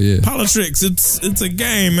 Yeah. Politics. It's a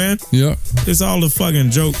game, man. Yeah. It's all a fucking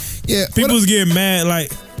joke. Yeah. People was getting mad.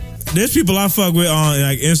 Like, there's people I fuck with on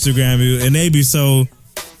like Instagram, and they be so,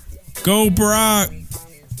 go Barack.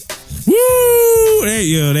 Woo!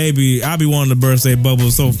 I be wanting to burst their bubble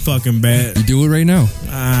so fucking bad. You do it right now.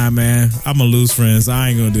 Man, I'm gonna lose friends. I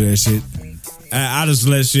ain't gonna do that shit. I just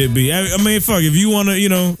let shit be. I mean, fuck, if you wanna,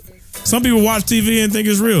 some people watch TV and think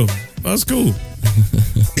it's real. That's cool.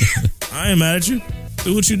 I ain't mad at you.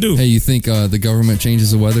 Do what you do. Hey, you think the government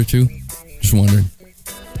changes the weather too? Just wondering.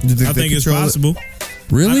 I think it's possible.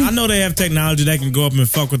 Really? I know they have technology that can go up and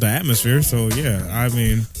fuck with the atmosphere. So yeah, I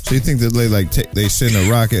mean. So you think that they send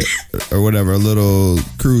a rocket or whatever, a little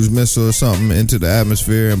cruise missile or something into the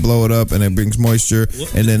atmosphere and blow it up, and it brings moisture,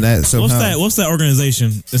 and then that somehow. What's that organization?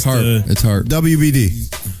 It's HARP. It's HARP. WBD.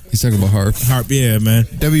 He's talking about HARP. HARP, yeah, man.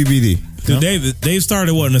 WBD. Dude, they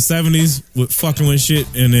started in the 70s with fucking with shit,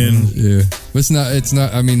 and then yeah, but it's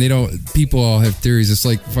not. I mean, they don't. People all have theories. It's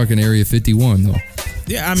like fucking Area 51, though.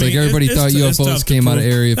 Yeah, I it's mean, like everybody it's thought tough UFOs to came out of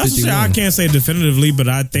prove. Area That's 51. I can't say definitively, but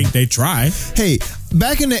I think they try. Hey,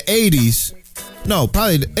 back in the 80s, no,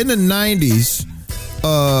 probably in the 90s,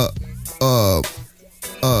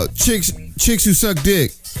 chicks who suck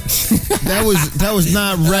dick. That was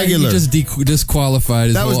not regular. You just disqualified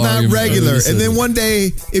his That was whole not argument. regular. And then one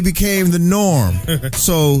day it became the norm.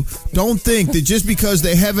 So don't think that just because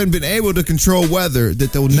they haven't been able to control weather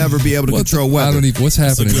that they'll never be able to control weather. I don't even. What's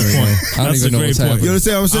happening right now? I don't even know what's happening. You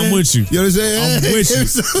understand what I'm saying? I'm with you. You understand? I'm with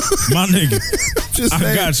you. My nigga. Just I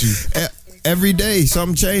saying. got you. Every day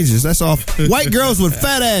something changes. That's all. White girls with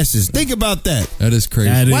fat asses. Think about that. That is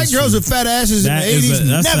crazy. White girls with fat asses in the 80s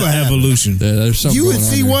that's never an happened. evolution. Yeah, there's something You would going on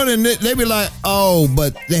see there. one and they'd be like, "Oh,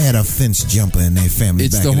 but they had a fence jumper in their family."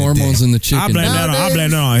 It's back the in hormones day. in the chicken. I blame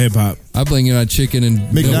that on hip hop. I blame it on chicken and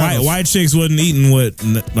The McDonald's. white chicks wasn't eating what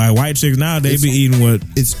like white chicks now they be eating what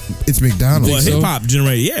It's McDonald's. what hip hop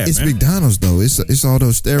generate. Yeah, It's man. McDonald's though. It's all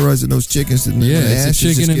those steroids and those chickens. And Yeah, the it's the asses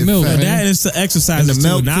chicken just and get milk, fat. man. That is the exercises And the too.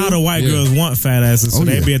 milk, Now too? the white Yeah. girls want fat asses, so Oh,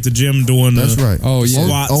 they yeah. be at the gym doing That's the right. Oh, yeah.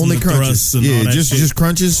 squats Only and the crunches. thrusts and all Yeah, that shit. just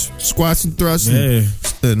crunches, squats and thrusts. Yeah.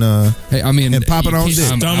 And Hey, I mean, and pop it you on can't- dick.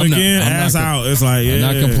 Stomach in, ass out. It's like I'm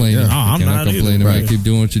not yeah. complaining. Yeah. Oh, I'm I'm not not either. complaining. Right. Man. Keep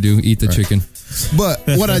doing what you do. Eat the chicken. But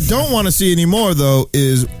what I don't want to see anymore though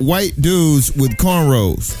is white dudes with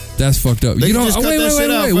cornrows. That's fucked up. They You can don't. just cut Wait. that shit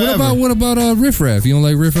out What about Riff Raff? You don't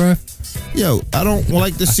like Riff Raff? Yo, I don't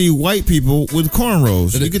like to see white people with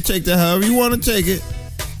cornrows. You can take that however you want to take it,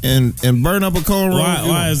 and burn up a cornrow.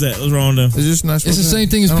 Why is that? What's wrong with them? It's just not. It's the same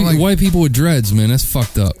thing as white people with dreads, man. That's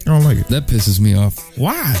fucked up. I don't like it. That pisses me off.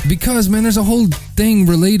 Why? Because, man, there's a whole thing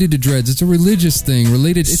related to dreads. It's a religious thing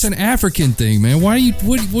related. It's an African thing, man. Why do you?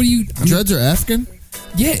 What do you? I mean, Dreads are African.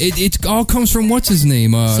 Yeah, it all comes from what's his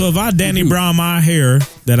name. So if I Danny Brown my hair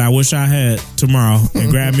that I wish I had tomorrow and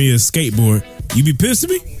grab me a skateboard, you be pissed at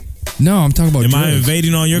me? No, I'm talking about. Am dreads. I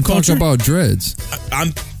invading on your I'm culture? talking about dreads.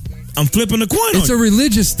 I'm flipping the coin. It's a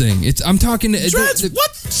religious thing. I'm talking. Dreads?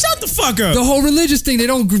 What? Shut the fuck up. The whole religious thing. They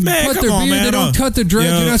don't cut their beard. They don't cut the dreads.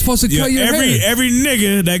 You're not supposed to cut your hair. Every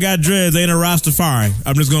nigga that got dreads ain't a Rastafari.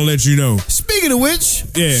 I'm just gonna let you know. Speaking of which,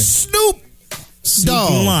 Yeah. Snoop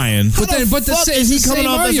Dogg Lion. How the fuck is he coming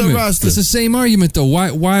off as a roster? It's the same argument though.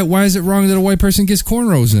 Why is it wrong that a white person gets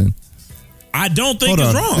cornrows in? I don't think Hold it's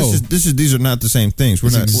on. wrong. These are not the same things.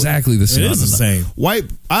 It's exactly the same. It is the same. White.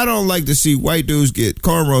 I don't like to see white dudes get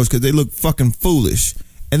cornrows because they look fucking foolish.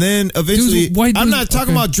 And then eventually, Dudes, white I'm dudes- not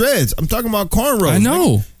talking okay. about dreads. I'm talking about cornrows. I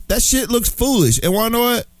know. That shit looks foolish. And wanna know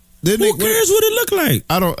what? Who cares what it look like?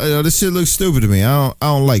 I don't. This shit looks stupid to me. I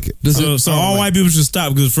don't like it. So all white people should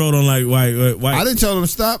stop because Fro don't like white. I didn't tell them to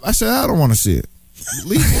stop. I said I don't want to see it.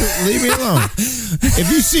 Leave me alone.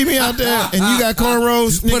 If you see me out there and you got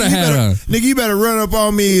cornrows, Put a hat on. Nigga, you better run up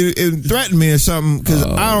on me and threaten me or something because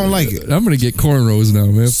I don't like it. I'm gonna get cornrows now,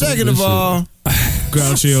 man. Second of all,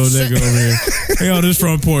 grouchy old nigga over here. Hey, on this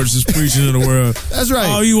front porch is preaching to the world. That's right.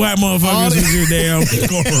 All you white motherfuckers with your damn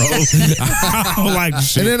cornrows. I don't like the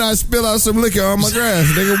shit. And then I spill out some liquor on my grass.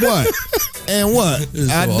 Nigga, what? And what?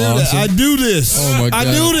 I do awesome. I do this. Oh my God.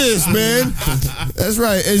 I do this, man. That's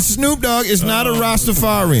right. And Snoop Dogg is not a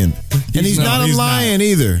Rastafarian. And he's not a lion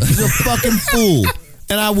either. He's a fucking fool.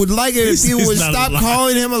 And I would like it if you would stop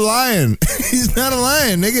calling him a lion. He's not a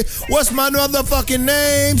lion, nigga. What's my motherfucking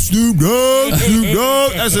name? Snoop Dogg. Snoop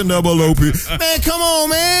Dogg. That's a double OP. Man, come on,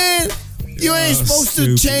 man. You ain't supposed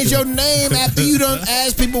to change your name after you done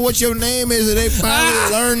ask people what your name is and they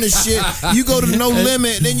finally learn the shit. You go to No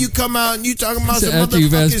Limit and then you come out and you talking about some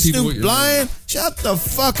motherfucking Snoop Lion. Shut the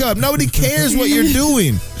fuck up. Nobody cares what you're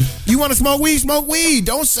doing. You want to smoke weed? Smoke weed.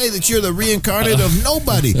 Don't say that you're the reincarnate of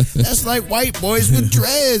nobody. That's like white boys with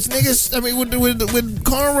dreads, niggas. I mean, with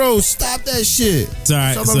cornrows. Stop that shit. It's all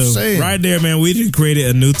right. That's all I'm saying. Right there, man, we just created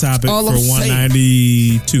a new topic All for I'm saying.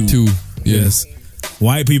 192. Yes.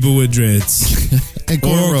 White people with dreads. And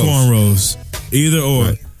or cornrows. Either or.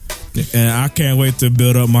 Right. And I can't wait to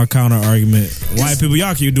build up my counter argument. White people,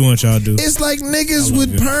 y'all keep doing what y'all do. It's like niggas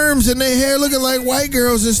with perms and their hair looking like white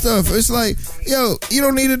girls and stuff. It's like, yo, you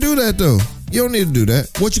don't need to do that though. You don't need to do that.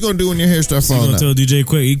 What you gonna do when your hair start falling out? You gonna tell DJ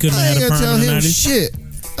Quick he couldn't I have ain't had a gonna perm tell in the him 90s? shit.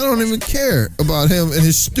 I don't even care about him and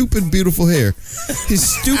his stupid, beautiful hair. His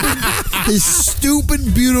stupid,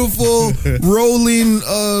 beautiful, rolling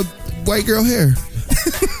white girl hair.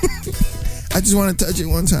 I just want to touch it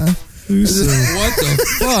one time. What the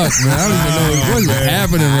fuck, man? I don't even know what's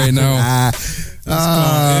happening right now. It's the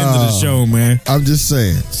end of the show, man. I'm just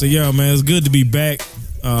saying. So, yo, man, it's good to be back.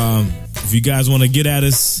 If you guys want to get at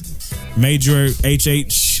us, Major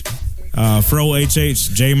HH, Fro HH,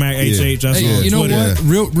 J-Mac HH. That's Hey, on you know Twitter.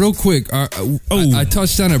 what? Real quick, I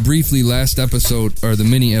touched on it briefly last episode, or the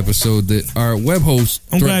mini episode, that our web host.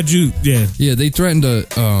 I'm glad you, Yeah, they threatened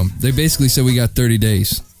to. They basically said we got 30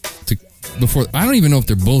 days before. I don't even know if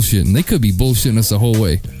they're bullshitting. They could be bullshitting us the whole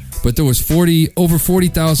way. But there was over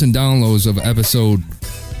 40,000 downloads of episode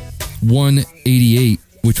 188,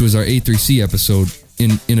 which was our A3C episode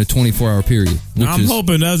in a 24-hour period. I'm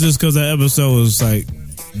hoping that's just because that episode was like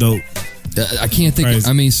dope. I can't think. Crazy.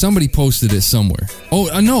 I mean, somebody posted it somewhere. Oh,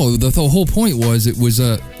 I know. The whole point was it was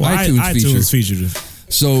a iTunes feature. featured it.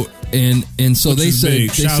 So so Which they is said, big.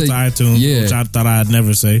 they Shout said, out to iTunes, yeah, which I thought I'd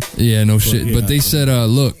never say. Yeah, no shit. yeah. But they said,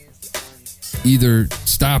 look, either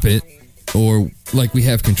stop it, or like we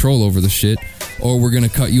have control over the shit, or we're gonna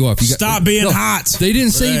cut you off. Stop being hot. They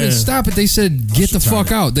didn't say even stop it. They said get the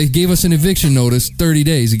fuck out. They gave us an eviction notice, 30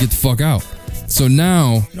 days to get the fuck out. So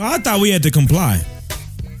now, No, I thought we had to comply.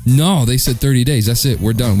 no, they said 30 days. That's it.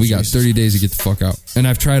 We're done. We got 30 days to get the fuck out. And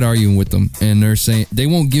I've tried arguing with them, and they're saying they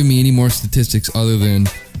won't give me any more statistics other than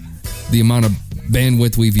the amount of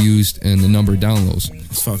bandwidth we've used and the number of downloads.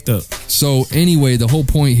 It's fucked up. So anyway, the whole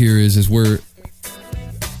point here is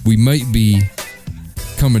we might be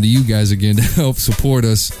coming to you guys again to help support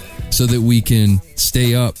us so that we can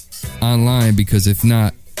stay up online, because if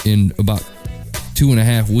not, in about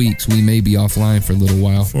 2.5 weeks we may be offline for a little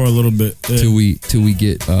while, for a little bit, yeah. till we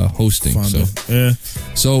get hosting. Fondo. So yeah,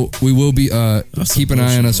 so we will be keep an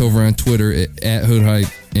eye on us over on Twitter at Hood Hype,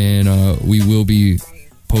 and we will be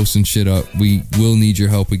posting shit up. We will need your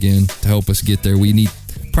help again to help us get there. We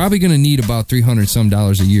probably gonna need about $300 some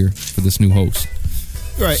a year for this new host.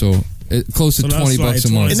 Right. So close to $20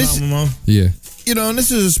 a month. a month. Yeah. You know, and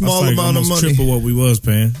this is a small That's like amount of almost money. triple what we was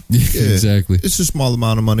paying. Yeah, exactly. It's a small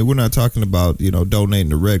amount of money. We're not talking about, donating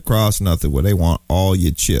to Red Cross, nothing, where they want all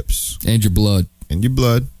your chips. And your blood.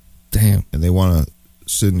 Damn. And they want to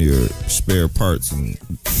send your spare parts and,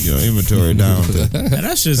 inventory down to. And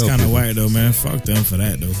that shit's kind of whack though, man. Fuck them for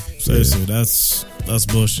that though. Seriously, that's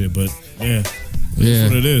bullshit. But yeah. Yeah, that's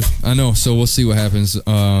what it is. I know. So we'll see what happens.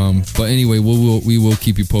 But anyway, we will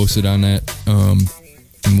keep you posted on that.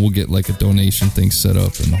 And we'll get like a donation thing set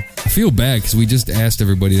up. And I feel bad because we just asked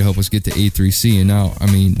everybody to help us get to A3C, and now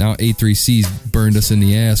A3C's burned us in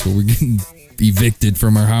the ass where we're getting evicted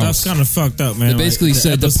from our house. That's kind of fucked up, man. They basically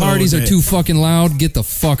said the parties are too fucking loud. Get the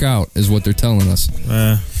fuck out is what they're telling us.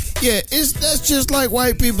 Yeah, that's just like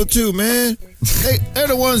white people too, man. They're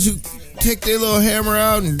the ones who take their little hammer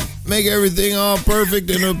out and make everything all perfect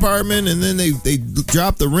in the apartment, and then they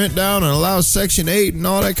drop the rent down and allow Section 8 and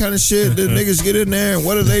all that kind of shit. The niggas get in there, and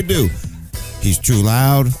what do? He's too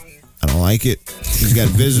loud. I don't like it. He's got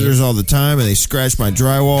visitors all the time, and they scratch my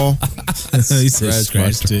drywall. He said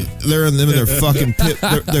scratched it. They're in their fucking pit.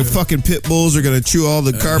 Their fucking pit bulls are gonna chew all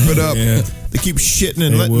the carpet up. Yeah. They keep shitting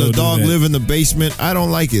and They letting will the do dog that. live in the basement. I don't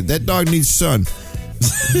like it. That dog needs sun.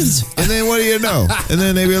 And then what do you know? And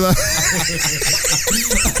then they be like, He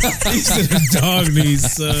said the dog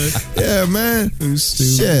needs sun. yeah, man.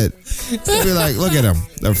 Shit. They be like, look at them.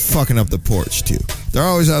 They're fucking up the porch, too. They're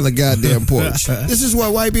always on the goddamn porch. This is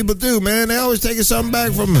what white people do, man. They always taking something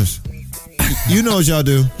back from us. You know what y'all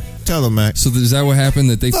do. Tell them, Mac. So is that what happened?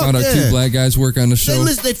 That they Fuck found out yeah. two black guys work on the show?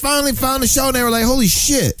 They finally found the show, and they were like, holy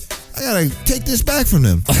shit. I gotta take this back from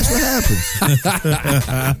them. That's what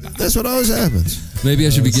happens. That's what always happens. Maybe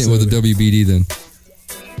I should be getting with the WBD then.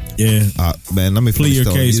 Yeah. Man, let me Plead your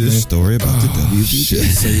case, this man. story about the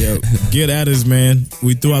WBD. So, yo, get at us, man.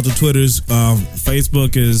 We threw out the Twitters.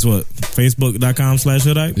 Facebook is what?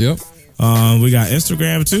 Facebook.com/Hoodite. Yep. We got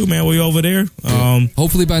Instagram too, man. We over there.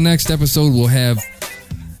 Hopefully by next episode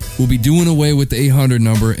we'll be doing away with the 800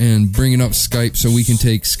 number and bringing up Skype so we can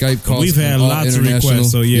take Skype calls. We've had from all lots of international-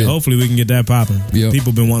 requests, so yeah, hopefully we can get that popping. Yep.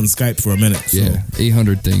 People been wanting Skype for a minute. So. Yeah,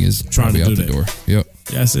 800 thing is Trying to probably do out the that. door. Yep.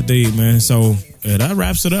 Yes, indeed, man. So that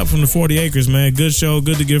wraps it up from the 40 Acres, man. Good show.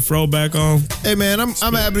 Good to get Fro back on. Hey, man, I'm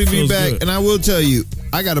happy to be feels back, good. and I will tell you,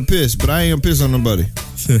 I got to piss, but I ain't gonna piss on nobody.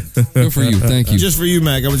 Good for you. Thank you. Just for you,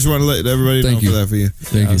 Mac. I just want to let everybody Thank know you. for that for you.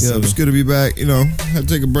 Thank you. Yeah, it's good to be back. You know, had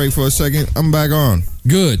to take a break for a second. I'm back on.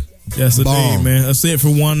 Good. Yes, indeed, Bomb. man. That's it for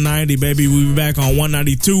 190, baby. We'll be back on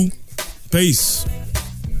 192. Peace.